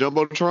the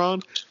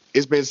jumbotron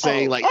it's been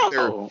saying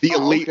the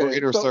Elite or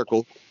Inner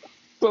Circle.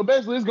 So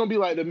basically, it's gonna be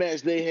like the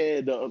match they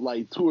had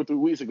like 2 or 3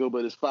 weeks ago,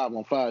 but it's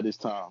 5-on-5 this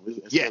time.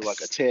 It's like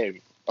a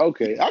tag.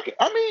 Okay,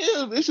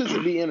 it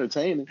should be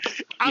entertaining.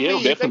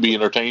 It'll definitely be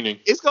entertaining.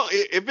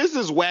 If it's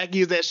as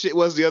wacky as that shit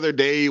was the other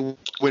day when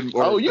they're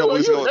probably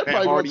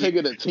gonna take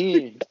it to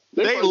 10.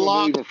 They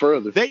locked even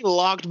further. They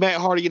locked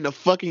Matt Hardy in the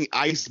fucking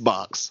ice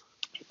box.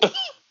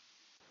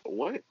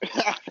 What?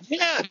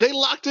 Yeah, they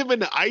locked him in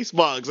the ice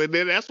box, and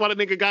then that's why the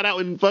nigga got out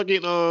and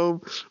fucking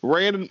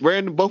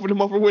ran both of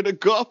them over with a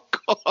golf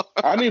cart.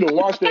 I need to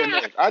watch that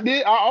match.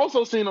 I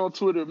also seen on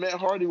Twitter Matt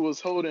Hardy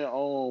was holding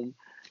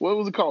what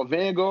was it called?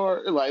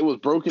 Vanguard? Like, it was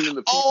broken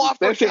into pieces. Oh, I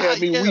that shit forgot,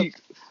 had me yeah. weak.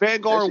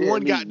 Vanguard That shit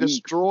 1 had got me weak.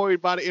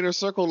 destroyed by the Inner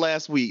Circle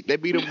last week. They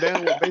beat him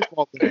down with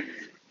baseball bat.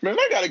 Man,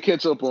 I gotta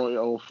catch up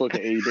on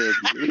fucking AEW.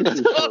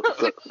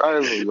 I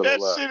ain't really gonna That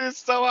lie. shit is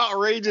so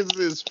outrageous.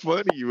 It's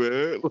funny,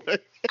 man.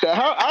 Like,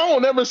 I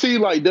don't ever see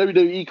like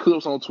WWE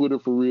clips on Twitter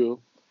for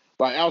real.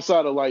 Like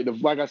outside of like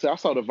I said, I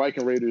saw the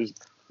Viking Raiders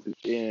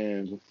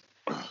and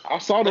I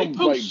saw They them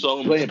post like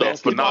some playing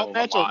stuff, but basketball.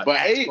 not a lot.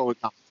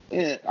 But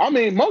yeah, I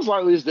mean, most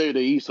likely it's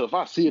WWE. So if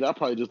I see it, I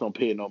probably just don't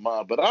pay it no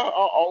mind. But I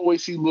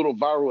always see little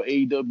viral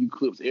AEW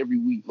clips every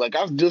week. Like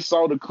I just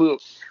saw the clip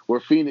where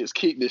Phoenix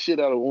kicked the shit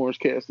out of Orange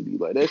Cassidy.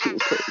 Like that shit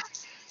was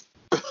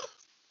crazy.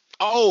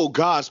 oh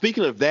God!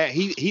 Speaking of that,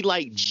 he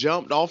like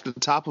jumped off the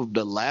top of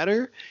the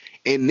ladder,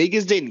 and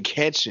niggas didn't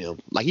catch him.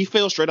 Like he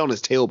fell straight on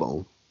his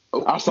tailbone.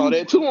 I saw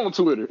that too on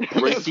Twitter.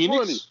 Ray That's Phoenix?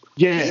 funny.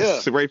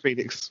 Yes, Ray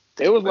Phoenix.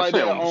 It was like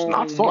that sounds on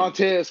not fun.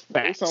 Montez. It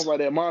Facts. sounds like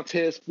that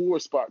Montez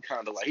Ford spot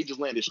kind of like he just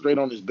landed straight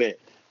on his back.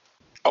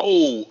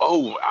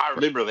 Oh, I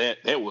remember that.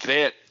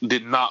 That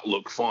did not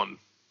look fun.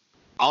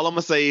 All I'm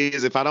gonna say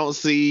is if I don't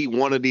see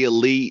one of the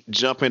elite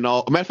jumping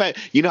off, matter of fact,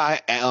 you know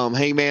how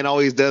Hangman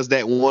always does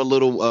that one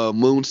little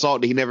moonsault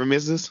that he never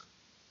misses.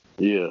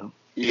 Yeah.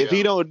 If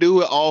he don't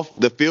do it off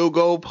the field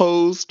goal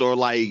post or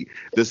like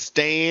the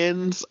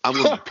stands, I'm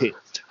gonna be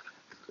pissed.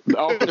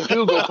 Off the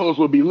field goal post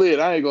would be lit.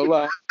 I ain't gonna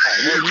lie.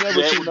 I've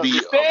never That seen would nothing. be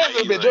The stands have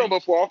been amazing. done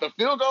before. Off the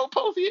field goal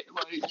post hit.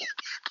 Like,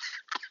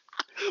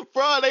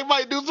 Bro, they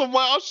might do some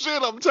wild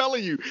shit. I'm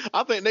telling you.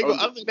 I think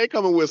they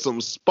coming with some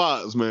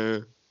spots,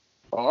 man.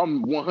 oh,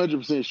 I'm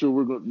 100%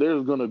 sure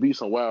there's gonna be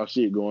some wild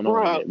shit going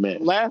on in that match.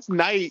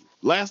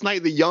 Last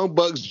night, the Young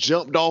Bucks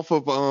jumped off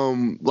of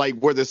like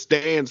where the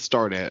stands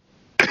start at.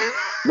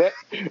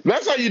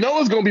 That's how you know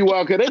it's gonna be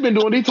wild because they've been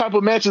doing these type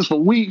of matches for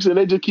weeks and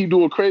they just keep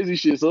doing crazy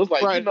shit. So it's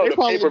like Right, you know they the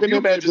probably pay per been view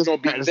in there match is just gonna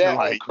be practicing, that on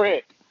like-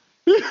 crack.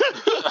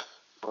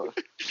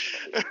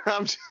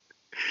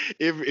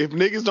 If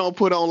niggas don't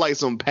put on like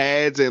some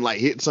pads and like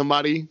hit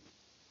somebody,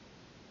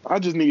 I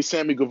just need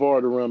Sammy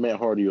Guevara to run Matt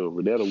Hardy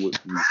over. That'll work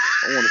for me.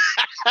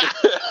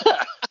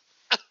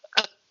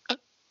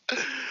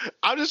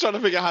 I'm just trying to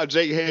figure out how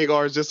Jake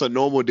Hagar is just a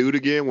normal dude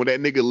again when that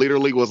nigga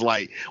literally was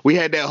like, we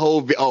had that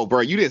whole, oh, bro,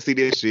 you didn't see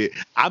this shit.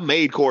 I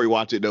made Corey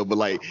watch it though, but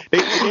like, they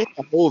had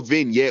a whole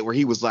vignette where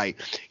he was like,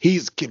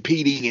 he's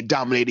competing and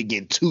dominating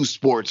in 2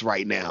 sports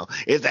right now.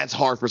 That's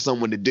hard for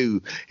someone to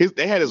do.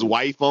 They had his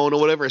wife on or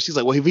whatever, and she's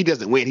like, well, if he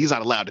doesn't win, he's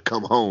not allowed to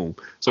come home.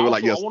 So we're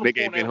like, Also, yes, I wanna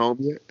nigga ain't point been out- home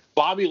yet.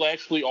 Bobby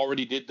Lashley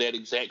already did that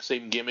exact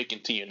same gimmick in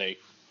TNA.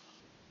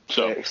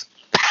 So,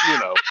 you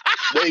know.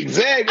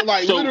 Exactly,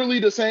 like So- literally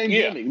the same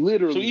Yeah. gimmick.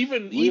 Literally. So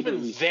even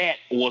Literally. that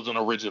wasn't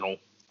original.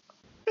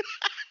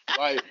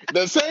 Like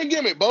the same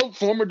gimmick. Both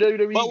former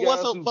WWE But guys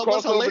who what's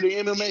crossed over to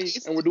hilarious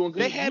MMA and we're doing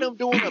good. They had him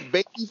doing a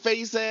baby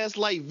face ass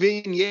like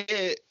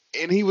vignette,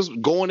 and he was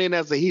going in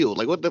as a heel.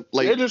 Like what the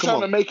like? They're just come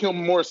trying to on. make him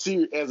more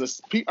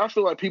serious. I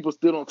feel like people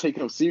still don't take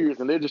him serious,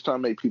 and they're just trying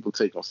to make people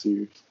take him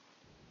serious.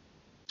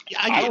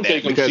 I get don't that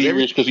take him because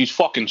serious because he's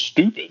fucking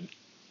stupid.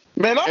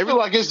 Man, I feel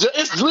like it's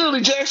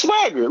literally Jack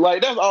Swagger.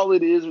 Like that's all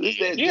it is. It's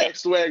that Yeah. Jack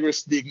Swagger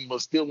stigma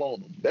still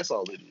on him. That's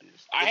all it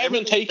is. I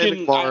haven't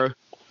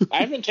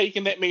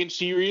taken that man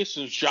serious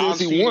since John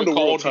Since he won Cena the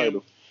world called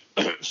him.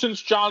 title.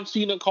 Since John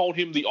Cena called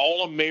him the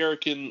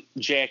All-American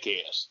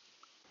Jackass.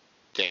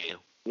 Damn.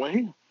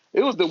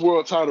 It was the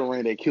world title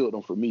reign that killed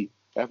him for me.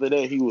 After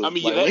that, he was. I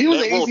mean, like, that- when he was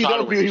that in world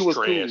title ECW, he was was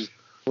trash. cool.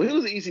 When he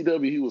was in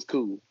ECW, he was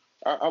cool.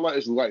 I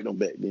liked him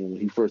back then when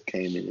he first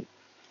came in.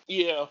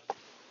 Yeah.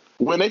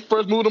 When they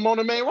first moved him on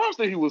the main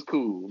roster, he was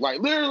cool. Like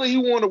literally, he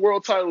won the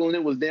world title and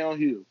it was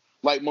downhill.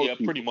 Like most Yeah,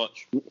 people. pretty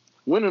much.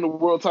 Winning the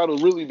world title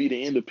really be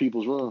the end of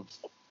people's runs.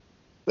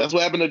 That's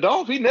what happened to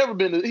Dolph. He's never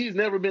been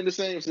the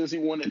same since he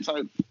won that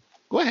title.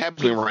 What happened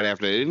to him right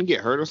after that? Didn't he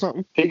get hurt or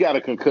something? He got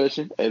a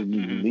concussion,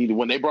 and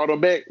when they brought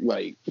him back,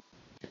 like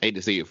Hate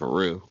to see it for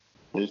real.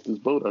 it's this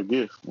boat, I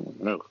guess. I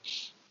don't know.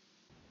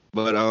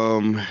 But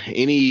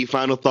any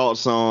final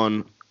thoughts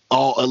on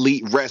All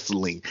Elite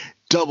Wrestling,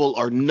 Double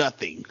or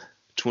Nothing,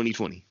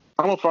 2020?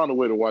 I'm gonna find a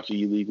way to watch it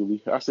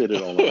illegally. I said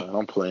it online.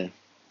 I'm playing.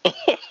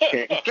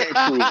 Can't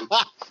prove it.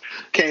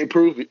 Can't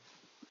prove it.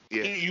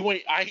 Yeah.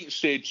 I ain't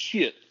said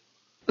shit.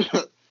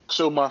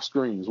 Show my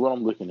screens. What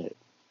I'm looking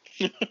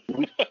at.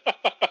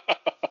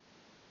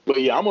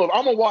 But yeah, I'm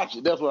gonna watch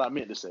it. That's what I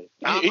meant to say.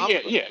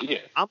 Yeah.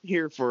 I'm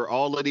here for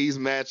all of these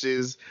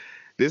matches.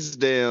 This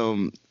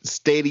damn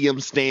Stadium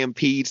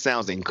Stampede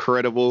sounds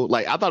incredible.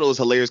 Like I thought it was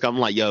hilarious. 'Cause I'm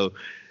like, yo,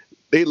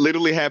 it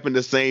literally happened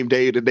the same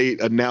day that they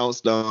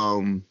announced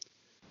In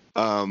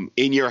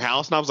Your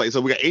House, and I was like,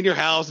 so we got In Your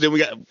House, then we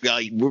got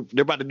like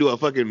they're about to do a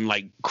fucking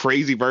like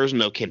crazy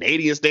version of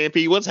Canadian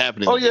Stampede. What's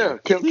happening? Oh yeah,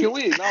 can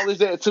we acknowledge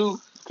that too?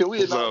 Can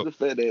we acknowledge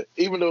So- the fact that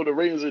even though the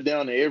ratings are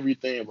down and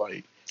everything,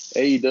 like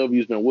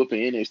AEW's been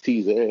whooping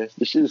NXT's ass,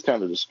 this shit is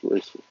kind of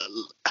disgraceful.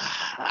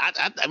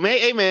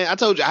 Hey man, I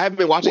told you I haven't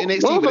been watching When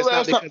NXT, was but it's the not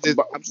last time? because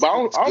But it's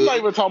I'm not good.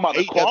 even talking about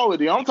the AEW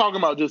quality. I'm talking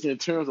about just in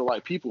terms of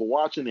like people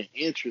watching and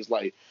interest.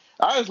 Like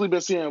I actually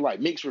been seeing like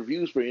mixed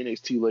reviews for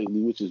NXT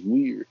lately, which is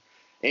weird.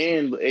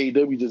 and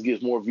AEW just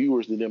gets more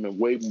viewers than them and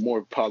way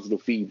more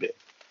positive feedback.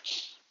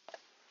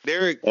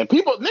 And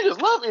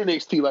niggas love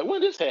NXT. Like,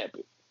 when this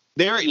happened?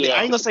 I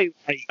ain't gonna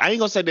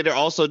say that they're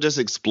also just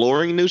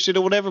exploring new shit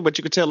or whatever, but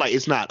you can tell like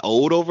it's not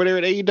old over there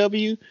at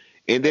AEW.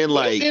 And then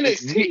like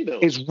NXT though,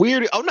 it's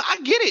weird. Oh no, I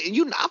get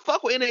it. I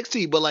fuck with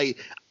NXT, but like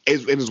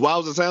as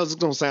wild as it sounds, it's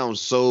gonna sound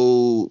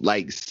so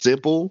like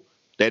simple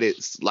that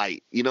it's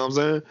like, you know what I'm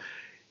saying?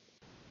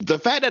 The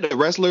fact that the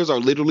wrestlers are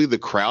literally the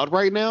crowd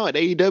right now at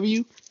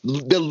AEW,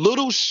 the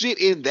little shit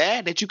in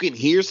that you can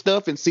hear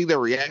stuff and see their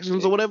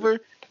reactions or whatever,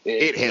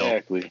 it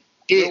helped.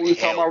 We were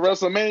talking about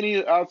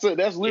WrestleMania. I'll say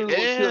that's literally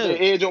what killed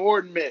the Edge and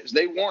Orton match.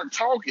 They weren't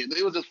talking.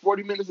 It was just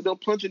 40 minutes of them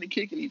punching and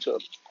kicking each other.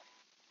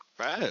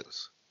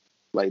 Facts.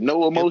 Like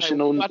no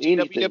emotion on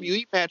anything.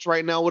 WWE match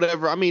right now,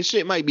 whatever. I mean,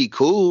 shit might be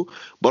cool,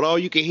 but all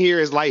you can hear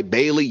is like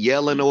Bayley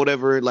yelling or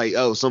whatever. Like,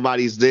 oh,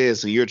 somebody's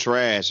this and you're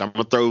trash. I'm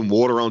gonna throw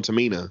water on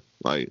Tamina.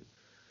 Like,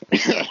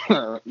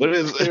 what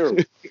is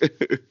terrible?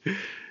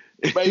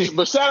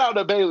 But shout out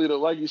to Bayley though.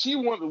 Like, she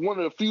one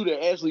of the few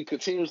that actually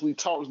continuously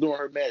talks during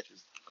her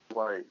matches.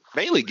 Like,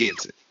 Bayley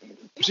gets it.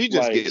 She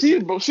just like, gets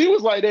it. She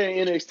was like that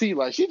in NXT.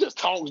 Like, she just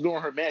talks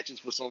during her matches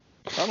for some.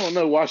 I don't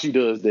know why she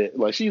does that.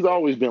 Like, she's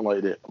always been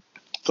like that.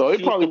 So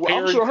it probably.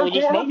 I'm sure her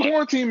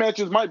quarantine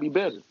matches might be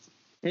better.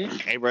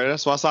 Hey, bro,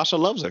 that's why Sasha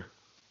loves her.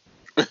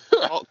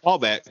 Call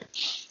back.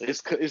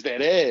 It's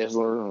that ass.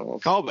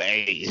 Call back.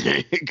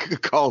 Hey.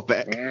 Call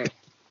back.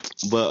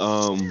 But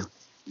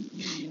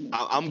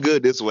I'm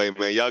good this way,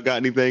 man. Y'all got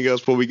anything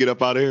else before we get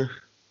up out of here?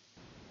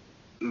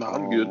 No,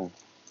 I'm good.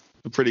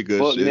 Pretty good.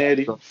 Fuck shit.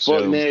 Natty.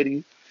 Fuck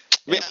Natty.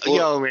 Man,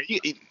 yo, man,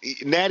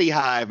 Natty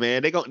Hive,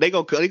 man. They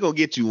gonna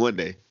get you one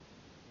day.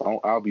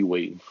 I'll be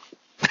waiting.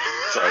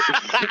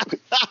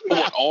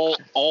 all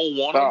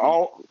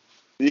one.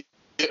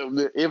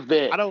 If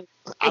that,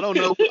 I don't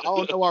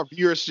know our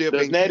viewership.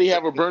 Does Natty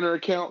have a burner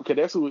account? Because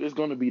that's who it's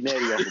going to be.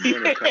 Natty off a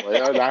burner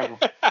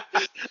account.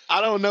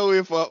 I don't know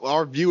if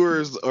our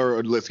viewers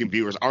or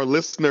our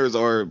listeners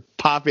are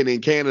popping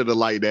in Canada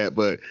like that.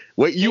 But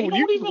wait, you don't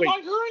even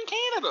like her in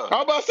Canada.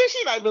 I'm about to say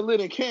she not even lit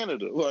in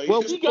Canada. Like,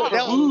 well, she got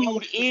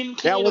booed in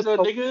Canada,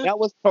 nigga. That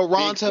was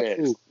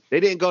Toronto. They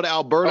didn't go to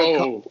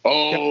Alberta.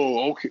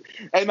 Okay.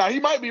 And now he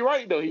might be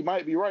right though. He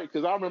might be right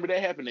because I remember that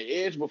happened to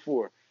Edge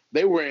before.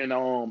 They were in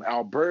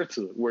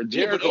Alberta, where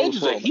Jericho was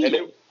from.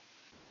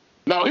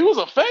 No, he was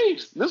a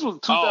face. This was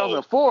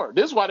 2004.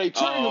 This is why they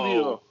turned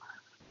him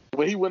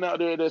when he went out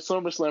there at that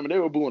SummerSlam, and they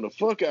were booing the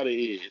fuck out of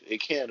Edge in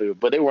Canada,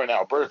 but they were in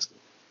Alberta.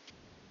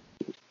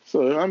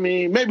 So I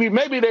mean,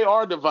 maybe they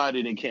are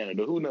divided in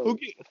Canada. Who knows?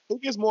 Who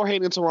gets more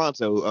hate in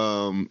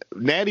Toronto,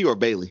 Natty or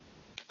Bayley?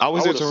 I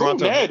was in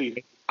Toronto.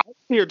 Natty. I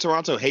hear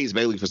Toronto hates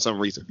Bayley for some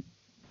reason.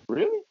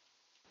 Really?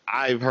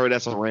 I've heard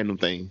that's a random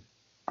thing.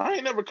 I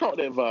ain't never caught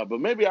that vibe, but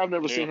maybe I've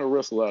never seen her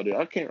wrestle out there.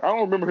 I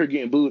don't remember her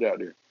getting booed out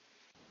there.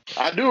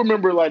 I do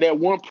remember like that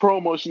one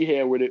promo she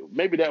had where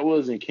maybe that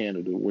was in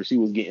Canada where she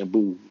was getting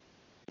booed.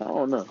 I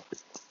don't know.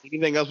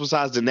 Anything else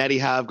besides the Natty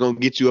Hive gonna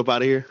get you up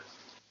out of here?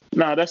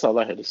 Nah, that's all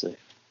I had to say.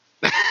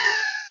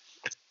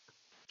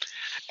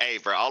 Hey,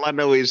 bro, all I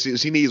know is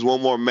she needs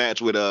one more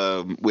match with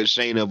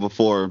Shayna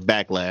before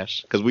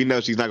Backlash because we know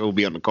she's not gonna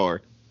be on the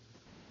card.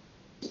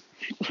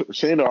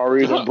 Shayna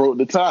already done broke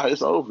the tie.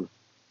 It's over.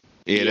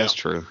 Yeah, that's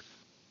true.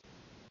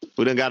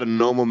 We done got a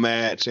normal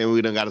match and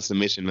we done got a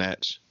submission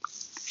match.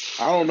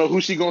 I don't know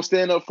who she gonna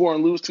stand up for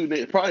and lose to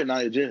next. Probably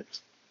Nia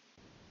Jax.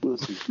 We'll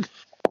see.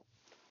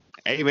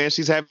 Hey man,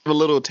 she's having a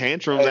little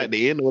tantrums at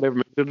the end or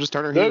whatever. They'll just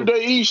turn her heel.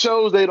 WWE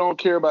shows they don't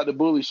care about the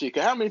bully shit.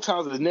 How many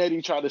times has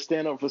Natty tried to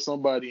stand up for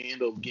somebody and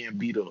end up getting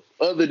beat up?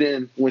 Other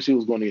than when she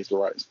was going against the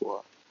Riot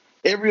Squad.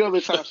 Every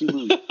other time she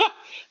loses.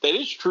 That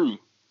is true.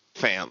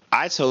 Fam,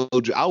 I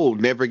told you I will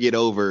never get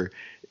over.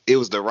 It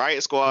was the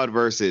Riot Squad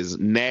versus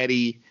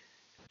Natty,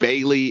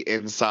 Bayley,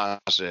 and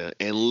Sasha.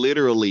 And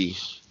literally,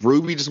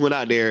 Ruby just went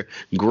out there,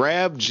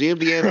 grabbed Jim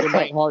D'Angelo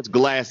Neidhart's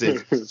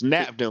glasses,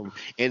 snapped them,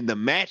 and the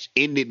match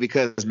ended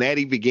because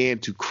Natty began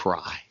to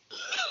cry.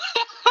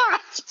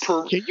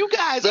 Can you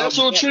guys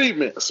Special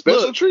treatment.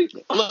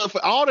 Look,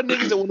 for all the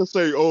niggas that want to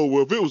say, oh,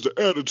 well, if it was the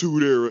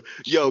Attitude Era.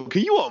 Yo,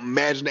 can you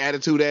imagine the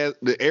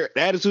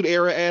Attitude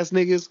Era ass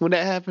niggas when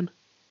that happened?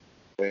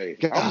 Hey,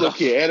 I'm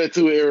looking at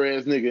Attitude Era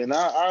ass nigga, and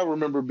I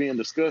remember being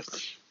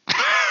disgusted.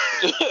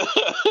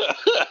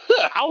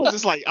 I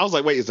was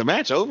like, wait, is the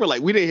match over?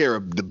 Like, we didn't hear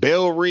the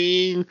bell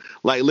ring.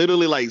 Like,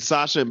 literally, like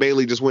Sasha and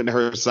Bayley just went to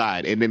her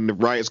side, and then the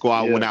Riot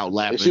Squad went out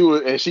laughing.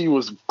 And she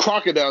was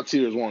crocodile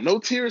tears. No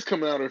tears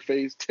coming out of her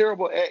face.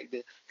 Terrible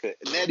acting.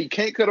 Natty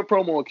can't cut a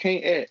promo and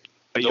can't act.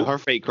 Yo, her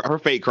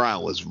fake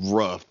crying was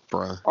rough,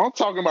 bro. I'm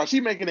talking about she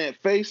making that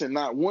face and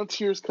not one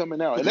tear's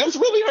coming out, and that's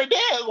really her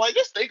dad. Like,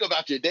 just think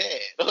about your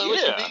dad. What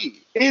you mean?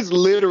 It's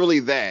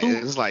literally that.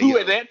 It's like who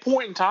at that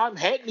point in time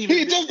hadn't even.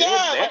 He just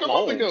died like a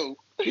month ago.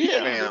 Yeah,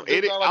 man.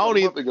 It'd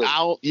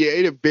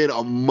have been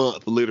a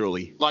month,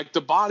 literally. Like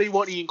the body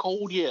wasn't even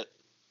cold yet.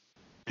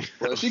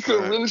 Bro,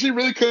 she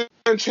really couldn't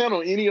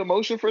channel any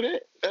emotion for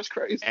that. That's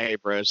crazy. Hey,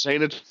 bro,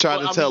 Shayna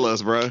tried to tell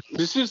us, bro.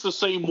 This is the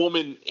same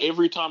woman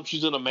every time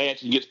she's in a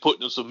match and gets put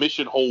in a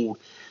submission hold,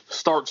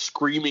 starts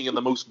screaming in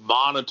the most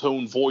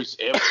monotone voice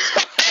ever.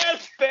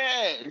 That's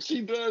bad.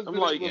 She does. I'm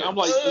like,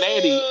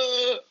 Natty,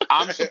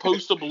 I'm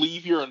supposed to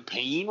believe you're in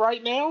pain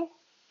right now?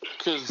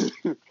 Because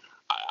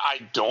I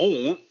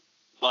don't.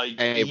 Like,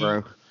 hey,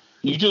 bro.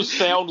 You just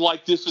sound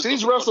like this is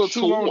She's wrestled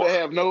too long to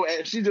have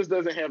she just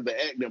doesn't have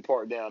the acting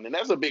part down, and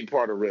that's a big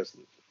part of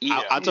wrestling.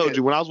 Yeah. I told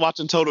you when I was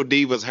watching Total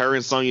Divas, her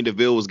and Sonya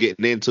Deville was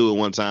getting into it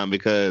one time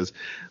because,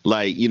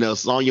 like, you know,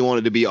 Sonya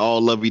wanted to be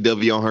all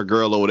lovey-dovey on her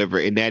girl or whatever,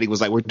 and Natty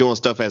was like, "We're doing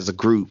stuff as a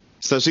group."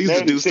 So she used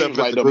to do stuff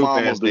like as the a group.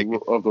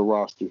 mom of the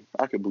roster.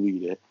 I could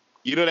believe that.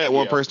 You know that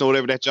one person or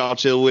whatever that y'all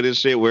chill with and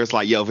shit, where it's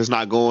like, yo, if it's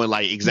not going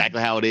like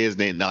exactly how it is,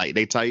 then like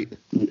they tight.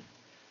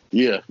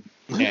 Yeah.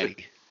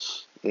 Natty.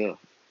 Yeah.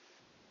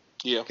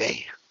 Yeah. Damn.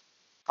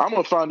 I'm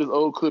gonna find this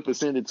old clip and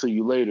send it to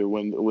you later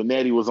when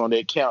Natty was on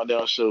that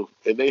countdown show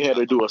and they had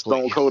her do a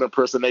Stone Cold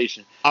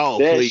impersonation. Oh,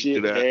 that please shit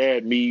do that.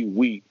 had me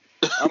weak.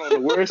 I don't know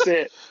where it's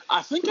at.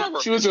 I think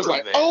She was just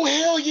like, that. "Oh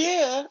hell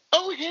yeah,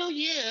 oh hell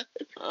yeah,"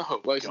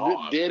 Oh, like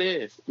God. dead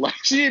ass. Like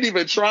she didn't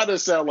even try to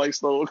sound like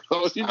Stone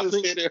Cold. She just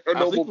said it her I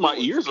normal think my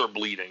voice. ears are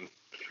bleeding.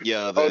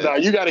 Yeah. Oh no,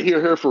 you got to hear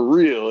her for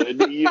real.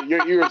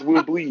 Your ears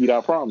will bleed.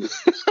 I promise.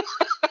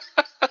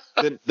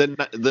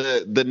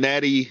 The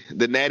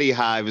natty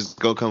hive is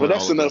gonna come. But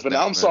that's all enough. of And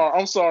us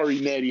I'm sorry,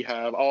 Natty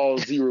Hive. All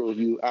 0 of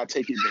you. I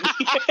take it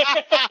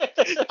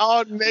back.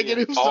 all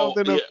negative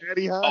something of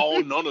natty hive.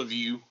 All none of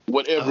you.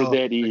 Whatever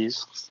that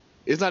is.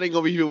 It's not even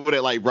gonna be people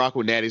that like rock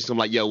with natty. So I'm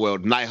like, yo, well,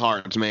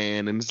 Nighthearts,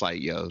 man, and it's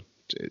like, yo,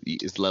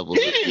 it's levels.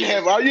 He didn't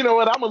have. You know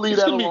what? I'm gonna leave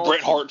It's that gonna alone. be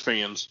Bret Hart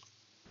fans.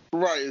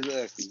 Right,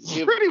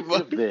 exactly. Pretty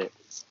much. That.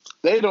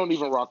 They don't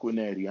even rock with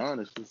Natty,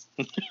 honestly.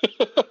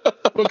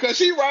 Because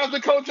she rides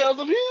the coattails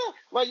of him.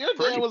 Like, your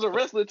dad was a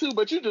wrestler too,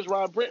 but you just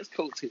ride Brett's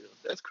coattails.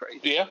 That's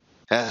crazy. Yeah.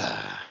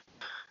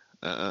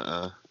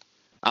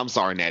 I'm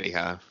sorry, Natty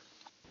Hive.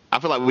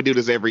 I feel like we do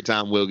this every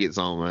time Will gets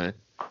on, man.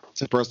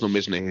 It's a personal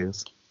mission of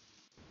his.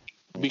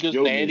 Because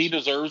Yo, Natty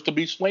deserves to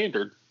be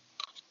slandered.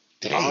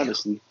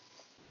 Honestly.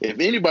 If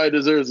anybody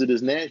deserves it,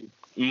 it's Natty.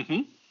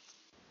 Mm-hmm.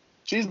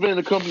 She's been in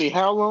the company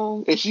how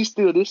long? And she's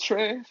still this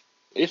trash?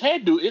 It's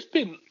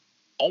been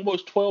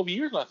almost 12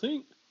 years, I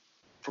think.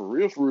 For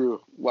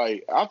real.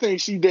 Like, I think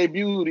she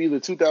debuted either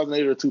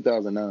 2008 or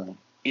 2009.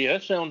 Yeah,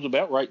 that sounds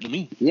about right to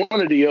me. One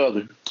or the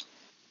other.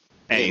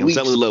 Hey, At I'm least.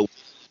 telling you, look,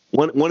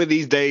 one of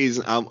these days,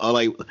 I'm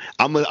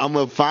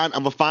gonna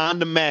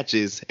find the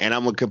matches and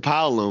I'm gonna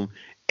compile them,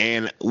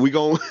 and we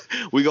gonna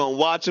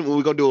watch them, and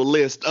we're gonna do a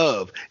list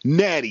of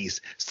Natty's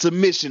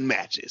submission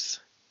matches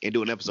and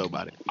do an episode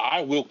about it.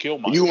 I will kill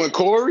my. You and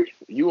Corey?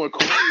 No,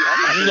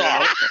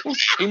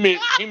 he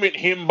meant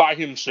him by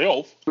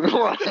himself.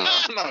 Right.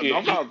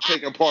 I'm not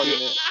taking part in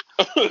that.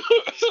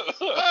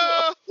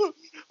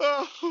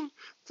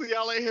 So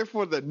y'all ain't here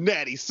for the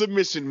Natty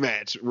submission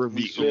match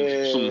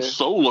review. Some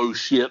solo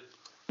shit.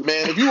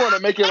 Man, if you want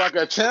to make it like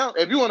a challenge,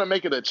 if you want to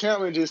make it a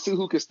challenge and see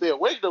who can stay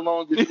awake the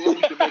longest, then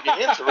we can make it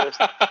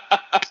interesting.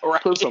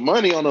 Right. Put some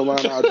money on the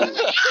line. I'll do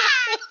it.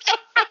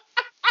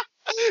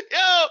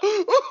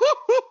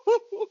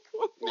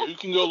 Who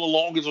can go the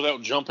longest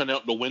without jumping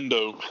out the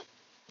window?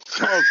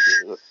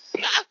 Okay.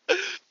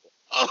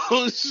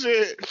 Oh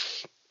shit!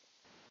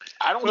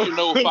 I don't even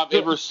know if I've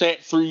ever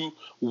sat through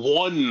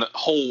one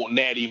whole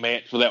Natty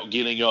match without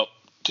getting up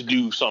to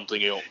do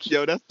something else.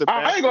 Yo, that's the.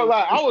 I ain't gonna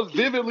lie. I was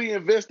vividly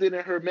invested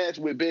in her match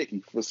with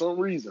Becky for some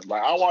reason.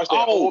 Like I watched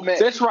that whole match.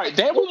 That's right.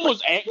 That one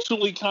was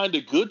actually kind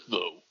of good,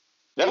 though.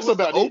 That's the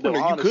about opener. it,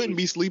 though, You couldn't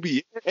be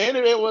sleepy. And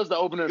it was the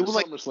opener of It the was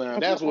like-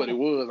 SummerSlam. That's what it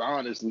was,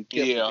 honestly.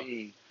 Yeah.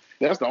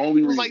 That's the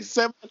only It was reason. like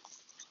 7.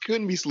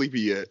 Couldn't be sleepy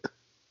yet.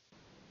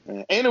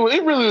 And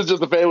it really was just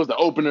the fact it was the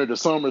opener of the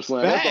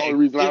SummerSlam. That's the only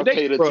reason I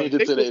paid attention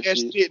to that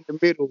shit. In the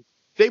middle.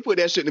 They put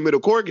that shit in the middle.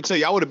 Corey can tell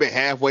you I would have been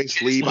halfway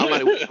asleep. I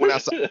might have went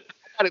outside.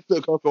 I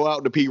took Coco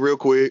out to pee real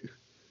quick.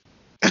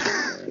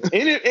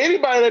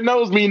 Anybody that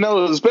knows me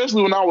knows,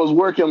 especially when I was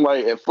working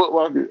like at Foot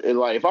Locker, and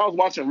like if I was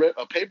watching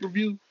a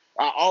pay-per-view,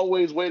 I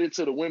always waited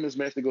till the women's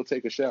match to go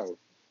take a shower.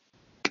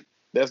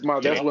 That's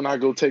when I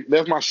go take.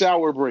 That's my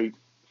shower break.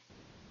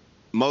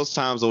 Most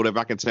times or whatever,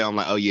 I can tell I'm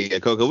like, oh yeah,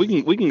 Coco,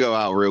 we can go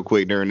out real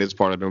quick during this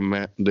part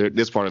of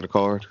this part of the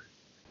card.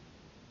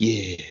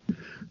 Yeah,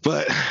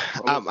 but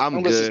I'm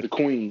Unless good. it's the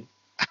queen.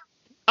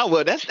 Oh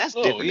well, that's different.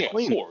 Oh yeah,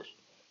 of course.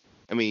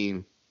 I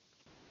mean,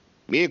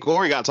 me and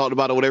Corey got talked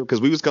about or whatever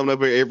because we was coming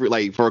up here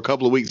for a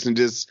couple of weeks and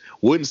just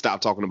wouldn't stop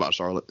talking about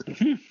Charlotte.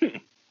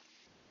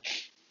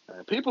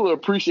 People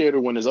appreciate her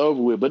when it's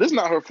over with, but it's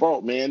not her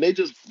fault, man. They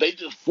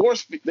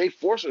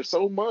force her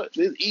so much.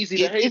 It's easy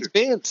to hate It's her.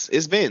 Vince.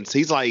 It's Vince.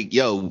 He's like,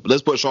 yo,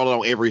 let's put Charlotte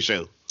on every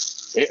show.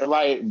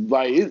 Like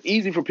it's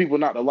easy for people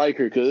not to like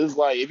her because it's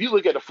like if you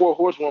look at the 4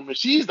 Horsewomen,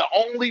 she's the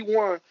only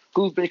one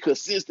who's been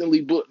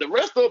consistently booked. The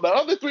rest of the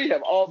other 3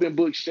 have all been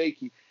booked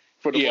shaky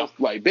for the most.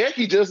 Like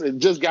Becky just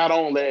got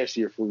on last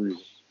year for real.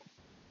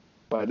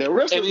 Like the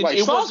rest of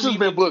Sasha's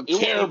been booked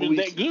terribly.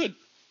 That good.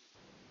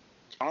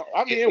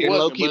 I mean, it And wasn't,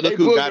 low-key, but look they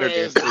who booked got her her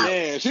there, as the too.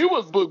 man. She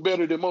was booked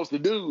better than most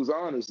of the dudes,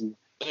 honestly.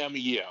 I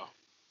mean, yeah.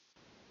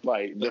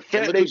 Like, the And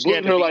fact look they who she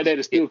had booked to her beat like that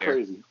is to still get there.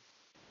 crazy.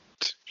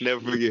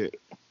 Never forget.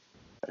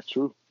 That's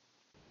true.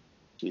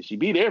 She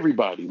beat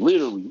everybody,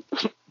 literally.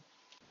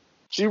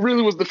 She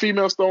really was the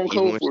female Stone Even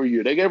Cold when for a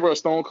year. They gave her a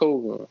Stone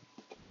Cold run.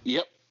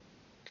 Yep.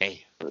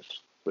 Hey,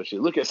 But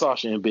shit, look at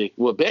Sasha and Becky.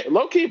 Well,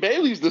 low-key,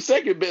 Bailey's the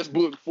second best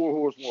booked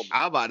four-horsewoman.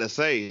 I'm about to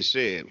say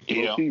shit.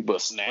 Yeah. Low-key,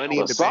 but Money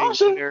in but the Bank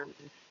Sasha? winner.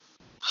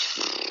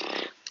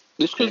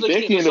 It's because And they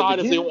Becky can't in the decide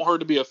if they beginning? want her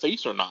to be a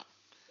face or not.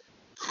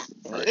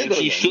 It And she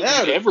doesn't shouldn't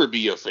matter. ever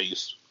be a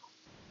face.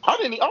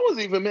 I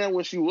wasn't even mad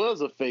when she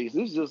was a face.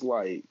 It's just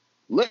like,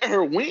 let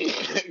her win.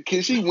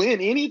 Can she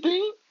win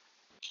anything?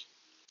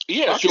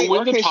 Yeah, Why she'll can't- win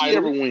why the can't she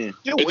ever title, win?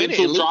 She'll and win then it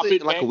she'll and drop lose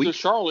it in like back a to week.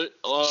 Charlotte.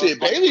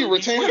 Shit, like Bailey 3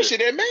 weeks retained her later.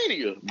 shit at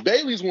Mania.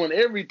 Bailey's won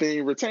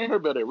everything. Retained her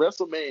belt at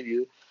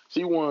WrestleMania.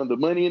 She won the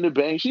Money in the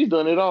Bank. She's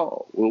done it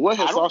all. Well, what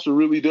has I don't- Sasha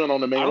really done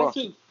on the main I don't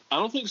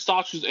roster? think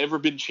Sasha's ever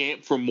been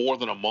champ for more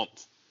than a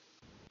month.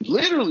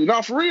 Literally,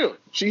 not for real.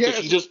 She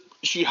has.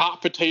 She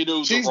hot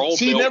potatoes the She Raw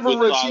she belt never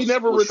with, she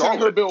never with retained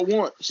her Charlotte. belt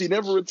once. She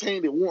never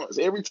retained it once.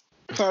 Every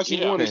time she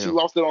Yeah. won it, she Fam.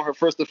 lost it on her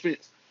first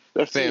offense.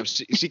 That's Fam,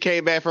 it. she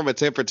came back from a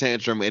temper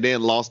tantrum and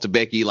then lost to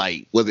Becky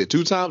like, was it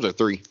 2 times or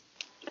 3?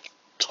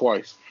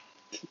 Twice.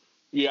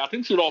 Yeah, I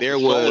think she lost. There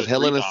to was Charlotte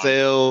Hell in 3 a times.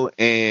 Cell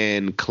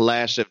and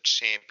Clash of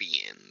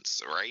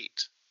Champions,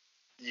 right?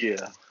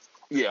 Yeah.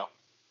 Yeah.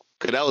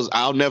 Cause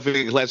I'll never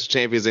forget Clash of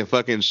Champions and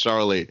fucking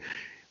Charlotte.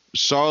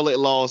 Charlotte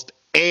lost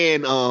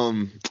and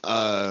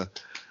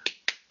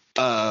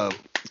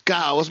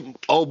God, what's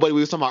old buddy we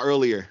was talking about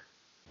earlier?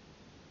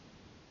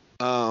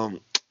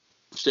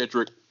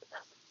 Cedric.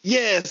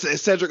 Yes, and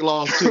Cedric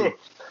lost too.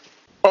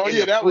 Oh In yeah,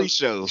 the that was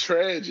pre-show.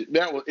 tragic.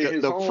 That was in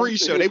his The home,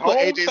 pre-show. in They his put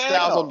AJ Styles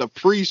hometown. on the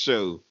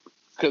pre-show.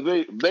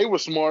 Because they were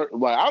smart.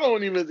 Like, I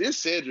don't even, it's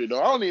Cedric,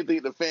 though. I don't even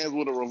think the fans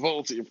would have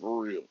revolted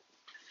for real.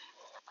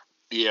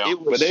 Yeah.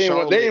 It was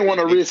But they didn't want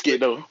to risk it,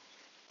 though.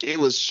 It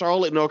was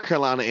Charlotte, North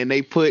Carolina, and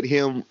they put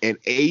him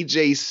and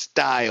AJ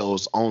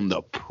Styles on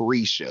the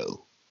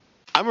pre-show.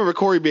 I remember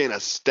Corey being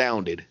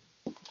astounded.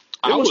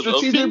 I It was was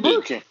strategic offended.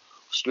 booking.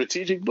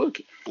 Strategic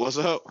booking. What's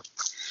up?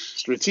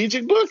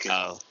 Strategic booking.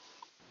 Oh.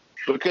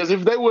 Because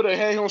if they would have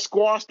had him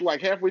squashed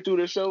like halfway through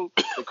the show,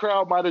 the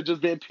crowd might have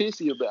just been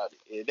pissy about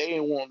it. And they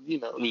didn't want,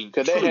 I mean,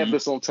 because that true.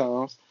 happens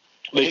sometimes.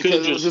 They could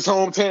have Because it was just his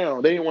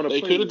hometown. They didn't want to they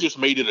play could have with just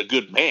made it a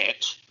good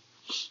match.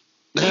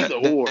 either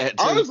or. That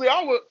too. Honestly,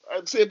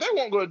 I'd say if they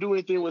weren't going to do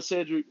anything with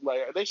Cedric,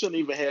 like they shouldn't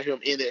even have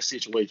him in that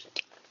situation.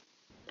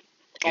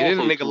 And then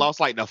the Also nigga true. lost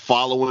like the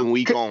following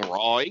week on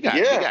Raw. He got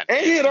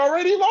And he had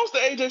already lost to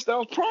AJ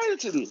Styles prior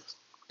to this.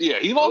 Yeah,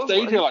 he lost to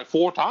Those AJ like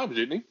 4 times,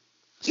 didn't he?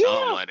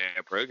 something like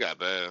that, bro. It got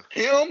bad.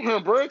 Him,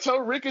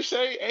 Humberto,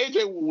 Ricochet,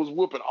 AJ was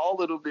whooping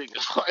all of them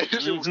niggas. Like,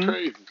 this shit was Mhm.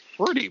 crazy.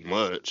 Pretty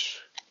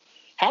much.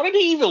 How did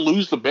he even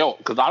lose the belt?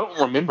 Because I don't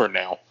remember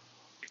now.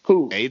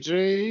 Who?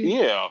 AJ?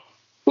 Yeah.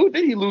 Who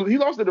did he lose? He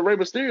lost to the Rey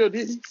Mysterio,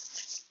 didn't he?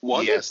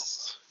 Was it?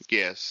 Yes.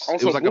 Yes. On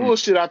It some was like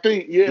bullshit, I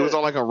think. Yeah. it was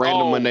on like a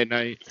random Oh. Monday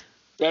night.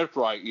 That's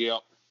right. Yeah.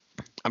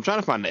 I'm trying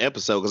to find the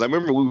episode because I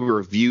remember we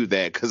reviewed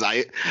that because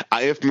I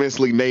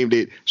infamously named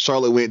it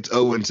Charlotte went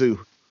 0-2.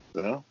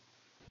 Yeah.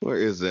 Where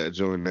is that?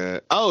 Join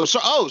that. Oh,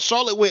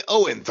 Charlotte went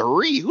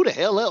 0-3. Who the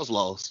hell else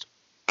lost?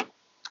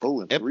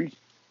 0-3.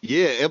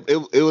 Yeah,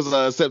 it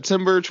was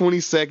September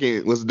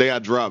 22nd was the day I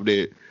dropped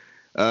it.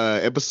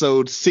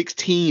 Episode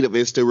 16 of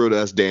It Still Real to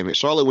Us. Damn it,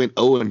 Charlotte went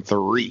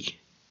 0-3.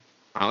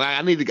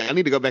 I need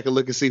to go back and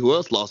look and see who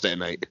else lost that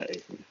night.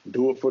 Hey,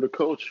 do it for the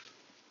coach.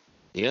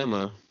 Yeah,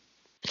 man.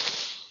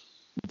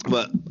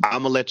 But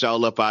I'm gonna let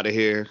y'all up out of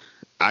here.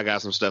 I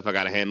got some stuff I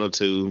gotta handle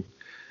too.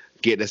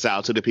 Get this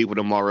out to the people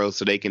tomorrow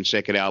so they can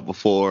check it out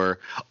before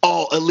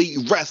All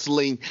Elite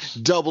Wrestling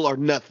Double or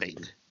Nothing.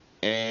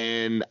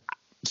 And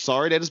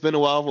sorry that it's been a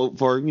while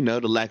for the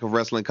lack of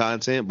wrestling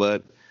content,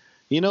 but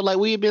like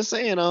we have been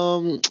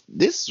saying,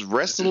 this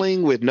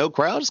wrestling with no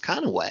crowd is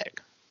kind of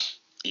whack.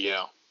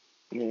 Yeah.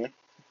 Yeah.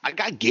 I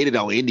get it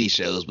on indie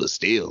shows, but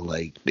still,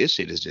 like this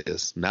shit is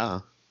just nah.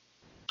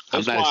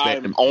 That's I'm not why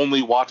expecting. I'm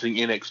only watching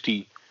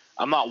NXT.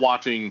 I'm not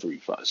watching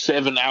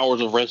 7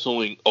 hours of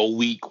wrestling a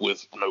week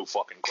with no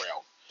fucking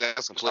crowd.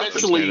 That's completely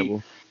Especially,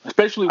 understandable.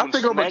 especially I when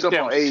think I'm gonna jump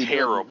on SmackDown's AEW.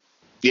 terrible.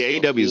 Yeah,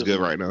 AEW is good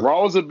right now.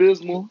 Raw's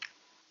abysmal.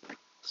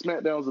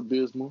 SmackDown's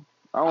abysmal.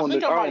 I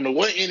don't know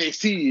what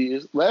NXT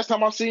is. Last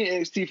time I seen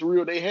NXT for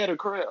real, they had a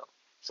crowd.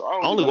 So I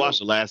I only know. watched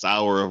the last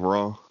hour of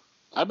Raw.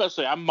 I about to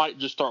say I might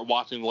just start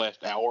watching the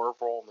last hour of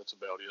Raw, and that's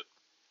about it.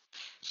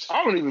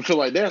 I don't even feel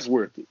like that's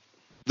worth it.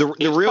 The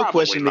It's real probably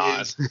question not.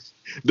 is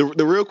the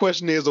real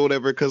question is or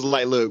whatever, because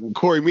like look,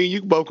 Corey, me and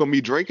you both gonna be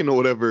drinking or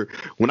whatever.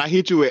 When I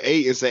hit you at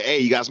 8 and say, "Hey,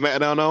 you got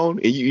SmackDown on?"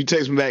 and you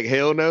text me back,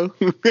 "Hell no."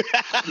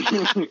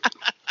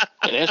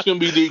 And that's going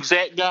to be the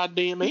exact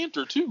goddamn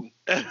answer too.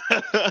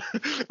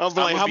 I'm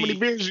like, how many be-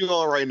 beers you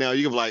on right now?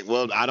 You can be like,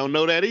 well, I don't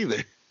know that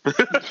either.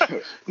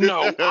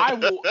 No,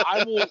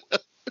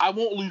 I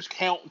won't lose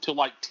count until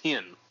like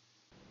 10.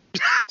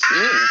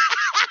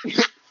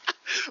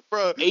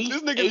 Bro, Eight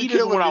this nigga be is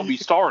killing when me. I'll be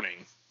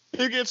starting.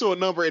 You get to a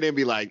number and then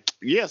be like,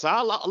 yes,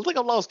 I think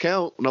I've lost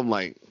count. And I'm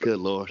like, good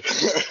Lord.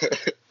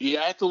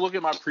 Yeah, I have to look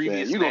at my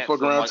previous. Man, you gonna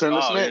fuck around and turn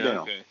the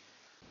SmackDown.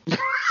 Yeah, okay.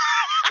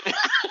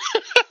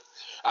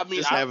 I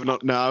mean,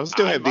 I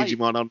still have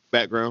Digimon on the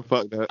background.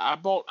 Fuck that. I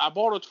bought a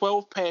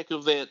 12-pack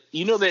of that.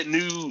 You know that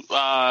new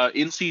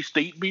NC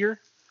State beer?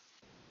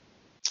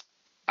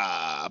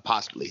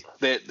 Possibly.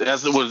 That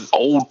as it was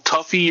Old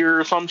Tuffy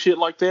or some shit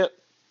like that.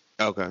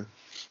 Okay.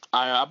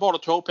 I bought a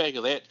 12-pack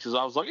of that because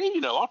I was like, hey,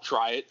 I'll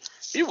try it.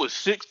 It was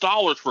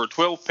 $6 for a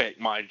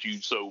 12-pack, mind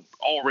you, so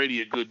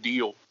already a good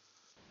deal.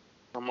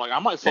 I'm like, I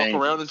might fuck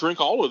around and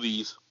drink all of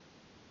these.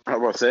 I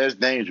was about to say, that's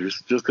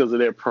dangerous just because of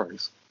that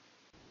price.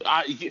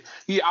 I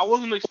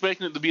wasn't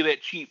expecting it to be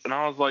that cheap, and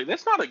I was like,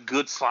 that's not a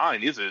good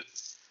sign, is it?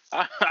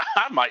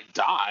 I might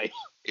die.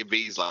 It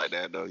bees like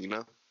that, though,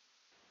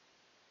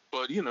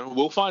 But,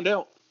 we'll find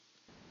out.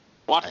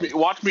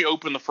 Watch me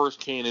open the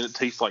first can, and it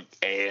tastes like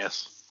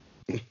ass.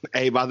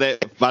 Hey, by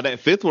that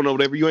fifth one or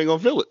whatever, you ain't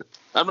gonna feel it.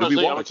 I'm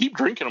gonna keep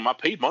drinking them. I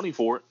paid money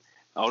for it.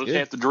 I'll just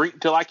have to drink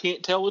until I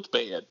can't tell it's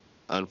bad.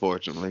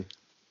 Unfortunately.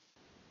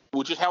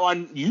 Which is how I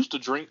used to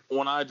drink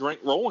when I drank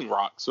Rolling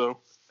Rock. So.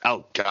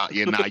 Oh God,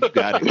 yeah, you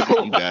got it.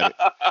 You got it.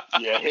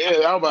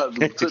 Yeah, I'm about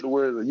to put the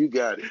words in. You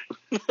got it.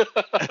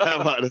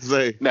 I'm about to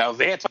say. Now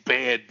that's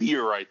bad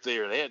beer right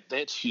there.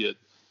 That shit.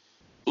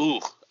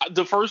 Ooh.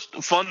 The first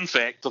fun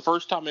fact: the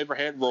first time I ever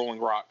had Rolling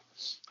Rock,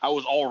 I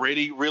was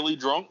already really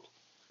drunk.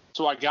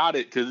 So I got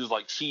it because it was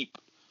like cheap.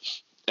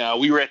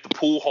 We were at the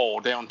pool hall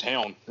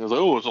downtown. I was like,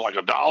 it's like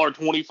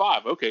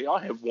 $1.25. Okay, I'll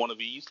have one of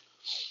these.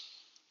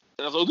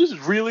 And I was like, this is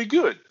really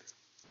good.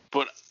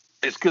 But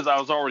it's because I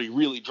was already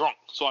really drunk.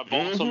 So I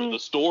bought some at the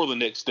store the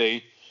next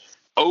day,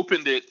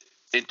 opened it,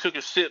 and took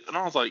a sip. And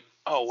I was like,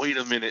 oh, wait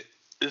a minute.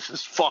 This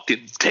is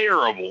fucking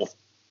terrible.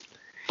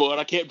 But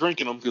I kept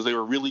drinking them because they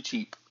were really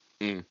cheap.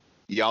 Mm.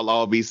 Y'all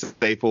all be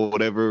safe for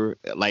whatever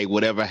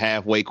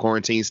halfway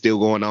quarantine still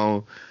going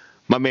on.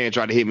 My man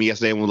tried to hit me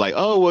yesterday and was like,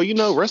 oh,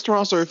 well,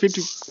 restaurants are at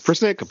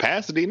 50%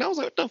 capacity. And I was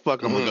like, what the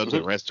fuck? I'm going to go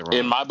to a restaurant.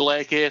 And my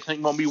black ass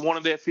ain't going to be one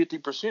of that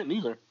 50%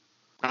 either.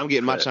 I'm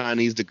getting my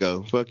Chinese to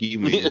go. Fuck you,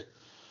 man.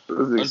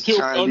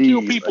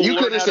 until people you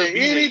couldn't say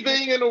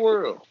anything in the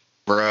world.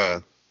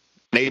 Bruh.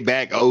 They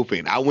back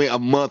open. I went a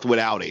month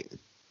without it.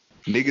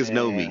 Niggas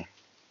know me.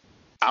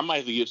 I might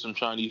have to get some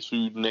Chinese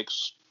food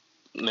next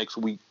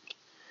week.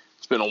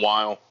 It's been a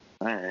while.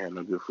 I ain't had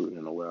no good food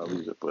in a while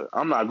either, but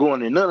I'm not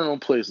going in none of them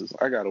places.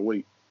 I gotta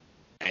wait.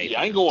 Hey,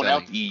 I ain't going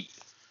out to eat.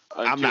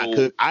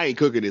 I ain't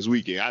cooking this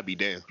weekend. I'll be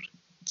damned.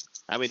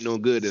 I've been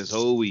doing good this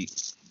whole week.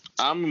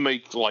 I'm gonna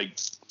make like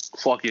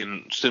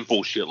fucking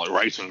simple shit like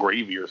rice and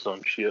gravy or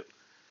some shit.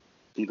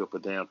 Eat up a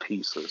damn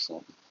piece or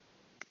something.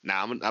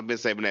 Nah, I've been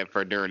saving that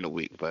for during the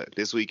week, but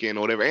this weekend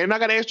or whatever. And I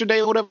got an extra day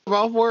or whatever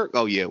off work.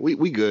 Oh yeah,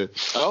 we good.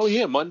 Oh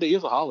yeah, Monday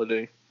is a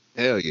holiday.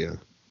 Hell yeah.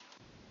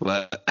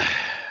 But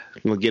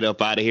we'll get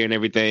up out of here and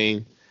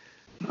everything.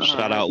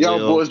 Shout out y'all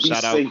Will. Boys,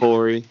 shout safe. out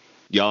Corey.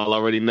 Y'all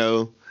already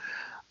know.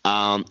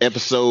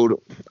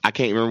 Episode, I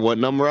can't remember what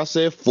number I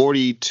said.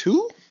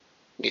 42?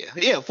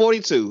 Yeah,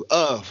 42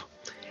 of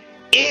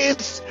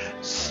It's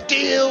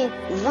Still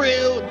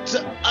Real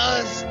to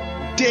Us.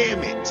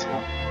 Damn it.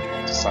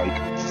 Psych.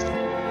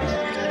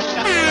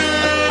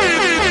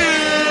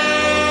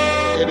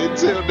 And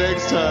until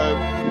next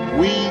time,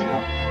 we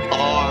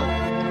are